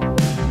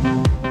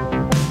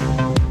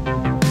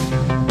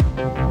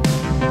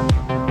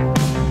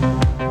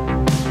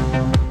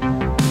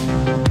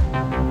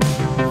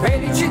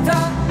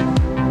 Felicità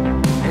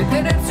e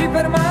tenersi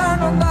per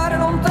mano, andare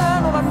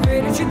lontano, la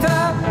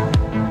felicità.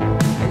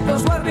 Il tuo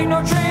sguardo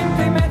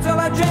innocente in mezzo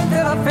alla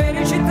gente, la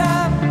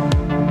felicità.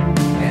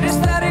 E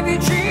restare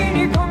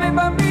vicini come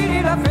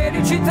bambini, la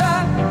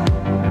felicità.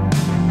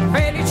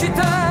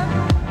 Felicità.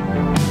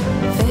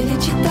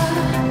 Felicità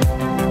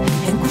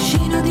è un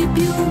cuscino di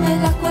piume,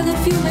 l'acqua del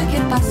fiume che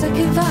passa e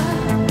che va,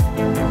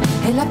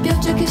 e la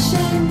pioggia che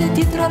scende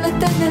dietro le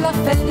tende, la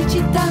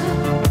felicità,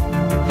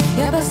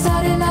 e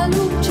abbassare la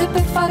luce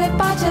per fare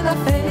pace alla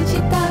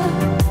felicità.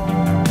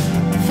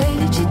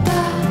 Felicità.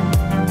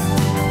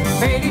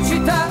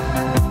 Felicità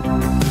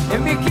è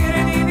un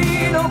bicchiere di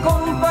vino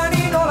con un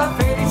panino, la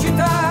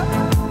felicità,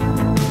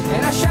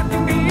 e lasciarti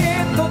un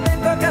biglietto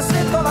dentro al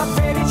cassetto, la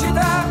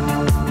felicità,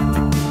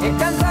 e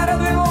cantare a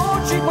due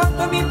voci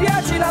quanto mi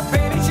piace la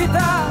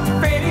felicità.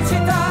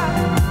 Felicità.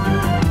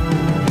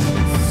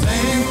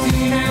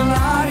 Senti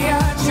nell'aria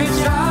c'è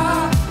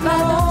già la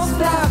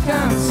nostra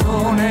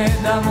canzone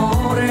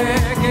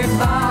d'amore che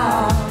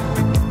va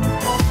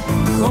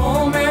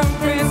come un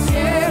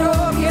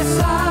pensiero che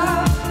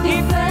sa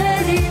di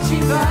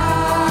felicità.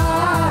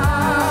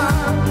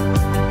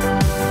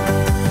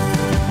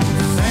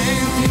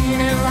 Senti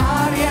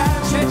nell'aria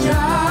c'è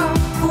già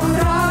un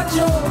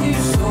raggio di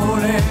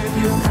sole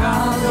più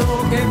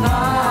caldo che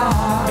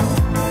va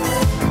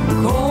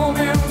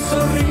come un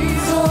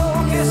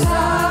sorriso che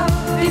sa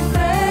di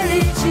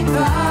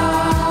felicità.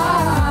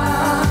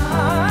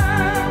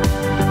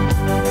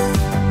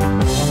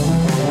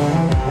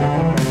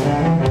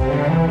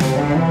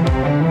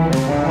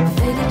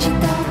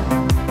 Felicità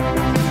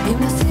è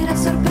una sera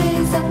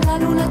sorpresa, la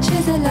luna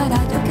accesa e la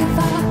radio che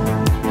va,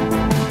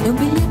 è un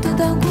biglietto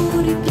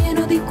d'auguri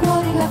pieno di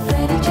cuori, la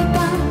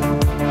felicità,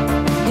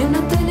 è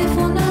una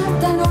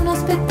telefonata non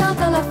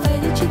aspettata, la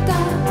felicità.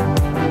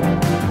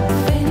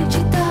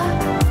 Felicità.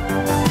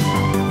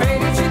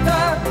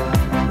 Felicità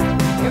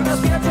è una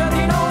spiaggia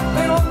di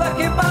notte, l'onda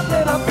che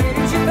batte, la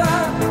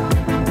felicità,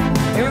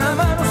 è una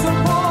mano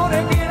sul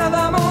cuore piena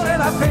d'amore,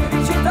 la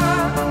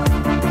felicità,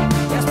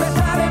 e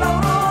aspettare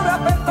l'aurora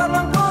per farlo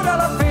ancora,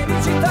 la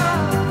felicità.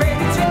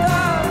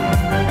 Felicità.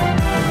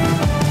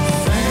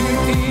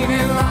 Senti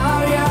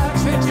nell'aria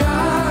c'è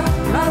già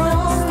la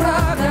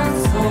nostra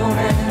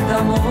canzone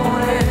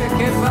d'amore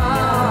che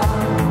va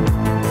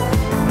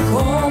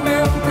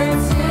come un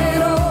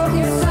pensiero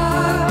che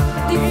sa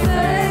di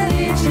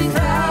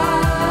felicità.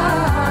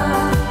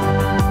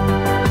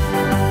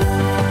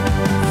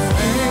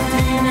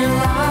 Senti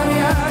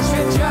nell'aria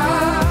c'è già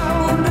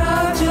un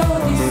raggio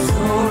di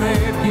sole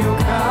più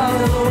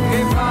caldo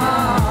che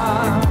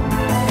va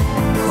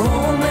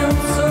come un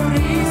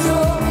sorriso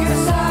che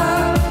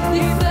sa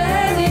di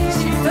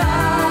felicità.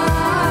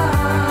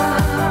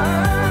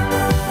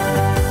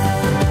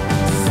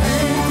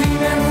 Senti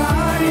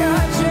nell'aria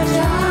c'è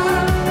già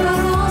la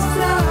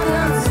nostra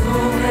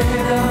canzone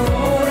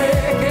d'amore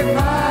che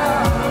va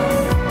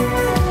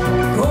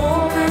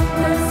come un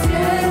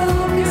pensiero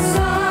che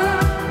sa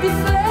di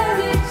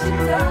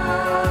felicità.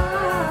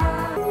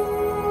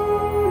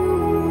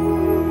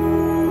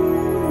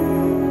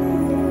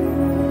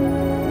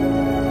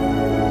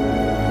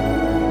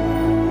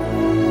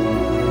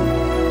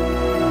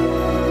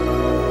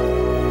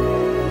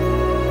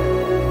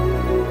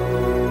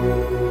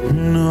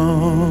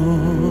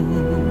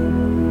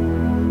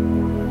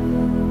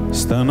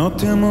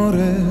 Stanotte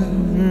amore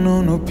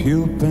non ho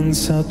più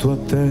pensato a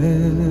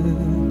te,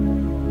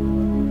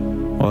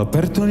 ho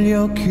aperto gli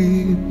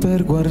occhi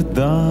per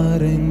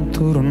guardare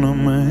intorno a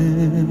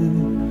me,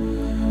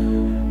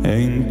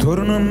 e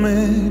intorno a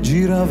me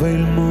girava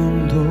il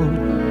mondo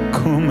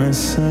come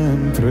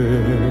sempre.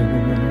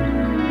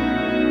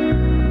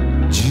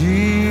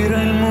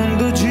 Gira il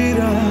mondo,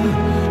 gira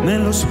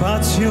nello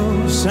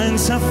spazio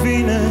senza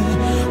fine,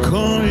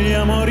 con gli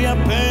amori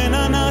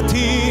appena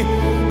nati,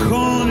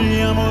 con gli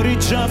amori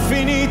già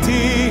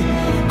finiti,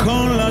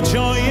 con la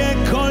gioia e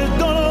col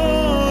dolore.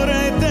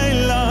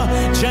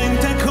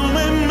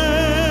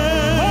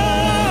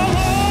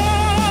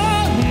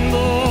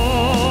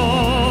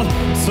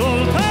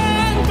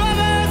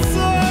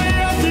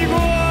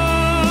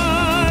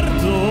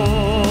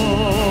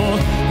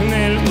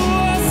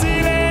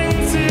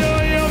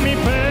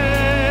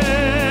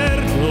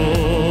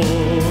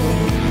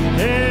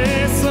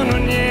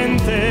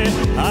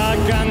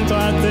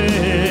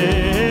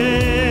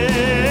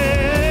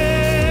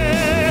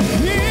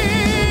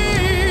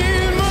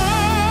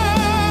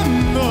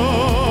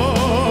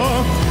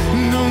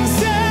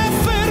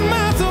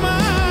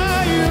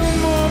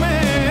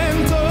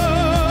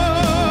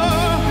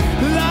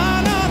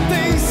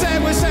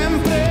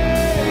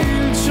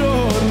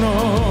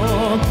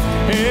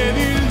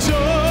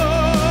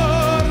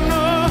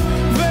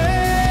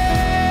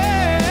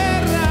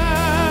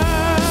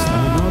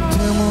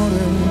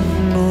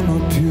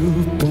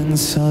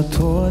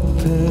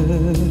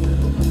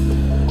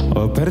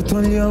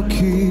 aperto gli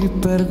occhi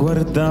per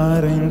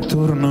guardare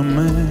intorno a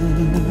me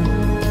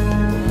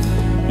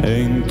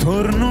e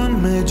intorno a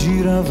me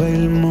girava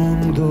il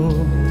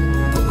mondo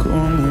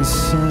come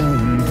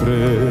sempre.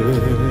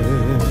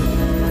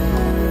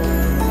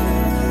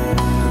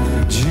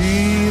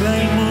 Gira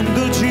il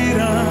mondo,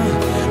 gira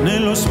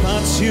nello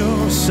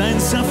spazio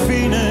senza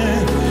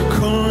fine,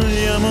 con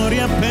gli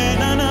amori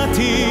appena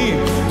nati,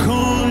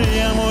 con gli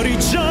amori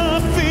già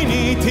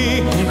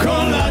finiti,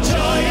 con la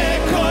gioia e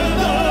col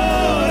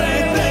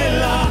dolore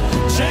della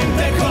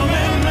gente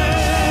come me.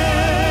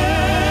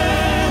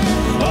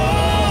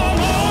 Oh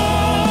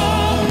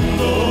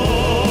mondo,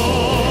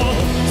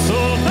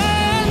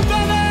 soltanto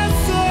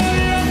adesso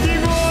io ti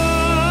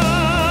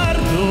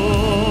guardo,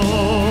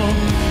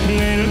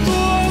 nel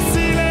tuo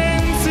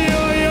silenzio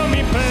io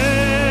mi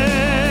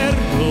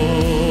perdo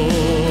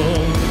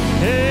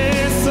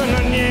e sono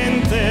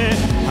niente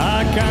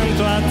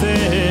accanto a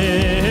te.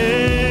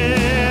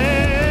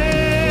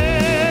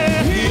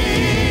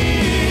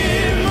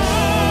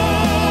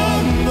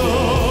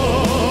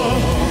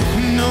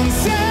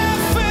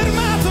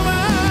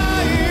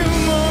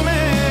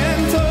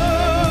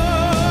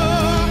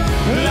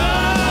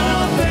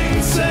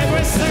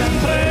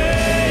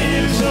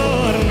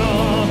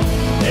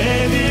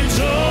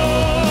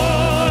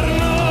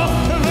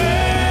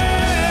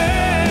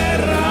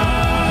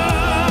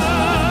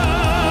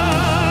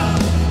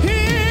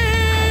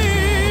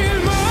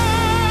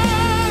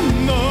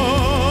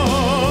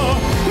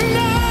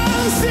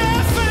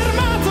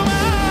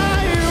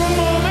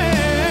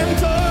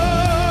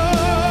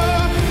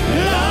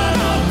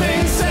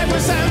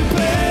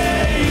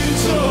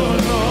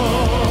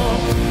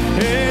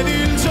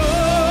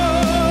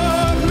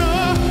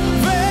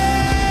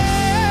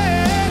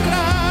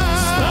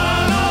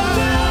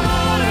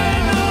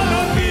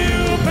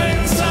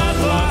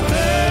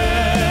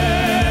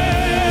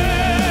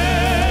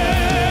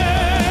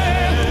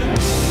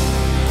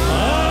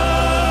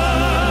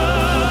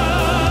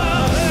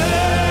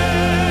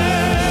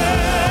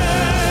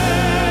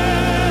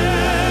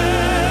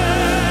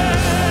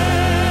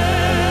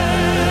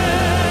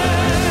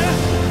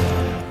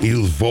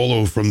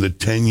 Volo from the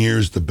 10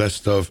 years, the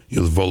best of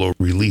Il Volo,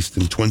 released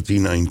in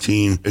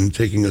 2019. And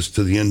taking us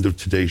to the end of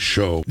today's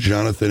show,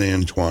 Jonathan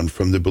Antoine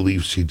from the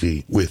Believe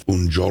CD with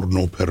Un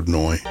Giorno per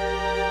Noi.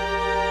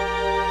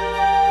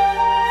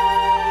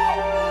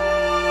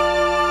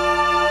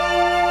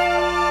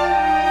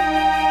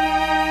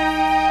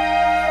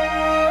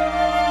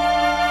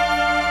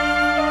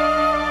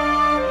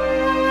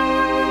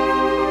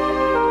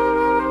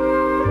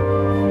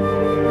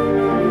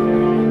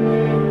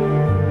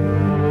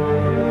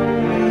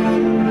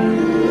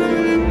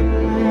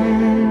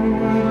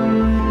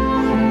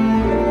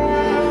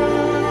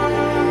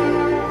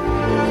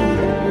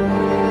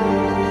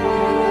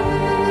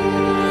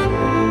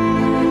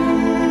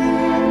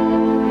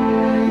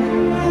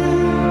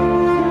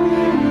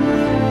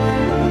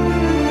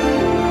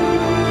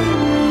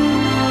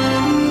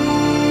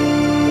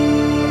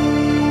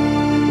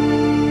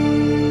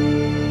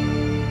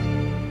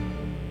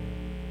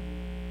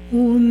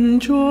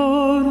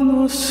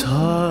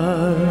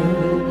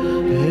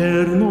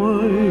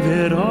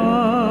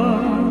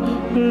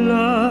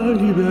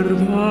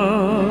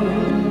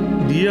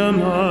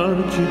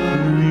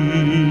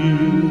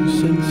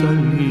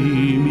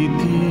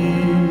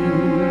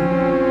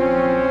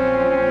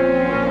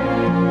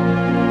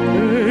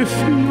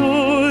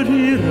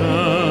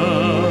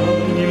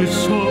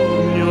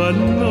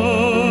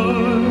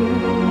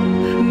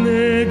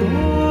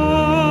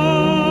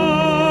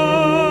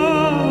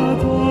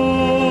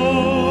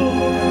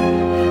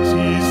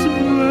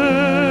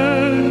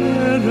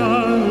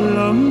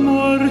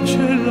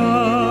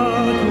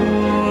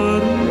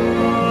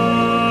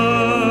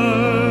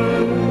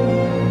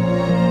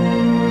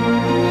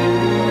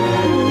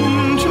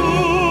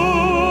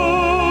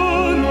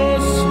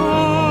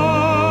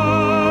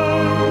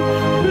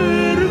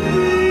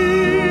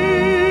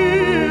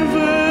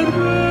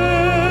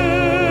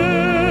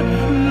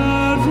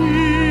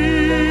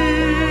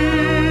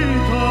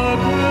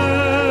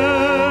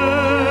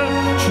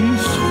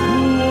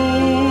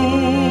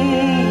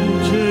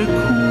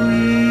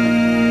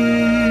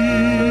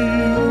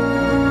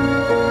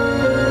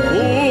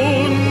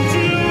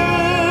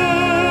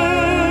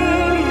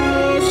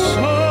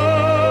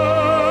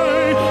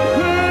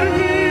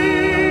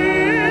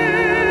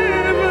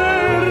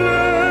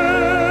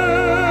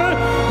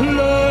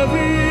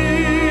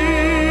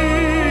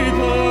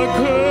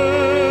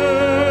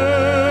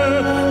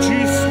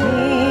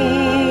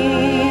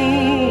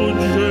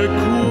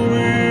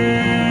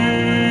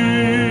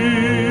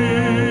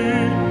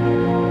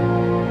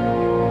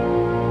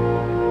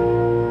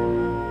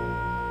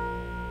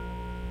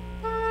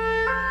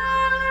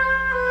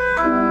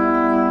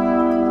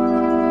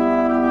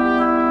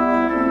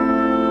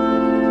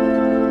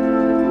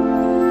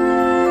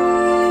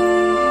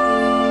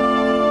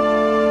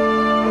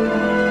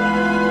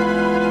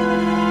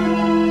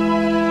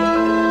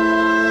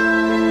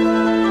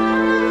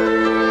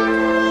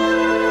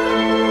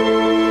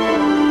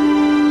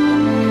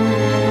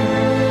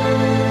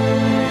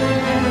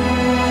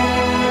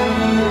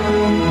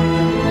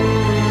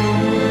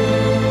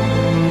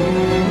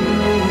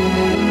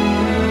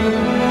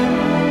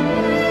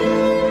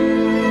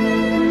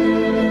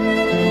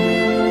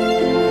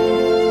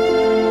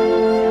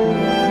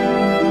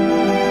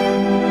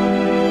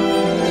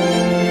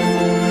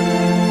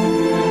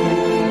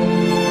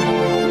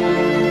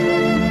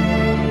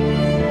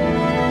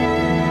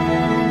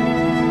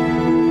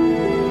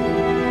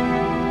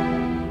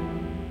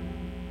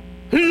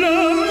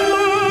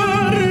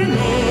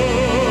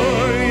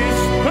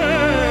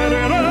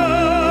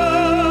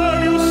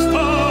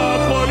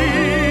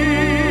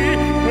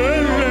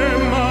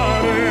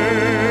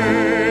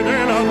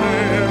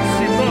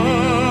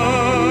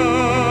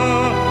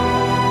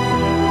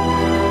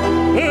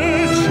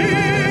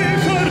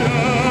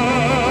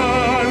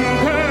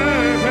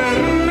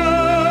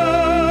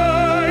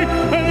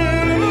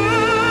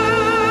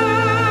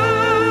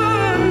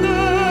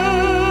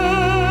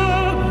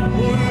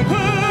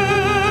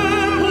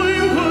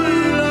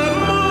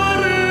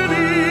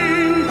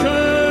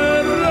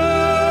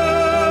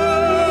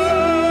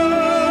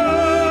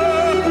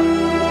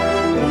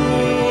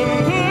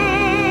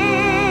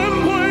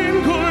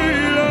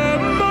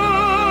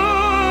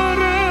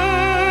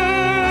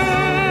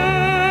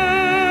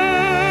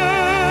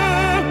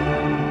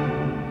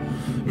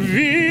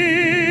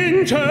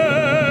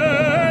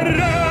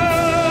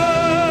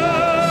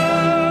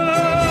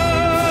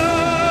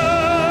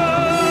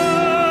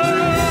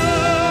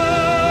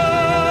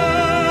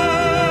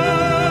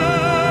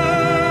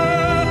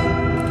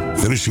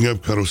 Finishing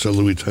up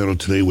Carosello Italiano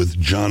today with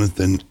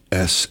Jonathan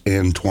S.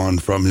 Antoine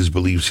from his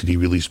Believe CD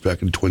released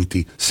back in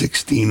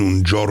 2016,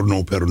 Un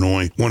Giorno per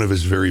Noi, one of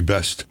his very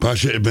best.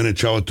 Pasha e bene,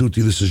 ciao a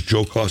tutti, this is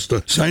Joe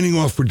Costa, signing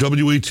off for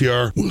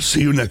WATR. We'll see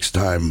you next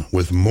time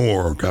with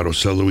more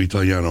Carosello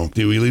Italiano.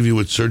 We leave you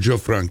with Sergio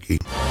Franchi.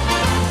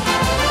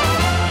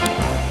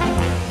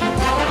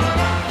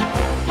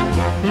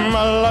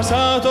 M'ha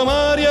lasciato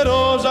Maria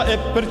Rosa e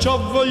perciò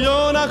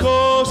voglio una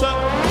cosa,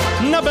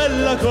 una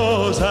bella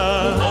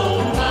cosa.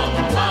 Oh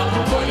mamma,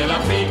 voglio la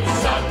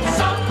pizza,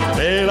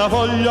 e la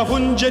voglio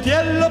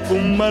fungetiella,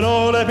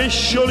 pumarole,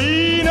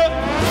 pisciolina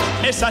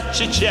e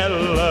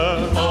saccicella.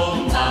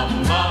 Oh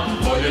mamma,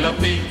 voglio la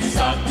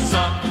pizza,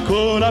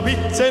 con la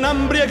pizza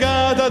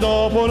inambriacata,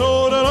 dopo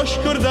un'ora l'ho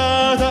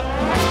scordata,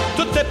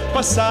 tutta è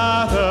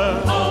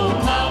passata. Oh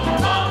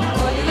mamma,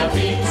 voglio la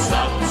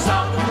pizza,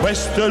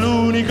 questo è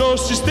l'unico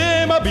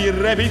sistema,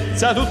 birra e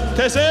pizza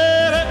tutte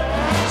sere,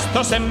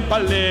 sto sempre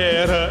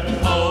all'era.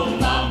 Oh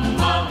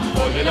mamma,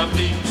 voglio la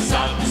pizza,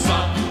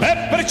 e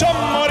perciò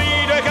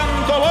morire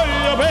canto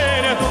voglio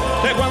bene a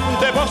tutte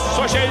quante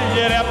posso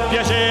scegliere a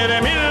piacere,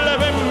 mille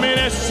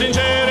femmine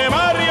sincere.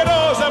 Maria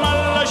Rosa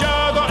m'ha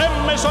lasciato e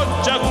mi so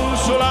già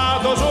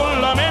consolato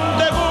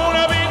solamente con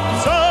una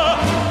pizza,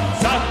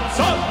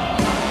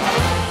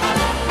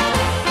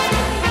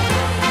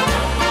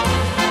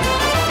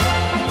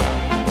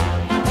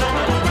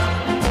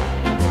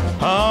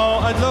 Oh,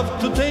 I'd love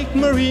to take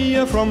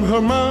Maria from her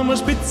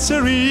mama's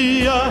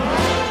pizzeria,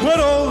 where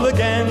all the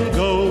gang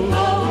go.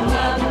 Oh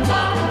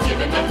mamma, give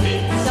him a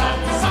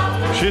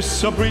pizza, she's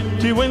so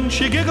pretty when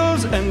she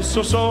giggles and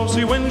so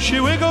saucy when she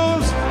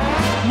wiggles.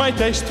 My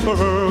taste for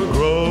her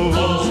grows.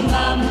 Oh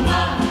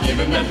mamma, give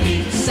him a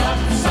pizza,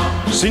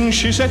 since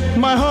she set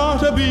my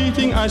heart a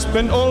beating, I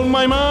spend all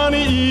my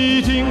money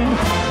eating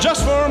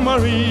just for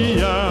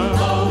Maria.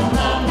 Oh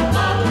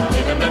mamma,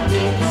 give him a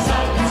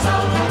pizza,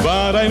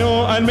 but I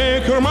know I'll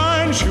make her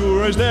mine,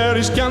 sure as there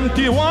is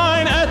Chianti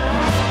wine at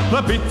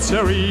the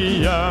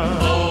pizzeria.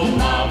 Oh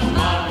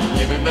mamma,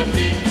 give him a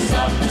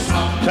pizza,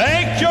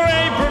 take your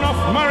apron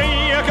off,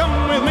 Maria,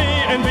 come with me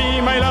and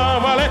be my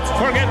lover. Let's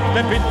forget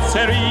the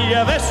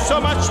pizzeria, there's so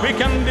much we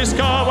can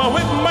discover.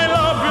 With my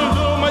love you'll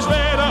do much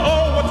better.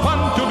 Oh, what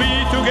fun to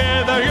be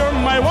together, you're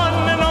my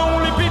one and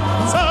only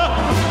pizza,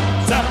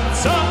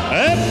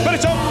 e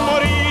perciò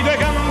morite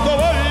canto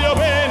voglio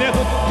bene a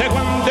tutte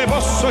quante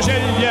posso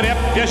scegliere a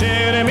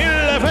piacere,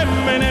 mille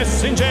femmine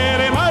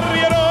sincere.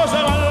 Maria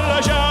Rosa m'ha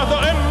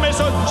lasciato e mi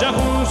so già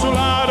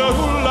consolato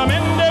sulla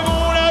mente con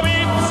una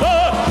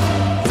pizza,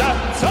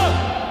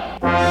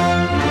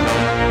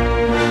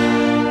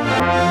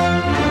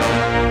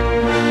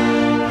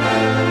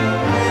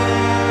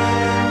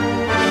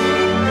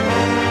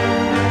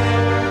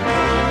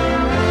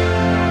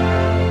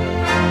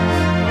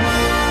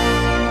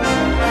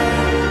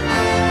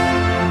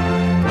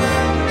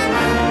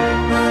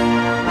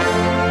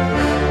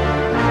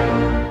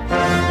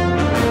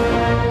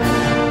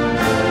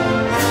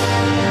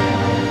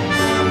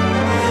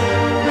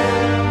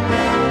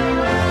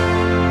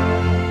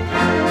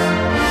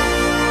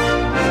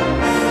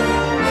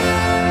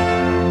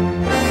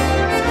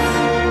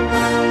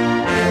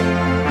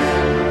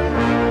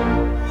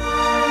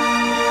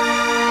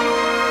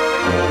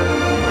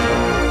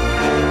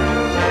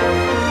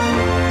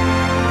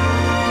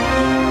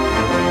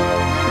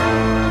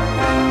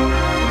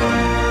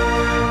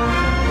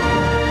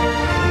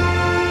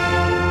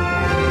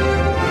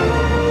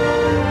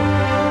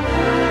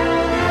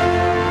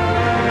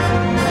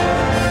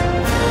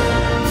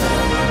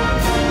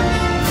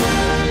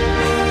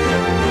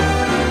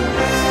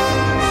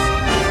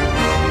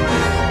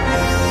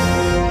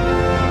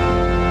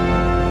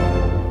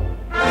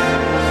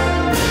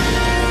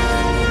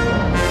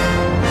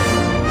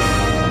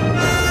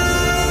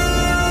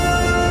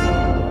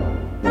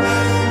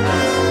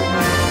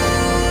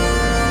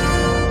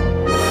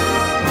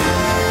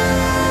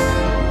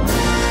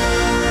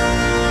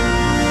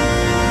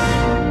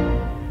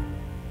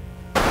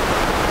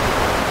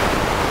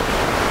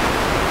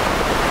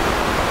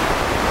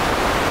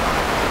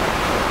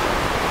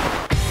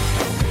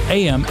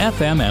 AM,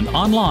 FM, and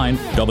online,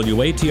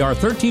 WATR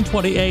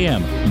 1320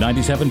 AM,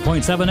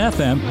 97.7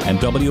 FM, and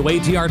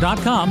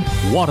WATR.com,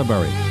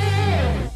 Waterbury.